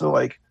that's also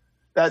like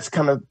that's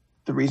kind of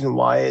the reason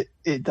why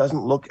it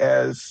doesn't look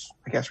as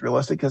I guess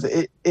realistic because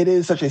it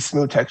is such a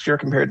smooth texture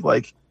compared to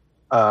like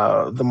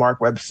the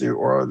Mark Webb suit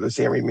or the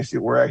Sam Raimi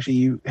suit where actually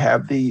you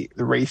have the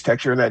raised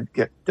texture and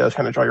that does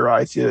kind of draw your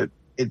eyes to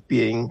it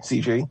being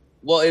CG.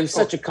 Well, it was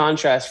such a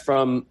contrast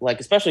from like,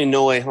 especially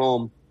No Way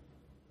Home.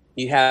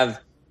 You have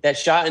that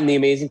shot in The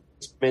Amazing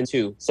Spider-Man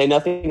 2. Say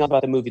nothing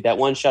about the movie. That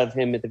one shot of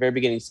him at the very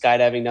beginning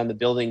skydiving down the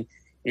building. And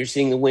you're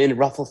seeing the wind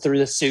ruffle through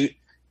the suit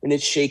and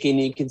it's shaking.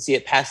 And you can see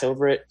it pass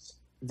over it.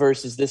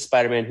 Versus this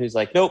Spider-Man who's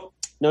like, nope,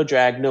 no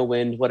drag, no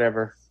wind,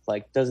 whatever.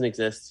 Like doesn't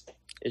exist.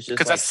 It's just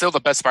Because like, that's still the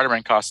best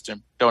Spider-Man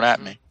costume. Don't at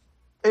me.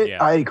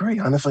 Yeah. I agree,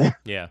 honestly.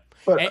 Yeah.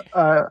 But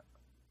Go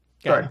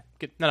sorry.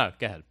 ahead. No,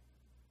 go ahead.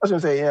 I was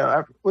going to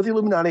say, with the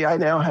Illuminati, I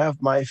now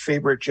have my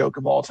favorite joke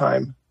of all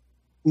time.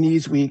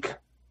 Knees weak,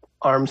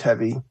 arms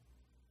heavy.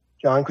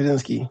 John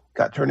Krasinski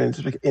got turned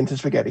into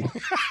spaghetti.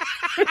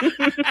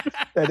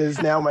 That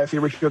is now my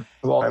favorite joke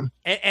of all time.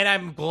 And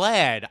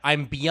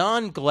I'm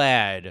beyond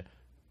glad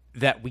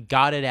that we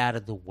got it out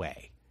of the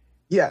way.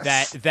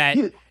 Yes.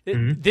 The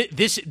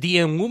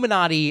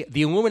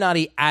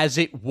Illuminati as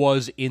it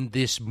was in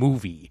this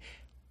movie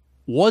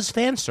was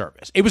fan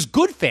service. It was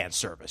good fan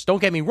service. Don't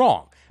get me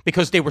wrong,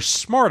 because they were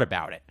smart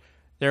about it.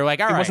 They're like,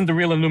 all right, It wasn't the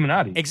real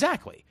Illuminati.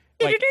 exactly.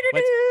 Like,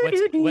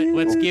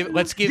 let's give.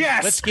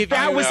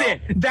 That was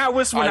it. That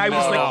was when I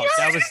was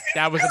like,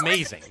 that was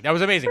amazing. That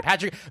was amazing.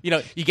 Patrick, you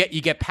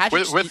get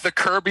Patrick With the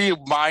Kirby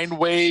mind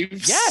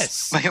waves.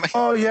 Yes.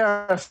 Oh,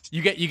 yes.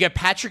 You get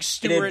Patrick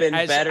Stewart been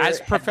better as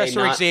had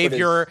Professor they not put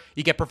Xavier.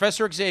 You get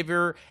Professor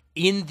Xavier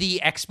in the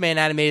X-Men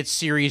animated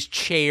series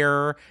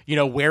chair,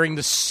 wearing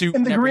the suit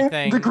And and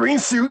everything. the green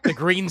suit. The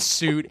green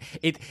suit.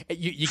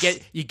 You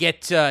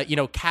get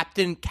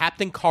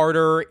Captain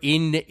Carter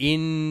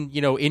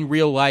in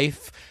real life.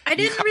 I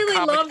didn't really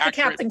Comic love the accurate.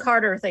 Captain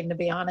Carter thing, to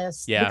be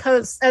honest. Yeah.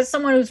 Because as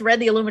someone who's read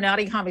the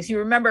Illuminati comics, you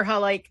remember how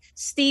like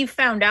Steve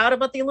found out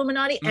about the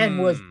Illuminati and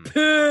was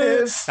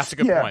pissed. That's a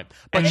good point.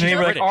 But and she's they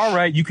were like, British. all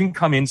right, you can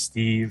come in,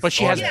 Steve. But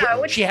she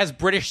Whatever. has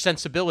British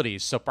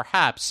sensibilities, so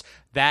perhaps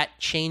that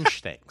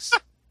changed things.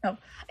 No.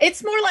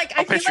 It's more like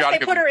I feel like patriotic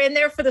they of put her in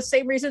there for the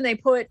same reason they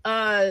put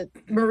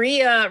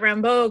Maria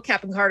Rambeau,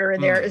 Captain Carter, in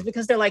there, is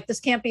because they're like,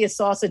 this can't be a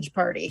sausage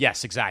party.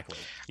 Yes, exactly.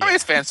 I mean,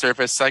 it's fan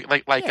service.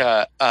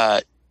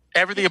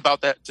 Everything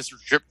about that just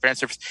drip fan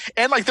service.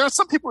 And like, there are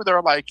some people that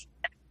are like,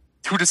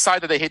 who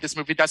decide that they hate this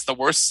movie. That's the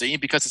worst scene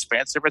because it's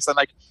fan service. And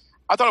like,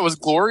 I thought it was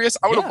glorious.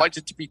 I would have liked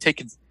it to be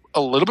taken a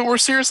little bit more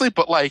seriously,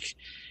 but like,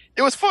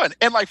 it was fun.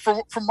 And like,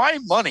 for my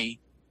money,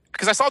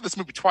 because I saw this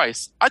movie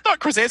twice, I thought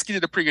Krasinski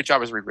did a pretty good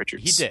job as Reed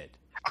Richards. He did.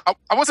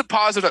 I wasn't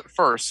positive at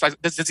first.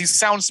 Does he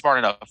sound smart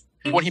enough?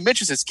 When he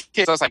mentions his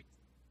kids, I was like,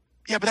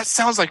 yeah, but that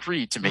sounds like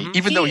Reed to me,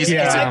 even though he's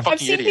a I've fucking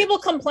seen idiot. people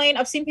complain.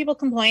 I've seen people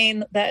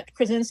complain that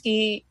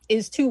Krasinski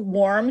is too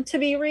warm to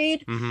be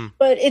Reed,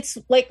 but it's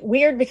like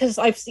weird because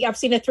I've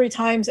seen it 3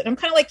 times, and I'm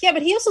kind of like, yeah,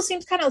 but he also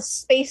seems kind of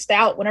spaced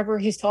out whenever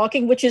he's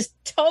talking, which is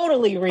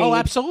totally Reed. Oh,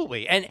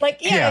 absolutely. And like,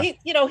 he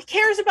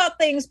cares about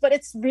things, but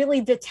it's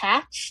really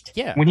detached.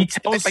 yeah, When he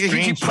tells Like, he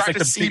Strange, he's like the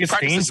practices biggest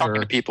talking to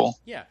danger. people.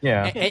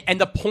 yeah.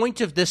 And the point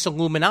of this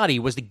Illuminati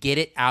was to get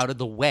it out of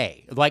the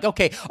way. Like,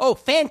 okay,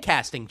 fan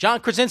casting, John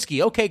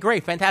Krasinski. Okay,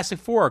 great, Fantastic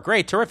Four,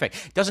 great, terrific.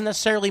 Doesn't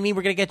necessarily mean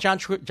we're going to get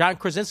John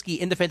Krasinski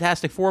in the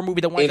Fantastic Four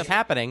movie that winds up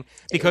happening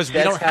because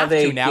we don't have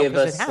to now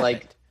because it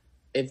happened.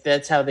 If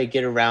that's how they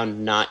get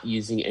around not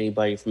using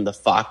anybody from the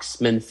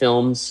Foxmen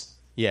films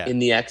in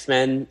the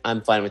X-Men,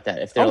 I'm fine with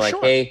that. If they're like,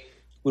 sure. hey,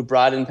 we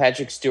brought in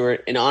Patrick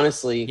Stewart, and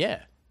honestly,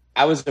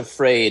 I was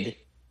afraid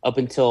up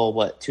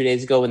until 2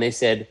 days ago when they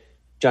said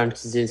John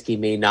Krasinski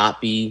may not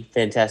be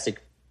Fantastic.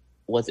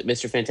 Was it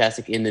Mr.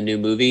 Fantastic in the new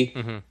movie?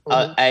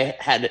 I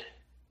had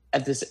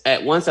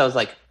at once I was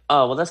like,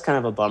 oh, well, that's kind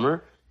of a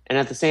bummer. And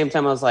at the same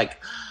time, I was like,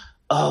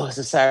 oh, it's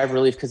a sigh of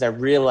relief because I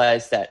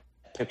realized that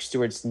Patrick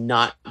Stewart's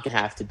not going to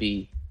have to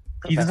be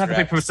he doesn't have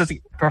to play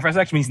Professor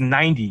X when he's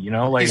 90. You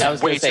know, like He's I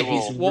was going way to say too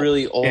he's old.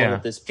 really old Yeah.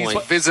 at this He's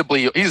point.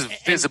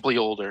 visibly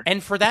older.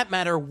 And for that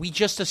matter, we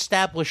just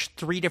established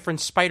 3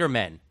 different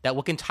Spider-Men that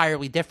look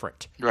entirely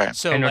different. Right.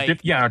 So and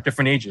like, are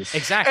different ages.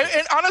 exactly.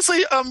 And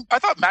honestly, I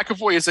thought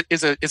McAvoy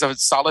is a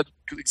solid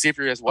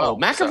Xavier as well. Oh,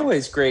 McAvoy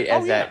is great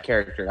as yeah. that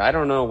character. I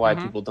don't know why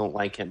people don't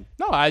like him.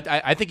 No,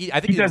 I think he He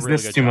did does a really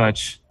this good too job.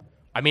 much.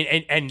 I mean,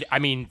 and I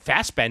mean,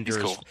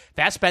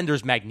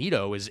 Fassbender's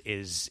Magneto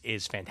is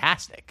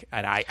fantastic,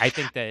 and I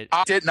think that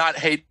I did not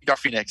hate Dark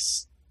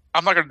Phoenix.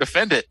 I'm not going to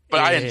defend it,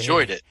 but I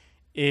enjoyed it.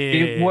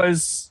 It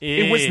was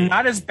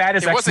not as bad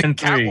as It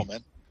wasn't X-Men 3.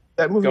 Catwoman.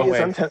 That movie Go is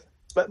away.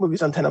 that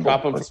movie's untenable.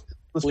 Drop him. Let's be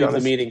Leave the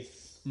honest. meeting.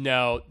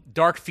 no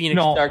Dark Phoenix.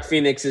 No. Dark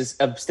Phoenix is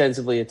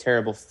ostensibly a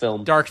terrible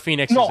film. Dark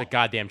Phoenix No. is a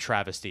goddamn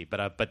travesty,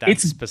 but that's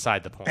It's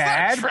beside the point.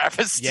 bad.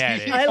 Travesty. Yeah,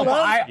 it is. I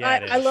love. Yeah,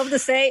 it I is. love to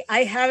say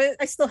I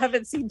still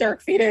haven't seen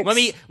Dark Phoenix.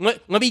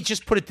 Let me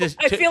just put it this.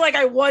 I feel like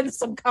I won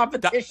some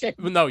competition.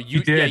 No,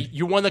 you did.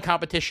 you won the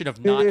competition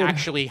of not Yeah.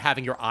 actually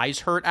having your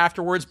eyes hurt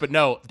afterwards. But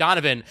no,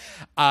 Donovan,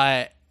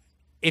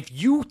 if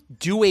you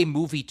do a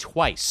movie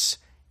twice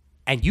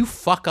and you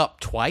fuck up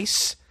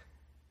twice,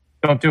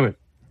 Don't do it.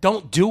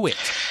 don't do it.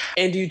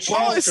 And you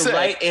Well, I choose to said-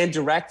 write and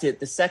direct it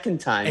the second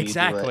time. you do it.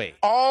 Exactly.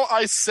 All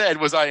I said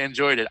was I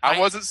enjoyed it. I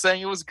wasn't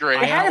saying it was great.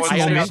 I had I its wasn't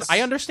saying moments.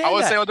 I understand I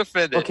was that. saying I'll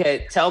defend it.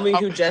 Okay, tell me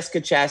who Jessica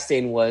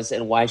Chastain was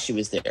and why she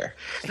was there.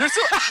 You're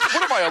still,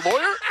 what am I, a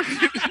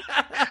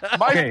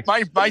lawyer? Okay.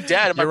 my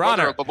dad and my Your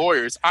brother Honor. are the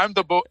lawyers. I'm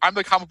the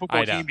comic book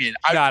I know. bohemian.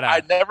 Shut up.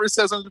 I never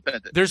says I'm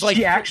defended. There's like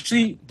He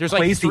actually there's like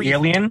plays 3 the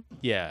alien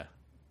Yeah.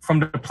 from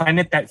the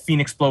planet that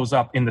Phoenix blows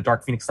up in the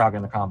Dark Phoenix saga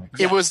in the comics.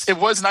 It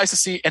was nice to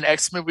see an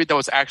X movie that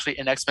was actually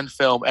an X-Men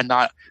film and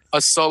not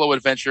a solo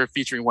adventure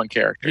featuring one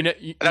character.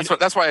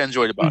 That's why I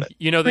enjoyed about it.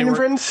 You know they Bring were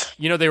friends.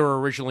 they were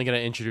originally going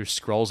to introduce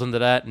Skrulls into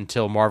that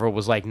until Marvel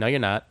was like, no, you're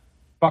not.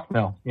 Fuck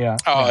no. Yeah.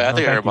 Oh, Yeah, I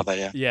think I heard thank you. about that.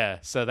 Yeah, Yeah.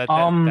 So that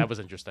was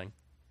interesting.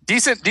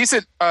 decent.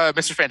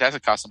 Mr.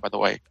 Fantastic costume, by the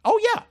way. Oh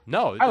yeah,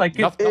 no, I like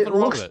it. Nothing It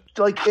wrong looks with it.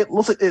 like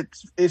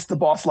it's the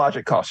Boss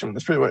Logic costume.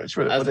 That's pretty what it's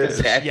I was what it going to is.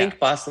 say, I Yeah. think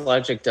Boss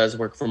Logic does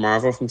work for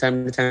Marvel from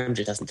time to time,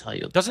 just doesn't tell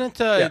you. Doesn't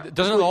it?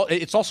 Doesn't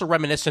it? It's also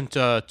reminiscent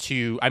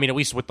to. I mean, at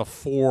least with the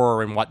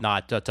 4 and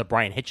whatnot, to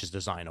Brian Hitch's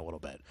design a little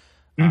bit.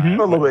 A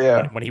little bit,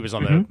 yeah. When he was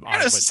on the. I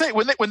gotta say,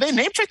 when they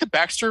name checked the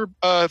Baxter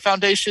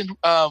Foundation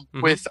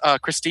with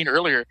Christine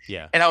earlier,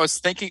 Yeah. and I was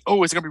thinking,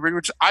 oh, is it gonna be Reed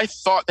Richards? I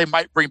thought they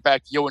might bring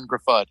back Yoan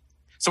Gruffudd.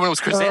 So when it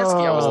was Krasinski,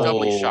 I was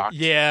doubly shocked.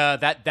 Yeah,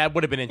 that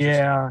would have been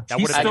interesting. Yeah. That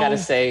He's would've I been- gotta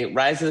say,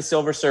 Rise of the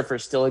Silver Surfer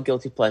is still a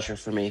guilty pleasure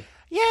for me.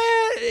 Yeah,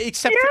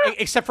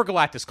 except for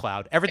Galactus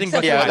Cloud. Everything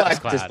Except but for Galactus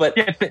Galactus, Cloud. but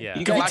Yeah, Yeah.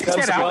 you Go got check Doug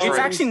it out. It's Jones-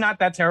 actually not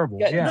that terrible.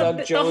 you got Yeah. Doug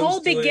The Jones whole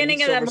doing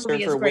beginning of that Silver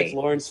movie is Surfer great. with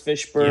Lawrence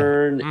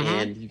Fishburne,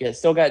 and you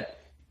still got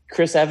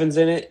Chris Evans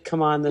in it.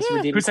 Come on, this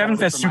redeeming Chris Evans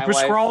quality as for my Super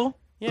wife. Skrull.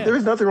 Yeah.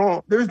 There's nothing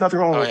wrong. There's nothing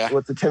wrong Oh, yeah.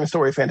 with the Tim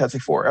Story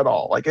Fantastic Four at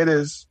all. Like it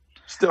is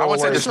still. I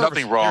wouldn't say like- there's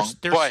nothing wrong,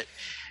 There's- but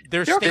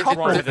There's There are a things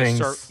couple wrong of with the things.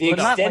 The But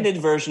not extended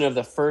version of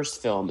the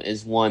first film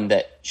is one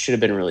that should have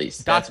been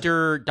released. That's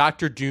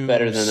Doctor Doom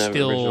better than the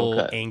original still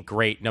cut. ain't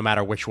great no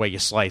matter which way you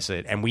slice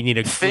it, and we need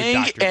a good Thing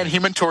Doctor and Doom.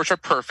 Human Torch are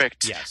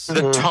perfect. Yes.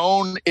 The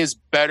tone is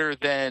better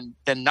than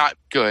not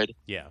good.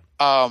 Yeah.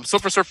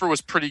 Silver Surfer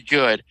was pretty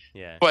good,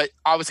 Yeah. but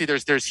obviously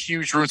there's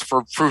huge rooms for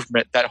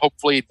improvement that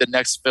hopefully the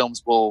next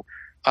films will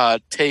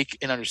take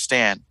and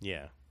understand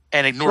Yeah.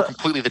 and ignore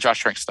completely the Josh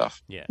Trank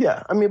stuff.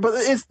 Yeah, I mean, but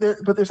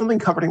there's something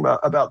comforting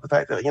about the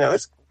fact that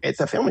it's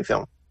a family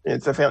film.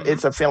 It's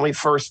a family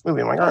first movie.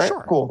 I'm like, all right,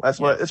 sure. cool.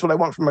 That's what I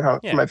want from my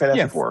Yeah. from my Fantastic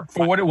Yeah, Four.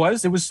 for what it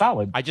was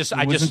solid. I just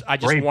It wasn't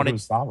great, but it wanted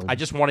was solid. I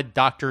just wanted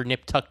Dr.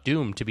 Nip Tuck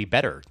Doom to be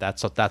better.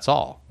 That's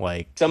all.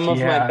 Like some of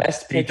Yeah, my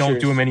best they pictures. don't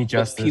do him any of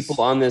justice.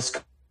 People on this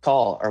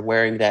call are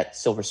wearing that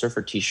Silver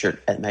Surfer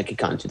T-shirt at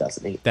MegaCon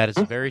 2008. that is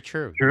very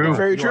true. True.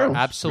 Very You are true.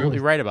 absolutely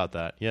right about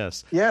that.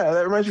 Yes. Yeah,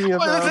 that reminds me of.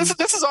 Well,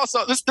 this is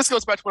also this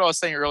goes back to what I was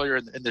saying earlier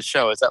in the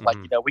show. Is that like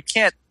we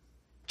can't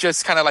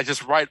just kind of like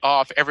just write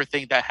off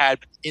everything that had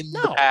in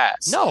the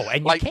past. No,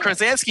 and you like can't.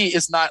 Krasinski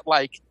is not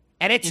like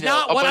And it's you know,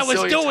 not a what I was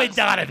bazillion doing, times.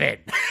 Donovan.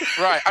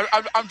 right.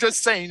 I'm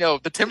just saying,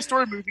 the Tim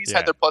Story movies Yeah.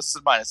 had their pluses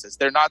and minuses.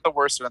 They're not the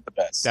worst. They're not the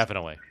best.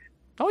 Definitely.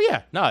 Oh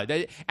yeah, no.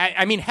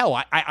 I mean, hell,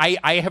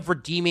 I have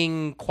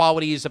redeeming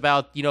qualities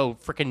about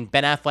freaking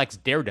Ben Affleck's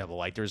Daredevil.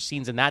 Like, there's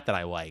scenes in that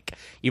I like,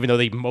 even though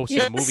most You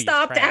of the movie is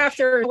stopped trash.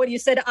 after when you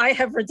said I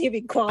have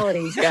redeeming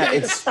qualities. Yeah,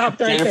 it's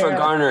stopped right Jennifer there.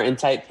 Garner in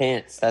tight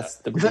pants. That's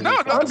the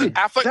No, Honestly,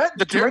 Affleck, that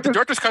the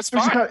director's cut's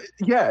fine.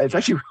 Yeah, it's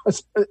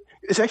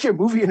actually a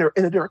movie in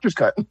a director's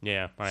cut.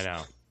 Yeah, I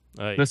know.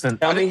 Listen,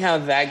 Tell me how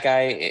that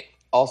guy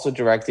also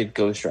directed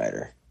Ghost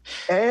Rider.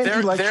 And They're-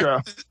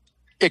 Electra.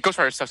 It Ghost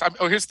Rider sucks.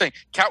 Here's the thing: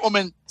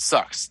 Catwoman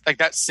sucks. Like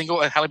that single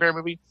Halle Berry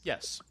movie,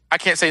 Yes. I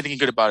can't say anything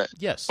good about it.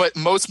 Yes. But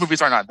most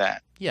movies are not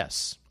that.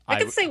 yes. I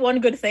can say one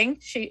good thing: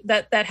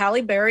 that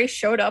Halle Berry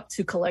showed up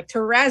to collect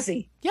her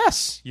Razzie.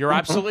 Yes, you're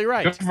absolutely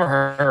right. good for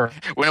her.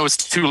 When it was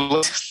too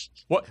late.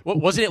 What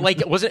wasn't it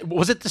like? Was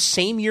it the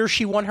same year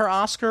she won her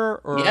Oscar?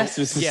 Or? Yes,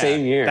 it was the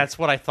same year. That's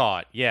what I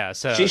thought. Yeah,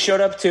 so She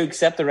showed up to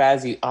accept the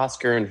Razzie,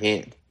 Oscar in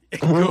hand.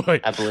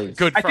 good. I believe.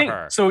 Good for I think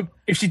her. so.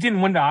 If she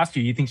didn't win the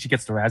Oscar, you think she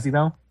gets the Razzie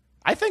though?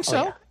 I think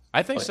so. yeah.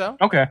 I think so.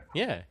 Okay.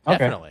 Yeah, Okay.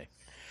 definitely.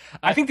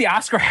 I think the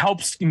Oscar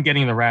helps in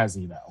getting the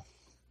Razzie though.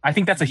 I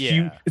think that's a Yeah.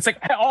 huge. It's like,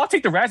 hey, I'll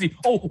take the Razzie.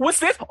 Oh, what's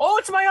this? Oh,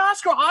 it's my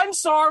Oscar. I'm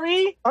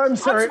sorry. I'm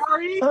sorry.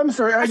 I'm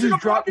sorry. I should've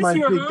just dropped brought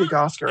my this here, big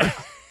Oscar.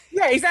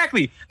 Yeah,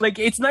 exactly. Like,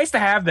 it's nice to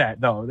have that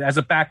though as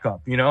a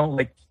backup. You know,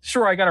 like,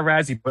 sure, I got a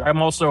Razzie, but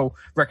I'm also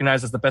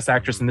recognized as the best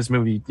actress in this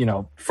movie. You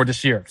know, for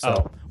this year.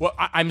 So, Well,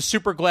 I'm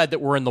super glad that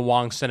we're in the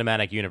Wong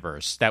cinematic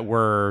universe. That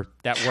we're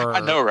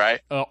I know,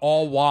 right?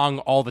 all Wong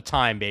all the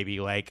time, baby.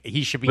 Like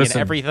he should be Listen,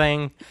 in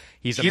everything.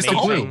 He's the amazing.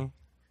 glue.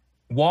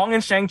 Wong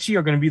and Shang-Chi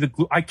are going to be the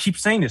glue. I keep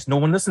saying this. No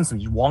one listens to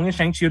me. Wong and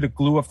Shang-Chi are the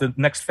glue of the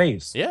next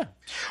phase. Yeah.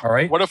 All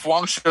right. What if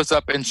Wong shows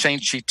up in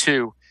Shang-Chi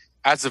 2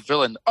 as a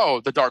villain?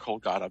 Oh, the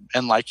Darkhold got him.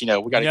 And, like, we got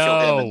to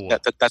kill him. And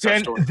that's our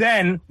story.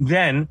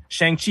 Then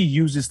Shang-Chi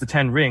uses the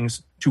 10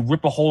 rings to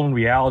rip a hole in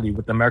reality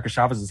with America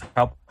Chavez's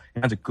help.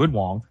 And that's a good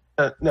Wong.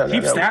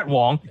 Keeps that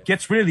Wong,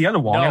 gets rid of the other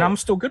Wong, and I'm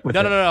still good with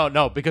it.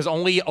 No, because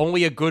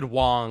only a good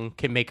Wong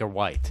can make her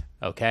white.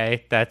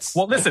 Okay, that's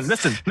well. Listen.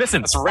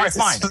 That's All right,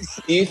 fine.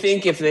 Do you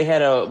think if they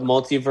had a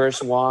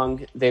multiverse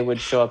Wong, they would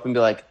show up and be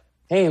like,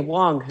 "Hey,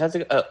 Wong, how's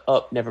it?"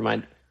 Oh, never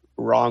mind.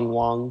 Wrong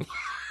Wong.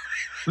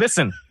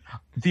 Listen,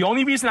 the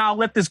only reason I'll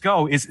let this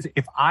go is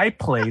if I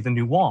play the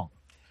new Wong.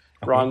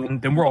 Wrong.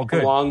 Then we're all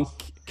good. Wong.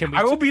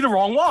 I will be the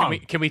wrong Wong.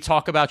 Can we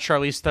talk about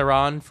Charlize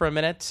Theron for a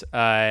minute?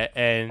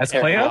 And As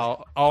Clea?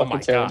 Oh my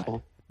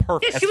terrible. god,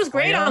 perfect. Yeah, she was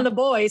great on The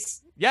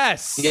Boys.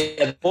 Yes.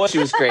 Yeah, boy, she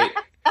was great.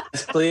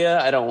 As Clea,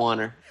 I don't want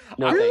her.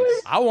 No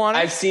thanks. I want it.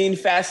 I've seen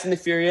Fast and the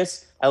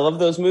Furious. I love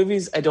those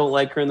movies. I don't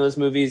like her in those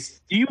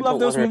movies. Do you I love don't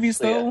those want her movies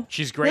as Clea. though?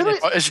 She's great. Really?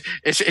 Oh, is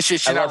she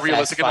I not love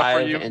realistic Fast enough for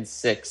 5 you? and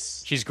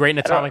 6. She's great in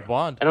Atomic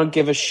Blonde. I don't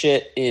give a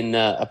shit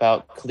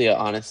about Clea,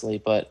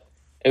 honestly, but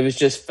it was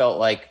just felt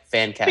like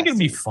fan casting. I think it'd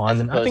be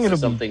fun. I think it'll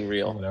be something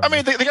real. Whatever. I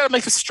mean, they got to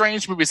make the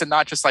strange movies and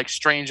not just like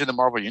strange in the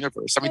Marvel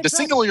universe. I mean, the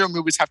single year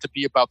movies have to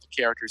be about the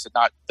characters and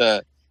not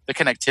the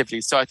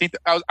connectivity. So I think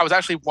I was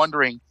actually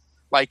wondering,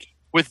 like,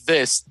 with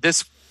this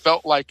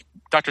felt like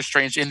Doctor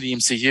Strange in the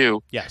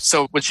MCU. Yes.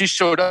 So when she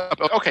showed up,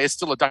 okay, it's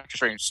still a Doctor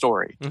Strange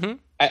story. Mm-hmm.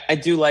 I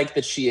do like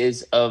that she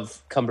is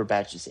of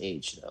Cumberbatch's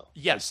age, though.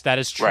 Yes, that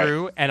is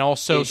true, and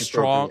also Age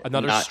strong. appropriate,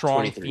 Another not strong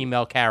 23.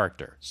 female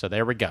character. So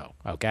there we go.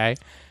 Okay.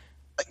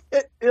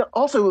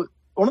 Also,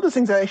 one of the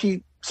things that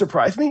actually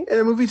surprised me in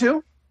a movie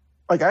too,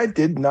 like I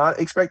did not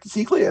expect to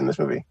see Clea in this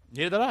movie.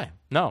 Neither did I.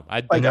 No,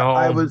 I. Like No,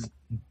 I was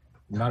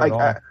not like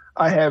at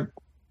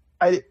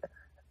all.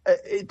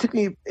 it took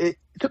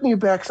me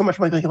back so much.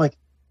 Like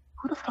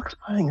who the fuck's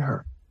playing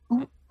her?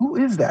 Who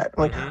is that?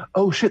 I'm like, Mhm.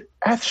 oh shit,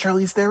 that's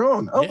Charlize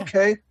Theron. Yeah.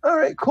 Okay, all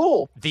right,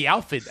 cool. The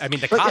outfit. I mean,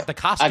 the But- the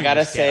costume. I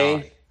gotta is dead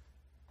on. say,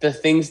 the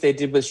things they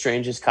did with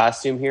Strange's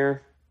costume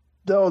here,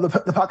 No, the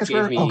pocket Gave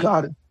square. me- Oh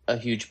god, a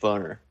huge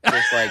boner.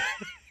 Just like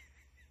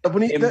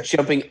when he, him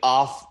jumping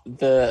off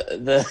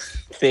the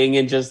thing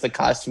and just the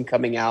costume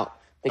coming out.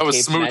 The That was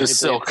cape smooth as magically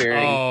silk.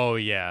 appearing. Oh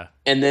yeah.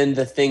 And then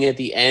the thing at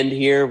the end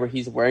here where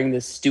he's wearing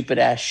this stupid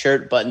ass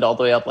shirt buttoned all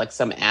the way up like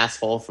some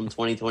asshole from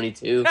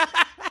 2022.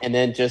 And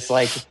then just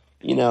like,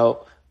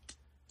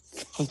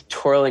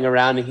 twirling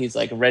around and he's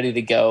like ready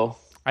to go.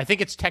 I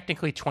think it's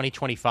technically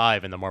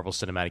 2025 in the Marvel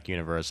Cinematic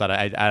Universe.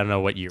 I don't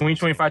know what year.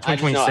 2025, I just,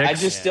 2026.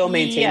 I just still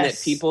maintain Yes.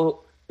 that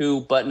people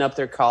who button up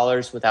their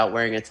collars without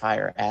wearing a tie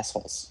are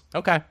assholes.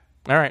 Okay.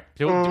 All right.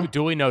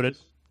 Duly noted.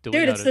 Duly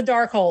Dude, it's the noted.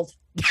 Darkhold.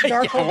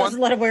 Darkhold one- doesn't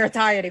let him wear a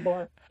tie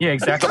anymore. Yeah,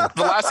 exactly.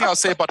 The last thing I'll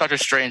say about Doctor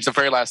Strange, the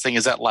very last thing,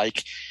 is that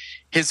like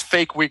his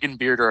fake wig and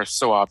beard are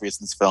so obvious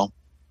in this film,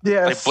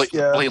 yes, like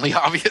yeah. blatantly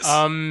obvious.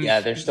 Yeah,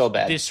 they're still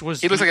bad. This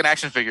was he looks like an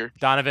action figure.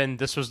 Donovan.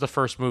 This was the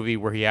first movie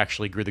where he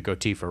actually grew the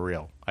goatee for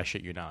real. I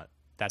shit you not.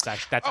 That's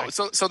Oh,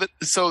 so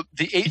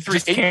the 838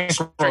 just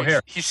can't grow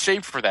hair. he's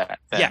shaved for that.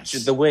 then. Yes.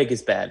 The wig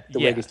is bad. The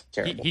Yeah. wig is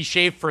terrible. He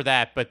shaved for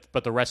that, but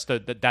the rest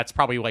of that's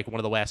probably like one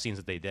of the last scenes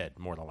that they did,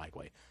 more than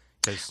likely.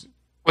 Because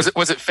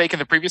Was it fake in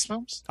the previous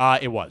films?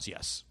 it was,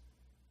 yes.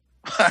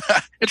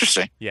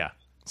 Interesting, Yeah.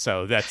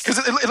 So that's because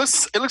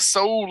it looks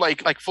so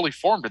like fully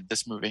formed in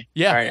this movie.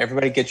 yeah. All right,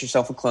 everybody get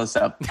yourself a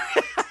close-up.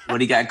 What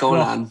do you got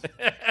going on?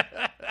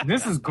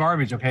 This is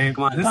garbage, okay?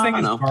 Come on, This thing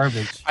is no.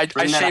 garbage. I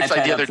Bring that shaved like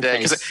iPad the up other to day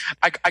because face.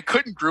 I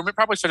couldn't groom it.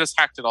 Probably should have just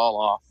hacked it all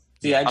off.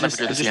 See, I I'll never just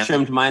do this I again. just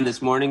trimmed mine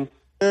this morning.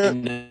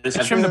 And noticed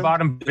I trimmed the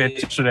bottom bit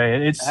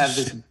yesterday. It's I have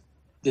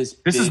this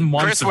This is big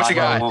months Chris, what you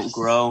bottom got? won't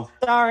grow,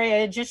 Sorry,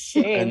 I just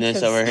shaved. and this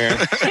 'cause- over here.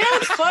 You know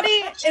what's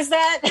funny is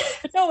that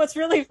no, what's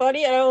really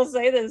funny, and I will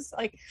say this,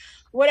 like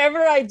whenever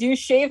I do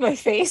shave my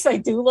face, I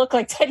do look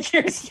like 10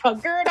 years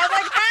younger, and I'm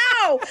like,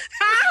 how?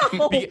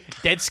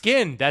 Dead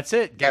skin. That's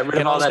it. Get rid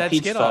of all those that dead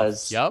peach skin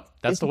fuzz. off. Yep.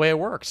 That's the way it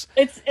works.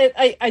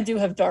 I do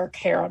have dark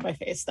hair on my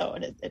face though,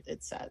 and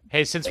it's sad.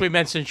 Hey, since we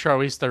mentioned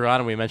Charlize Theron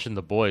and we mentioned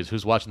The Boys,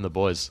 who's watching The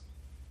Boys?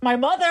 My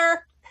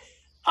mother.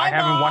 I Hi,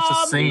 haven't watched a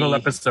Mom! single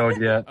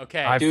episode yet.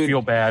 Okay. I Dude,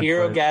 feel bad.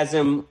 Hero but-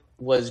 Gasm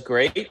was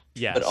great,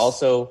 Yes. but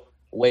also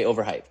way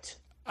overhyped.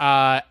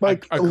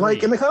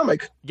 Like in the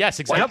comic. Yes,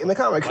 exactly. Like in the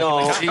comic.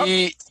 No,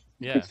 See,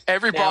 Yeah.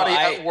 everybody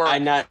at work.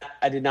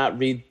 I did not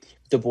read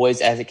The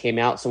Boys as it came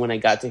out, so when I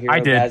got to Hero I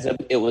did.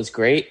 Gasm, it was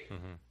great,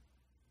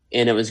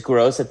 and it was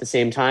gross at the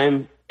same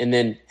time. And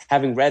then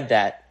having read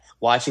that,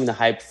 watching the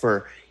hype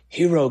for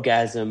Hero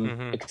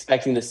Gasm,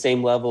 expecting the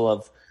same level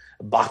of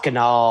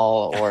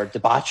bacchanal or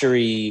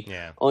debauchery,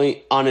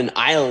 only on an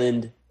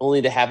island,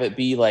 only to have it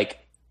be like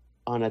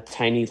on a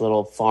tiny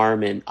little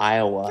farm in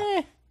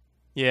Iowa.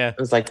 Yeah. It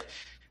was like,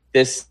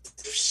 this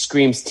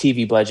screams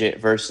TV budget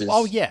versus.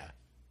 Oh yeah.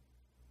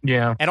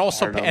 Yeah. And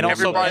also, I don't know. and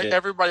also,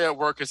 everybody at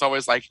work is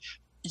always like,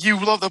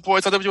 "You love The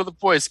Boys. I love you love The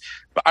Boys."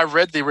 But I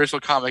read the original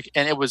comic,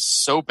 and it was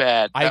so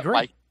bad. I agree.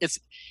 Like, it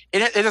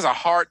is a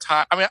hard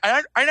time. I mean,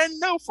 I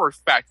know for a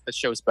fact the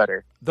show's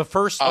better. the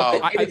first.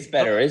 It's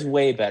better. It's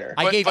way better.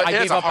 But it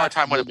is a hard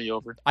time when it be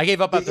over. I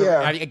gave up after. Yeah.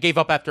 I gave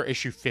up after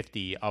issue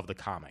 50 of the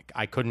comic.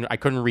 I couldn't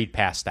read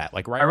past that.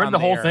 Like right. I read around the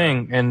whole there-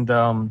 thing,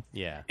 and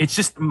Yeah, it's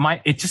just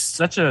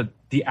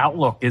the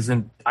outlook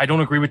isn't. I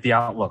don't agree with the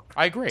outlook.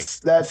 I agree.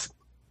 That's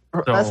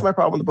my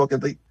problem with the book.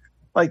 And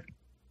like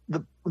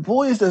the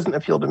Boys doesn't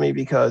appeal to me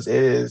because it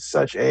is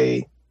such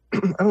a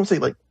I don't say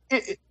like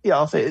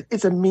I'll say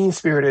it's a mean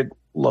spirited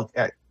look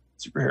at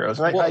superheroes.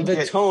 And Well, I the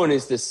get, tone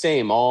is the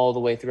same all the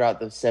way throughout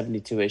the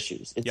 72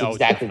 issues. It's Yo,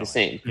 exactly definitely. the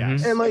same.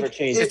 Yes. and Never like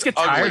changed. Just get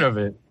tired of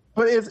it.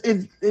 but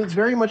it's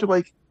very much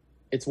like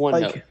It's one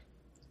like note.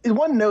 it's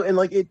one note, and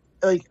like it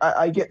like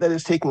I get that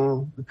it's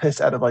taking the piss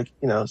out of like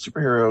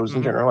superheroes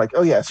in general. Like,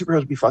 oh yeah,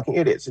 superheroes be fucking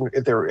idiots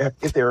if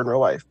they're in real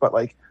life. But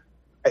like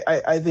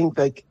I think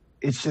like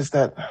it's just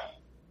that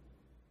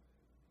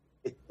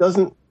it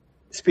doesn't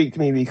speak to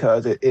me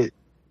because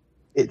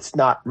it's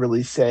not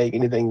really saying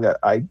anything that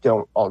I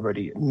don't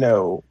already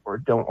know or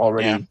don't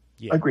already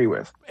Yeah. agree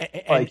with.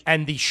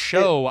 And the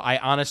show, I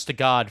honest to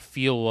God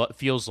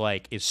feels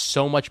like is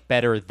so much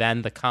better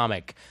than the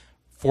comic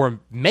for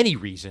many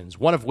reasons.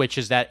 One of which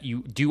is that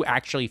you do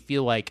actually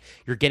feel like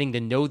you're getting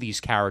to know these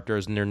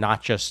characters, and they're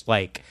not just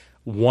like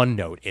one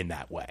note in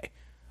that way.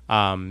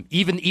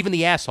 Even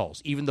the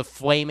assholes, even the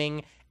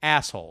flaming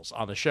assholes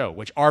on the show,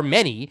 which are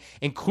many,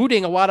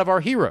 including a lot of our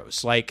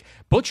heroes. Like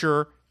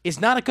Butcher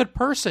is not a good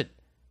person.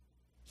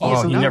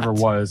 Oh, he not. never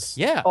was.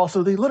 Yeah.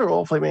 Also, the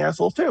literal flaming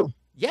assholes too.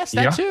 Yes,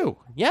 that too.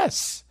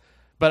 Yes.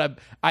 But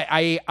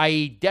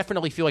I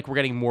definitely feel like we're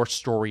getting more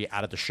story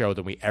out of the show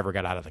than we ever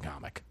got out of the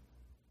comic.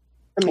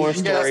 I mean, More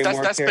story,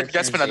 more that's been enough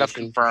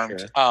characterization, confirmed.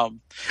 sure.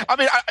 I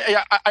mean,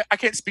 I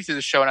can't speak to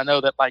the show, and I know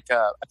that like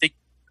I think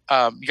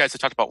you guys have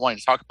talked about wanting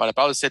to talk about it,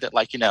 but I'll just say that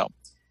like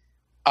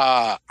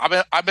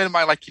I've been in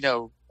my like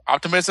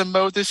optimism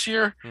mode this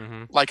year.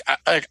 Mm-hmm. Like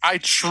I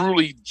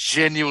truly,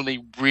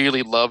 genuinely,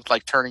 really loved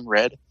like Turning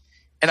Red,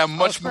 and I'm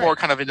much great. more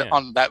kind of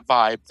on that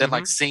vibe than Mm-hmm.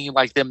 like seeing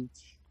like them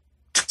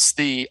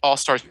the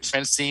All-Stars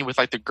fan scene with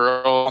like the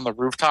girl on the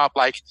rooftop.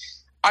 Like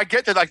I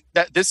get that like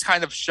that this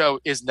kind of show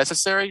is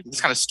necessary, this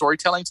kind of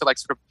storytelling to like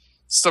sort of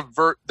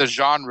subvert the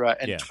genre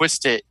and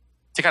twist it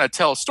to kind of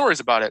tell stories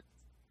about it.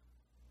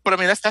 But I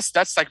mean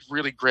that's like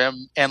really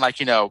grim, and like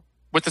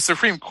with the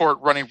Supreme Court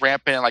running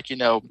rampant and like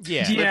living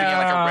in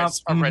like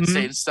a red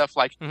state and stuff,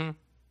 like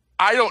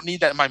I don't need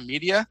that in my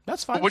media.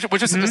 That's fine. Which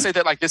isn't to say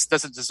that like this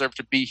doesn't deserve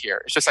to be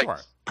here. It's just like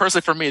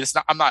personally for me, it's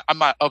not. I'm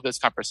not of this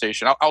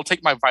conversation. I'll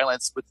take my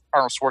violence with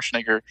Arnold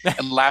Schwarzenegger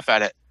and laugh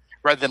at it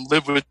rather than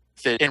live with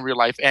it in real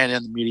life and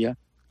in the media.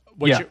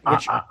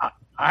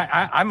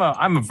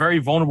 I'm a very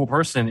vulnerable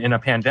person in a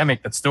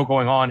pandemic that's still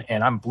going on,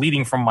 and I'm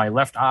bleeding from my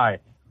left eye.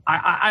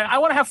 I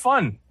want to have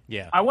fun.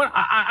 Yeah.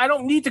 I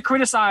don't need to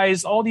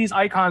criticize all these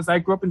icons that I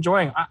grew up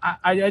enjoying.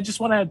 I just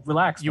want to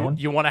relax. You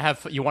want to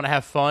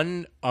have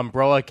fun.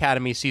 Umbrella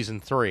Academy season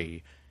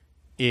 3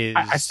 is.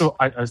 I still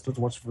watch the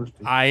first.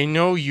 I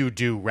know you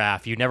do,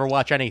 Raph. You never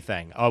watch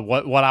anything.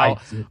 What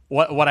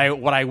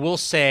I will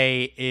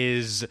say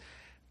is,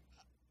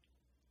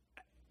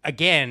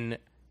 again,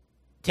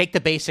 take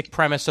the basic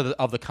premise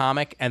of the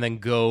comic and then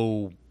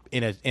go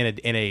in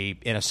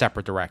a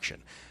separate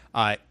direction.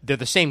 They're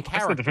the same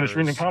characters. I still finished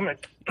reading the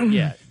comic.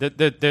 Yeah,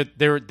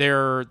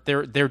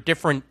 they're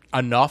different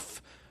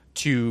enough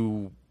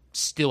to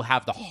still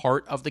have the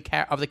heart of the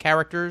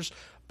characters,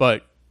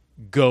 but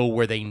go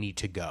where they need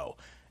to go.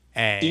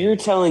 And So you're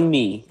telling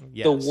me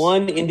Yes. the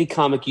one indie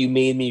comic you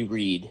made me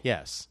read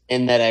yes,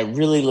 and that I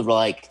really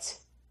liked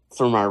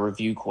from our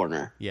review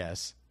corner,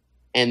 yes,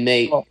 and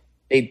they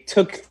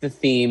took the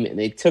theme and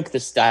they took the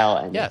style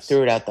and Yes. they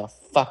threw it out the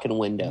fucking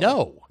window.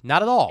 no,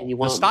 not at all. And you The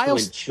want me to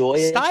enjoy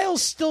it?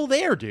 style's still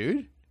there,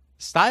 dude.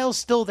 Style's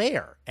still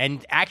there,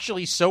 and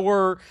actually, so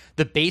are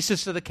the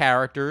basis of the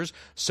characters.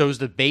 So's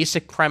the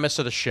basic premise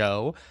of the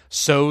show.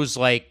 So's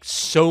like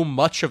so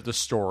much of the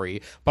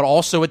story, but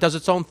also it does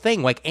its own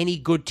thing, like any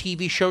good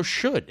TV show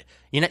should.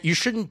 You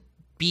shouldn't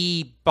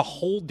be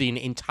beholden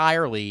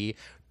entirely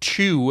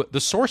to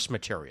the source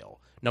material,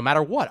 no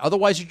matter what.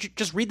 Otherwise, you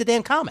just read the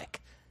damn comic.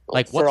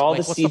 Like For all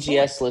the what's point?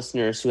 CGS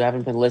listeners who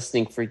haven't been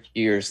listening for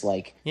years,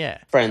 like Yeah.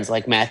 friends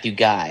like Matthew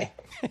Guy,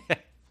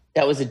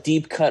 that was a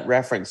deep cut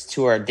reference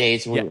to our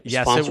days when we were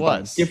yes, sponsored it by a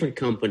was. different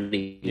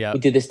company. Yep. We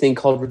did this thing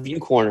called Review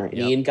Corner, and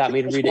Yep. Ian got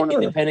me to read an Corner.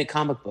 independent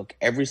comic book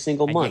every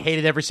single And month. you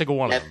hated every single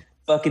one of I them.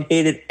 fucking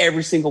hated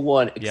every single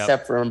one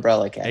except for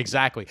Umbrella Academy.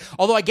 Exactly.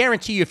 Although I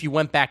guarantee you, if you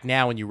went back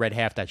now and you read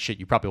half that shit,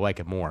 you probably like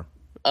it more.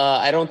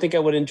 I don't think I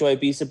would enjoy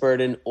Beast of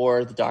Burden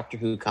or the Doctor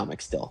Who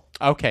comic still.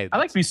 Okay. I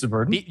like Beast of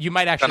Burden. You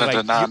might actually like.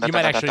 You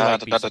might actually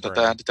like Beast of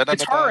Burden.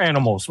 It's horror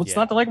animals. What's Yeah.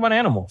 not to like about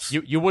animals?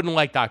 You wouldn't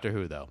like Doctor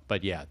Who though,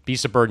 but yeah,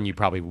 Beast of Burden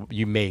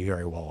you may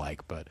very well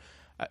like. But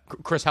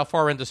Chris, how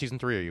far into season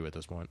 3 are you at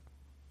this point?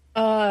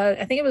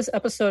 I think it was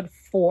episode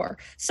 4.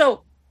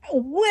 So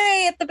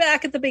way at the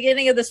back at the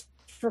beginning of this,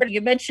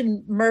 you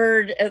mentioned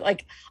Murd.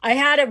 Like I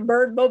had a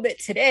Murd moment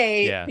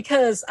today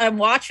because I'm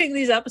watching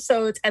these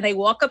episodes and they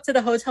walk up to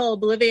the Hotel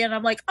Oblivion. And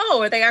I'm like,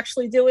 oh, are they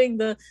actually doing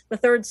the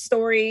third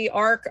story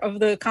arc of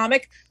the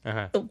comic?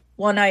 The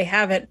one I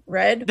haven't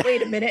read.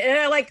 Wait a minute.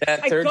 And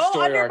That I third go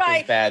story under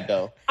arc is bad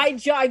though.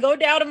 I go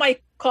down to my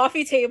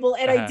coffee table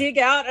and I dig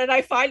out and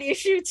I find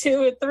issue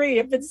 2 and 3.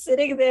 I've been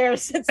sitting there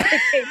since they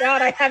came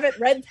out. I haven't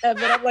read them,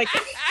 and I'm like,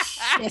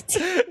 shit.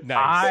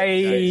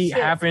 I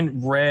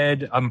haven't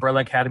read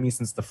Umbrella Academy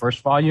since the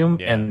first volume,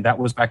 and that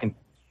was back in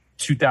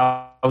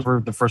 2000. Where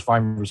the first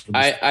volume was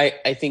released.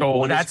 I think so.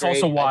 one That's is great.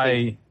 also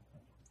why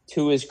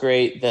 2 is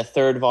great. The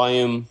third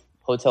volume,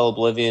 Hotel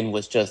Oblivion,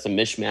 was just a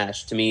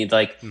mishmash to me.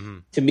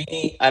 To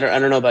me, I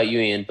don't know about you,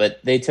 Ian, but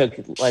they took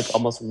like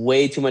almost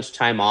way too much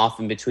time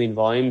off in between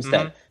volumes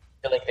that.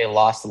 I feel like they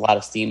lost a lot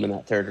of steam in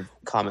that third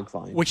comic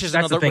volume. Which is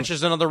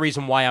another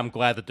reason why I'm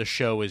glad that the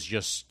show is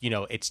just,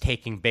 it's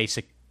taking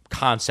basic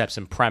concepts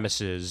and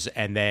premises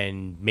and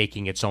then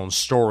making its own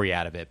story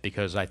out of it,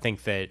 because I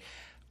think that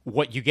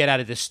what you get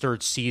out of this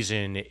third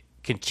season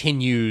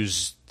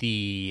continues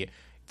the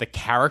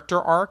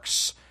character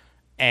arcs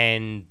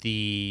and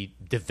the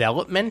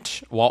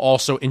development while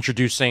also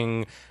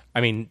introducing,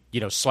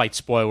 slight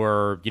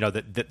spoiler,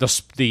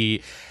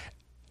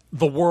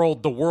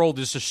 the world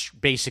is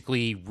just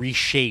basically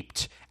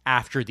reshaped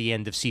after the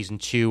end of season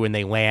 2, and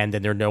they land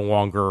and they're no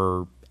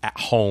longer at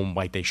home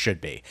like they should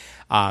be.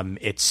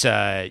 It's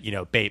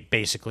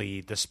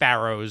basically the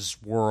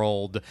Sparrows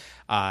world,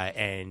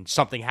 and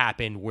something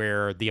happened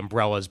where the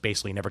Umbrellas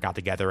basically never got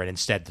together, and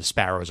instead the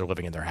Sparrows are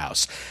living in their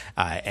house,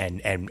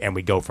 and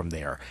we go from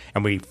there,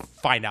 and we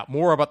find out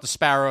more about the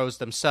Sparrows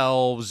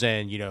themselves,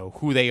 and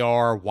who they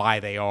are, why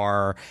they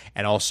are,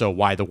 and also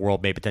why the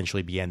world may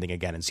potentially be ending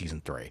again in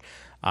season 3.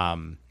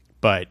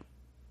 But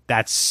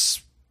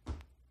that's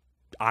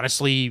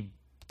honestly,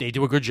 they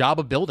do a good job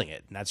of building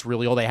it, and that's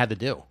really all they had to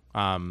do.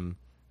 I'll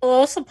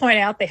also point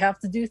out they have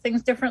to do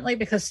things differently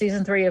because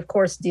season 3, of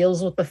course,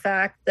 deals with the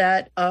fact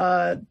that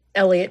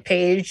Elliot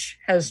Page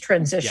has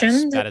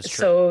transitioned. Yes, that is true.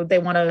 So they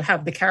want to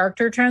have the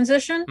character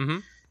transition. Mm-hmm.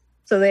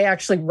 So they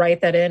actually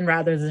write that in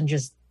rather than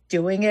just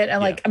doing it.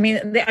 And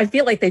I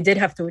feel like they did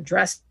have to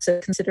address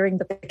it, considering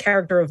that the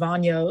character of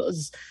Vanya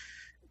is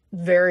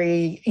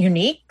very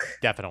unique.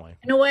 Definitely.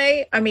 In a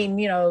way.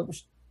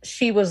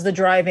 She was the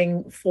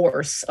driving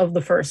force of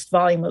the first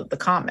volume of the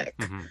comic.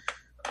 Mm-hmm.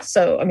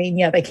 So,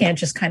 they can't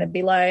just kind of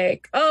be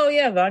like, oh,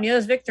 yeah, Vanya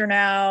is Victor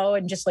now,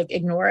 and just like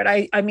ignore it.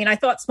 I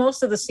thought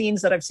most of the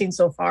scenes that I've seen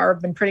so far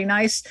have been pretty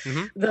nice,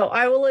 though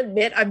I will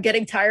admit I'm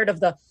getting tired of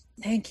the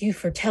thank you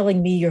for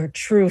telling me your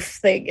truth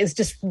thing is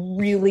just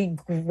really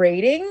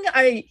grating.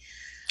 I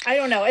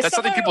don't know. That's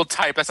something people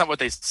type. That's not what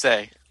they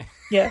say.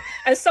 Yeah.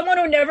 As someone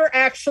who never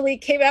actually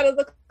came out of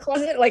the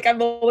closet, I'm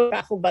a little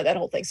baffled by that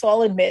whole thing. So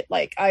I'll admit,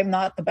 I'm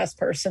not the best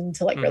person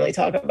to really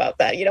talk about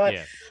that.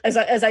 As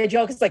I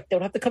joke, it's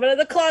don't have to come out of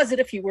the closet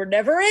if you were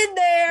never in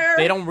there.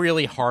 They don't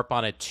really harp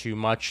on it too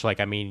much.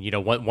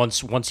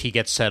 Once he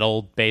gets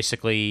settled,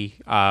 basically,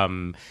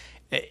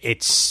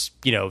 it's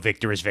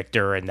Victor is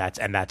Victor, and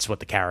that's what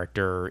the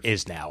character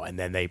is now. And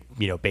then they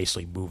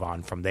basically move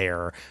on from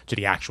there to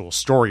the actual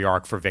story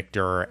arc for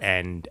Victor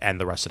and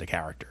the rest of the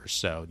characters.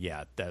 So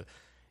yeah,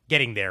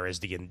 getting there is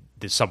the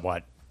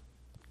somewhat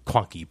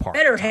clunky part.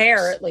 Better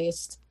hair, at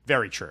least.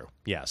 Very true.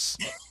 Yes.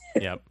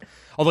 Yep.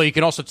 Although you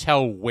can also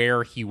tell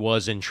where he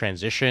was in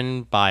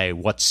transition by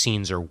what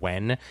scenes are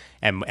when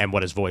and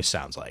what his voice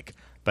sounds like.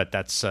 But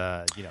that's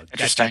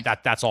Interesting.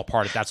 That's all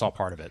part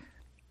of it.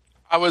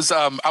 I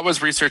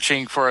was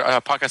researching for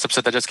a podcast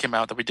episode that just came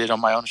out that we did on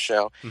my own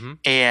show,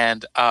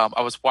 and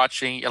I was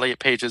watching Elliot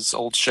Page's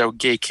old show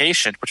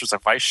Gaycation, which was a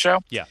Vice show.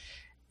 Yeah.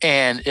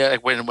 And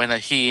when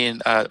he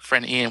and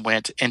friend Ian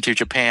went into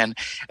Japan,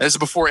 and this is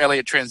before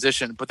Elliot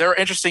transitioned, but there were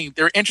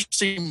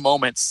interesting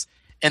moments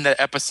in that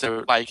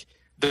episode, like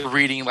the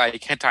reading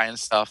hentai and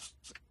stuff,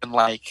 and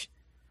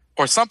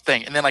or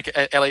something, and then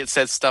Elliot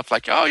said stuff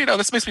like, "Oh,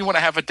 this makes me want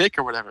to have a dick"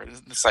 or whatever.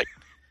 And it's like,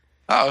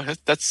 oh,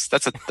 that's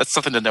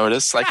something to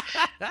notice, like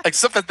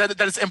something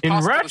that is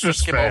impossible in to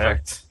just skim over.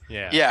 retrospect.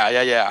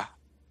 Yeah.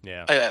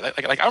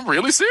 I'm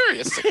really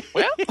serious.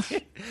 Well,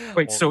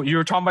 Wait, so you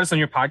were talking about this on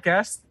your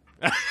podcast?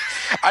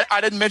 I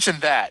didn't mention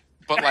that,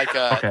 but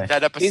Okay.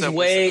 that episode.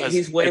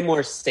 He's way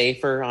more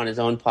safer on his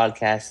own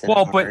podcast. Than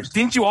Well, ours. but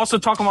didn't you also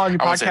talk about on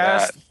your I won't say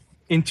podcast?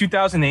 in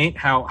 2008,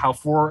 how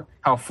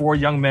four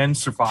young men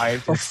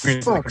survived. For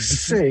fuck's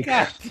sake.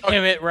 God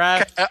damn it,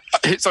 Raph.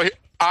 So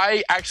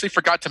I actually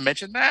forgot to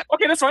mention that,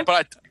 Okay, that's fine.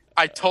 but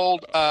I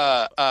told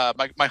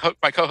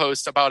my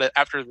co-host about it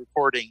after the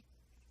recording,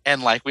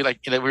 and like we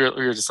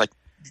were just like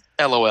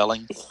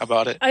LOLing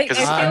about it. I 'Cause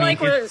feel it's-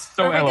 like we're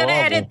so are we going to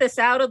LOL-able. edit this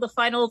out of the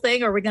final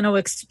thing, or are we going to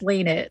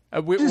explain it?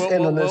 Just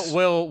end on this.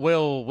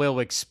 We'll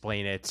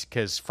explain it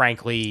because,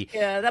 frankly,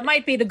 Yeah, that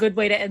might be the good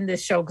way to end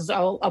this show because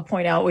I'll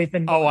point out we've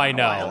been. oh, going I on a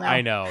know, while now.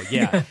 I know,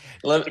 yeah,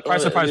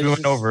 Surprise, we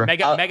went over.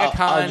 MegaCon.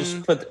 I'll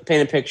just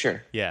paint a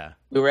picture. Yeah,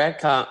 We were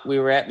at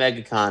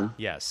MegaCon,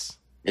 yes,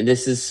 and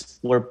this is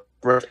where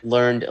Brett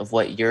learned of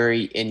what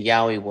Yuri and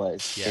Yaoi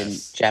was Yes.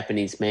 in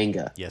Japanese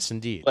manga. yes,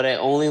 indeed. But I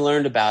only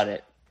learned about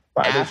it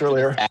 5 days after the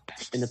earlier.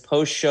 fact, in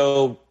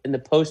the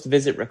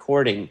post-visit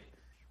recording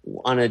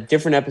on a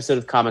different episode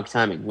of Comic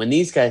Timing when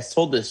these guys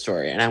told this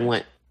story, and I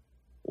went,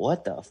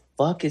 "What the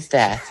fuck is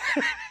that?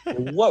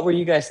 And what were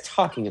you guys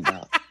talking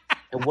about?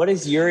 And what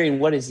is Yuri and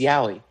what is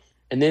Yaoi?"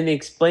 And then they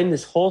explained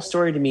this whole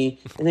story to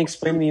me, and they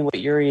explained to me what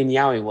Yuri and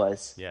Yaoi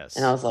was. Yes,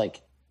 And I was like,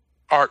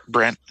 Art,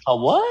 Brent. "A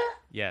what?"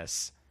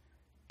 yes.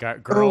 Oh,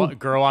 Girl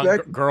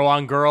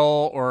on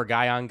girl or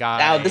guy on guy.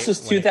 Now this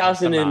was when it comes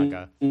to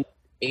manga.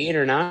 2008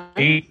 or 9.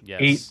 Eight.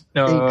 Yes.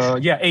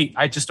 8.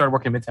 I just started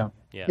working in Midtown.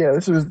 Yeah. Yeah,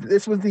 this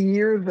was the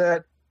year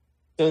that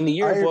So in the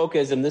year of I-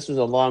 wokeism, this was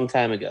a long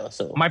time ago.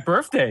 So My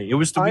birthday. It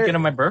was the weekend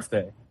of my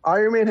birthday.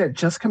 Iron Man had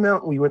just come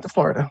out and we went to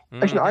Florida.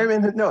 Mhm. Actually,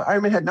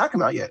 Iron Man had not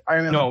come out yet.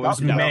 Iron Man No, was it was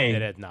about to come out. May.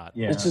 It had not.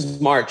 Yeah. this is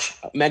March.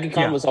 MegaCon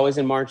Yeah. was always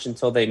in March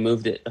until they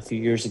moved it a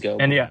few years ago.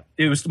 And yeah,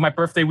 it was my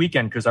birthday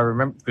weekend because I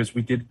remember because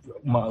we did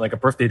like a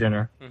birthday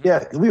dinner.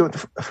 Yeah, we went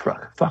to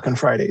fucking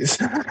Fridays.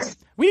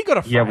 We didn't go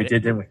to Friday. Yeah, we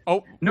did, didn't we?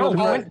 Oh No, we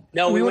we went- went.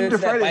 No, we went to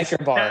that Fridays.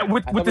 biker bar.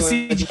 With I thought the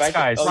we went to CGS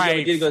guys. Oh, yeah, we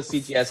Right. did go to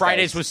CGS.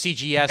 Fridays guys. was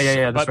CGS.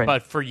 Yeah, that's right.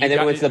 But for you and then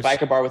we guys, went to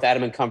the biker bar with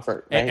Adam and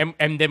Comfort. Right?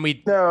 and then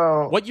we.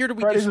 No. What year did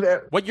we Fridays do?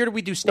 with- What year did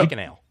we do Steak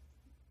and Ale?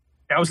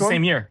 That was the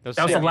same year. That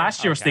was the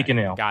last year of Okay. Steak and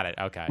Ale. Got it.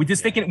 Okay. We did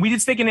steak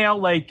and ale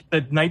like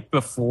the night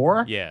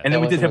before. Yeah. And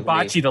then That we did wasn't with me.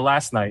 hibachi the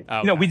last night.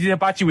 Oh, No, okay. we did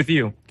hibachi with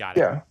you. Got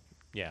it. Yeah.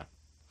 Yeah.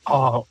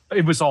 Oh,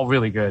 it was all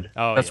really good.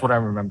 Oh, That's yeah. what I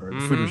remember. The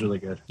food was Mhm. really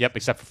good. Yep.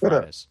 Except for But,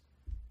 Fridays.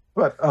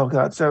 But oh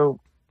god, so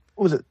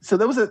what was it? So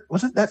that was it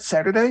that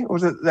Saturday or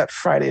was it that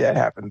Friday that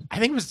happened? I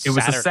think it was. It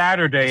was a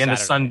Saturday and a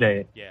Saturday.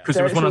 Sunday. Yeah. Because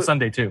there was one on So-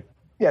 Sunday too.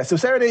 Yeah, so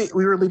Saturday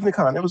we were leaving the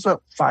con. It was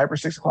about 5 or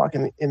 6 o'clock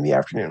in the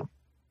afternoon.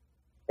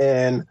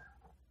 And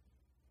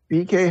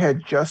BK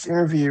had just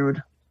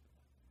interviewed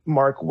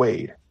Mark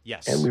Wade.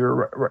 Yes. And we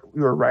were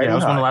riding Yeah, it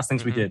was one of the high. last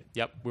things we Mhm. did.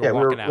 Yep. We were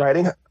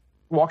walking out.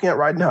 walking out,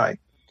 riding high,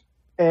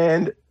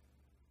 and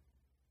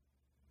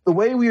the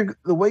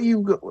way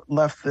you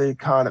left the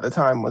con at the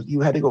time was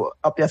you had to go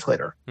up the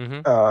escalator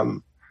Mm-hmm.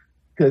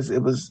 because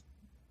it was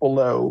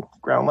below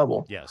ground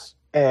level, Yes.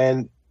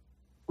 and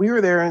we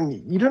were there, and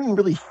you didn't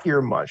really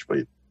hear much, but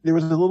there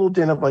was a little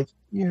din of like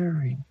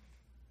Yuri,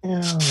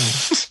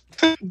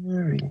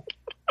 Yuri,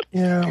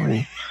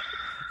 Yuri,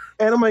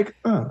 and I'm like,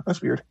 oh,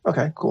 that's weird.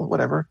 Okay, cool,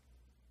 whatever.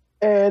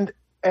 And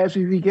as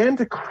we began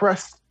to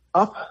crest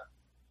up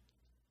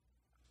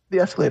the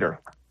escalator,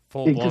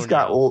 Full it blown. just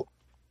got yell.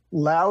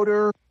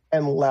 louder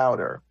and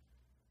louder.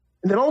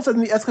 And then all of a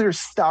sudden the escalator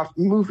stopped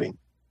moving.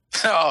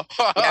 Oh.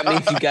 That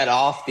means you got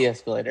off the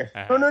escalator.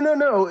 Uh-huh.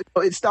 No.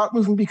 It stopped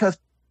moving because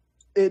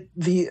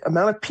the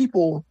amount of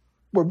people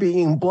were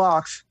being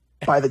blocked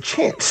by the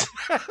chants.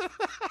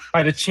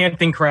 By the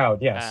chanting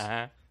crowd, yes.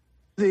 Uh-huh.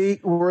 They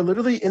were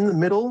literally in the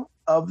middle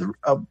of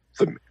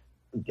the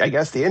I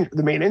guess the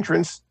main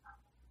entrance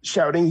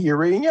shouting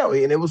Yuri and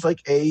Yaoi. And it was like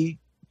a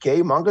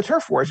gay manga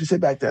turf war, as you said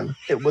back then.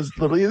 It was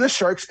literally the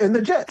Sharks and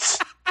the Jets.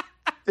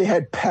 They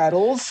had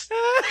paddles.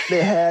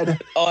 They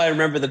had Oh, I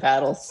remember the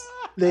paddles.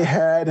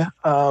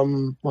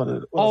 what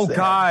else Oh they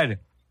God. had?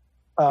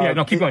 Yeah,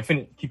 no, keep going.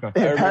 Finish. Keep going.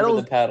 They I had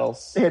remember paddles. the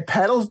paddles. They had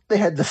paddles. They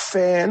had the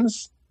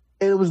fans.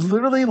 It was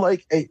literally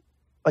like a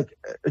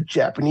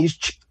Japanese.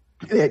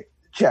 They had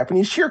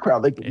Japanese cheer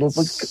crowd, like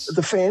It's-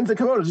 the fans and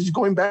kimonos just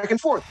going back and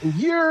forth. And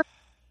Yaoi.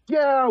 And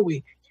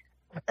Yeah,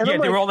 I'm they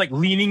like, were all like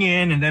leaning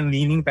in and then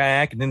leaning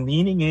back and then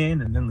leaning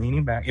in and then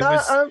leaning back. It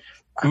was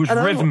and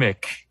I'm-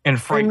 rhythmic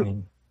and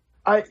frightening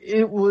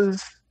it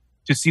was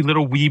to see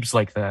little weebs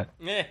like that.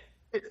 Eh.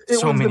 it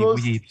So was many the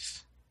most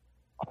weebs.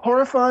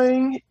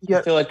 horrifying I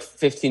yet feel like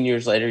 15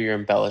 years later, you're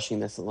embellishing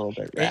this a little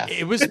bit, Raph.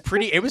 It was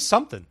pretty. It was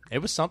something. It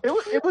was something.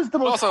 it was the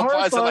It most also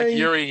implies that like horrifying.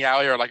 Yuri and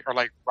Yaoi are like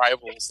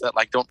rivals that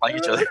like don't like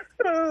each other.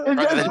 And Rather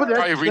that's- than but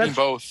probably reading that's-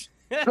 both.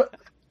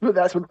 but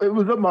that's what it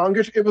was. The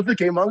manga. It was the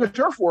gay manga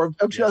turf war of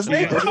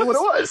 2008. That's what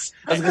it was.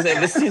 I was going to say,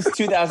 this is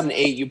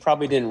 2008. You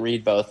probably didn't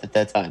read both at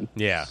that time.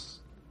 Yeah.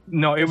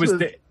 No, it This was.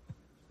 was-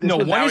 No,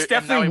 was- one Now is we-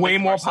 definitely now we way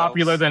make more ourselves.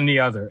 popular than the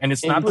other, and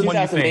it's In not the one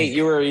you 2008, think.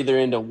 you were either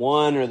into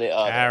one or the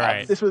other. All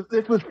right. This was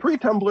pre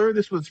Tumblr.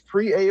 This was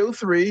pre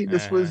AO3.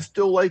 This Uh-huh. was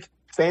still like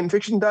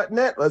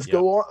fanfiction.net. Let's Yep.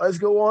 go on. Let's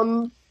go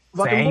on.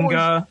 Fucking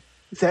Zanga,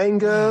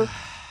 Zanga,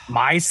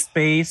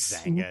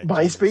 MySpace. Zanga,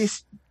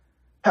 MySpace.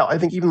 Hell, I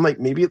think even like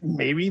maybe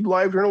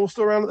LiveJournal was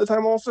still around at the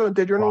time. Also,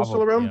 Dead Journal was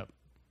still Probably, around. Yep.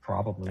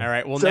 Probably. All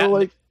right. Well,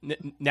 So,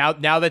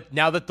 now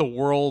that the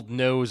world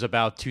knows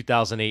about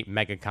 2008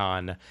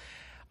 MegaCon,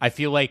 I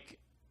feel like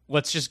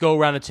let's just go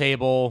around the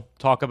table,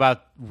 talk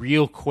about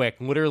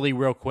literally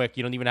real quick.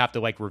 You don't even have to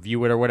like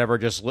review it or whatever.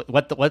 Just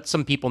let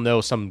some people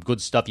know some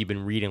good stuff you've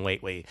been reading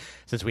lately,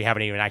 since we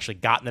haven't even actually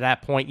gotten to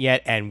that point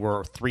yet, and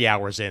we're 3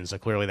 hours in, so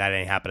clearly that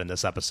ain't happening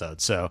this episode.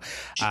 So,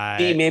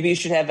 maybe you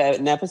should have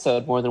an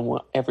episode more than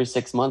every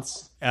 6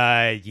 months.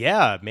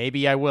 Yeah,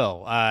 maybe I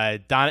will.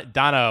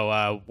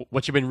 Dono,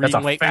 what you been reading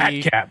That's a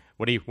lately? fat cap.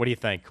 What do you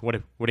think? What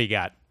do you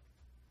got?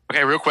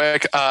 Okay, real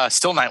quick.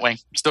 Still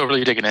Nightwing. Still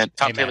really digging it.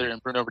 Tom Amen. Taylor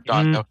and Bruno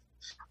Redondo.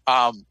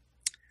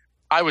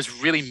 I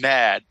was really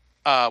mad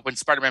when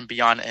Spider-Man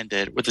Beyond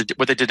ended. What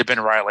they did to Ben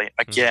Reilly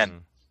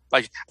again.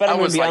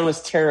 Spider-Man Beyond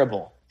was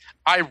terrible.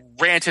 I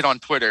ranted on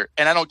Twitter,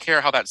 and I don't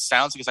care how that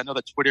sounds because I know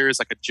that Twitter is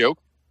like a joke.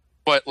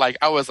 But like,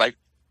 I was like,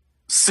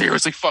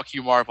 seriously, fuck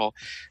you, Marvel.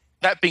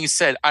 That being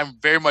said, I'm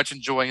very much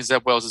enjoying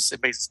Zeb Wells'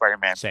 Amazing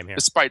Spider-Man. Same here.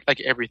 Despite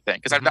like everything,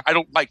 because I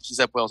don't like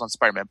Zeb Wells on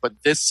Spider-Man, but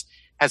this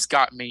has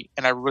got me,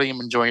 and I really am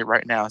enjoying it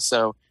right now.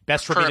 So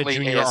best Romita currently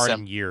Junior art ASM.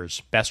 in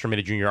years. Best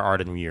Romita Junior art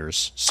in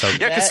years. So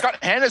Yeah, because Scott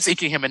Hanna's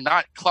inking him and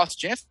not Klaus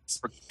Janson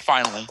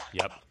finally.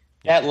 yep.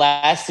 That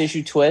last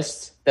issue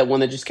twist, that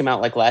one that just came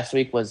out like last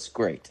week, was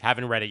great.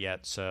 Haven't read it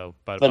yet, so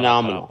but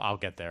Phenomenal. I'll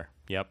get there.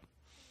 Yep.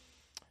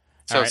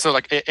 So All right. so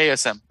like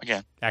ASM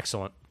again.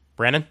 Excellent.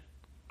 Brandon,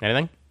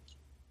 anything?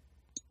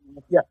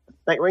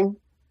 Nightwing.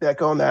 Yeah,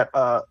 go on that.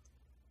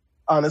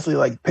 Honestly,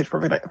 like Pitch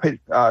Perfect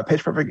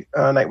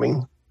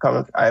Nightwing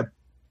comic. I'm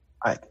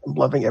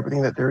loving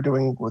everything that they're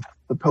doing with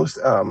the post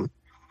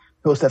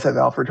SF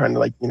Alfred, trying to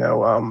like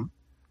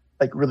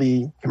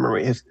really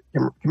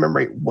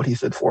commemorate what he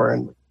stood for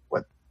and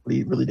what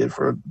he really did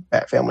for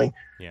Bat Family.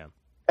 Yeah.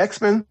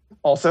 X-Men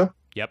also.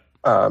 Yep.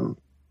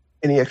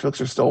 Any X books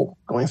are still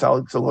going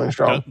solid, still going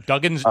strong.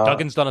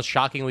 Duggan's done a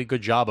shockingly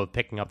good job of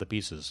picking up the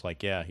pieces.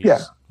 Like,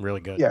 he's really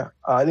good. Yeah.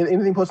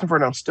 Anything Post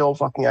Inferno still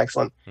fucking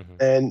excellent. Mm-hmm.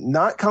 And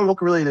not comic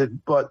book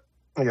related, but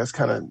I guess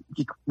kind of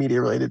geek media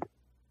related.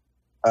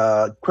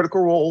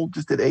 Critical Role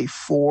just did a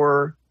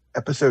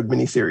 4-episode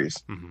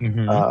miniseries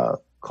Mm-hmm.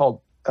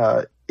 called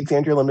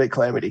Exandria Limited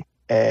Calamity,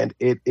 and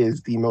it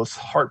is the most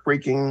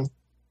heartbreaking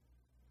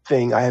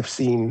thing I have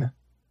seen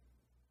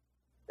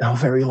in a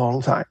very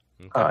long time.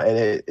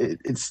 Okay. And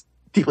it's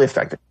deeply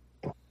affecting.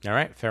 All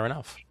right, fair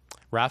enough.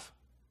 Raph?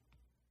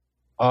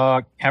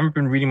 Haven't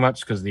been reading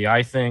much because of the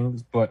eye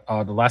thing, but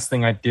the last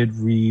thing I did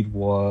read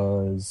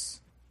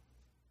was,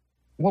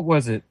 what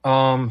was it?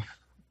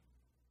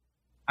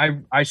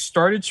 I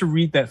started to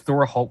read that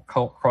Thor Hulk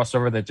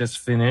crossover that just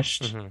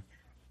finished. Mm-hmm.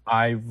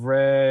 I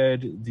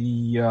read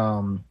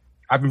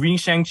I've been reading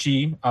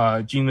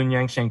Shang-Chi, Jin Lun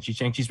Yang Shang-Chi.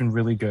 Shang-Chi's been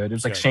really good. It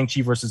was like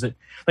Shang-Chi versus it.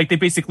 Like they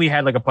basically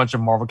had like a bunch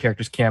of Marvel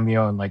characters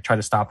cameo and like try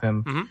to stop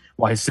him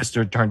while his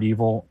sister turned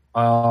evil.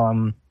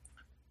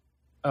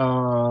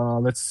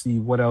 Let's see,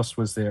 what else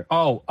was there?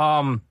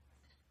 What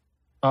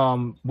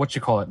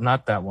you call it?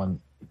 Not that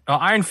one.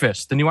 Iron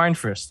Fist, the new Iron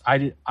Fist.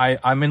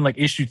 I'm in like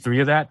issue 3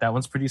 of that. That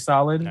one's pretty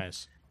solid.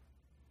 Nice.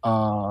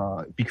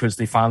 Because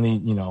they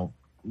finally,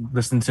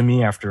 listened to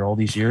me after all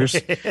these years.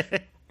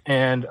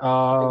 And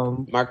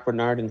Mark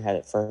Bernardin had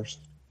it first.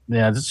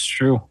 yeah, that's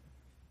true.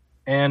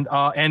 And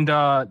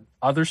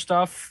other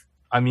stuff.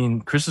 I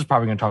mean, Chris is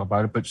probably going to talk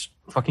about it, but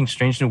fucking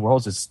Strange New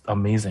Worlds is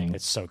amazing.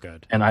 It's so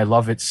good. And I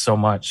love it so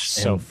much.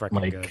 So and,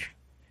 freaking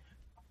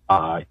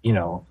good.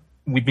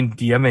 We've been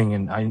DMing,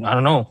 and I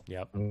don't know.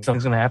 Yep.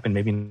 Something's going to happen.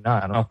 Maybe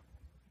not. I don't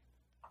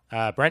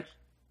know. Brent?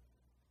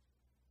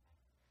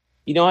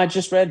 I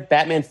just read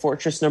Batman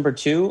Fortress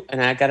 #2,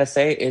 and I gotta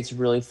say, it's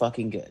really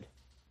fucking good.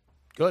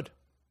 Good.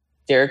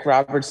 Derek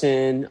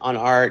Robertson on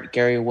art,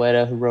 Gary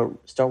Whitta, who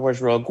wrote Star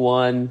Wars Rogue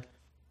One.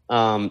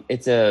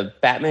 It's a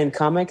Batman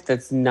comic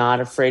that's not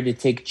afraid to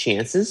take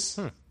chances.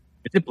 Is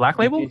it Black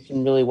Label? Do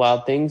some really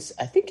wild things.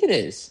 I think it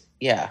is.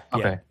 Yeah.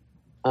 Okay.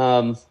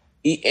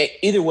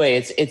 Either way,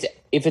 it's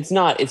if it's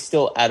not, it's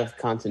still out of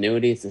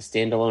continuity. It's a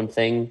standalone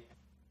thing.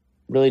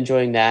 Really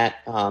enjoying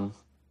that.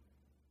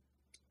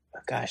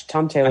 Gosh,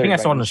 Tom Taylor. I think I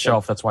saw it on the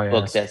shelf. That's why I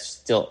book asked. that's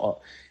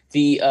still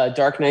the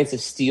Dark Knights of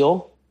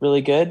Steel.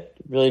 Really good.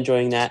 Really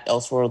enjoying that.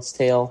 Elseworlds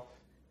Tale.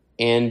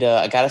 And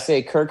I gotta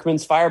say,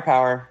 Kirkman's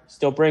Firepower,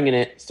 still bringing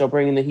it. Still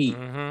bringing the heat.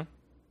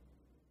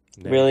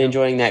 Mm-hmm. Really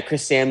enjoying that.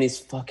 Chris Samney's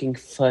fucking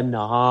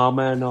phenomenal.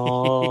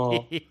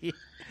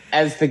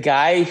 As the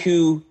guy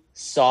who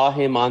saw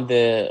him on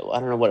I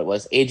don't know what it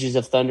was, Ages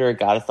of Thunder or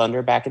God of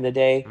Thunder back in the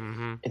day,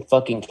 and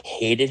fucking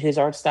hated his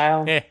art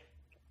style,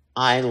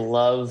 I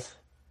love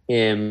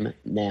him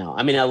now.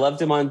 I mean, I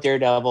loved him on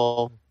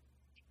Daredevil,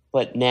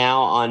 but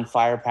now on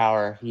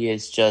Firepower, he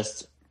is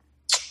just,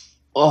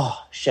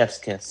 chef's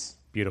kiss.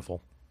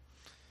 Beautiful.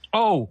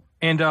 Oh,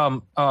 and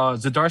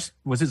Zdarsky,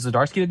 was it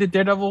Zdarsky that did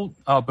Daredevil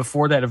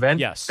before that event?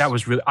 Yes. That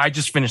was really, I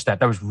just finished that.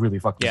 That was really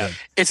fucking good.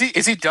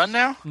 Is he done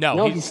now?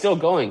 No, he's still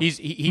going.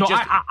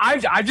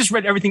 I just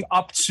read everything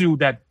up to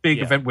that big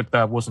event with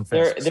Wilson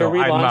Fisk. They're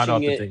relaunching I'm not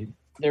up to it. date.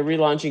 they're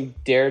relaunching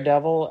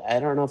Daredevil. I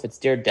don't know if it's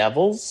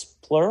Daredevils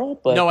plural,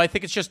 but no, I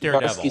think it's just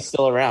Daredevil. Zdarsky's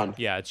still around.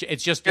 Yeah, it's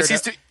just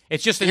Daredevil.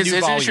 It's just a his new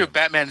volume. issue of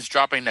Batman is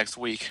dropping next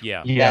week.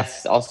 Yeah.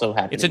 That's also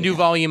happening. It's a new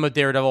volume of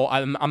Daredevil.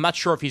 I'm not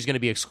sure if he's going to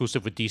be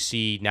exclusive with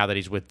DC now that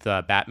he's with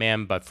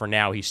Batman, but for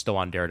now he's still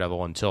on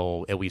Daredevil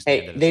until at least the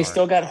end of they the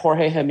still got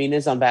Jorge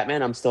Jimenez on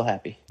Batman. I'm still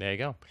happy. There you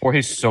go.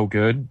 Jorge's so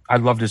good. I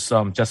love this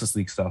Justice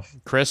League stuff.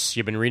 Chris,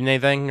 you been reading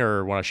anything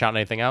or want to shout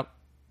anything out?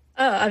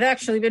 I've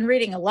actually been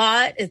reading a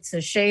lot. It's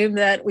a shame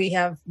that we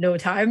have no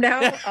time now.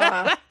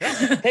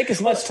 Take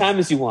as much time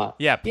as you want.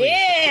 Yeah, please.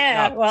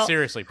 Yeah, No, well,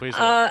 seriously, please.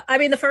 I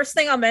mean, the first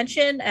thing I'll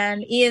mention,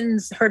 and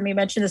Ian's heard me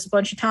mention this a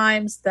bunch of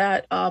times,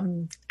 that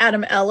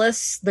Adam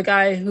Ellis, the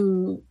guy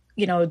who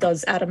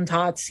does Adam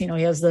Tots, he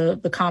has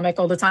the comic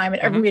all the time,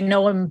 and everybody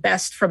know him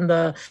best from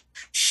the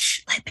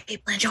Let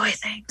People Enjoy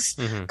Things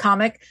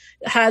comic,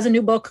 has a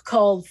new book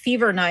called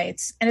Fever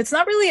Nights, and it's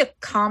not really a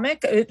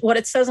comic. What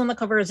it says on the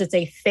cover is it's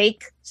a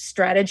fake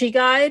strategy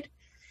guide,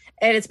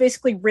 and it's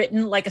basically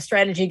written like a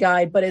strategy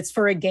guide, but it's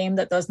for a game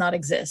that does not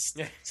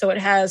exist. So it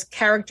has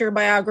character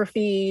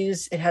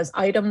biographies, it has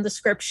item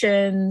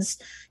descriptions,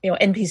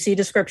 NPC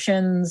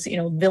descriptions,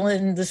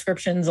 villain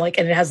descriptions, and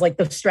it has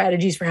the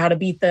strategies for how to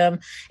beat them.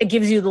 It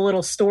gives you the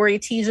little story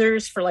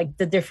teasers for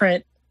the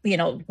different,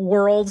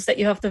 worlds that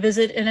you have to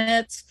visit in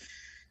it.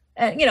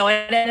 And,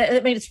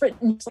 it's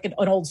written just like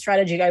an old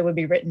strategy guide would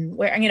be written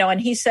where,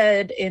 and he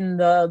said in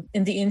the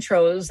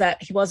intros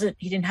that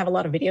he didn't have a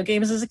lot of video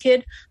games as a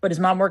kid, but his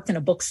mom worked in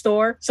a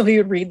bookstore. So he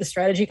would read the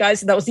strategy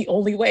guides, and that was the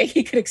only way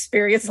he could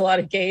experience a lot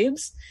of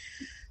games.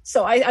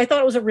 So I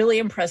thought it was a really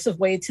impressive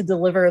way to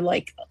deliver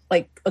like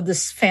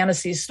this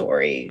fantasy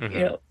story,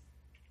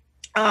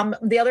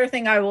 The other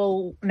thing I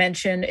will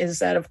mention is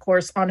that, of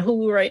course, on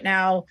Hulu right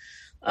now,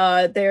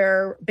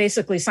 they're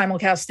basically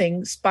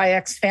simulcasting Spy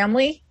X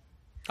Family.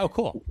 Oh,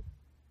 cool.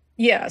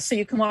 Yeah, so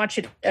you can watch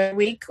it every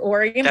week,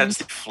 or that's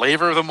the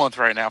flavor of the month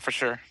right now for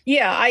sure.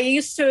 Yeah, I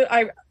used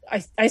to.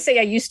 I say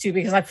I used to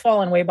because I've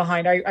fallen way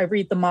behind. I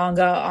read the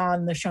manga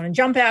on the Shonen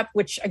Jump app,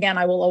 which again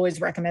I will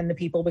always recommend to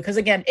people because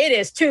again it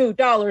is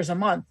 $2 a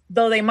month.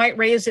 Though they might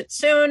raise it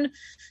soon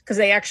because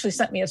they actually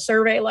sent me a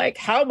survey like,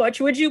 how much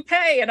would you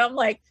pay? And I'm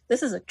like,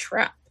 this is a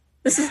trap.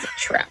 This is a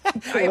trap.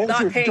 I am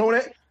not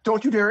paying.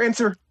 Don't you dare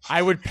answer.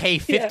 I would pay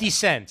 50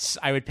 cents.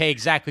 I would pay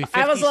exactly 50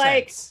 cents. I was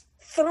like,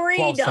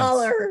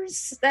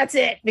 $3. That's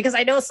it. Because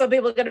I know some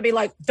people are going to be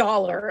like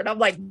 $1. And I'm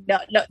like, no,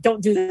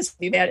 don't do this,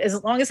 man.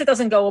 As long as it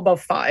doesn't go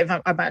above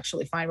 $5, I'm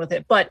actually fine with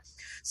it. But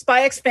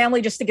Spy X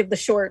Family, just to give the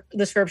short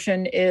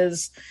description,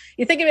 is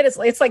you think of it as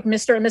it's like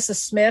Mr. and Mrs.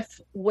 Smith,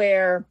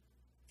 where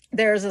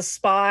there's a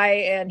spy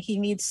and he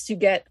needs to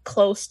get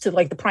close to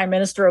the prime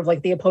minister of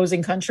the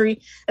opposing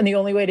country. And the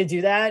only way to do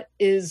that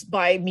is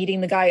by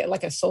meeting the guy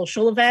at a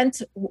social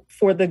event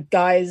for the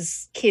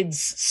guy's kid's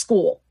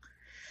school.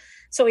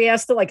 So he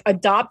has to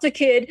adopt a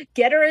kid,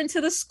 get her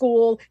into the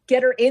school,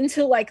 get her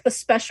into the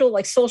special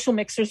social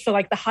mixers for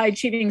the high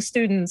achieving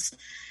students.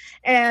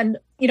 And,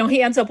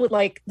 he ends up with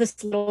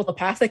this little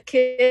telepathic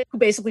kid who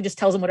basically just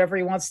tells him whatever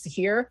he wants to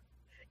hear,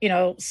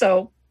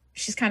 so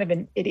she's kind of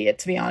an idiot,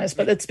 to be honest,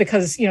 but it's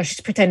because, she's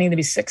pretending to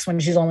be 6 when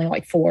she's only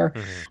 4.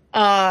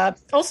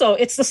 Also,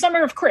 it's the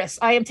summer of Chris.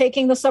 I am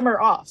taking the summer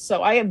off,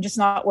 so I am just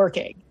not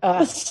working.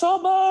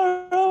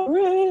 Summer of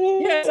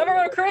Chris. Yeah,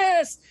 summer of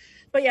Chris.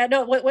 But yeah,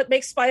 no, what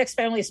makes Spy X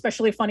Family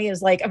especially funny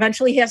is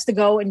eventually he has to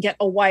go and get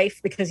a wife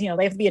because, they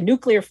have to be a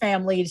nuclear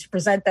family to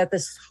present at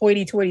this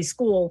hoity-toity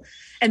school.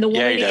 And the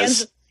woman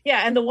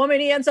the woman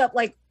he ends up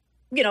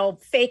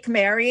fake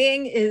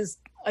marrying is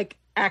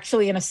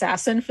actually an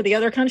assassin for the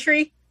other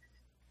country.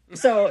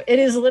 So it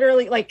is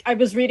literally I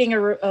was reading a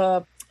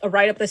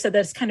write-up that said that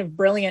it's kind of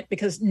brilliant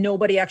because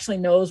nobody actually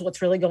knows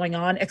what's really going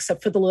on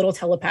except for the little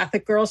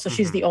telepathic girl. So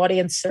she's the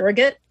audience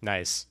surrogate.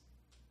 Nice.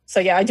 So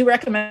yeah, I do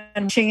recommend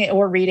watching it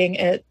or reading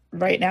it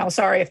right now.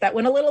 Sorry if that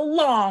went a little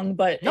long,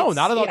 but no,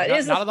 not at all.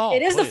 Not at all.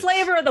 It is the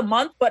flavor of the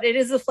month, but it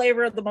is the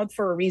flavor of the month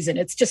for a reason.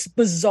 It's just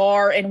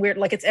bizarre and weird.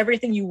 It's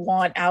everything you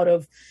want out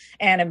of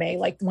anime.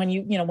 When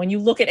you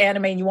look at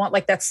anime and you want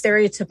that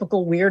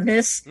stereotypical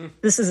weirdness,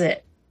 this is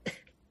it.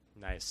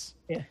 Nice.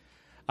 Yeah.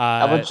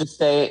 I would just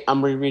say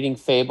I'm rereading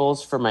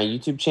Fables for my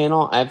YouTube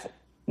channel. I've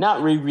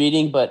not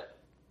rereading, but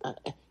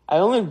I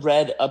only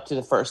read up to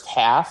the first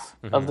half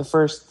of the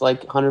first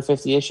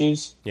 150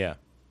 issues. Yeah.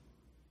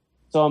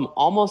 So I'm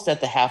almost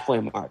at the halfway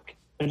mark.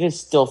 It is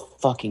still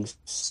fucking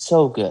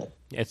so good.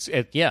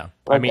 Yeah.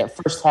 That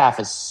first half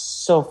is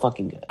so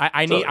fucking good.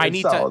 I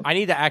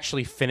need to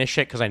actually finish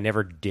it because I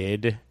never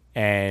did,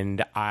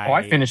 and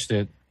I finished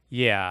it.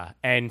 Yeah,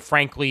 and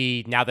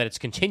frankly, now that it's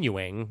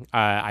continuing,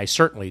 I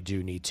certainly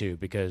do need to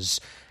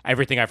because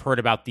everything I've heard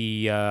about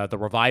the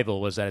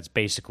revival is that it's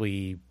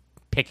basically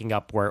picking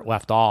up where it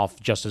left off,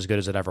 just as good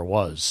as it ever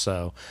was.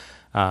 So,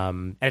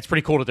 and it's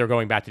pretty cool that they're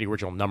going back to the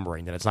original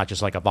numbering. That it's not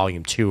just a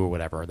volume 2 or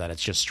whatever. That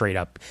it's just straight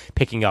up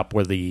picking up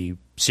where the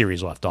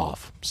series left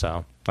off.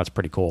 So that's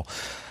pretty cool.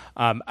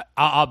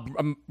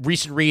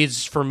 Recent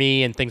reads for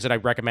me and things that I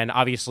recommend.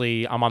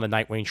 Obviously, I'm on the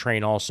Nightwing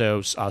train.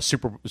 Also,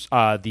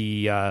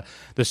 the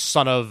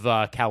Son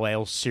of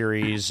Kal-El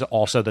series.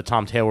 Also, the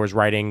Tom Taylor's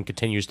writing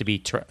continues to be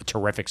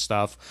terrific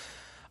stuff.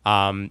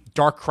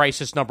 Dark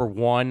Crisis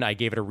 #1. I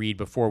gave it a read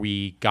before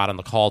we got on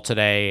the call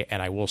today,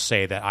 and I will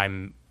say that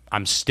I'm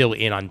still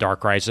in on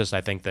Dark Crisis.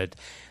 I think that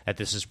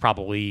this is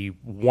probably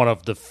one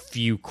of the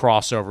few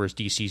crossovers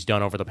DC's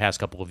done over the past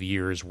couple of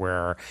years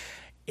where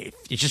it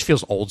just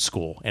feels old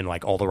school in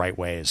like all the right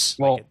ways.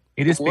 Well, like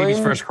it is baby's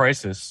first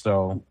crisis,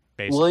 so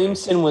basically.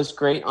 Williamson was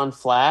great on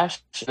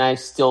Flash, and I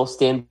still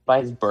stand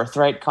by his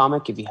Birthright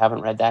comic. If you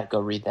haven't read that, go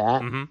read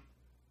that. Mm-hmm.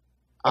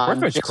 I'm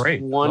Birthright's just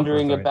great.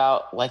 wondering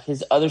about like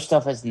his other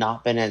stuff has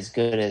not been as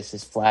good as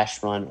his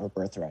Flash run or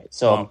Birthright,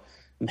 so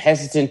I'm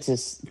hesitant to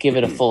give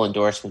it a full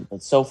endorsement.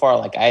 But so far,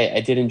 like I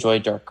did enjoy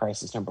Dark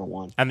Crisis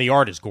 #1, and the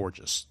art is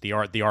gorgeous. The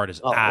art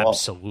is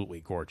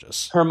absolutely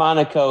gorgeous.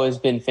 Germanico has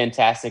been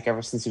fantastic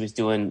ever since he was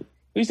doing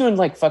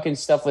like fucking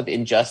stuff with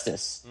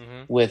Injustice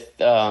with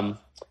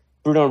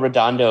Bruno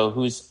Redondo,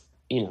 who's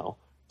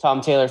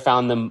Tom Taylor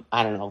found them,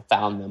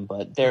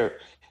 but their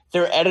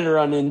editor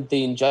on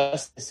the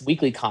Injustice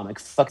Weekly comic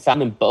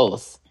found them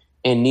both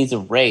and needs a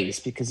raise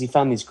because he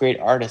found these great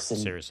artists and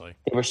seriously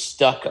they were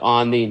stuck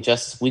on the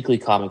Injustice Weekly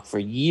comic for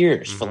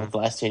years, for like the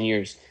last 10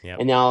 years. Yep.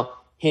 And now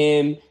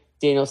him,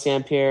 Daniel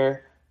Sampere,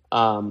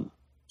 Bruno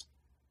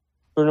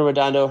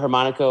Redondo,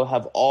 Germanico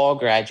have all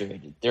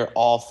graduated. They're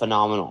all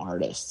phenomenal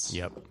artists.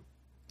 Yep.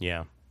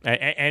 Yeah.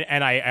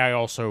 And I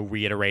also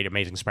reiterate,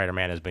 Amazing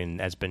Spider-Man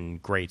has been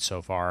great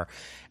so far,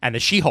 and the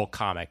She-Hulk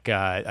comic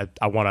I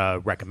want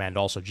to recommend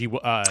also.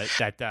 I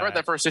read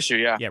that first issue,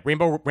 yeah. Yeah,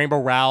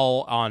 Rainbow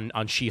Rowell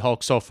on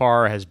She-Hulk so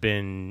far has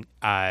been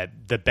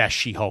the best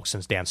She-Hulk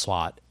since Dan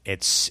Slott.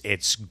 It's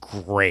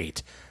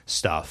great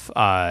stuff.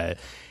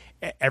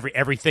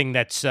 Everything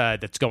that's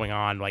going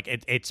on, like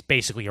it's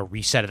basically a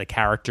reset of the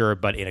character,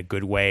 but in a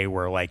good way,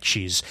 where like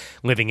she's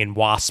living in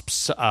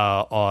Wasp's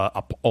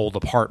old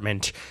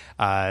apartment,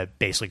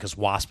 basically because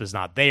Wasp is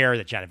not there,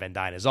 that Janet Van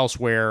Dyne is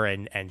elsewhere,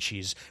 and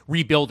she's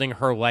rebuilding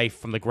her life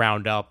from the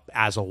ground up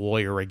as a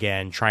lawyer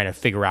again, trying to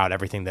figure out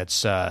everything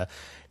that's in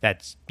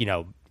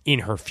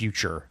her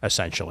future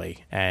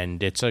essentially,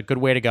 and it's a good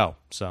way to go.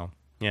 So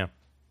yeah,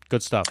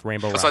 good stuff.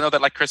 Rainbow Rowell. So I know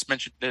that, like Chris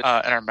mentioned in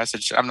our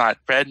message, I'm not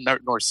read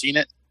nor seen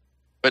it.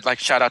 But like,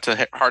 shout out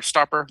to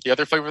Heartstopper, the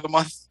other flavor of the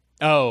month.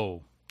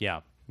 Oh,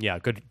 yeah,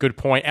 good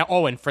point.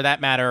 Oh, and for that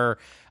matter,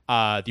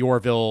 the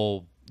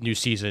Orville new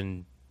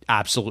season,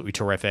 absolutely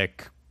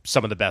terrific.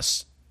 Some of the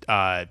best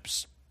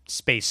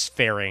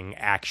spacefaring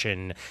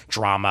action,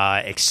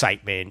 drama,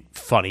 excitement,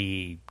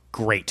 funny,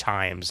 great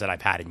times that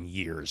I've had in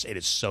years. It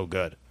is so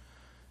good.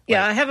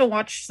 Yeah, I haven't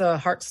watched the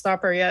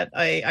Heartstopper yet.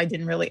 I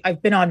didn't really.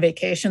 I've been on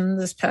vacation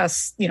this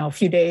past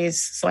few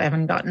days, so I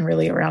haven't gotten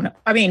really around.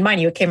 I mean,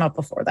 mind you, it came out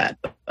before that,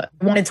 but I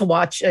wanted to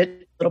watch it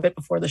a little bit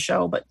before the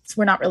show, but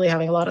we're not really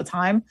having a lot of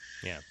time.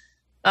 Yeah.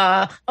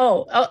 I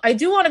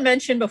do want to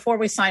mention before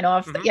we sign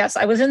off that yes,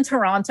 I was in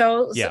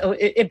Toronto, so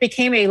it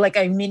became a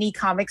mini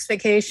comics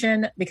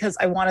vacation because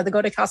I wanted to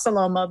go to Casa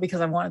Loma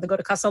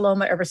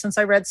ever since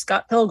I read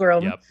Scott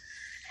Pilgrim,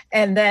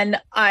 and then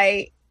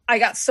I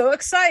got so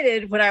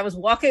excited when I was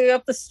walking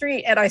up the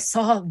street and I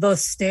saw the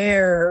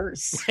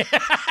stairs.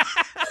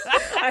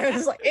 I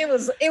was like, it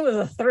was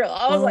a thrill.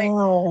 I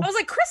was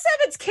like, Chris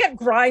Evans can't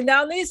grind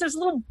down these. There's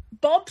little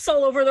bumps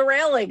all over the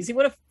railings. He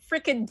would have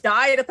freaking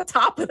died at the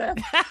top of them.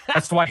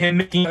 That's why him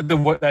making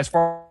as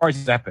far as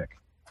is epic.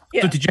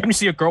 Yeah. So did you ever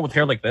see a girl with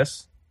hair like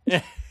this?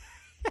 You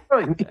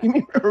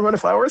mean Ramona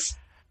Flowers?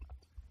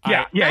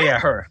 Yeah,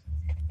 her.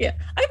 Yeah,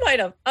 I might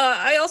have.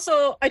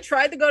 I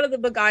tried to go to the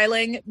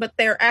Beguiling, but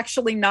they're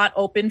actually not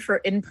open for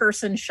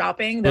in-person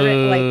shopping.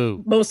 They're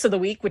like most of the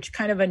week, which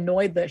kind of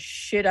annoyed the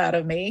shit out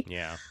of me.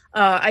 Yeah.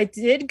 I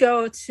did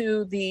go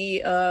to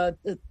the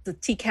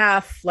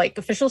TCAF like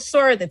official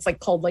store. That's like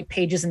called like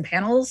Pages and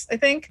Panels, I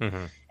think.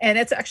 Mm-hmm. And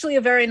it's actually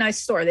a very nice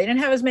store. They didn't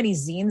have as many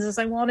zines as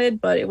I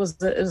wanted, but it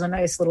was a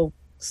nice little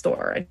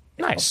store.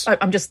 Nice.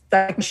 I'm just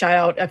that shout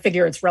out. I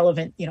figure it's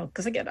relevant,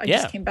 because again, I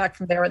just came back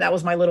from there, and that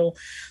was my little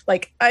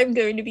I'm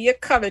going to be a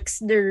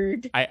comics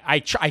nerd. I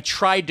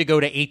tried to go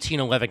to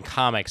 1811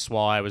 Comics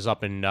while I was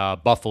up in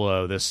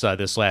Buffalo this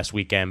last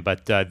weekend,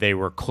 but they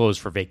were closed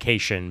for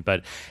vacation.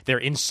 But they're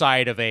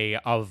inside of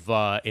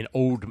an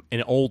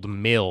old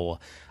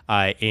mill.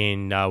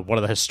 In one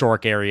of the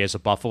historic areas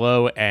of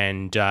Buffalo,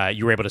 and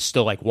you were able to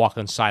still walk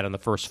inside on the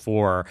first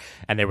floor,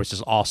 and there was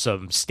this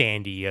awesome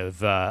standee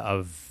of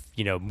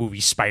movie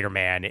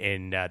Spider-Man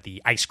in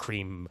the ice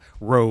cream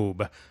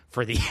robe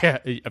for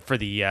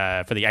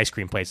the ice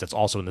cream place that's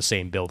also in the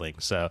same building.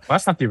 So well,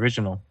 that's not the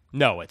original.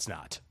 No, it's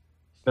not.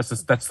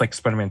 That's like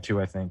Spider-Man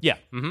 2, I think. Yeah.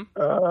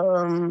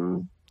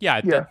 Mm-hmm.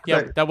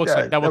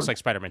 That looks like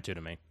Spider-Man 2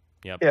 to me.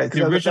 Yep. Yeah,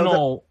 the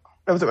original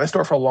that was at my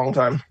store for a long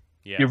time.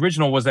 Yeah. The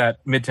original was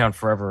at Midtown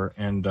Forever,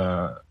 and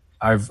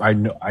I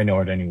know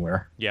it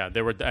anywhere. Yeah,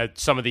 there were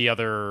some of the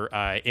other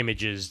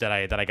images that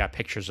I got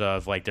pictures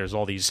of. Like, there's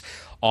all these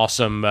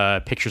awesome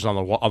pictures on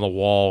the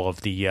wall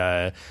of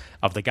the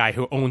guy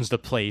who owns the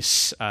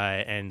place,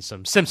 and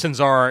some Simpsons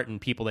art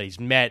and people that he's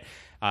met.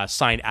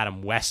 Signed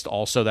Adam West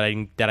also that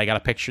I got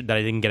a picture that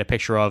I didn't get a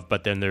picture of.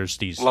 But then there's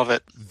these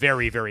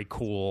very, very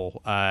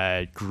cool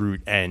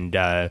Groot and.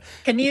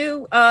 Can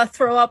you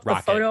throw up the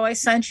photo I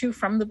sent you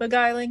from the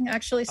beguiling?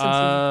 Actually, since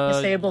you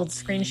disabled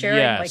screen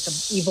sharing, like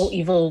the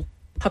evil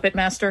puppet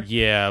master.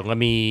 Yeah, let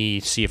me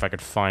see if I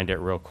could find it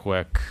real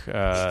quick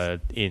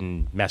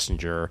in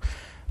Messenger.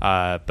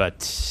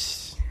 But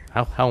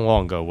how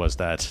long ago was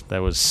that? That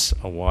was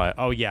a while.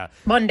 Oh yeah,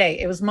 Monday.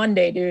 It was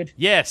Monday, dude.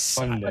 Yes,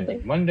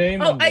 Monday.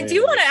 Oh, I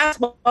do want to ask,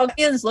 while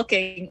Ian's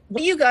looking,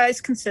 what do you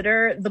guys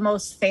consider the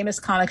most famous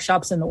comic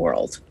shops in the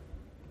world?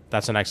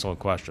 That's an excellent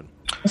question.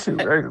 That's a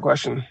very good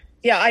question.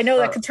 Yeah, I know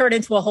that could turn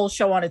into a whole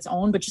show on its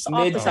own, but just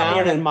off the top.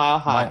 Midtown and Mile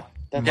High.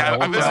 I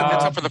visited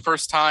Midtown for the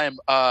first time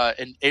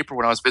in April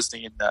when I was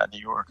visiting in New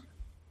York.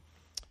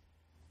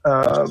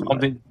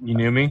 Something you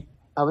knew me.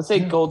 I would say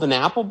Golden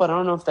Apple, but I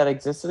don't know if that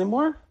exists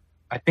anymore.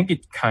 I think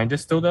it kind of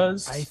still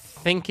does. I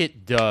think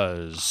it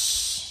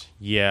does.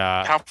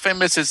 Yeah. How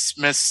famous is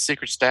Miss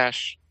Secret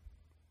Stash?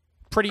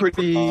 Only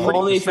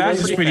if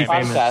you're pretty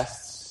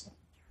famous.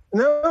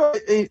 No,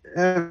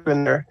 I've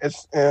been there.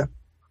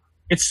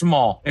 It's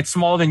small. It's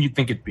smaller than you'd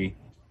think it'd be.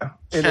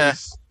 It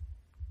is.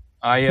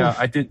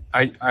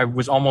 I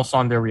was almost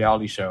on their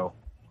reality show.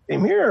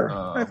 Same here.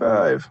 High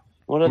five.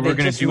 What did we're they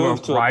gonna just do move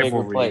a to a bigger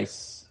rivalry.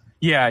 place?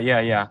 Yeah.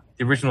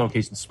 The original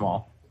location's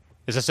small.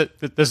 Is this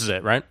it? This is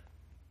it, right?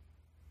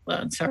 Well,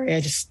 I'm sorry,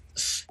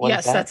 What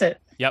is that? that's it.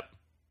 Yep.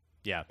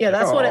 Yeah. Yeah,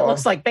 that's what it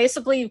looks like.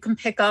 Basically, you can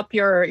pick up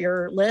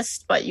your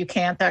list, but you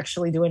can't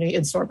actually do any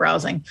in-store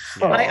browsing.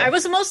 But I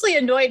was mostly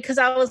annoyed because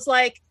I was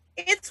like,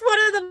 it's one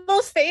of the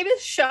most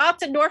famous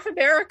shops in North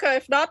America,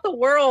 if not the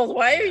world.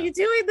 Why are you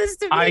doing this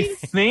to me? I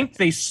think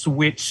they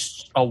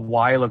switched a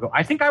while ago.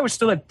 I think I was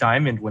still at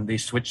Diamond when they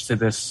switched to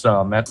this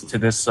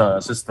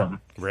system.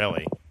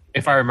 Really?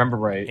 If I remember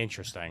right.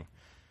 Interesting.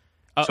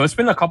 So it's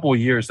been a couple of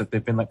years that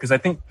they've been like, because I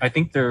think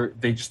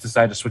they just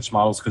decided to switch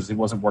models because it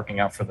wasn't working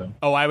out for them.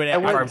 Oh,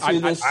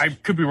 I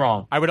could be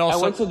wrong. I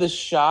went to this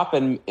shop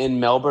in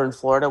Melbourne,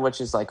 Florida,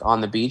 which is like on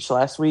the beach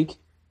last week,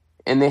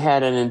 and they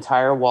had an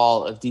entire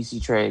wall of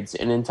DC trades,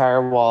 an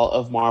entire wall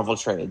of Marvel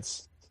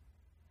trades,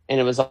 and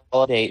it was all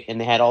up to date, and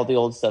they had all the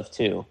old stuff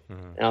too,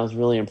 and I was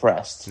really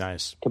impressed.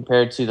 Nice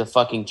compared to the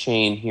fucking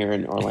chain here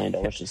in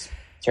Orlando, which is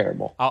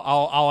terrible.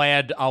 I'll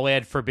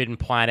add Forbidden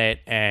Planet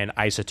and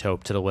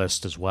Isotope to the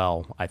list as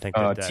well. I think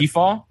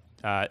Tefal.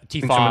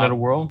 Tefal.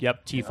 World.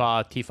 Yep,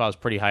 Tefal is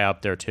pretty high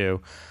up there too.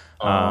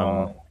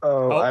 I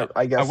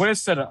guess I would have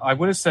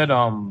said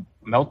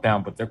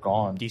Meltdown, but they're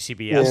gone.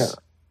 DCBS. Yeah.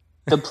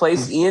 The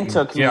place Ian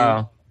took me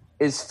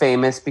is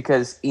famous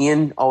because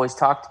Ian always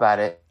talked about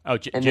it. Oh,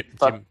 Jim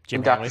Dr.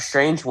 Hanley's?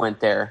 Strange went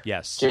there.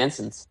 Yes.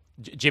 Jensen's.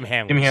 Jim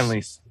Hanley's. Jim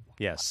Hanley's.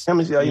 Yes.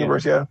 Hanley's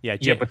universe, yeah.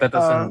 Yeah, but that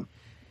doesn't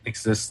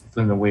exist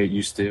in the way it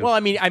used to. Well, I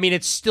mean,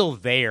 it's still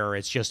there.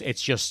 It's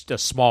just a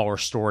smaller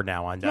store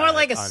now. On more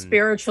like a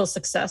spiritual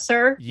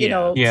successor.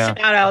 Yeah. Shout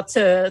out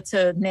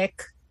to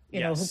Nick. Who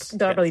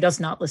really does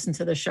not listen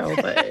to the show,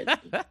 but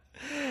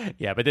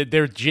yeah, but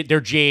they're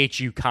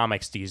JHU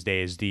Comics these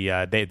days.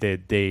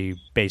 They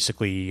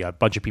basically a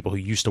bunch of people who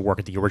used to work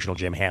at the original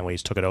Jim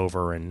Hanley's took it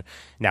over, and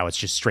now it's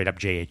just straight up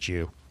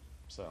JHU.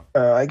 So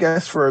I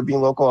guess for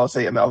being local, I'll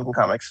say Amalgam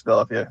Comics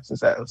Philadelphia,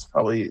 since that was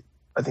probably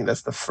I think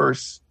that's the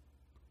first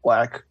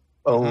Black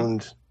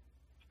owned.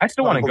 I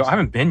still want to go. I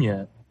haven't been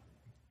yet.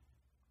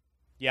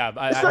 Yeah,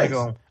 nice.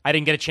 I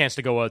didn't get a chance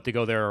to go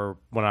there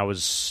when I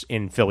was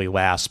in Philly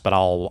last, but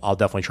I'll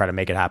definitely try to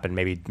make it happen.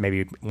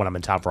 Maybe when I'm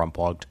in town for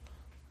Unplugged.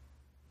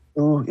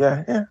 Ooh,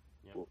 yeah.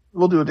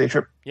 We'll do a day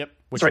trip. Yep,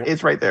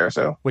 it's right there.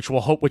 So which will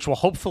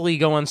hopefully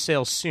go on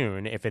sale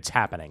soon if it's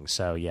happening.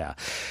 So yeah.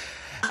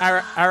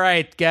 All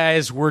right,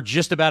 guys, we're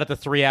just about at the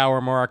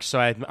 3-hour mark, so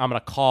I'm going to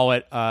call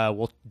it.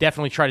 We'll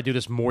definitely try to do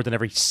this more than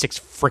every 6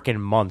 freaking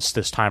months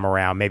this time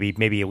around.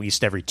 Maybe at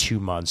least every 2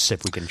 months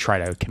if we can try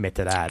to commit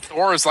to that.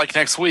 Or it's like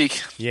next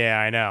week. Yeah,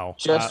 I know.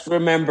 Just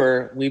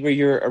remember, we were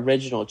your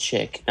original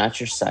chick, not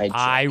your side chick.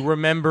 I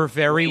remember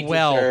very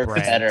well,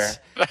 Brent. Better.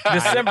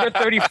 December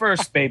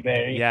 31st,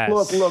 baby.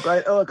 Yes.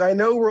 Look. I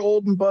know we're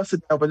old and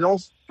busted now, but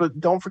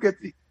don't forget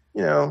the.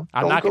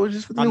 I'm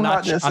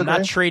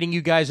not trading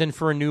you guys in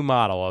for a new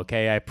model,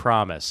 okay? I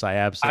promise. I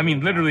absolutely. I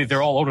mean, literally,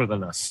 they're all older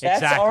than us.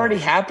 That's already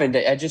happened.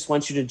 I just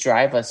want you to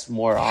drive us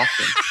more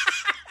often.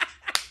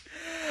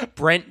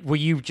 Brent, will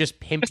you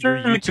just pimp your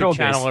YouTube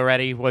channel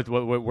already?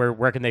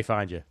 Where can they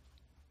find you?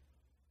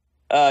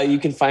 You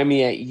can find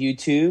me at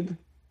YouTube.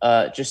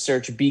 Just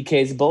search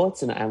BK's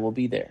Bullets, and I will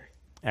be there.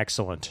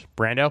 Excellent,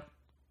 Brando.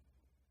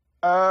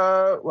 Doing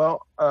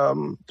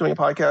a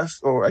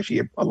podcast, or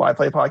actually a live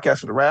play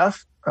podcast with the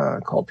Wrath.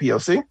 Called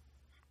POC. I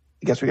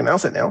guess we can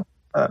announce it now.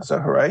 So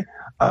hooray!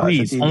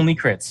 Please, only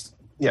crits.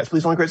 Yes,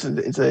 please only crits.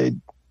 It's a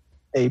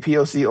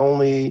POC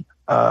only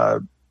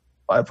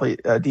live play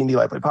D&D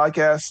live play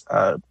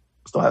podcast.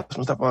 Still have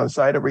some stuff on the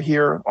side over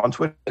here on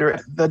Twitter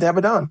at the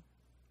Dabadon.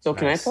 So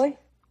can I play?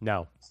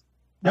 No.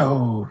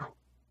 No.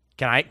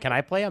 Can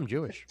I play? I'm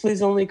Jewish.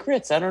 Please only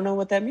crits. I don't know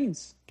what that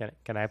means.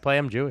 Can I play?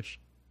 I'm Jewish.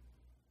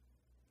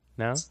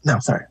 No? No,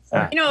 sorry.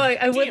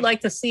 I would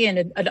like to see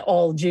an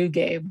all Jew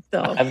game,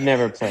 though. I've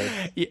never played.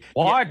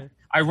 What? Yeah.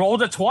 I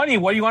rolled a 20.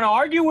 What do you want to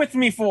argue with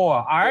me for?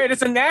 All right,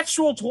 it's a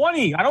natural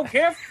 20. I don't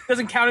care if it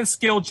doesn't count in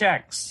skill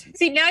checks.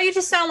 See, now you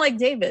just sound like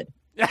David.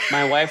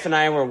 My wife and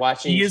I were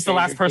watching. He is the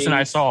last person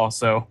I saw,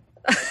 so.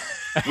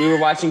 We were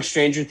watching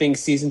Stranger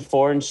Things season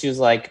 4, and she was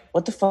like,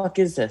 "What the fuck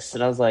is this?"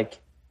 And I was like,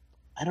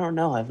 "I don't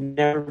know. I've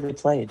never really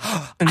played."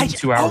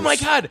 2 hours. Oh my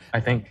god! I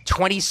think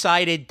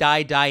 20-sided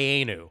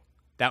Dayenu.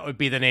 That would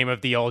be the name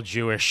of the old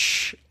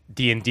Jewish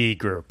D&D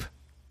group.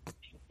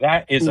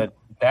 that is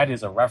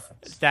a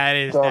reference. That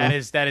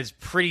is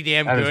pretty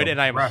damn good,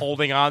 and I'm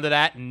holding on to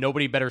that. And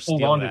nobody better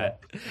steal that.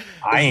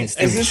 Is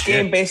this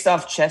game based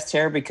off chest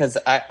hair? Because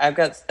I've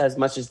got as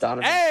much as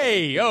Donovan.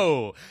 Hey,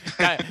 yo,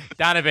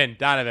 Donovan,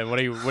 what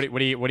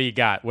do you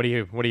got? What are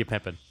you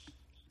pimping?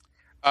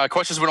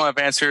 Questions we don't have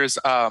answers.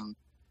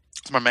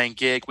 It's my main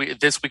gig.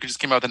 This week we just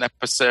came out with an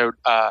episode,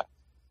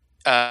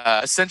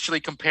 essentially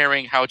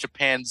comparing how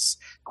Japan's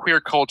queer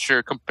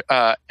culture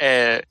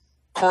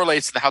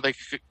correlates to how they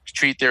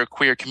treat their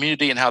queer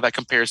community and how that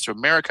compares to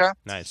America.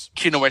 Nice.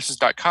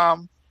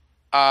 QNoasis.com.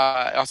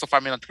 Also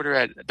find me on Twitter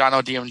at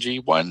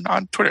DonoDMG1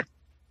 on Twitter.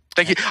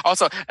 Thank you.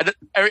 Also,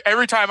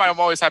 every time I'm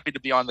always happy to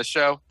be on the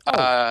show.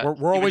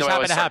 We're always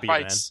happy to have you,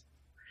 man.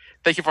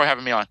 Thank you for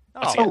having me on.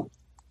 Oh,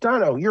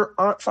 Dono, your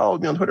aunt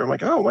followed me on Twitter. I'm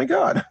like, oh my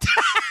god.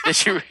 Did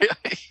she really?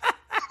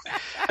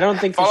 I don't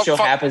think the show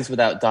happens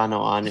without Dono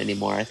on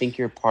anymore. I think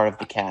you're part of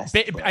the cast.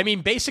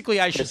 Basically,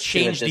 I should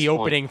change the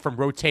opening from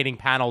rotating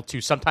panel to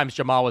sometimes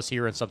Jamal is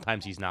here and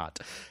sometimes he's not.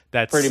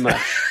 That's pretty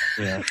much.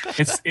 Yeah,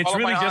 it's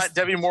really just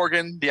Debbie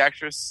Morgan, the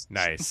actress.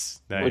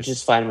 Nice. Which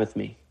is fine with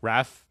me.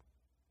 Raph?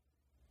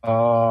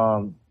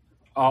 All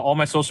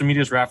my social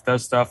medias, Raph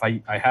does stuff.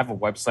 I have a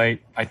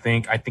website. I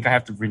think I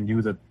have to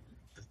renew the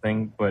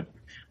thing, but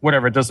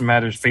whatever. It doesn't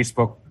matter. It's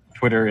Facebook,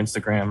 Twitter,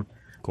 Instagram.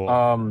 Cool.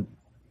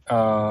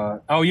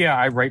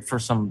 I write for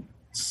some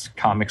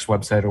comics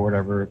website or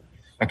whatever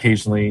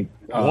occasionally.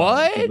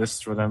 What?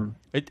 Lists for them.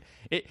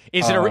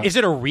 Is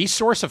it a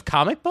resource of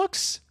comic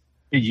books?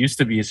 It used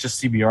to be. It's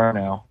just CBR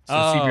now. So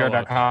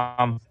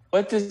CBR.com.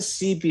 What does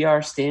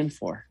CBR stand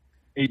for?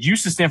 It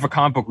used to stand for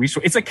comic book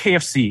resource. It's like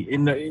KFC.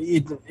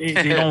 They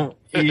don't.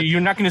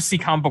 You're not going to see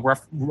comic book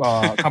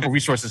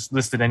resources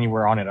listed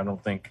anywhere on it. I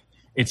don't think.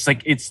 It's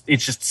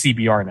just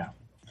CBR now.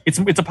 It's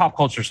a pop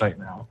culture site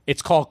now.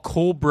 It's called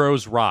Cool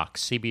Bros Rock,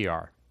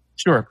 CBR.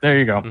 Sure, there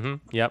you go. Mm-hmm.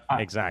 Yep,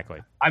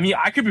 exactly. I mean,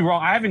 I could be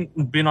wrong. I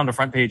haven't been on the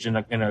front page in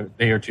a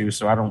day or two,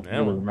 so I don't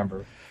really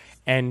remember.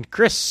 And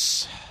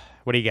Chris,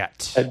 what do you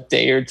got? A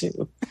day or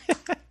two.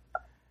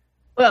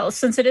 Well,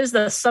 since it is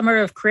the summer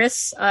of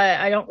Chris,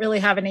 I don't really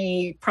have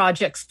any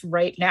projects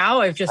right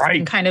now. I've just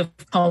been kind of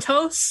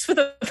comatose for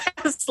the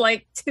past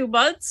 2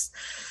 months.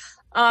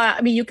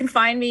 You can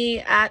find me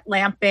at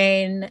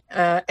Lampbane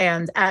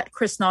and at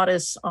Chris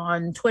Naudis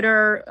on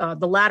Twitter.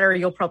 The latter,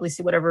 you'll probably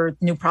see whatever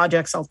new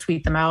projects. I'll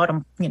tweet them out.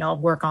 I'll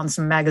work on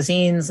some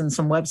magazines and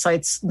some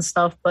websites and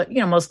stuff. But,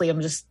 mostly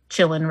I'm just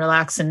chilling,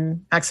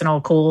 relaxing, acting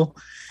all cool.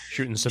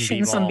 Shooting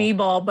some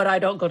b-ball, but I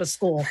don't go to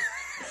school.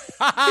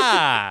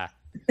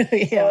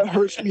 Yeah, it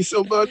hurts me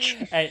so much.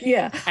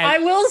 I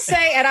will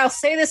say, and I'll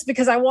say this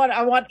because I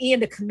want Ian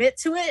to commit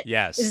to it.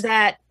 Yes, is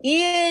that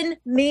Ian,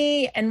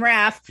 me, and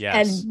Raph,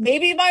 and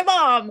maybe my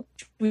mom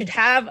would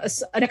have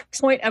a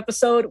next point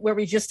episode where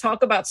we just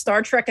talk about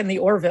Star Trek and the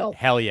Orville.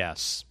 Hell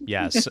yes.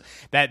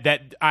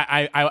 that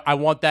I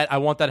want that. I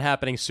want that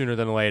happening sooner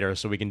than later.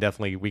 So we can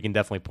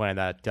definitely plan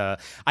that.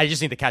 I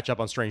just need to catch up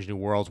on Strange New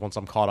Worlds once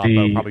I'm caught up.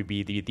 That'll probably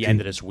be the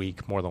end of this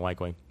week, more than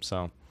likely.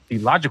 So. The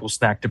logical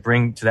snack to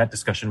bring to that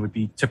discussion would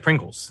be to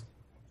Pringles.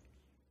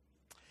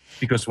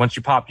 Because once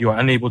you pop, you are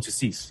unable to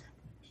cease.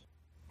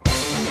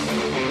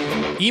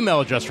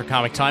 Email address for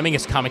Comic Timing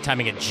is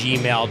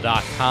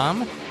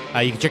comictiming@gmail.com.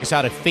 You can check us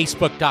out at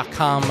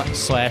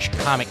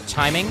facebook.com/Comic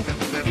Timing.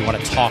 If you want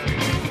to talk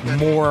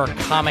more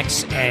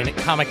comics and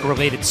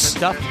comic-related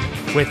stuff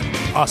with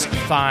us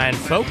fine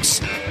folks.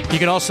 You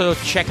can also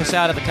check us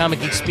out at the Comic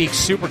Geek Speak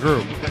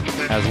Supergroup,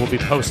 as we'll be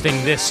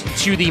posting this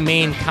to the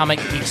main Comic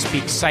Geek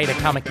Speak site at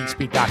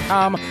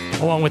comicgeekspeak.com,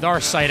 along with our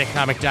site at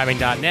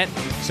comictiming.net.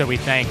 So we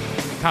thank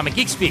Comic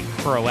Geek Speak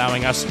for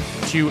allowing us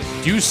to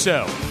do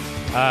so.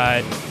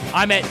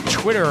 I'm at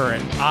Twitter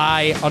at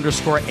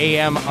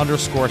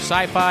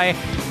I_AM_sci-fi.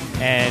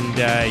 And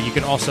you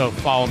can also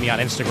follow me on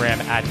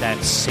Instagram at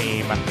that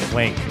same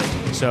link.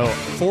 So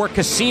for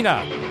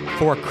Casina,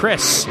 for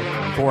Chris,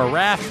 for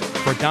Raph,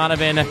 for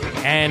Donovan,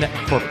 and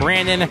for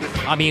Brandon,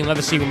 I'm Ian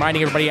Levesey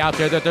reminding everybody out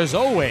there that there's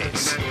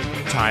always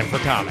time for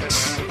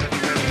comics.